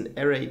 takes an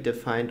array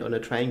defined on a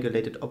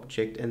triangulated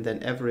object and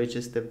then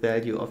averages the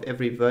value of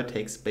every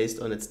vertex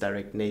based on its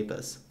direct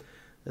neighbors.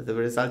 The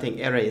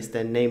resulting array is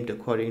then named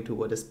according to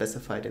what is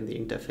specified in the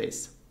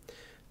interface.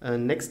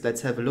 Next,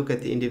 let's have a look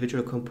at the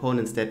individual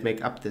components that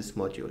make up this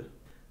module.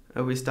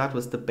 We start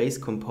with the base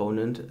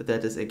component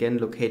that is again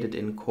located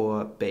in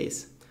core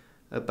base.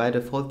 By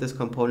default, this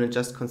component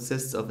just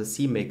consists of a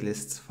CMake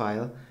lists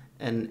file,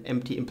 an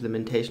empty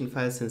implementation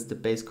file since the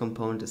base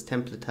component is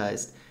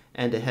templatized,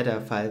 and a header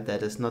file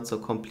that is not so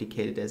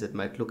complicated as it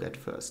might look at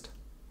first.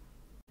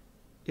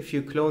 If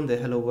you clone the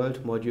Hello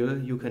World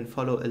module, you can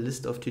follow a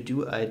list of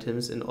to-do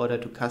items in order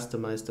to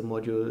customize the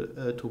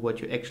module to what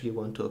you actually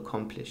want to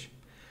accomplish.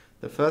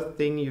 The first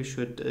thing you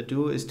should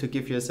do is to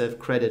give yourself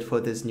credit for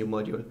this new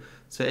module,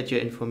 so add your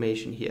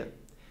information here.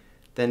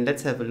 Then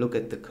let's have a look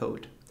at the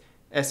code.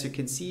 As you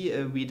can see,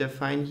 we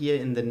define here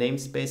in the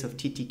namespace of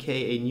TTK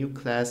a new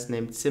class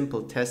named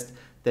SimpleTest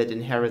that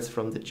inherits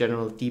from the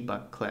general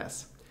debug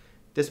class.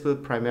 This will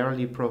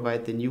primarily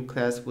provide the new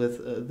class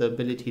with the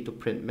ability to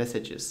print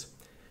messages.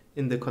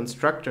 In the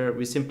constructor,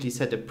 we simply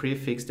set a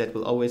prefix that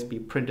will always be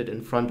printed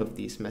in front of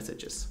these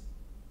messages.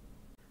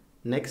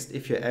 Next,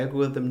 if your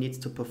algorithm needs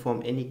to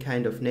perform any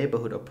kind of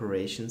neighborhood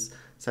operations,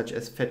 such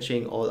as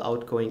fetching all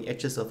outgoing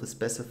edges of a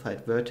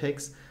specified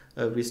vertex,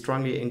 we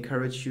strongly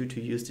encourage you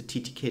to use the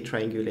TTK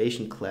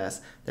triangulation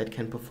class that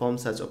can perform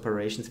such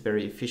operations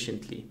very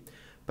efficiently.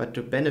 But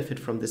to benefit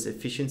from this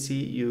efficiency,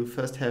 you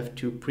first have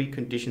to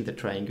precondition the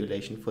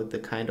triangulation for the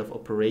kind of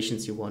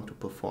operations you want to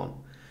perform.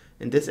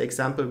 In this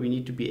example, we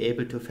need to be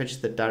able to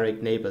fetch the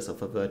direct neighbors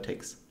of a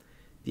vertex.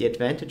 The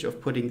advantage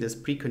of putting this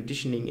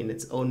preconditioning in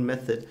its own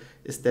method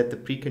is that the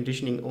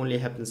preconditioning only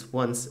happens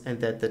once and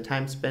that the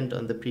time spent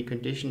on the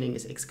preconditioning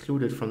is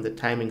excluded from the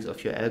timings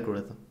of your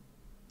algorithm.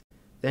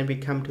 Then we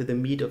come to the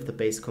meat of the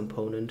base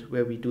component,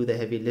 where we do the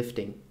heavy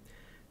lifting.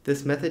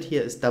 This method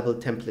here is double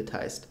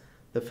templatized.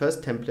 The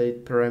first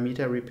template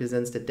parameter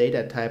represents the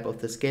data type of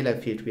the scalar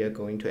field we are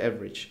going to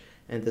average,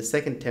 and the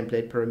second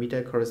template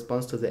parameter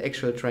corresponds to the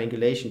actual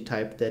triangulation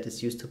type that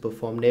is used to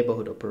perform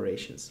neighborhood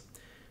operations.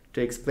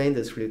 To explain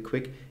this real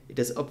quick, it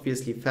is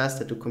obviously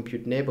faster to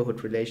compute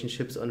neighborhood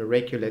relationships on a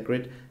regular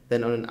grid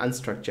than on an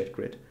unstructured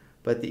grid,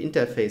 but the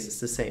interface is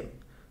the same.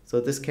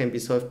 So this can be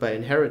solved by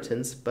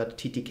inheritance, but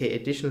TTK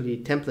additionally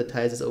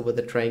templatizes over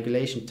the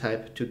triangulation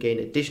type to gain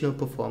additional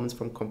performance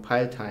from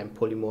compile time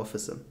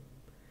polymorphism.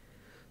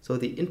 So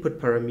the input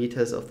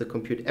parameters of the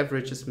compute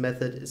averages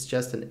method is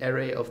just an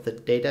array of the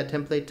data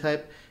template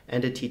type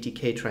and a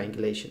TTK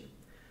triangulation.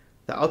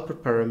 The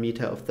output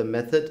parameter of the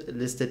method,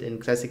 listed in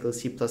classical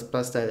C++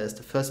 style as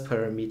the first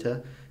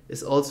parameter,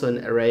 is also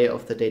an array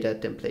of the data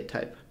template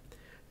type.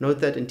 Note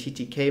that in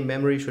TTK,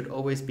 memory should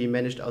always be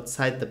managed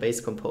outside the base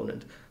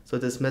component, so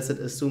this method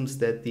assumes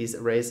that these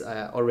arrays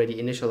are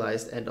already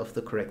initialized and of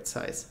the correct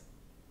size.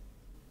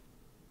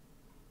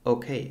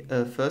 Okay,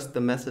 first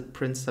the method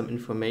prints some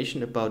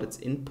information about its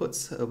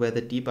inputs, where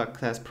the debug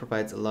class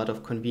provides a lot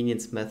of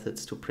convenience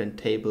methods to print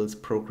tables,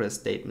 progress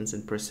statements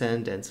in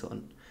percent, and so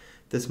on.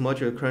 This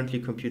module currently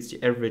computes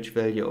the average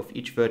value of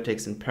each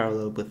vertex in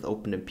parallel with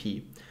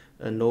OpenMP.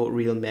 No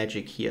real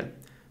magic here.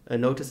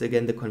 Notice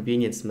again the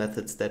convenience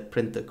methods that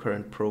print the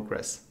current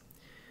progress.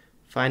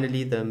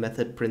 Finally, the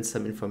method prints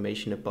some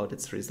information about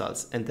its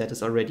results, and that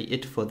is already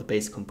it for the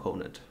base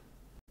component.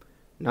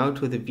 Now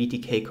to the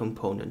VTK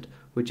component,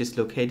 which is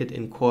located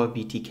in core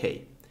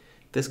VTK.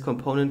 This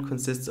component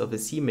consists of a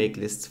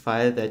CMakeLists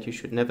file that you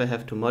should never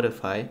have to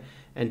modify,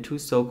 and two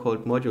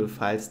so-called module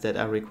files that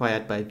are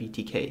required by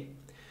VTK.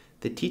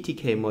 The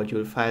TTK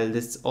module file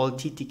lists all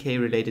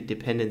TTK-related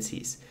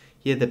dependencies,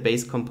 here the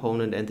base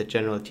component and the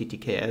general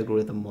TTK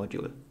algorithm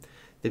module.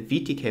 The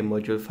VTK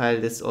module file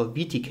lists all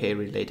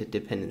VTK-related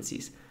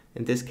dependencies,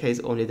 in this case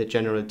only the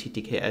general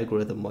TTK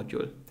algorithm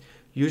module.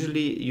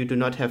 Usually you do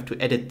not have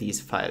to edit these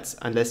files,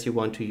 unless you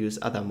want to use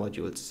other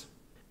modules.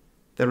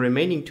 The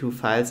remaining two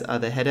files are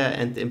the header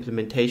and the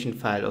implementation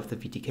file of the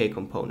VTK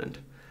component.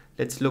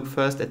 Let's look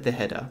first at the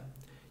header.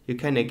 You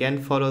can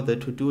again follow the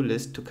to-do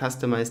list to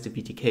customize the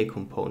VTK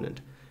component.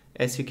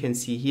 As you can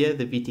see here,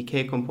 the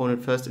VTK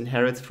component first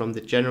inherits from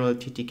the general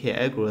TTK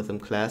algorithm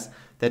class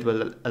that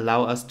will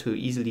allow us to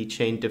easily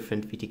chain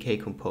different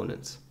VTK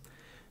components.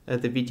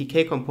 The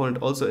VTK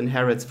component also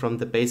inherits from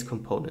the base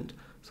component,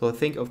 so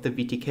think of the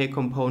VTK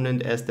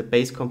component as the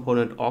base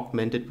component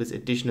augmented with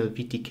additional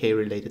VTK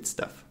related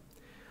stuff.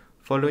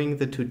 Following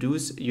the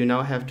to-dos, you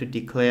now have to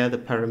declare the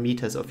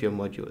parameters of your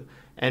module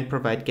and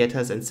provide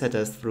getters and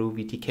setters through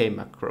VTK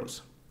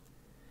macros.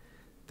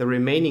 The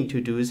remaining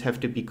to-dos have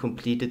to be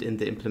completed in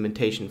the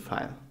implementation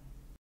file.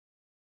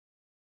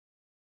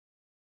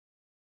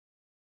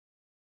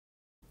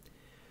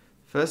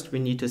 First, we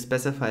need to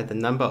specify the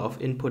number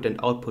of input and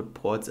output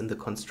ports in the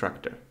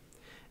constructor,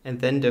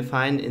 and then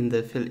define in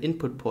the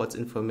fillInputPorts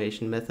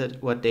information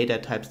method what data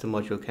types the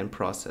module can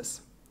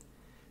process.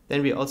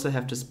 Then we also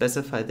have to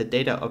specify the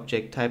data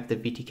object type the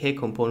VTK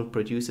component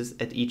produces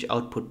at each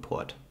output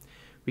port.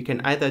 We can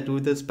either do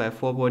this by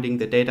forwarding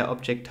the data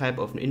object type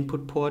of an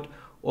input port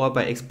or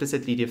by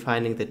explicitly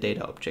defining the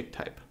data object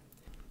type.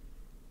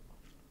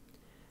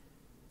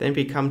 Then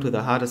we come to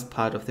the hardest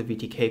part of the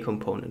VTK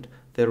component,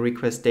 the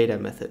requestData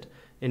method,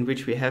 in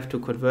which we have to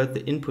convert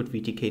the input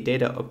VTK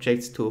data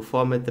objects to a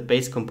format the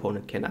base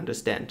component can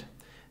understand.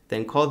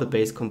 Then call the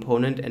base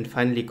component and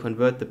finally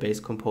convert the base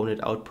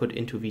component output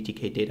into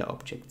VTK data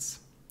objects.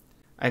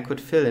 I could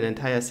fill an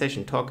entire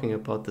session talking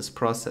about this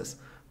process,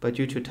 but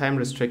due to time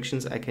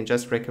restrictions I can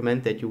just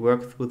recommend that you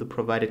work through the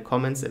provided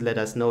comments and let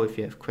us know if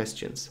you have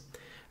questions.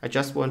 I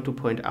just want to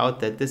point out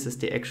that this is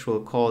the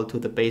actual call to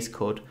the base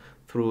code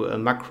through a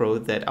macro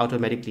that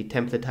automatically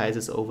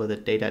templatizes over the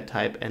data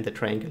type and the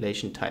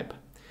triangulation type.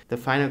 The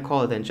final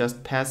call then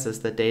just passes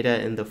the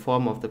data in the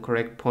form of the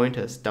correct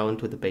pointers down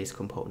to the base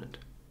component.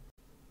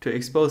 To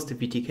expose the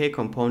VTK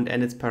component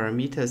and its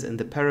parameters in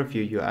the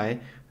ParaView UI,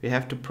 we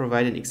have to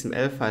provide an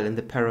XML file in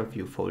the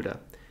ParaView folder.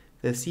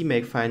 The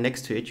CMake file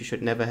next to it you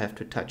should never have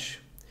to touch.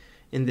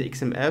 In the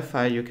XML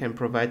file you can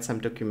provide some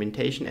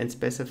documentation and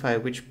specify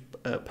which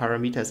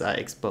parameters are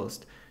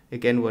exposed,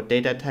 again what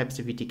data types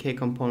the VTK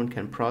component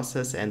can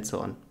process, and so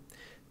on.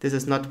 This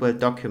is not well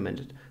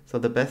documented, so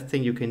the best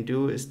thing you can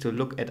do is to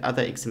look at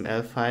other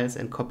XML files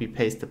and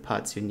copy-paste the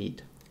parts you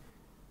need.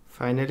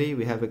 Finally,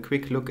 we have a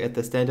quick look at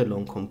the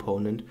standalone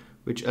component,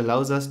 which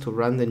allows us to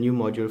run the new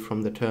module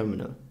from the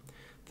terminal.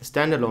 The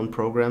standalone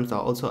programs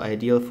are also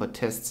ideal for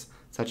tests,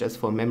 such as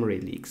for memory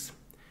leaks.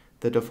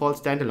 The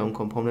default standalone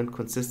component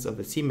consists of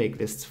a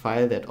CMakeLists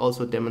file that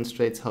also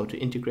demonstrates how to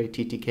integrate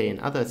TTK in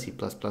other C++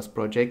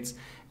 projects,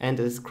 and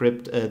a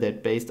script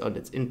that, based on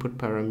its input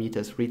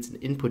parameters, reads an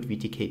input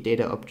VTK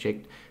data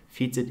object,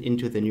 feeds it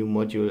into the new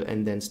module,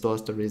 and then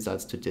stores the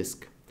results to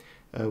disk,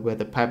 where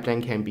the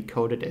pipeline can be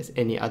coded as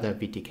any other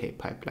VTK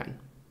pipeline.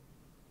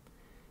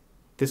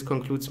 This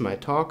concludes my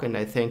talk, and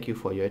I thank you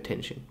for your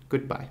attention.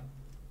 Goodbye.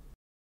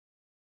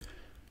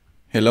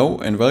 Hello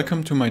and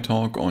welcome to my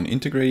talk on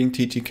integrating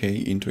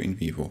TTK into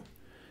NVivo.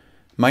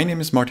 My name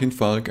is Martin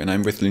Falk and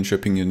I'm with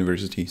Linköping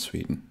University,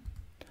 Sweden.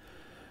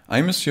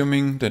 I'm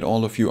assuming that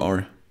all of you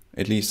are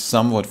at least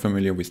somewhat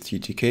familiar with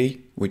TTK,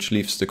 which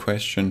leaves the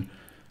question,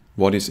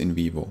 what is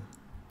NVivo?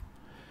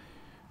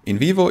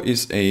 NVivo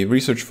is a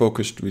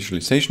research-focused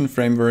visualization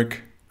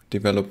framework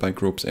developed by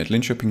groups at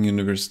Linköping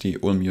University,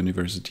 Ulm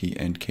University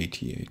and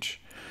KTH.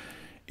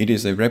 It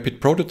is a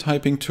rapid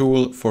prototyping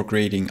tool for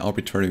creating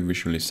arbitrary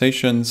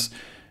visualizations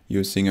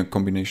using a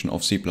combination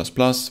of C++,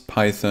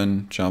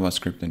 Python,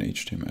 JavaScript and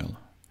HTML.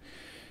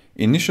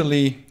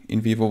 Initially,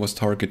 NVivo was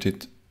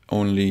targeted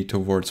only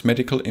towards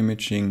medical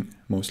imaging,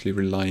 mostly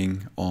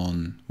relying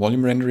on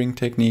volume rendering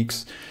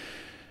techniques.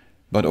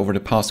 But over the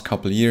past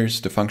couple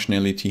years, the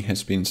functionality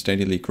has been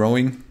steadily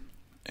growing,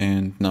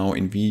 and now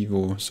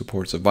NVivo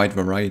supports a wide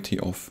variety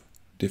of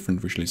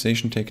different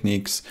visualization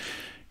techniques,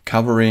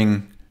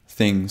 covering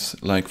things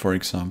like, for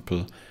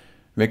example,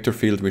 vector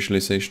field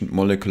visualization,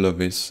 molecular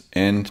VIS,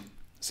 and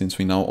since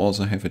we now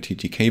also have a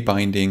TTK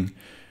binding,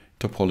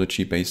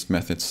 topology-based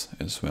methods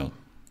as well.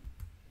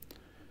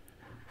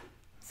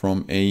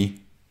 From a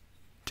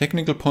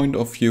technical point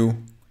of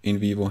view,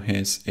 NVivo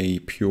has a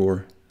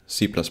pure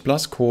C++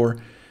 core,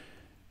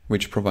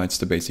 which provides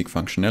the basic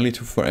functionality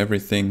for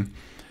everything.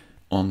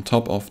 On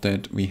top of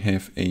that, we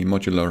have a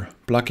modular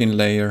plugin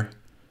layer,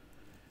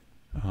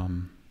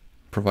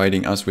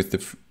 providing us with the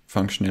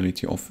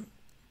functionality of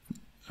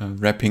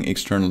wrapping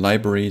external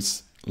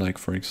libraries, like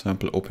for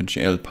example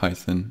OpenGL,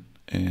 Python,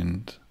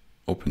 and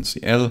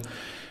OpenCL,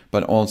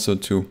 but also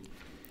to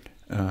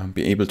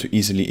be able to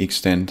easily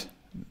extend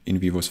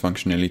NVivo's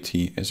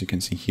functionality. As you can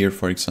see here,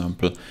 for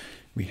example,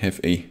 we have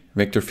a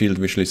vector field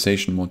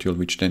visualization module,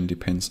 which then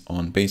depends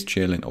on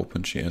BaseGL and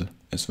OpenGL,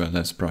 as well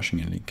as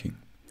brushing and linking.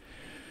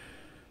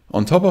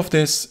 On top of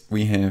this,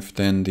 we have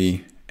then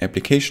the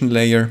application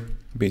layer,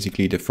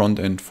 basically the front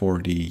end for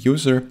the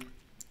user.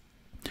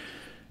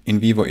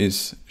 NVivo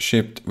is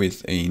shipped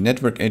with a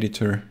network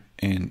editor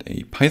and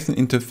a Python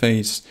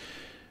interface,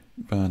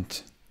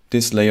 but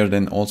this layer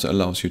then also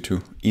allows you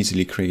to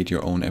easily create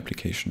your own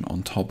application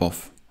on top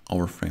of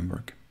our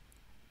framework.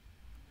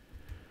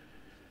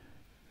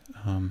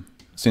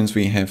 Since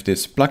we have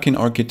this plugin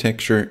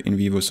architecture,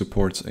 NVivo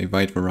supports a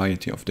wide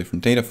variety of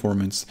different data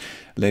formats.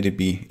 Let it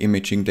be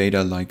imaging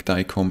data like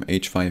DICOM,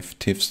 H5,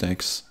 TIFF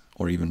stacks,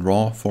 or even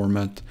RAW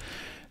format.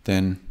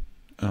 Then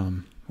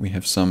we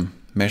have some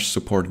mesh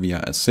support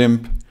via a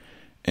SIMP,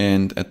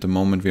 and at the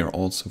moment we are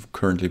also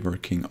currently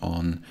working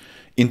on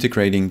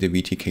integrating the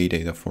VTK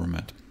data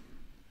format.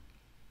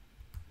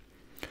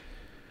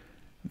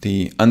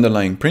 The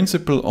underlying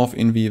principle of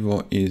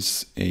NVivo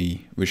is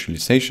a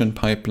visualization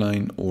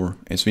pipeline, or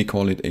as we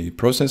call it, a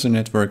processor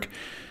network,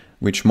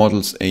 which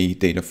models a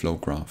data flow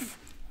graph.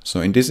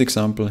 So in this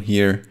example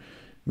here,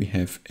 we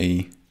have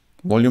a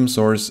volume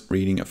source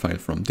reading a file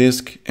from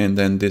disk, and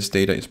then this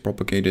data is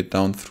propagated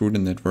down through the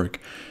network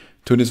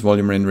to this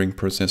volume rendering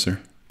processor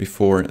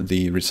before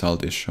the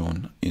result is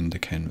shown in the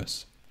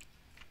canvas.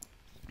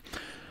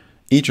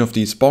 Each of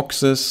these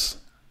boxes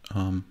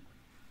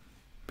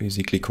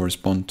basically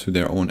correspond to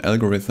their own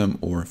algorithm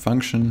or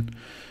function.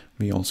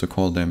 We also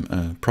call them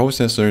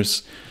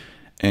processors,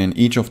 and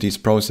each of these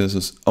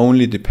processes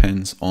only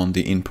depends on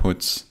the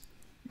inputs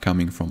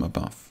coming from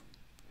above.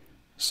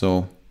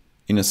 So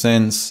in a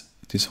sense,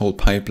 this whole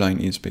pipeline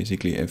is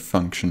basically a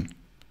function.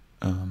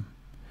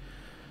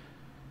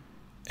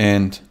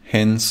 And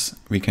hence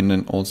we can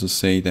then also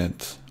say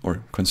that,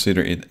 or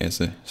consider it as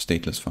a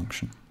stateless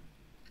function.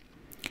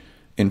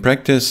 In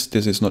practice,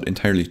 this is not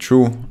entirely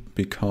true,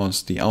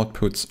 because the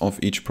outputs of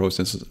each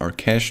process are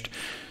cached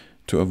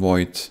to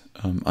avoid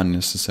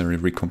unnecessary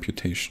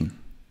recomputation.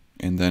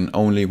 And then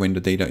only when the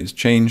data is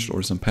changed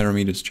or some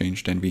parameters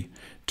changed, then we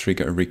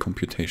trigger a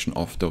recomputation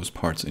of those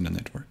parts in the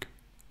network.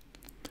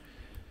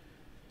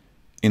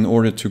 In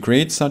order to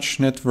create such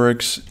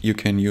networks, you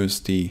can use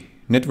the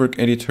network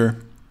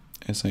editor,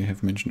 as I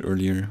have mentioned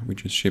earlier,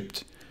 which is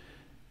shipped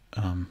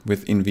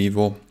with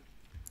NVivo.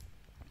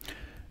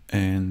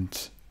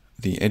 And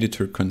the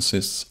editor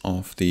consists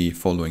of the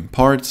following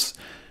parts.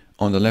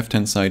 On the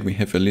left-hand side, we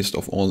have a list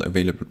of all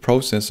available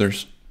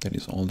processors. That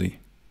is all the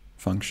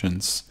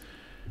functions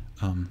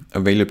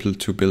available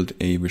to build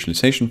a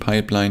visualization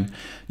pipeline.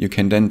 You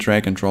can then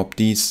drag and drop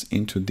these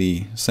into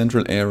the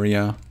central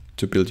area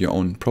to build your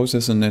own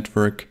processor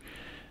network.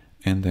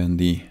 And then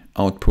the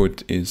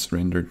output is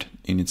rendered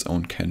in its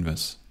own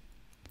canvas.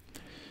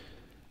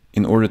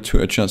 In order to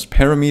adjust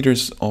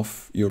parameters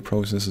of your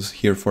processes,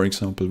 here, for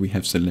example, we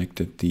have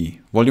selected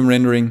the volume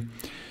rendering.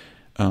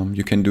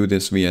 You can do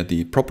this via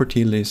the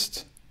property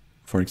list.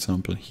 For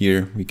example,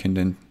 here we can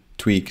then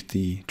tweak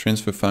the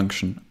transfer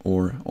function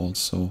or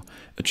also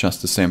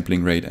adjust the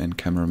sampling rate and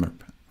camera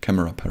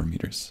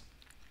parameters.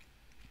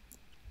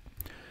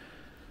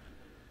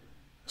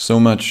 So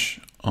much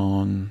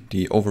on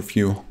the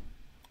overview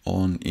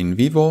on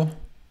NVivo.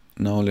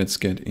 Now let's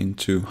get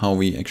into how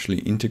we actually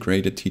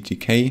integrated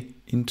TTK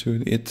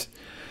into it.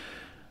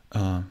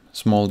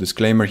 Small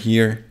disclaimer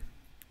here,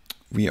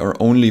 we are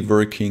only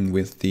working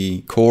with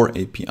the core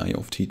API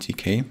of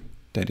TTK,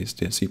 that is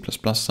the C++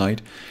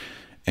 side,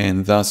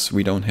 and thus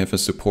we don't have a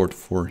support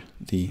for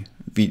the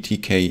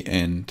VTK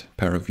and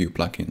ParaView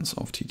plugins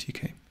of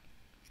TTK.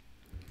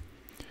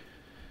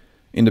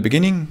 In the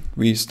beginning,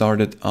 we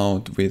started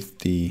out with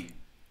the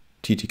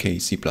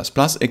TTK C++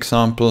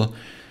 example,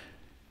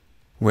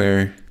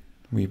 where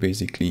we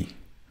basically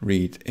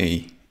read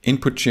a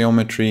input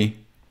geometry,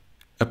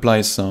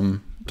 apply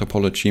some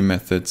topology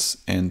methods,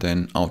 and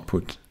then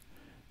output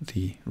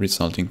the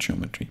resulting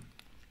geometry.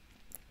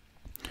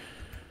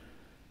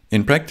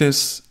 In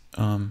practice,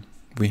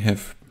 we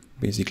have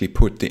basically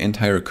put the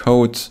entire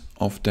code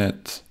of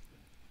that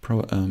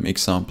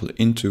example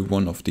into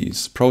one of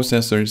these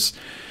processors.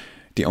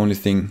 The only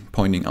thing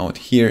pointing out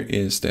here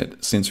is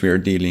that since we are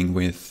dealing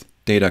with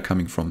data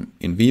coming from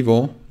in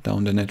vivo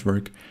down the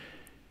network,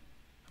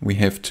 we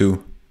have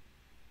to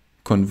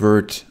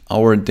convert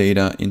our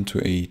data into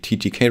a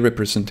TTK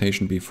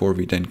representation before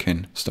we then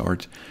can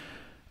start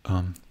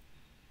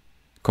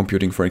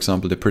computing, for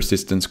example, the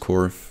persistence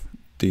curve,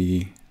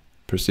 the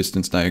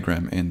persistence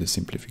diagram, and the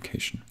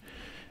simplification.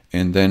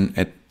 And then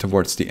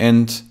towards the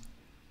end,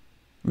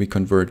 we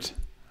convert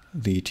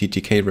the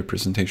TTK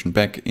representation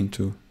back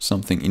into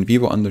something in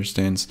vivo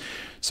understands,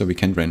 so we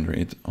can render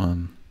it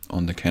on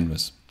the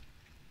canvas.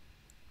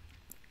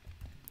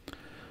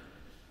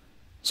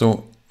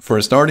 So for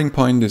a starting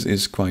point, this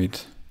is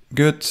quite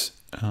good,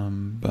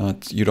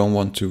 but you don't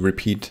want to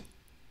repeat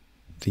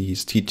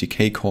these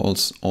TTK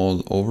calls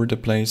all over the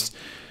place.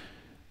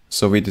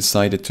 So we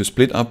decided to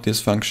split up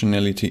this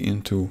functionality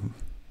into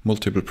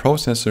multiple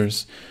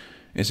processors.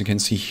 As you can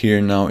see here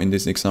now in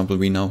this example,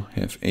 we now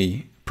have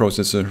a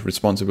processor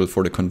responsible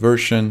for the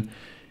conversion,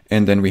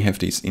 and then we have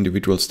these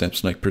individual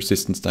steps like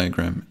persistence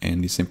diagram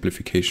and the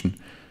simplification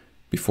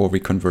before we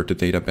convert the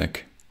data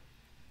back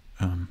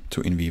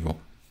to in vivo.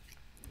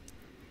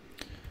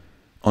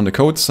 On the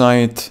code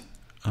side,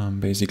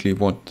 basically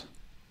what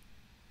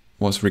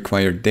was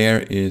required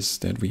there is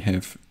that we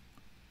have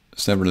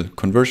several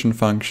conversion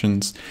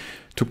functions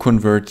to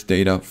convert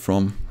data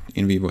from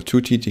in vivo to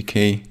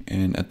TTK,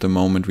 and at the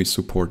moment we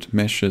support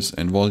meshes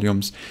and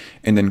volumes,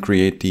 and then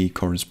create the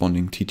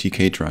corresponding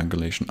TTK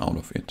triangulation out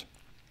of it.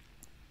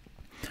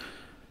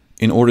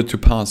 In order to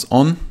pass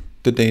on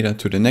the data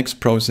to the next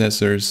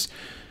processors,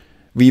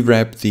 we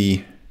wrap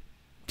the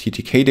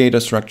TTK data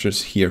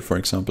structures here, for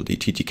example, the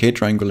TTK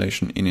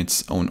triangulation in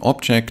its own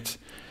object,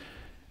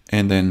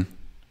 and then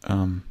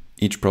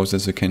each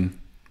processor can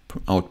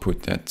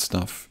output that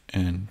stuff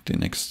and the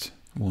next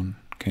one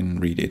can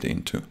read it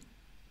into.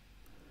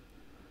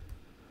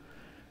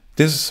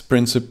 This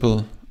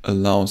principle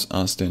allows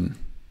us then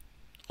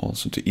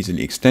also to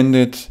easily extend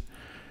it.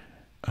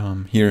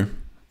 Here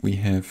we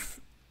have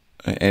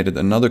added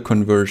another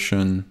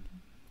conversion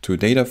to a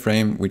data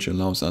frame, which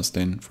allows us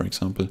then, for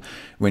example,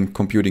 when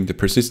computing the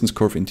persistence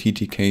curve in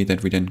TTK,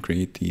 that we then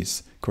create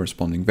these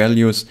corresponding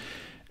values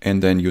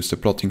and then use the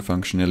plotting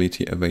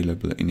functionality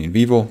available in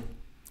vivo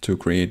to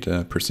create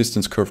a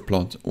persistence curve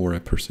plot or a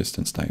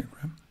persistence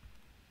diagram.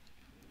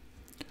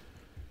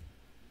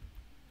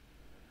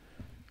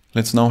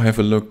 Let's now have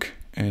a look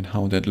at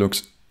how that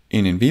looks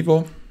in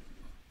vivo.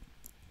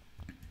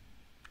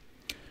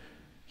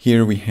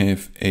 Here we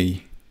have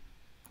a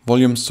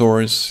volume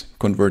source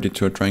converted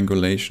to a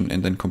triangulation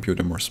and then compute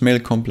a more small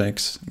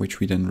complex,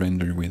 which we then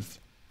render with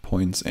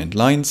points and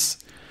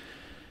lines.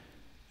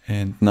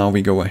 And now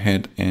we go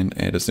ahead and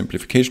add a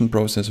simplification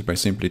processor by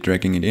simply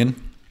dragging it in.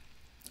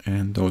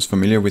 And those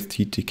familiar with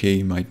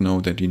TTK might know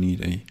that you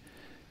need a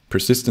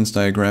persistence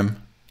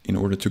diagram in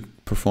order to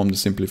perform the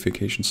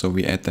simplification, so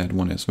we add that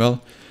one as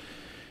well.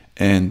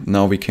 And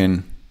now we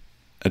can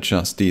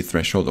adjust the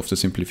threshold of the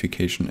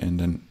simplification and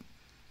then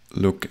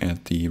look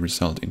at the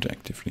result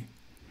interactively.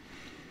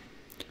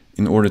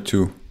 In order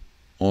to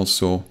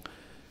also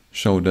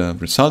show the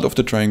result of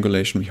the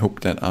triangulation, we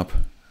hook that up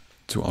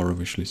to our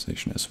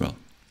visualization as well.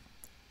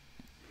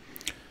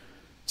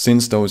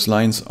 Since those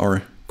lines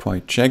are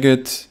quite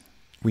jagged,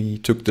 we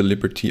took the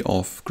liberty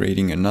of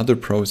creating another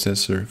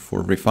processor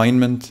for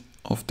refinement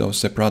of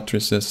those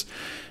separatrices,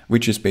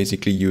 which is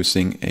basically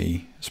using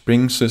a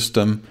spring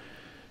system,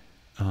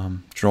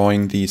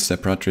 drawing these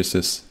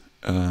separatrices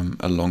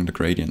along the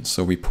gradients.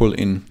 So we pull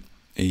in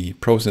a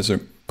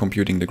processor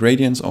computing the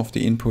gradients of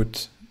the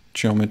input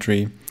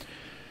geometry,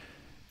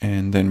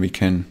 and then we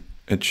can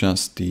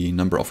adjust the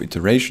number of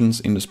iterations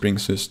in the spring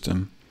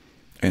system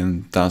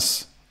and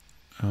thus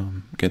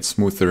get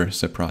smoother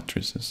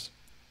separatrices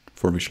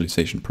for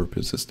visualization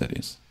purposes, that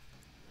is.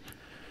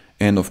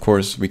 And of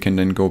course, we can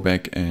then go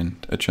back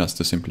and adjust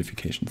the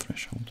simplification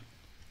threshold.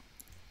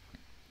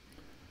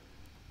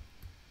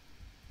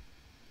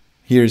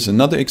 Here's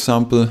another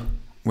example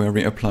where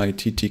we apply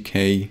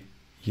TTK.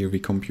 Here we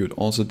compute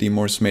also the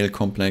more small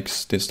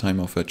complex, this time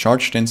of a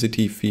charge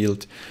density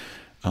field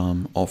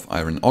of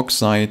iron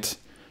oxide.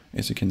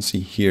 As you can see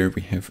here,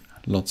 we have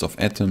lots of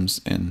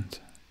atoms and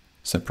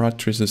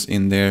separatrices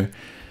in there.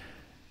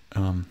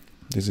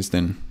 This is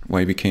then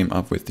why we came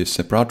up with this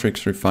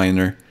separatrix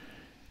refiner.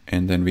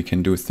 And then we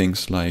can do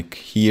things like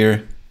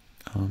here.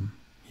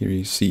 Here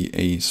you see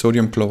a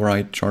sodium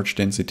chloride charge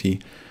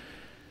density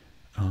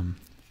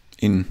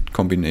in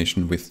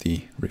combination with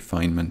the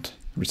refinement,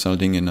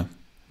 resulting in a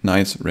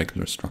nice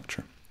regular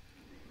structure.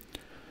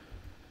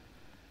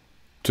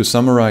 To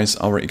summarize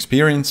our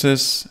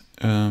experiences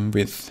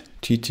with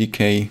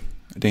TTK,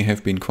 they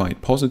have been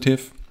quite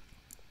positive.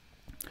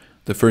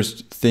 The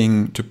first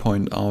thing to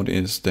point out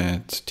is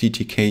that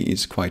TTK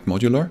is quite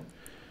modular,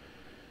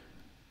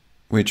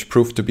 which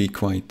proved to be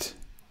quite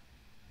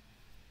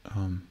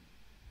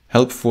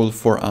helpful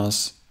for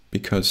us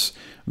because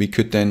we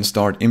could then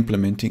start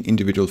implementing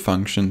individual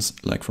functions,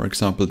 like for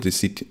example the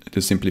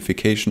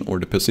simplification or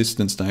the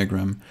persistence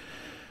diagram,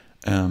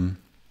 and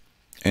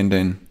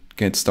then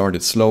get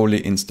started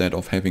slowly instead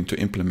of having to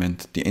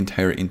implement the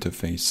entire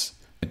interface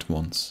at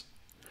once.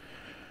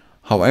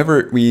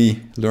 However,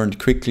 we learned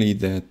quickly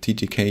that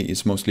TTK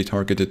is mostly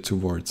targeted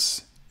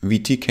towards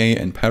VTK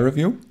and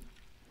ParaView,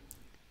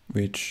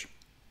 which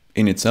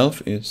in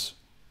itself is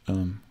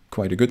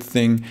quite a good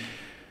thing.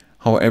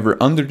 However,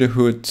 under the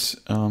hood,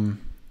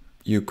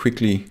 you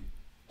quickly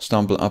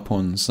stumble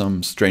upon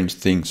some strange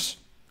things.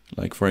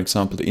 Like, for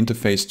example, the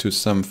interface to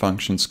some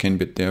functions can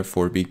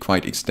therefore be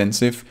quite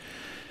extensive.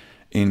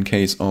 In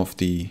case of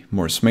the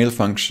more small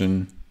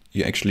function,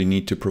 you actually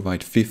need to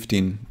provide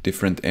 15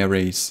 different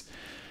arrays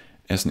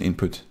as an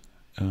input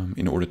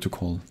in order to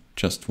call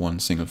just one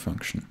single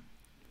function.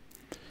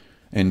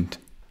 And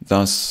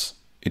thus,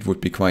 it would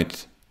be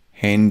quite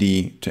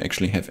handy to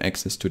actually have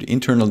access to the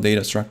internal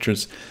data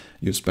structures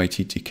used by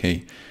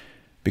TTK,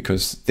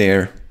 because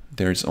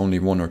there's only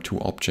one or two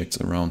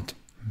objects around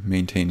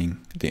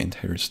maintaining the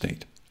entire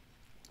state.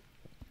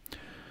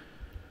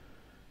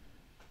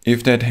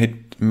 If that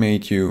had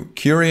made you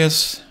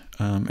curious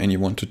and you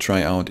want to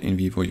try out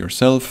NVivo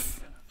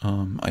yourself,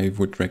 I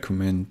would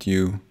recommend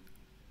you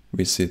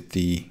visit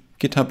the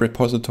GitHub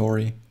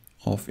repository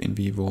of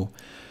NVivo,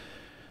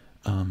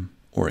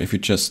 or if you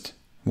just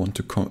want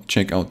to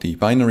check out the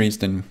binaries,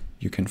 then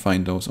you can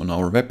find those on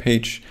our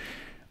webpage.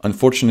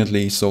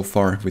 Unfortunately, so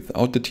far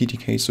without the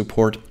TTK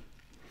support.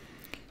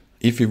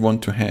 If you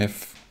want to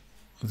have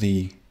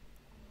the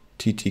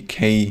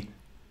TTK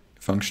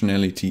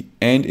functionality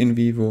and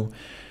NVivo,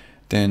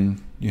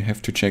 then you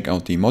have to check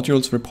out the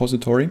modules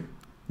repository,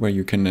 where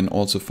you can then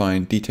also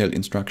find detailed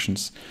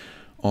instructions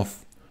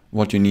of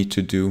what you need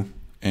to do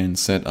and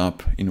set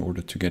up in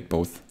order to get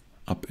both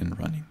up and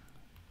running.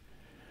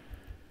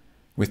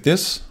 With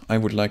this, I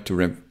would like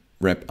to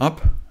wrap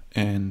up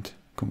and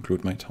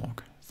conclude my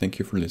talk. Thank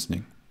you for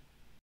listening.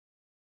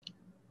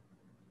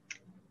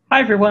 Hi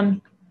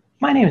everyone,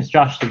 my name is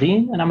Josh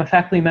Levine and I'm a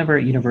faculty member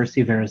at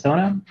University of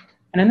Arizona.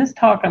 And in this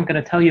talk, I'm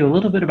going to tell you a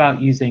little bit about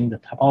using the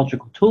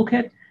Topological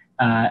ToolKit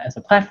as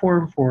a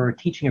platform for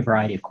teaching a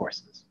variety of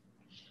courses.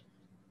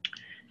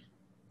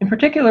 In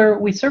particular,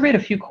 we surveyed a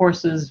few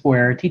courses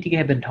where TTK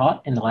had been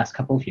taught in the last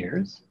couple of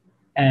years.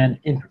 And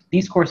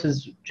these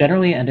courses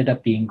generally ended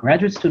up being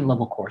graduate student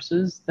level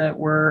courses that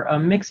were a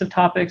mix of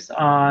topics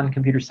on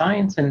computer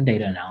science and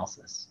data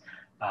analysis.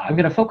 I'm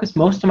going to focus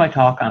most of my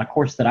talk on a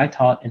course that I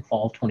taught in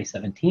fall of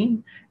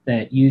 2017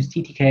 that used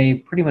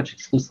TTK pretty much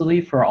exclusively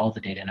for all the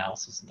data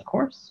analysis of the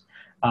course.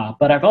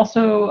 But I've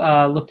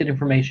also looked at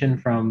information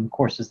from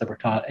courses that were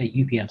taught at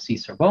UPMC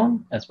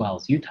Sorbonne, as well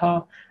as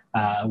Utah,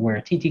 where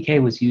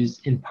TTK was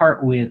used in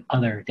part with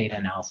other data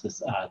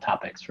analysis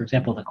topics. For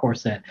example, the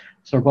course at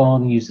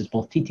Sorbonne uses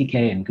both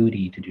TTK and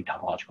Gueunet to do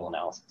topological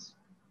analysis.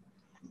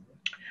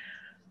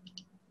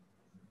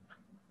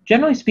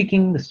 Generally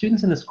speaking, the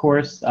students in this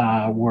course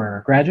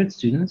were graduate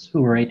students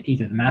who were at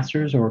either the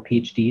master's or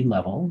PhD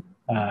level.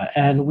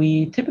 And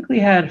we typically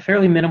had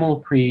fairly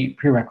minimal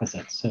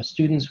prerequisites. So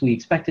students, we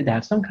expected to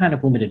have some kind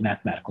of limited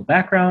mathematical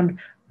background,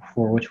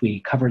 for which we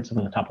covered some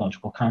of the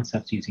topological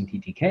concepts using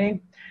TTK.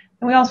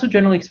 And we also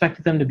generally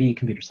expected them to be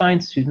computer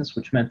science students,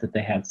 which meant that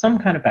they had some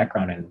kind of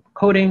background in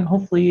coding,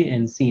 hopefully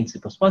in C and C++,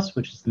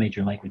 which is the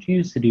major language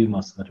used to do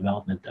most of the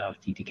development of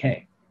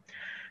TTK.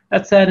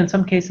 That said, in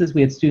some cases,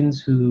 we had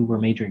students who were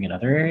majoring in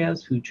other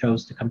areas who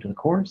chose to come to the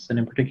course. And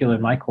in particular,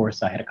 in my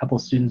course, I had a couple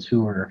of students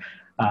who were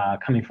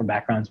coming from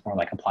backgrounds more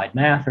like applied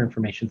math or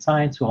information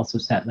science who also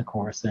sat in the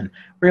course and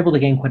were able to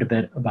gain quite a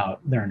bit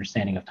about their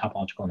understanding of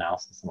topological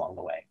analysis along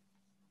the way.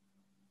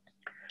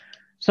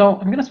 So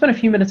I'm going to spend a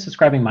few minutes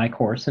describing my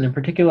course, and in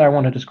particular, I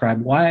want to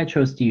describe why I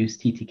chose to use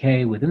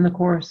TTK within the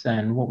course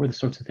and what were the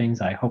sorts of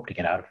things I hope to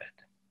get out of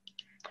it.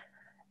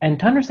 And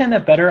to understand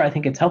that better, I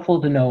think it's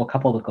helpful to know a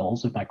couple of the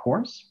goals of my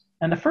course.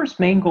 And the first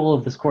main goal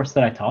of this course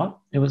that I taught,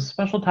 it was a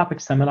special topic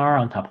seminar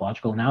on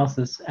topological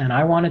analysis, and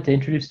I wanted to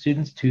introduce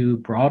students to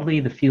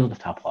broadly the field of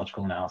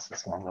topological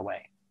analysis along the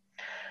way.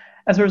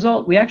 As a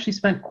result, we actually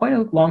spent quite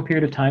a long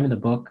period of time in the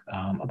book,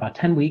 about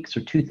 10 weeks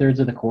or 2/3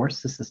 of the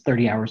course. This is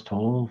 30 hours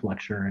total of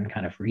lecture and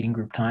kind of reading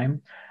group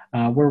time,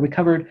 where we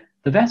covered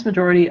the vast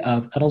majority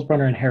of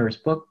Edelsbrunner and Harer's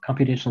book,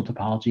 Computational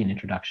Topology and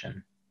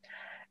Introduction.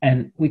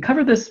 And we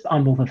covered this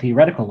on both a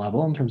theoretical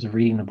level in terms of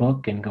reading the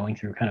book and going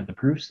through kind of the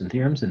proofs and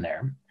theorems in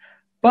there.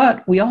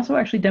 But we also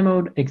actually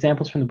demoed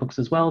examples from the books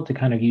as well to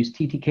kind of use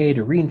TTK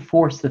to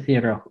reinforce the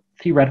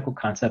theoretical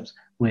concepts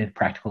with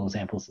practical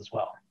examples as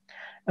well.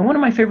 And one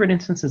of my favorite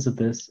instances of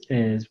this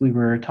is we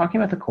were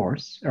talking about the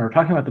course, or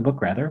talking about the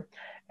book rather,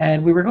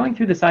 and we were going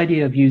through this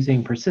idea of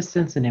using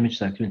persistence and image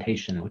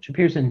segmentation, which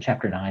appears in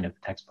chapter 9 of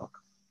the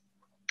textbook.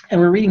 And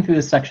we're reading through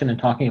this section and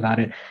talking about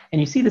it, and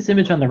you see this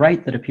image on the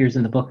right that appears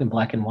in the book in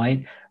black and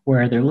white,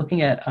 where they're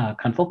looking at a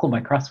confocal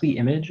microscopy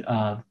image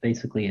of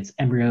basically its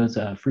embryos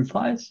of fruit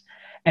flies.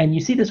 And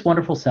you see this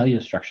wonderful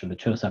cellular structure that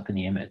shows up in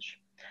the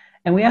image.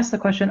 And we asked the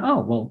question,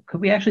 oh, well,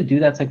 could we actually do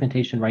that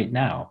segmentation right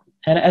now?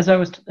 And as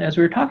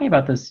we were talking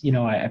about this,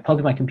 I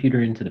plugged my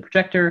computer into the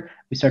projector,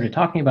 we started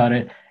talking about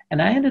it,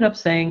 and I ended up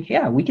saying,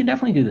 yeah, we can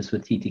definitely do this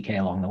with TTK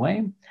along the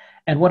way.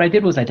 And what I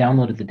did was I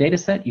downloaded the data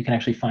set. You can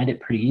actually find it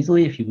pretty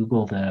easily if you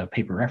Google the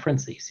paper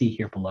reference that you see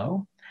here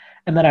below.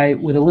 And then I,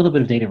 with a little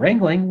bit of data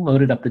wrangling,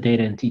 loaded up the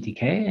data in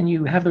TTK, and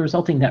you have the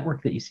resulting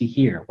network that you see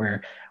here,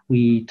 where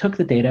we took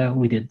the data,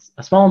 we did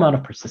a small amount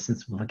of persistent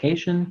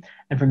simplification,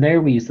 and from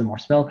there we used the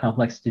Morse smell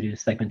complex to do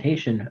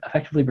segmentation,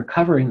 effectively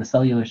recovering the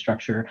cellular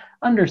structure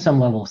under some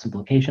level of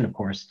simplification, of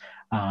course,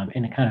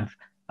 in a kind of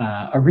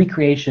a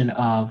recreation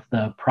of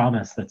the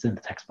promise that's in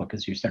the textbook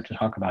as you start to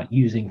talk about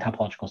using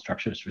topological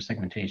structures for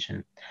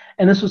segmentation.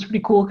 And this was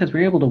pretty cool because we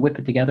were able to whip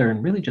it together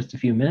in really just a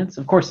few minutes.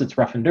 Of course, it's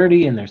rough and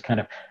dirty, and there's kind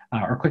of,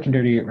 or quick and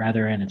dirty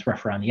rather, and it's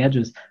rough around the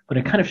edges, but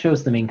it kind of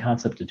shows the main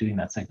concept of doing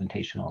that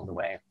segmentation along the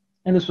way.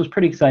 And this was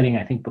pretty exciting,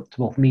 I think, to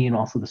both me and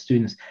also the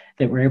students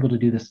that were able to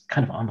do this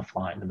kind of on the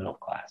fly in the middle of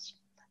class.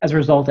 As a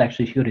result,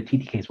 actually, if you go to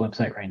TTK's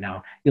website right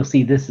now, you'll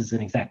see this is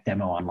an exact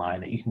demo online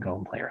that you can go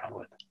and play around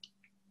with.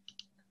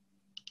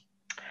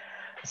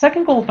 The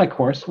second goal of my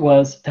course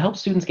was to help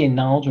students gain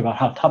knowledge about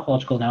how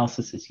topological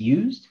analysis is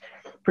used,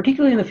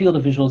 particularly in the field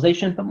of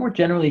visualization, but more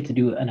generally to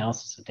do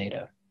analysis of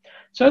data.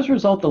 So as a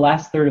result, the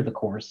last third of the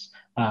course,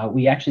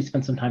 we actually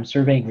spent some time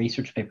surveying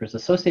research papers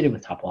associated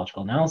with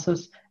topological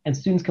analysis, and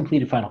students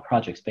completed final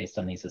projects based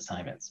on these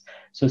assignments.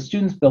 So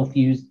students both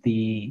used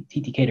the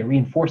TTK to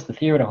reinforce the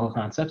theoretical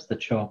concepts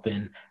that show up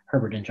in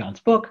Herbert and John's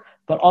book,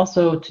 but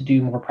also to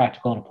do more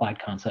practical and applied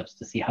concepts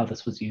to see how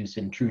this was used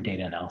in true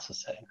data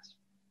analysis settings.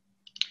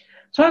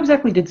 So how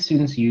exactly did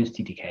students use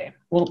TTK?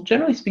 Well,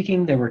 generally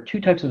speaking, there were two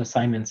types of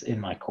assignments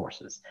in my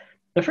courses.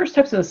 The first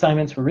types of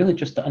assignments were really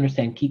just to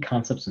understand key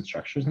concepts and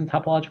structures in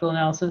topological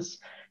analysis.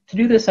 To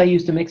do this, I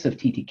used a mix of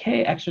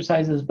TTK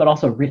exercises, but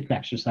also written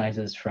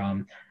exercises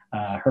from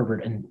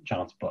Herbert and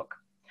John's book.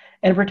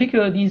 And in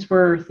particular, these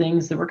were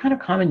things that were kind of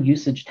common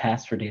usage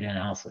tasks for data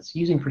analysis,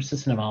 using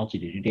persistent homology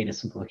to do data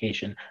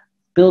simplification,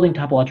 building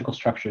topological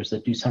structures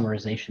that do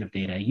summarization of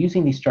data,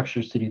 using these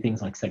structures to do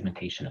things like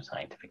segmentation of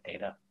scientific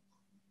data.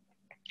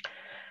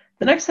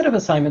 The next set of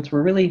assignments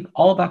were really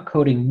all about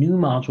coding new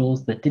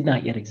modules that did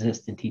not yet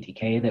exist in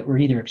TTK that were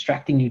either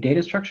extracting new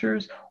data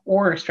structures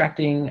or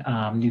extracting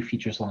new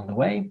features along the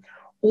way,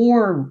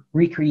 or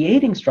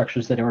recreating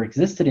structures that already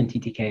existed in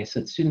TTK so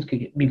that students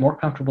could be more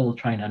comfortable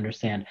trying to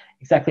understand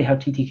exactly how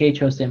TTK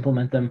chose to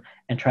implement them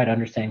and try to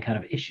understand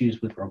kind of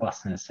issues with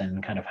robustness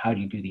and kind of how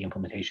do you do the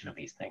implementation of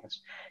these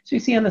things. So you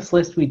see on this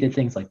list, we did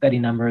things like Betty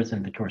numbers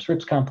and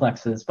Vittori-Rips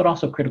complexes, but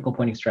also critical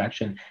point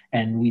extraction.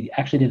 And we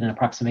actually did an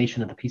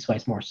approximation of the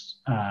piecewise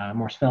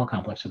Morse-Fell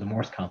complex, or the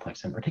Morse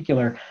complex in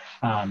particular,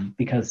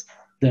 because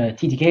the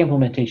TTK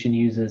implementation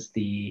uses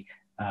the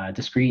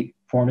discrete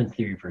form and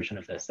theory version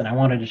of this. And I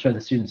wanted to show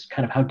the students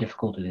kind of how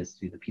difficult it is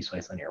to do the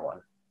piecewise linear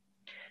one.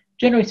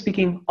 Generally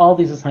speaking, all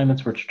these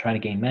assignments were to try to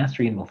gain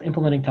mastery in both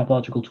implementing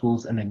topological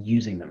tools and then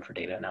using them for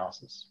data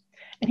analysis.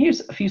 And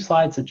here's a few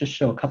slides that just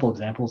show a couple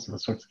examples of the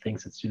sorts of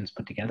things that students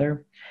put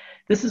together.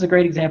 This is a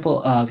great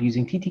example of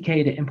using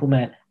TTK to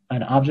implement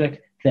an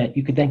object that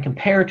you could then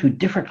compare to a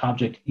different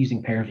object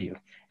using ParaView.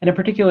 And in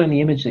particular, in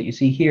the image that you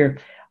see here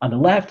on the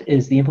left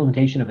is the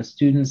implementation of a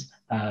student's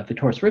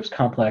Vittori-Rips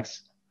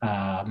complex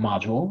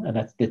module, and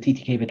that's the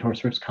TTK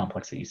Vittori-Rips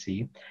complex that you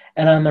see.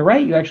 And on the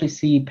right, you actually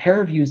see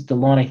ParaView's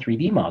Delaunay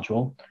 3D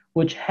module,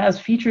 which has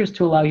features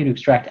to allow you to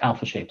extract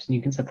alpha shapes, and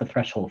you can set the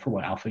threshold for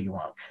what alpha you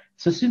want.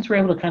 So students were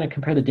able to kind of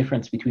compare the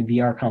difference between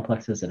VR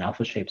complexes and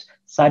alpha shapes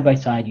side by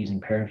side using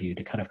ParaView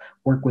to kind of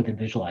work with and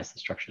visualize the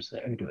structures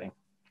that they're doing.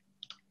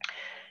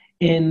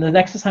 In the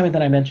next assignment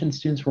that I mentioned,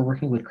 students were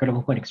working with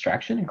critical point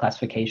extraction and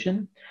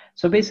classification.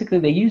 So basically,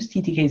 they used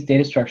TTK's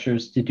data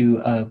structures to do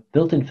a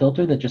built-in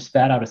filter that just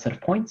spat out a set of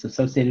points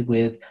associated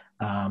with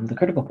the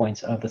critical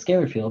points of the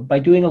scalar field by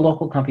doing a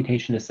local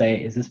computation to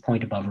say, is this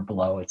point above or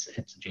below its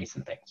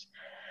adjacent things?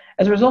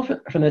 As a result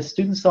from this,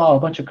 students saw a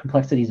bunch of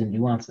complexities and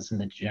nuances in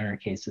the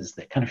degenerate cases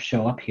that kind of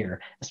show up here,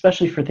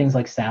 especially for things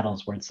like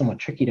saddles, where it's somewhat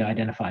tricky to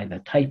identify the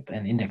type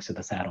and index of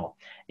the saddle.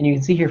 And you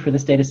can see here for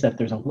this data set,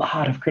 there's a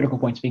lot of critical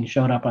points being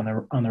shown up on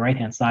the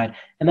right-hand side,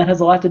 and that has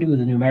a lot to do with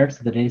the numerics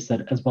of the data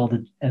set as well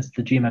as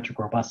the geometric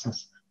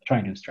robustness of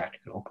trying to extract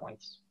critical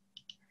points.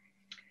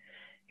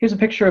 Here's a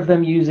picture of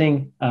them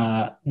using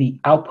the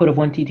output of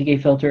one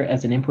TTK filter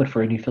as an input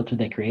for a new filter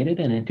they created.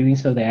 And in doing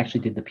so, they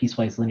actually did the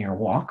piecewise linear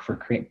walk for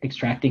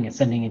extracting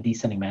ascending and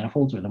descending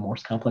manifolds, or the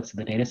Morse complex of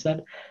the data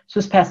set. So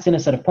this passed in a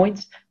set of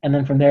points. And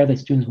then from there, the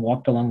students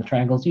walked along the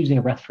triangles using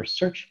a breadth first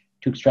search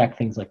to extract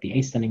things like the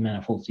ascending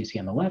manifolds you see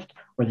on the left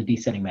or the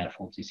descending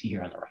manifolds you see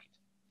here on the right.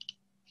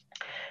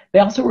 They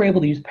also were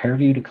able to use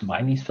ParaView to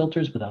combine these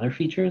filters with other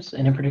features.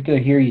 And in particular,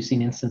 here you see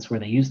an instance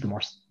where they used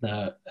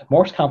the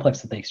Morse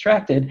complex that they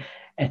extracted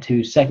and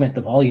to segment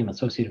the volume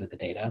associated with the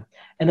data.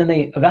 And then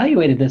they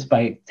evaluated this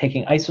by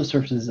taking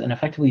isosurfaces and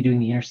effectively doing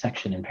the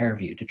intersection in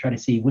ParaView to try to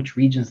see which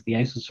regions of the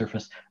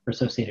isosurface were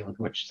associated with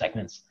which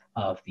segments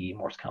of the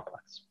Morse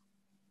complex.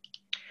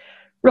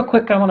 Real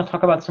quick, I want to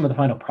talk about some of the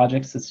final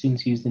projects that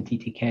students used in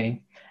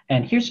TTK.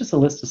 And here's just a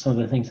list of some of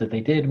the things that they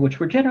did, which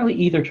were generally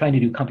either trying to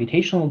do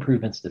computational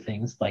improvements to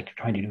things, like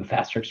trying to do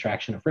faster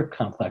extraction of RIP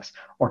complex,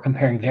 or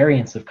comparing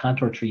variants of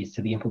contour trees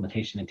to the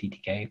implementation in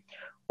TTK,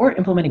 or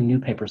implementing new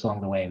papers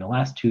along the way. And the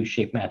last two,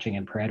 shape matching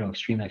and Pareto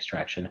extreme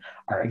extraction,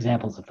 are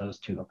examples of those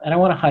two. And I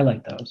want to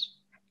highlight those.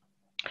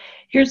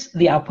 Here's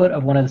the output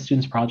of one of the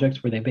students'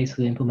 projects where they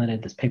basically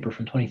implemented this paper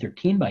from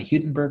 2013 by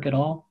Hutenberger et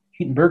al.,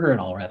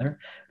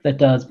 that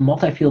does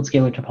multi-field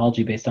scalar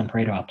topology based on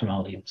Pareto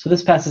optimality. So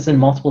this passes in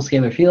multiple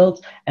scalar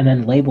fields and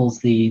then labels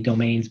the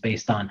domains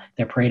based on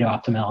their Pareto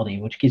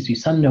optimality, which gives you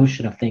some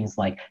notion of things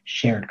like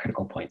shared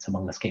critical points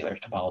among the scalar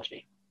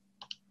topology.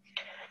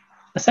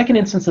 A second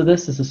instance of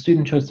this is a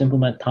student chose to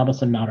implement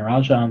Thomas and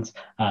Natarajan's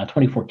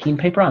 2014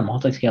 paper on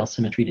multi-scale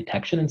symmetry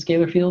detection in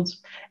scalar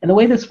fields. And the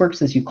way this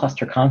works is you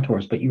cluster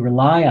contours, but you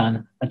rely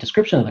on a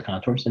description of the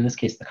contours, in this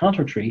case the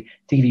contour tree,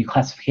 to give you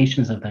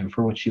classifications of them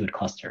for which you would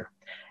cluster.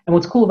 And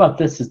what's cool about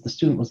this is the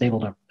student was able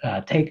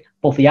to take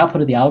both the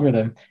output of the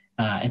algorithm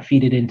and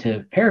feed it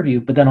into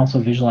ParaView, but then also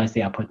visualize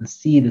the output and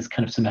see this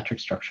kind of symmetric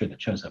structure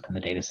that shows up in the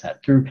data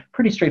set through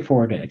pretty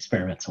straightforward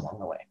experiments along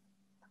the way.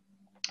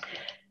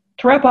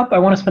 To wrap up, I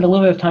want to spend a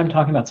little bit of time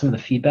talking about some of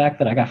the feedback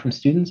that I got from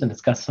students and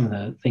discuss some of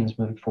the things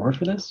moving forward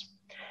for this.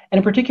 And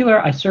in particular,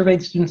 I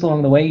surveyed students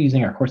along the way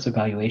using our course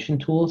evaluation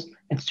tools,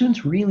 and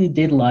students really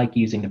did like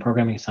using the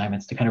programming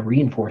assignments to kind of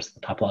reinforce the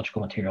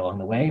topological material along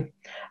the way.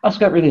 I also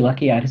got really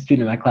lucky. I had a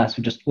student in my class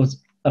who just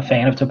was a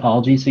fan of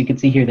topology, so you can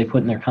see here they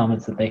put in their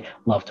comments that they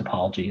love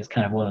topology. It's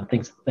kind of one of the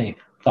things that they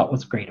thought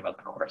was great about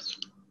the course.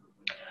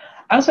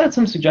 I also had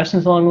some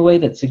suggestions along the way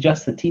that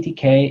suggest that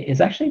TTK is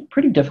actually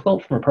pretty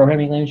difficult from a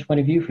programming language point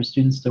of view for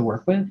students to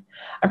work with.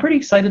 I'm pretty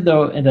excited,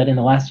 though, that in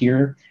the last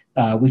year,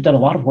 we've done a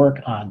lot of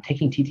work on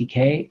taking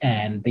TTK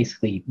and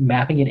basically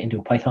mapping it into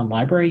a Python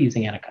library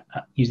using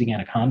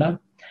Anaconda.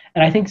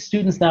 And I think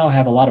students now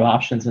have a lot of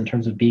options in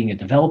terms of being a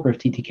developer of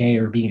TTK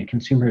or being a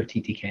consumer of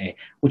TTK,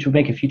 which would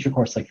make a future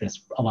course like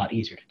this a lot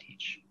easier to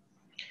teach.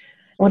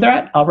 And with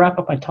that, I'll wrap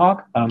up my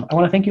talk. I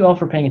want to thank you all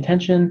for paying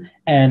attention.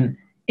 And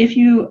if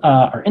you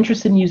are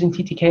interested in using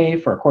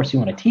TTK for a course you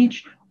want to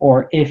teach,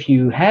 or if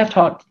you have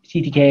taught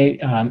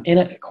TTK in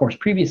a course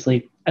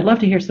previously, I'd love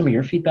to hear some of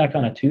your feedback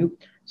on it too.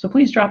 So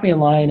please drop me a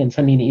line and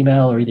send me an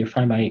email, or either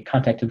find my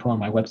contact info on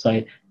my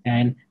website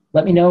and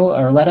let me know,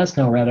 or let us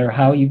know rather,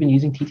 how you've been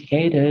using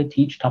TTK to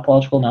teach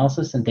topological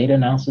analysis and data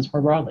analysis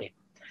more broadly.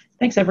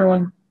 Thanks,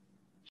 everyone.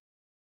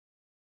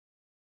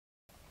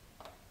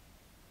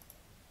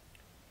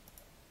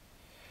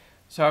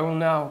 So I will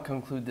now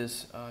conclude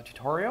this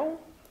tutorial.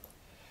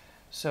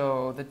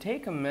 So the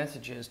take-home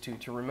messages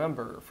to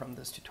remember from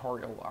this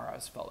tutorial are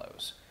as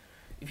follows.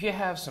 If you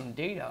have some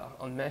data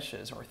on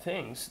meshes or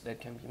things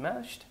that can be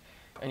meshed,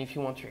 and if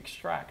you want to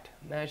extract,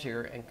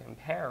 measure, and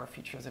compare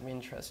features of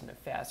interest in a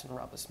fast and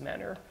robust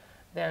manner,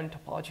 then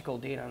topological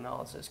data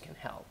analysis can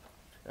help.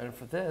 And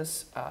for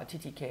this,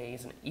 TTK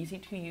is an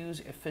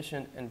easy-to-use,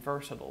 efficient, and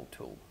versatile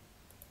tool.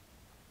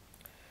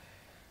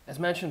 As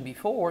mentioned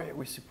before,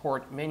 we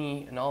support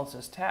many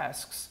analysis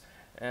tasks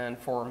and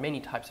for many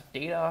types of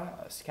data,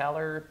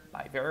 scalar,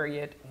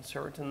 bivariate,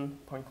 uncertain,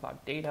 point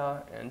cloud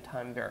data, and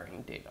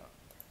time-varying data.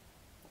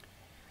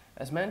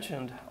 As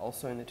mentioned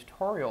also in the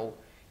tutorial,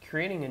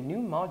 creating a new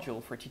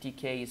module for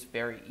TTK is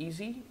very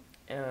easy,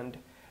 and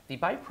the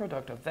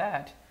byproduct of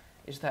that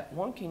is that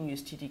one can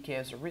use TTK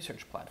as a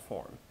research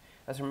platform.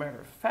 As a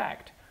matter of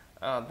fact,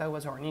 that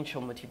was our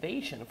initial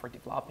motivation for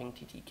developing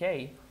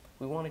TTK.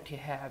 We wanted to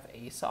have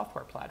a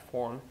software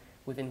platform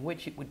within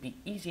which it would be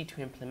easy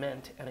to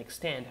implement and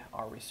extend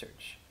our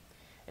research.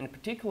 In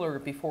particular,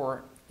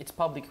 before its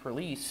public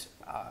release,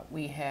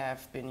 we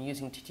have been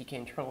using TTK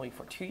internally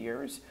for 2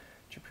 years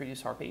to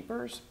produce our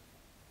papers.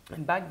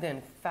 And back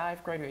then,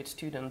 5 graduate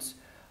students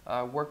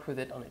worked with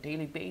it on a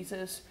daily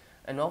basis,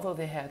 and although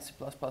they had C++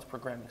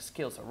 programming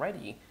skills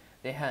already,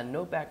 they had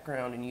no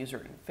background in user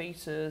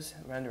interfaces,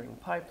 rendering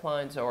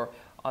pipelines, or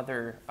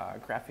other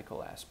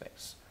graphical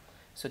aspects.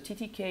 So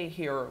TTK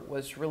here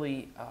was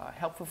really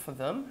helpful for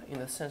them in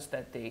the sense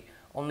that they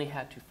only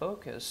had to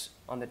focus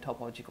on the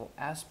topological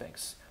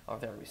aspects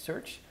of their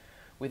research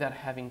without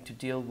having to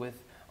deal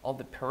with all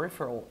the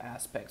peripheral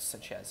aspects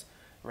such as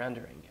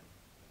rendering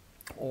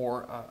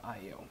or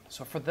I/O.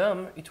 So for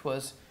them, it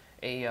was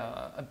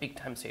a big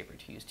time saver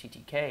to use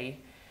TTK,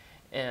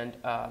 and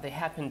they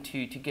happened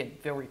to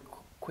get very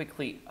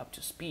quickly up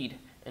to speed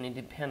and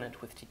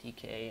independent with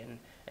TTK,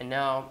 and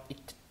now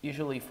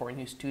usually for a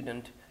new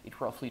student, it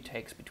roughly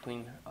takes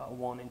between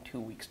 1 and 2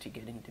 weeks to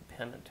get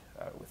independent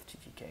with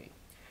TTK.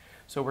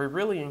 So we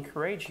really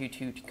encourage you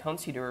to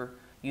consider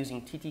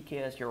using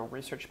TTK as your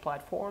research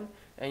platform,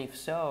 and if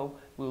so,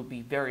 we'll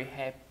be very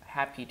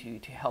happy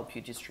to help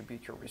you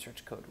distribute your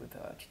research code with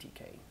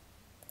TTK.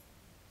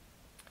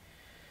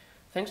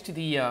 Thanks to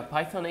the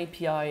Python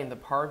API and the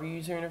ParaView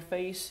user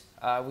interface,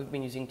 we've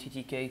been using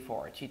TTK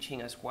for our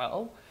teaching as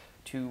well,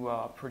 to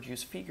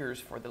produce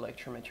figures for the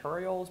lecture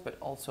materials, but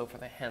also for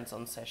the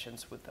hands-on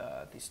sessions with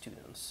the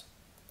students.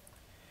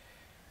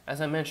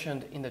 As I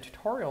mentioned in the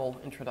tutorial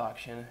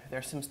introduction,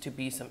 there seems to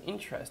be some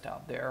interest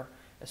out there,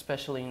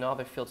 especially in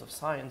other fields of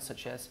science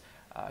such as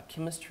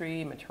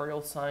chemistry,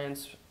 material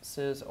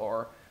sciences,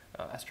 or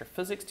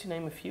astrophysics, to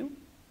name a few.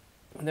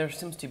 And there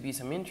seems to be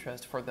some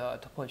interest for the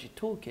Topology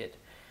ToolKit,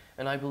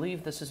 And I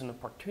believe this is an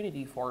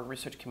opportunity for our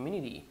research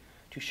community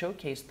to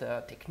showcase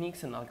the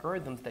techniques and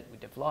algorithms that we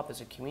develop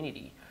as a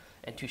community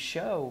and to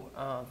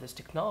show this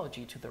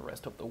technology to the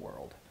rest of the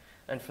world.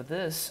 And for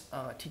this,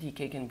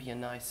 TTK can be a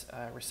nice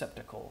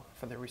receptacle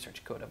for the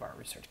research code of our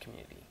research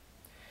community.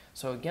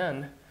 So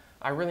again,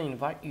 I really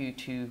invite you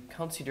to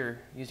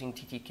consider using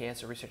TTK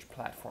as a research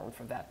platform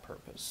for that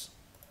purpose.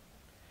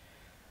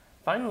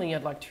 Finally,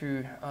 I'd like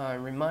to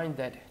remind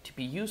that to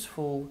be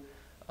useful,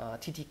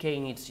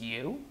 TTK needs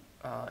you.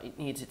 It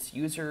needs its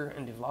user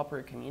and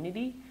developer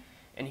community.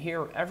 And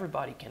here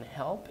everybody can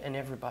help and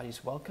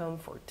everybody's welcome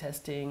for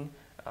testing,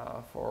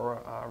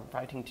 for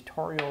writing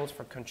tutorials,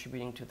 for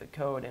contributing to the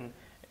code, and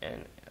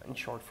in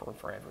short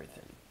for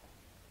everything.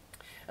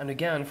 And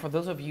again, for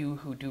those of you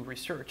who do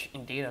research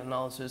in data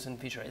analysis and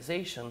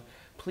visualization,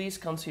 please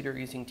consider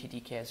using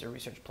TTK as a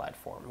research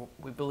platform.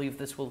 We believe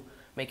this will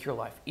make your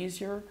life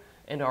easier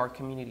and our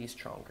community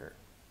stronger.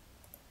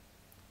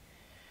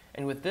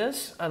 And with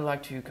this, I'd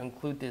like to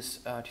conclude this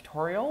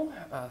tutorial.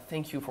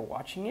 Thank you for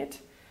watching it.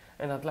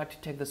 And I'd like to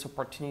take this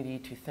opportunity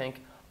to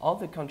thank all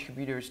the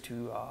contributors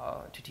to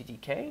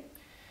TTK.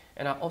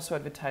 And I also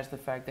advertise the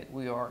fact that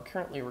we are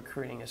currently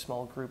recruiting a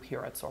small group here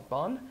at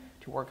Sorbonne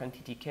to work on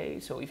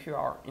TTK. So if you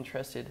are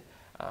interested,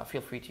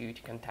 feel free to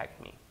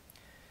contact me.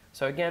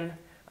 So again,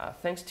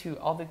 thanks to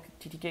all the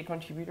TTK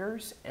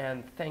contributors,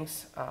 and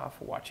thanks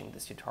for watching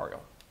this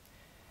tutorial.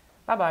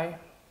 Bye-bye.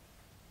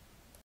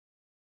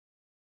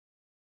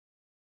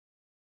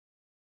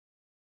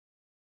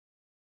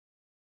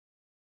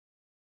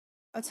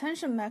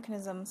 Attention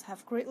mechanisms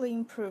have greatly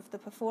improved the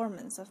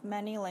performance of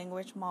many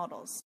language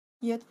models,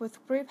 yet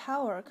with great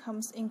power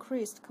comes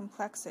increased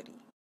complexity.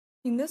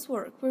 In this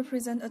work, we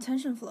present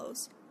attention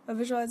flows, a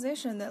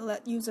visualization that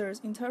let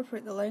users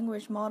interpret the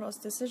language model's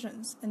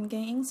decisions and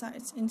gain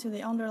insights into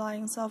the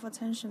underlying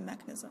self-attention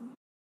mechanism.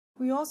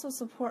 We also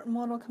support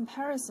model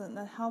comparison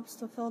that helps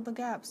to fill the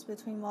gaps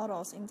between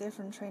models in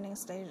different training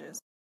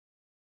stages.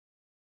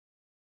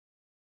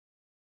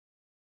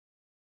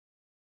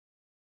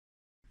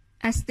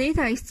 As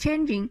data is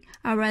changing,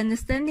 our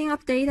understanding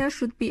of data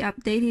should be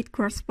updated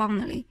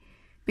correspondingly.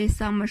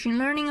 Based on machine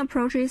learning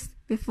approaches,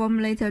 we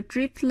formulate a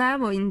drift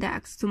level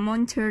index to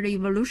monitor the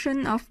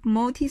evolution of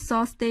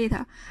multi-source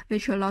data,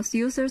 which allows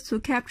users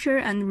to capture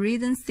and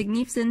reason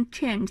significant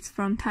changes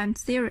from time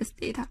series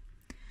data.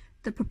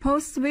 The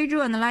proposed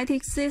visual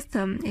analytics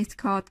system is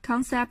called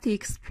Concept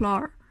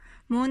Explorer.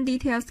 More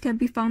details can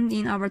be found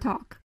in our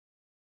talk.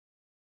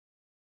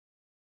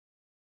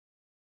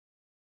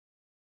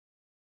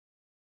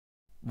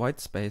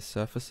 White space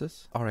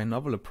surfaces are a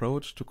novel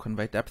approach to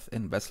convey depth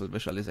in vessel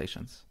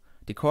visualizations.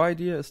 The core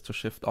idea is to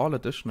shift all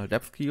additional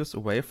depth cues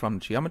away from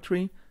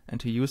geometry and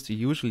to use the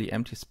usually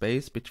empty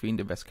space between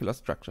the vascular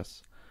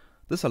structures.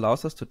 This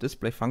allows us to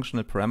display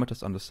functional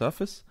parameters on the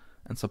surface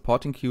and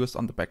supporting cues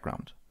on the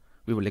background.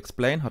 We will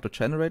explain how to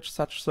generate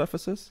such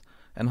surfaces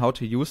and how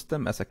to use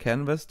them as a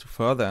canvas to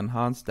further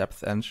enhance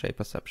depth and shape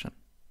perception.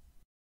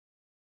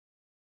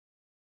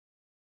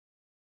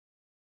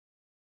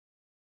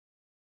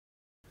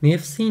 We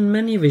have seen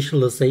many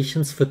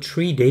visualizations for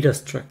tree data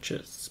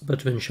structures,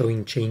 but when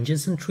showing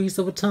changes in trees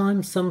over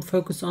time, some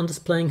focus on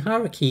displaying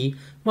hierarchy,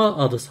 while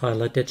others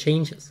highlight their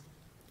changes.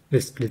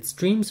 With split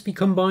streams, we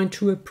combine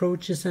two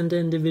approaches and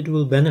their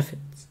individual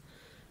benefits.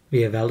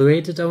 We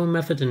evaluated our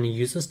method in a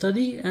user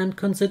study and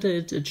consider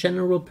it a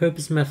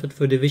general-purpose method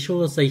for the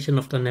visualization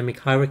of dynamic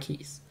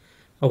hierarchies.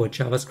 Our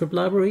JavaScript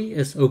library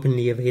is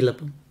openly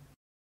available.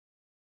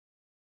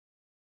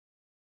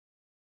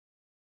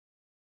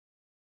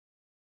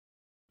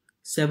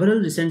 Several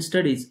recent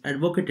studies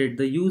advocated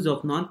the use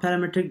of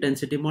non-parametric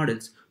density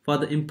models for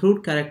the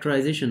improved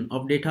characterization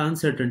of data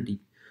uncertainty.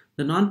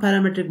 The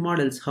non-parametric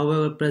models,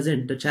 however,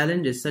 present the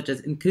challenges such as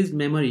increased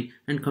memory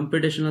and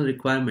computational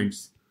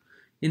requirements.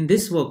 In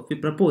this work, we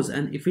propose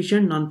an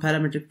efficient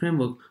non-parametric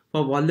framework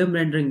for volume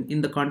rendering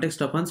in the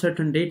context of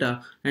uncertain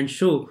data and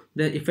show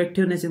their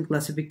effectiveness in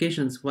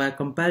classifications via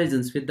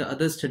comparisons with the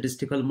other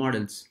statistical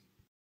models.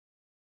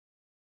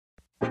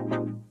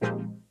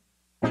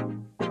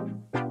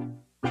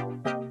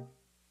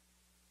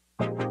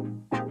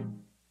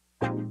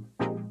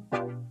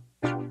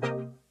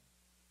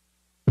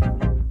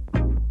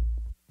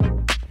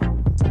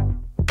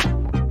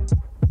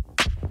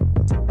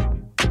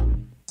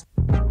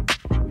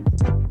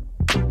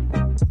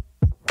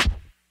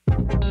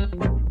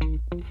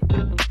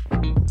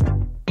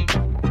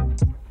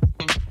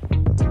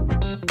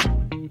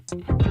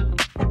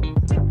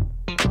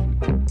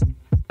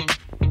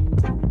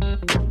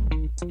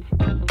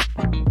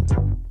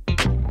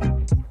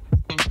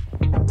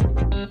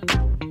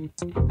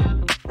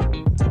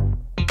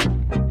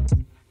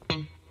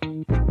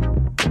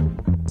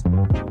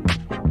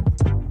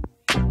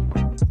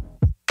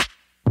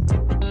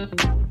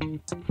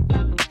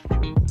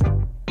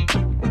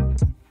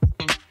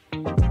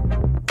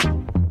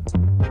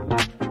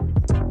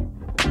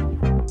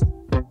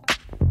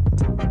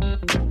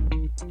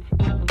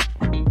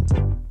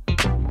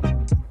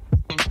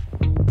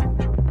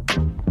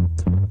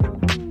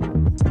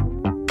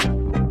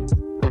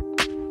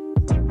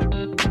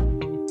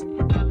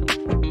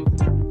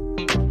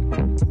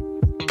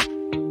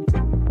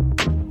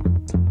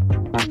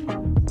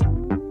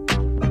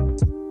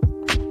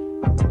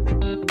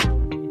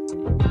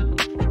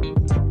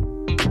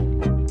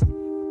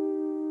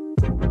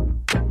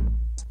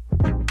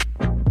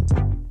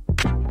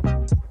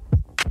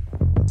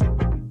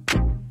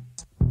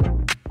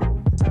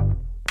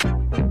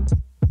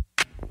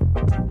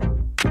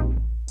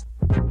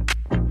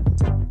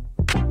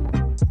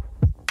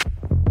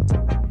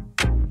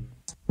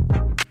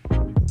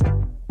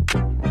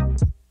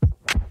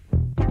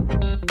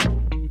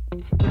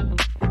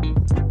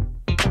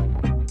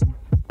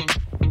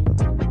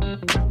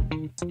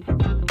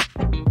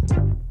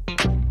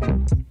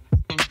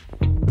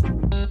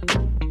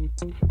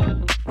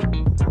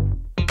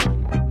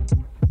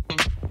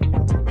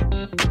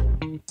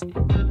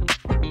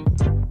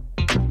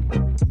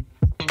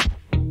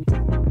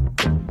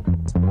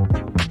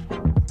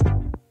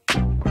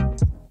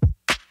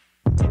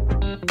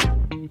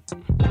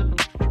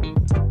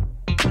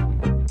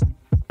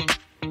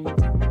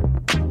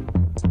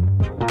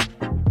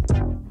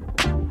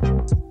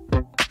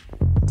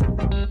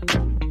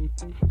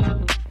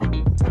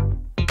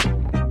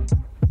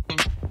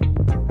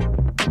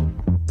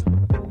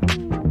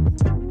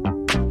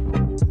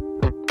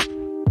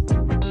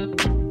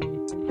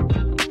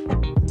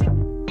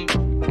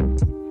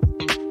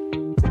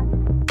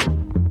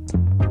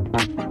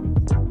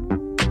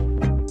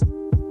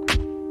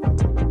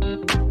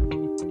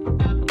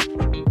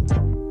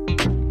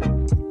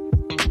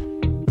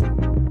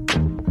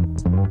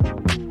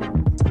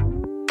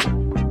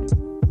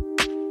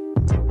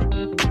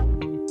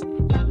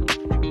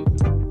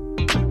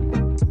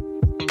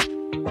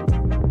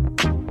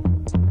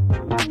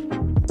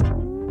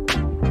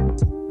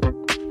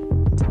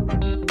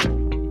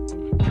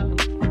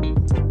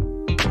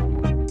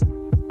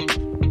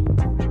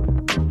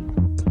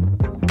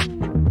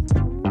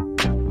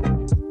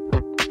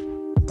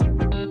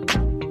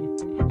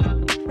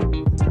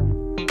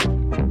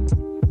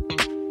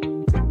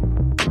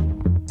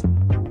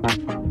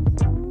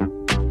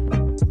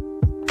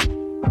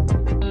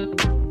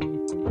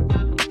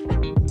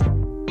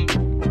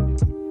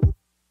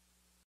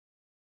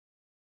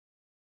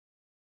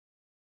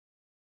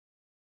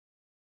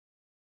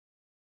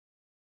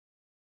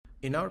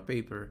 In our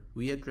paper,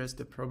 we address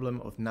the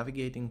problem of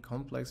navigating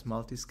complex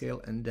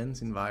multiscale and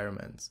dense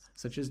environments,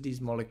 such as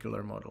these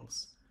molecular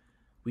models.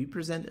 We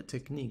present a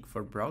technique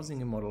for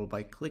browsing a model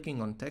by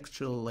clicking on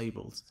textual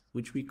labels,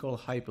 which we call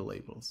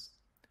hyperlabels.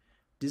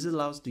 This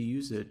allows the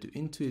user to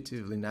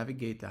intuitively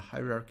navigate the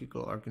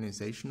hierarchical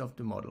organization of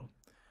the model.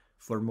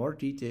 For more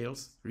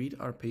details, read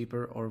our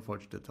paper or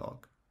watch the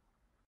talk.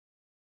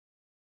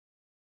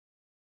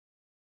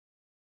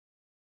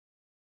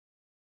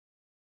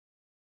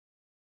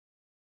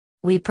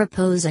 We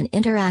propose an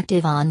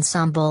interactive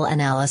ensemble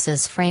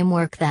analysis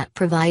framework that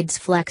provides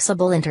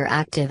flexible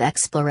interactive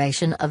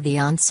exploration of the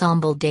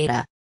ensemble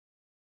data.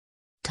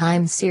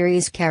 Time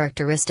series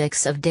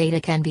characteristics of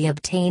data can be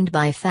obtained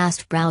by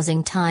fast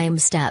browsing time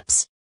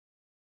steps.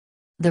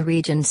 The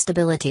region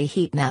stability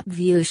heat map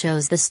view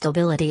shows the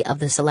stability of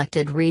the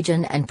selected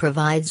region and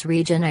provides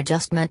region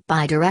adjustment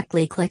by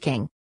directly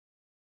clicking.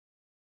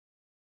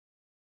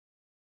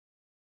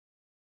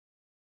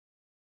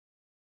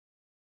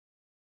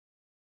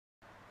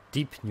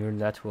 Deep neural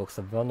networks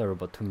are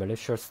vulnerable to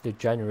maliciously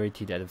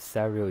generated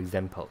adversarial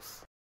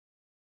examples.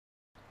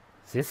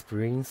 This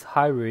brings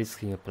high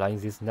risk in applying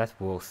these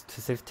networks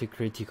to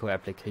safety-critical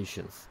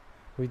applications.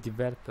 We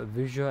developed a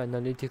visual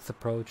analytics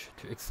approach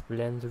to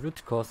explain the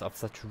root cause of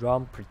such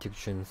wrong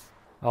predictions.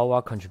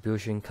 Our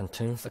contribution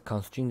contains a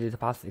constrained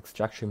datapath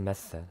extraction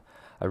method,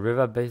 a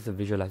river-based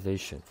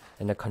visualization,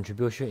 and a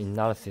contribution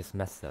analysis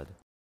method.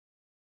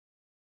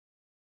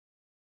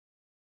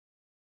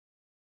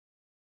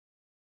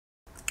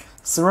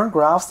 Serine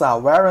graphs are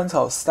variant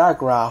of stack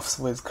graphs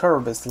with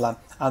curve-based line,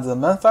 and the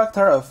main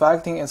factor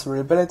affecting its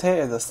readability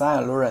is the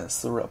sign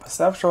occurrence through a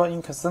perceptual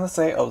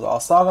inconsistency of the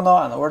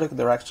orthogonal and vertical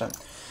direction.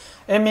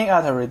 Aiming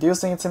at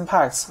reducing its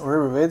impacts, we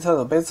revisited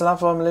the baseline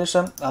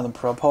formulation and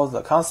proposed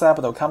the concept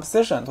of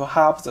composition to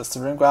help the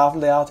serine graph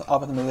layout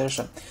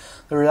optimization.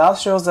 The result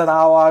shows that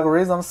our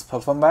algorithms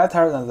perform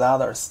better than the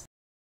others.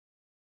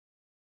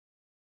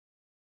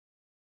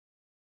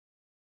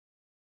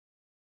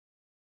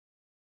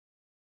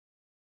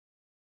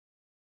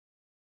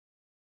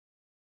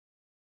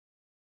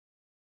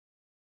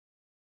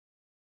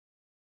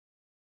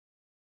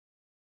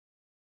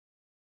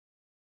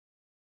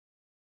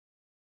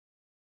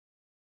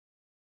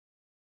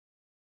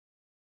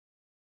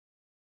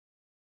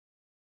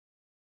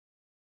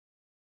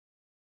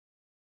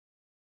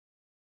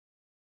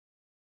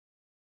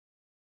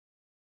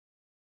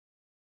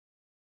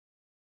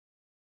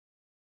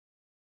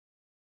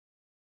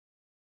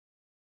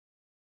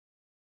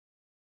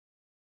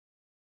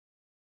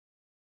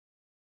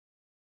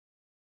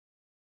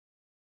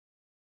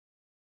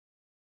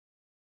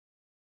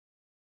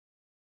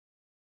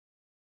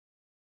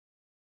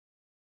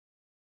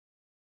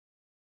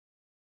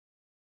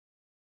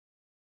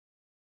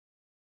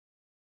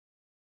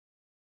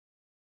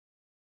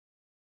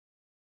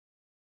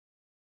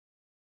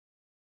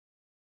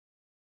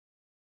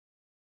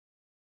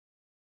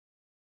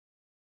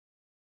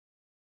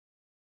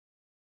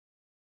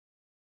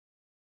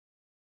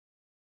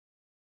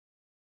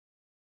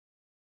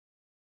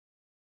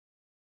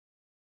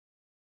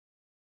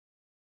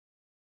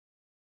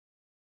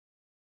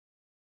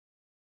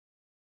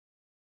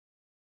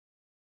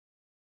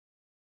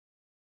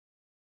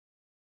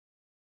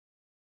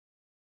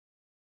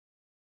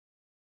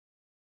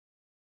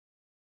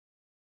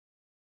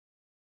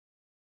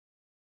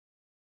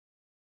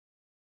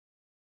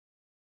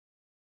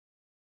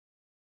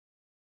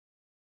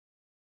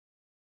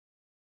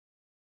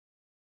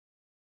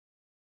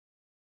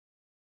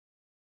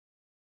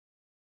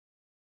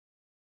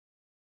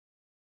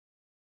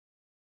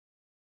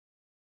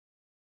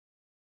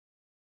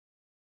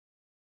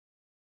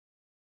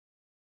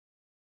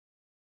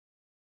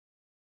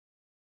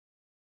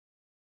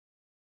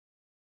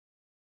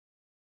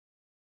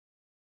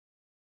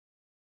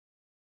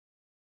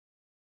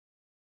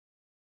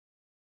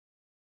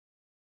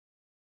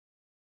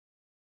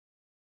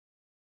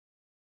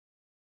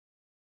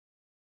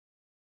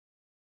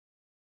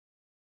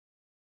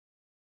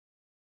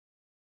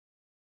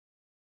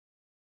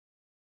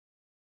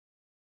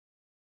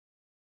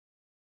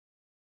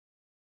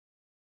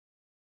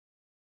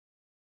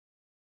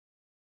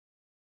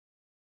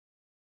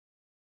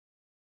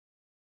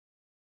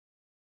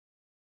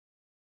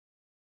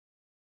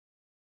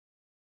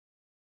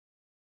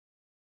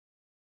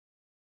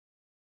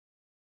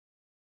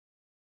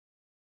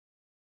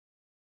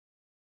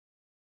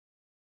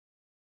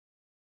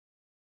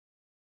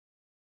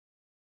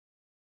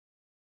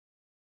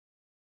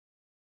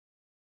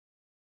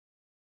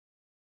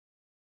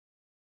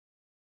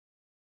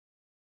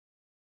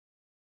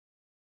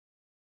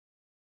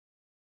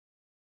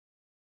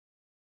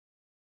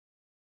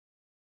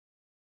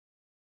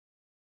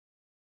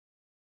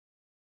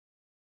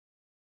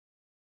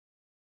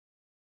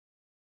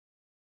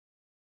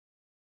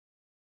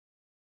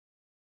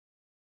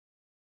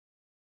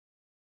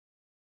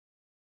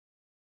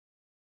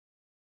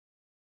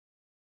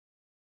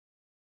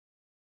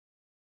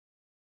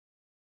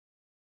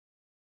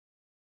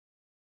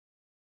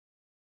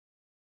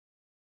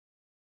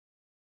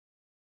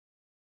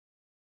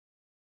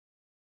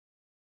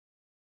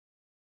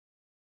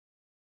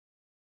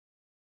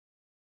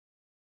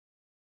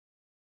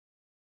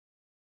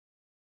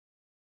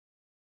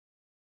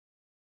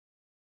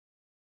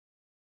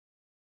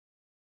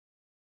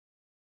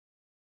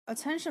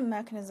 Attention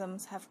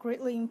mechanisms have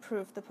greatly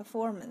improved the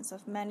performance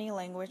of many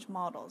language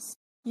models,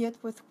 yet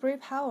with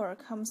great power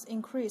comes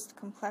increased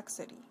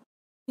complexity.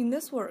 In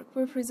this work,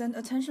 we present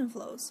attention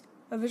flows,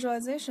 a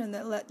visualization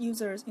that let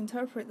users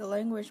interpret the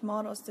language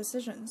model's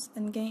decisions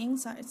and gain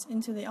insights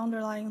into the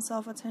underlying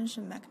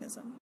self-attention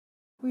mechanism.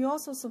 We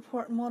also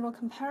support model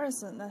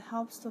comparison that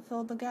helps to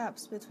fill the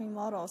gaps between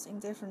models in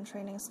different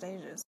training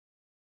stages.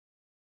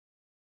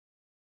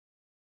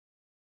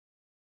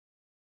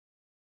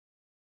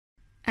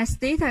 As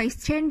data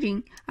is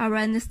changing, our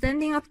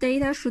understanding of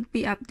data should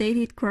be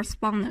updated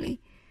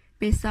correspondingly.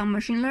 Based on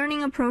machine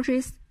learning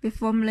approaches, we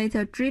formulate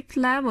a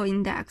drift-level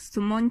index to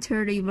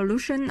monitor the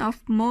evolution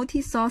of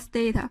multi-source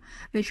data,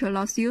 which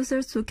allows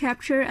users to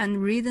capture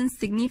and reason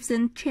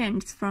significant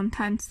changes from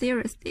time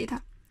series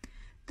data.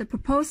 The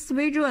proposed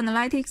visual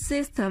analytics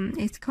system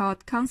is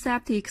called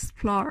Concept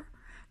Explorer.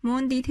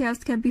 More details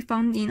can be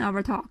found in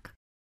our talk.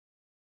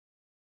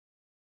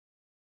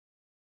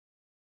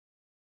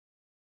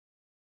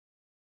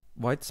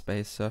 White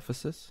space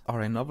surfaces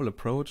are a novel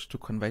approach to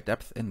convey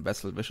depth in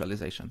vessel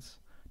visualizations.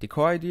 The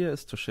core idea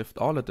is to shift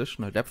all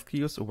additional depth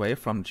cues away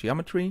from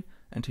geometry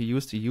and to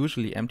use the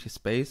usually empty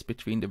space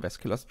between the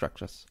vascular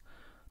structures.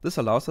 This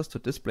allows us to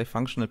display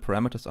functional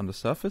parameters on the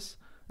surface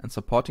and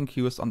supporting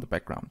cues on the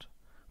background.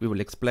 We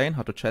will explain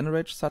how to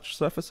generate such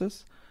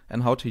surfaces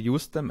and how to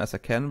use them as a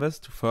canvas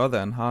to further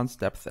enhance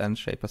depth and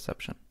shape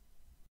perception.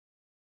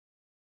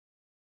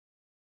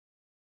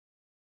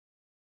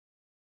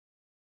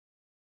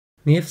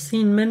 We have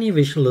seen many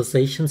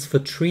visualizations for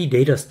tree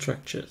data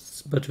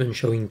structures, but when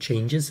showing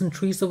changes in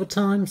trees over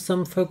time,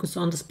 some focus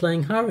on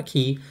displaying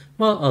hierarchy,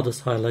 while others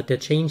highlight their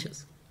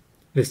changes.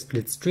 With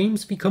split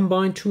streams, we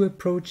combine two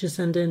approaches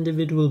and their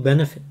individual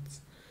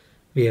benefits.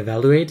 We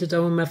evaluated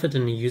our method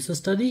in a user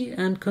study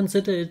and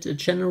consider it a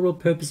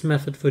general-purpose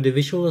method for the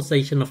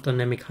visualization of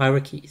dynamic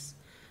hierarchies.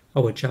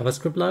 Our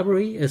JavaScript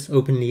library is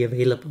openly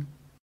available.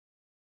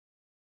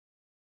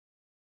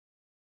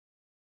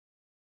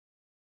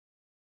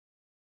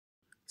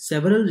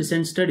 Several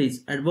recent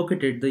studies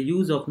advocated the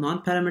use of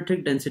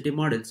non-parametric density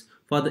models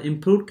for the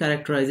improved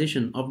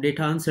characterization of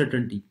data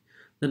uncertainty.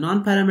 The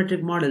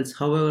non-parametric models,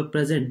 however,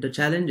 present the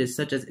challenges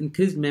such as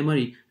increased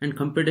memory and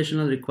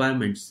computational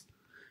requirements.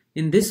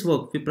 In this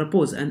work, we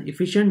propose an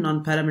efficient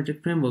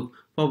non-parametric framework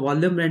for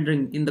volume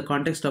rendering in the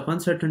context of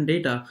uncertain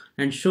data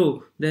and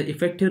show their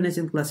effectiveness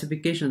in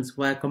classifications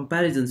via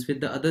comparisons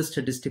with the other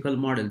statistical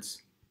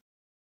models.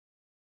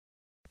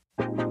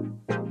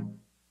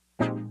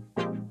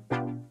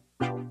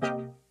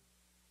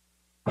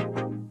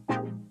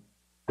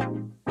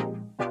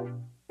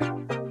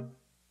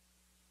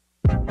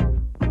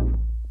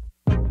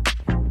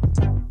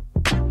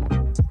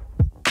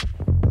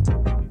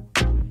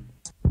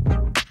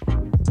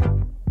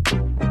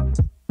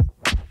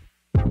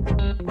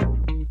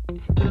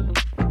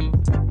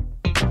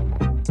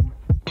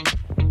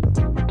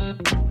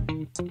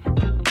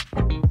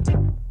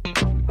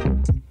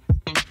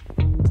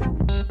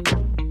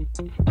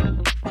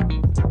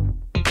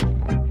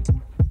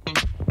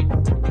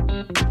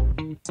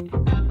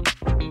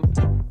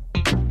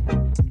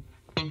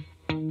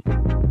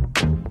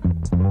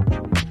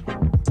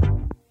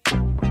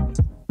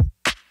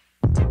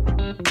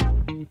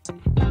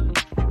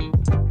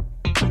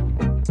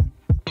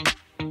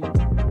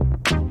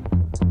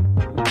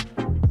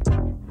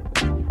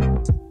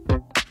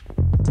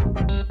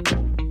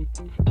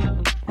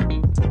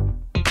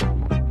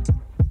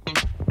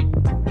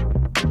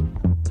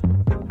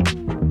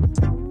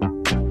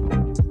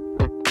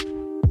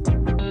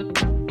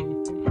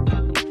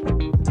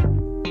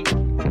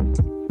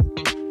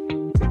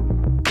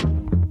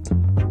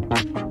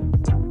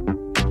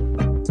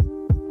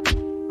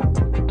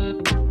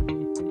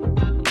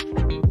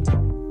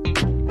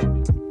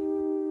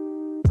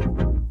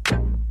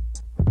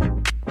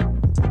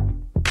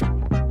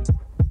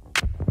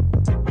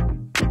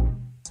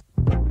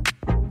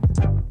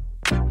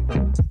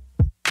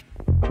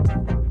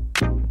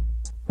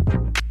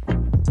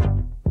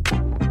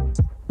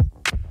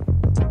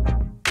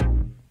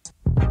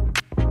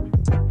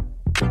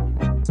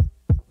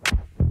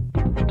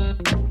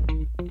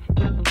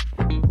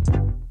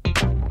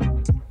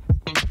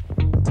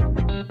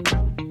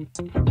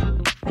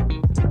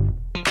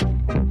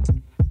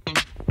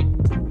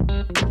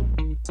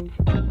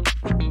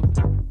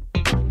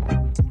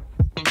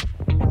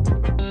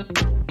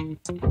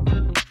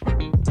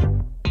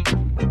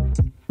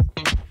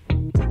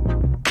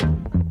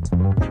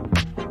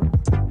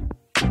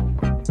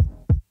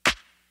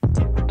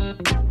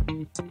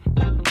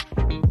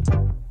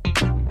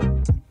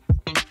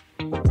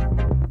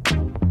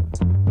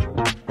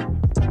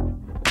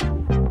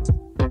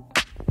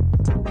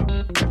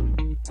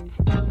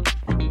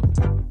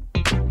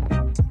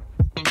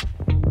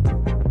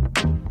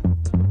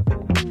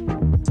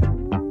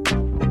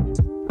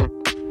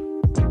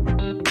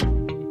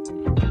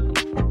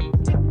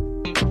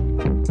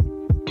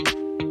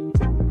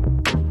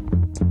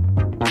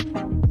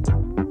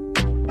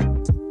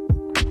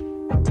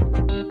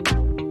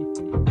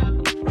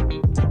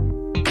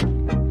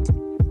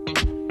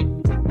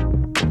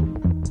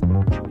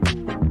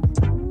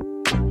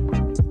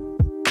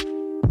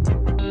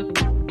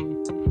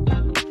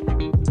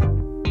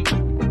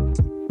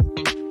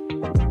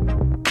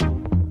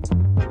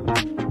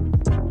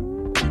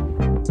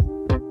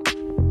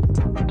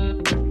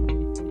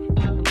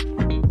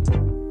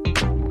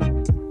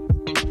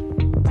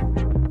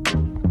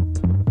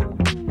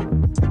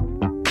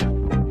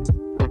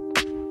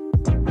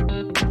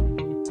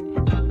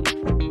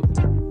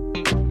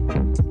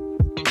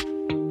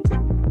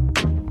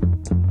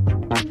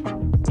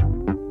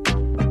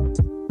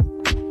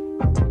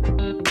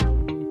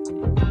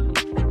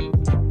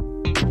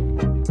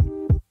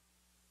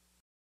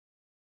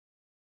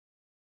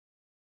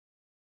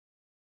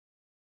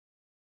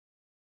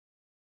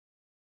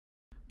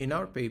 In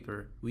our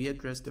paper, we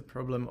address the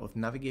problem of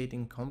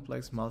navigating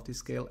complex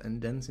multiscale and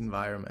dense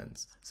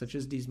environments, such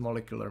as these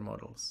molecular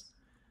models.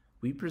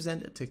 We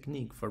present a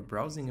technique for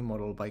browsing a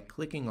model by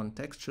clicking on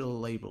textual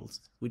labels,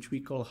 which we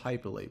call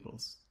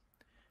hyperlabels.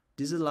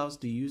 This allows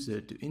the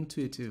user to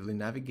intuitively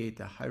navigate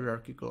the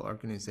hierarchical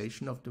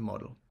organization of the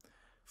model.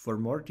 For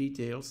more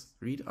details,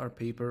 read our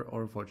paper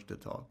or watch the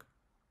talk.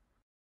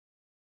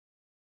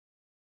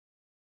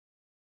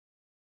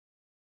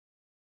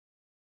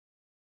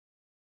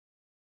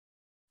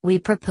 We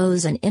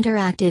propose an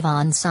interactive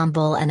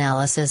ensemble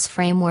analysis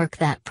framework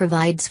that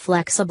provides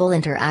flexible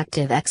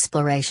interactive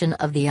exploration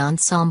of the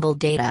ensemble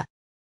data.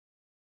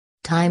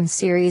 Time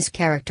series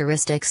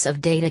characteristics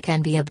of data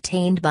can be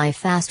obtained by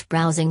fast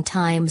browsing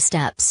time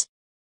steps.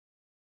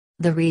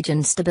 The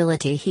region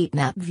stability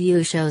heatmap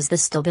view shows the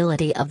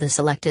stability of the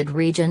selected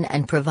region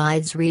and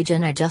provides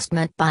region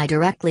adjustment by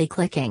directly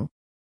clicking.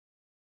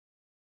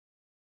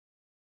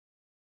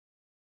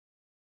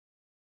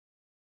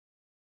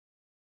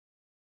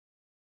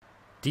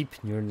 Deep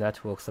neural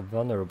networks are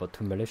vulnerable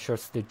to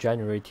maliciously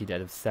generated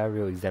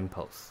adversarial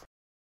examples.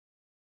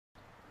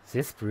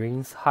 This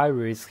brings high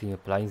risk in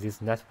applying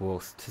these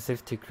networks to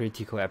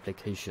safety-critical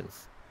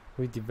applications.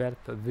 We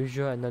developed a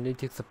visual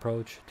analytics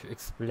approach to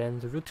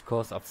explain the root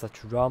cause of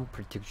such wrong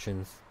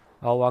predictions.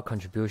 Our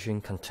contribution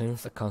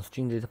contains a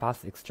constrained data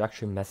path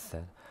extraction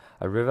method,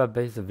 a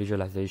river-based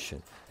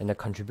visualization, and a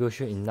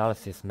contribution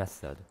analysis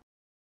method.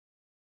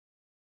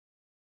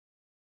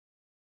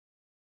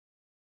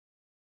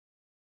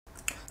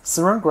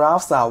 Serine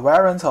graphs are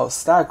variant of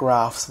stack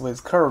graphs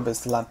with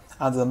curve-based line,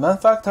 and the main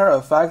factor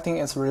affecting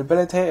its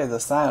readability is the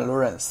sign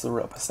occurrence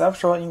through a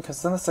perceptual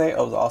inconsistency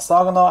of the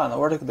orthogonal and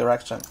vertical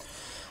direction.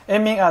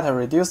 Aiming at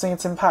reducing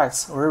its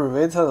impacts, we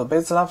revisited the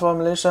baseline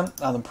formulation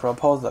and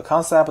proposed the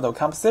concept of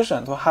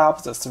composition to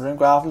help the serine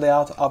graph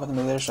layout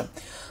optimization.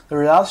 The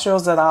result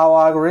shows that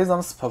our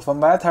algorithms perform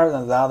better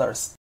than the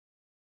others.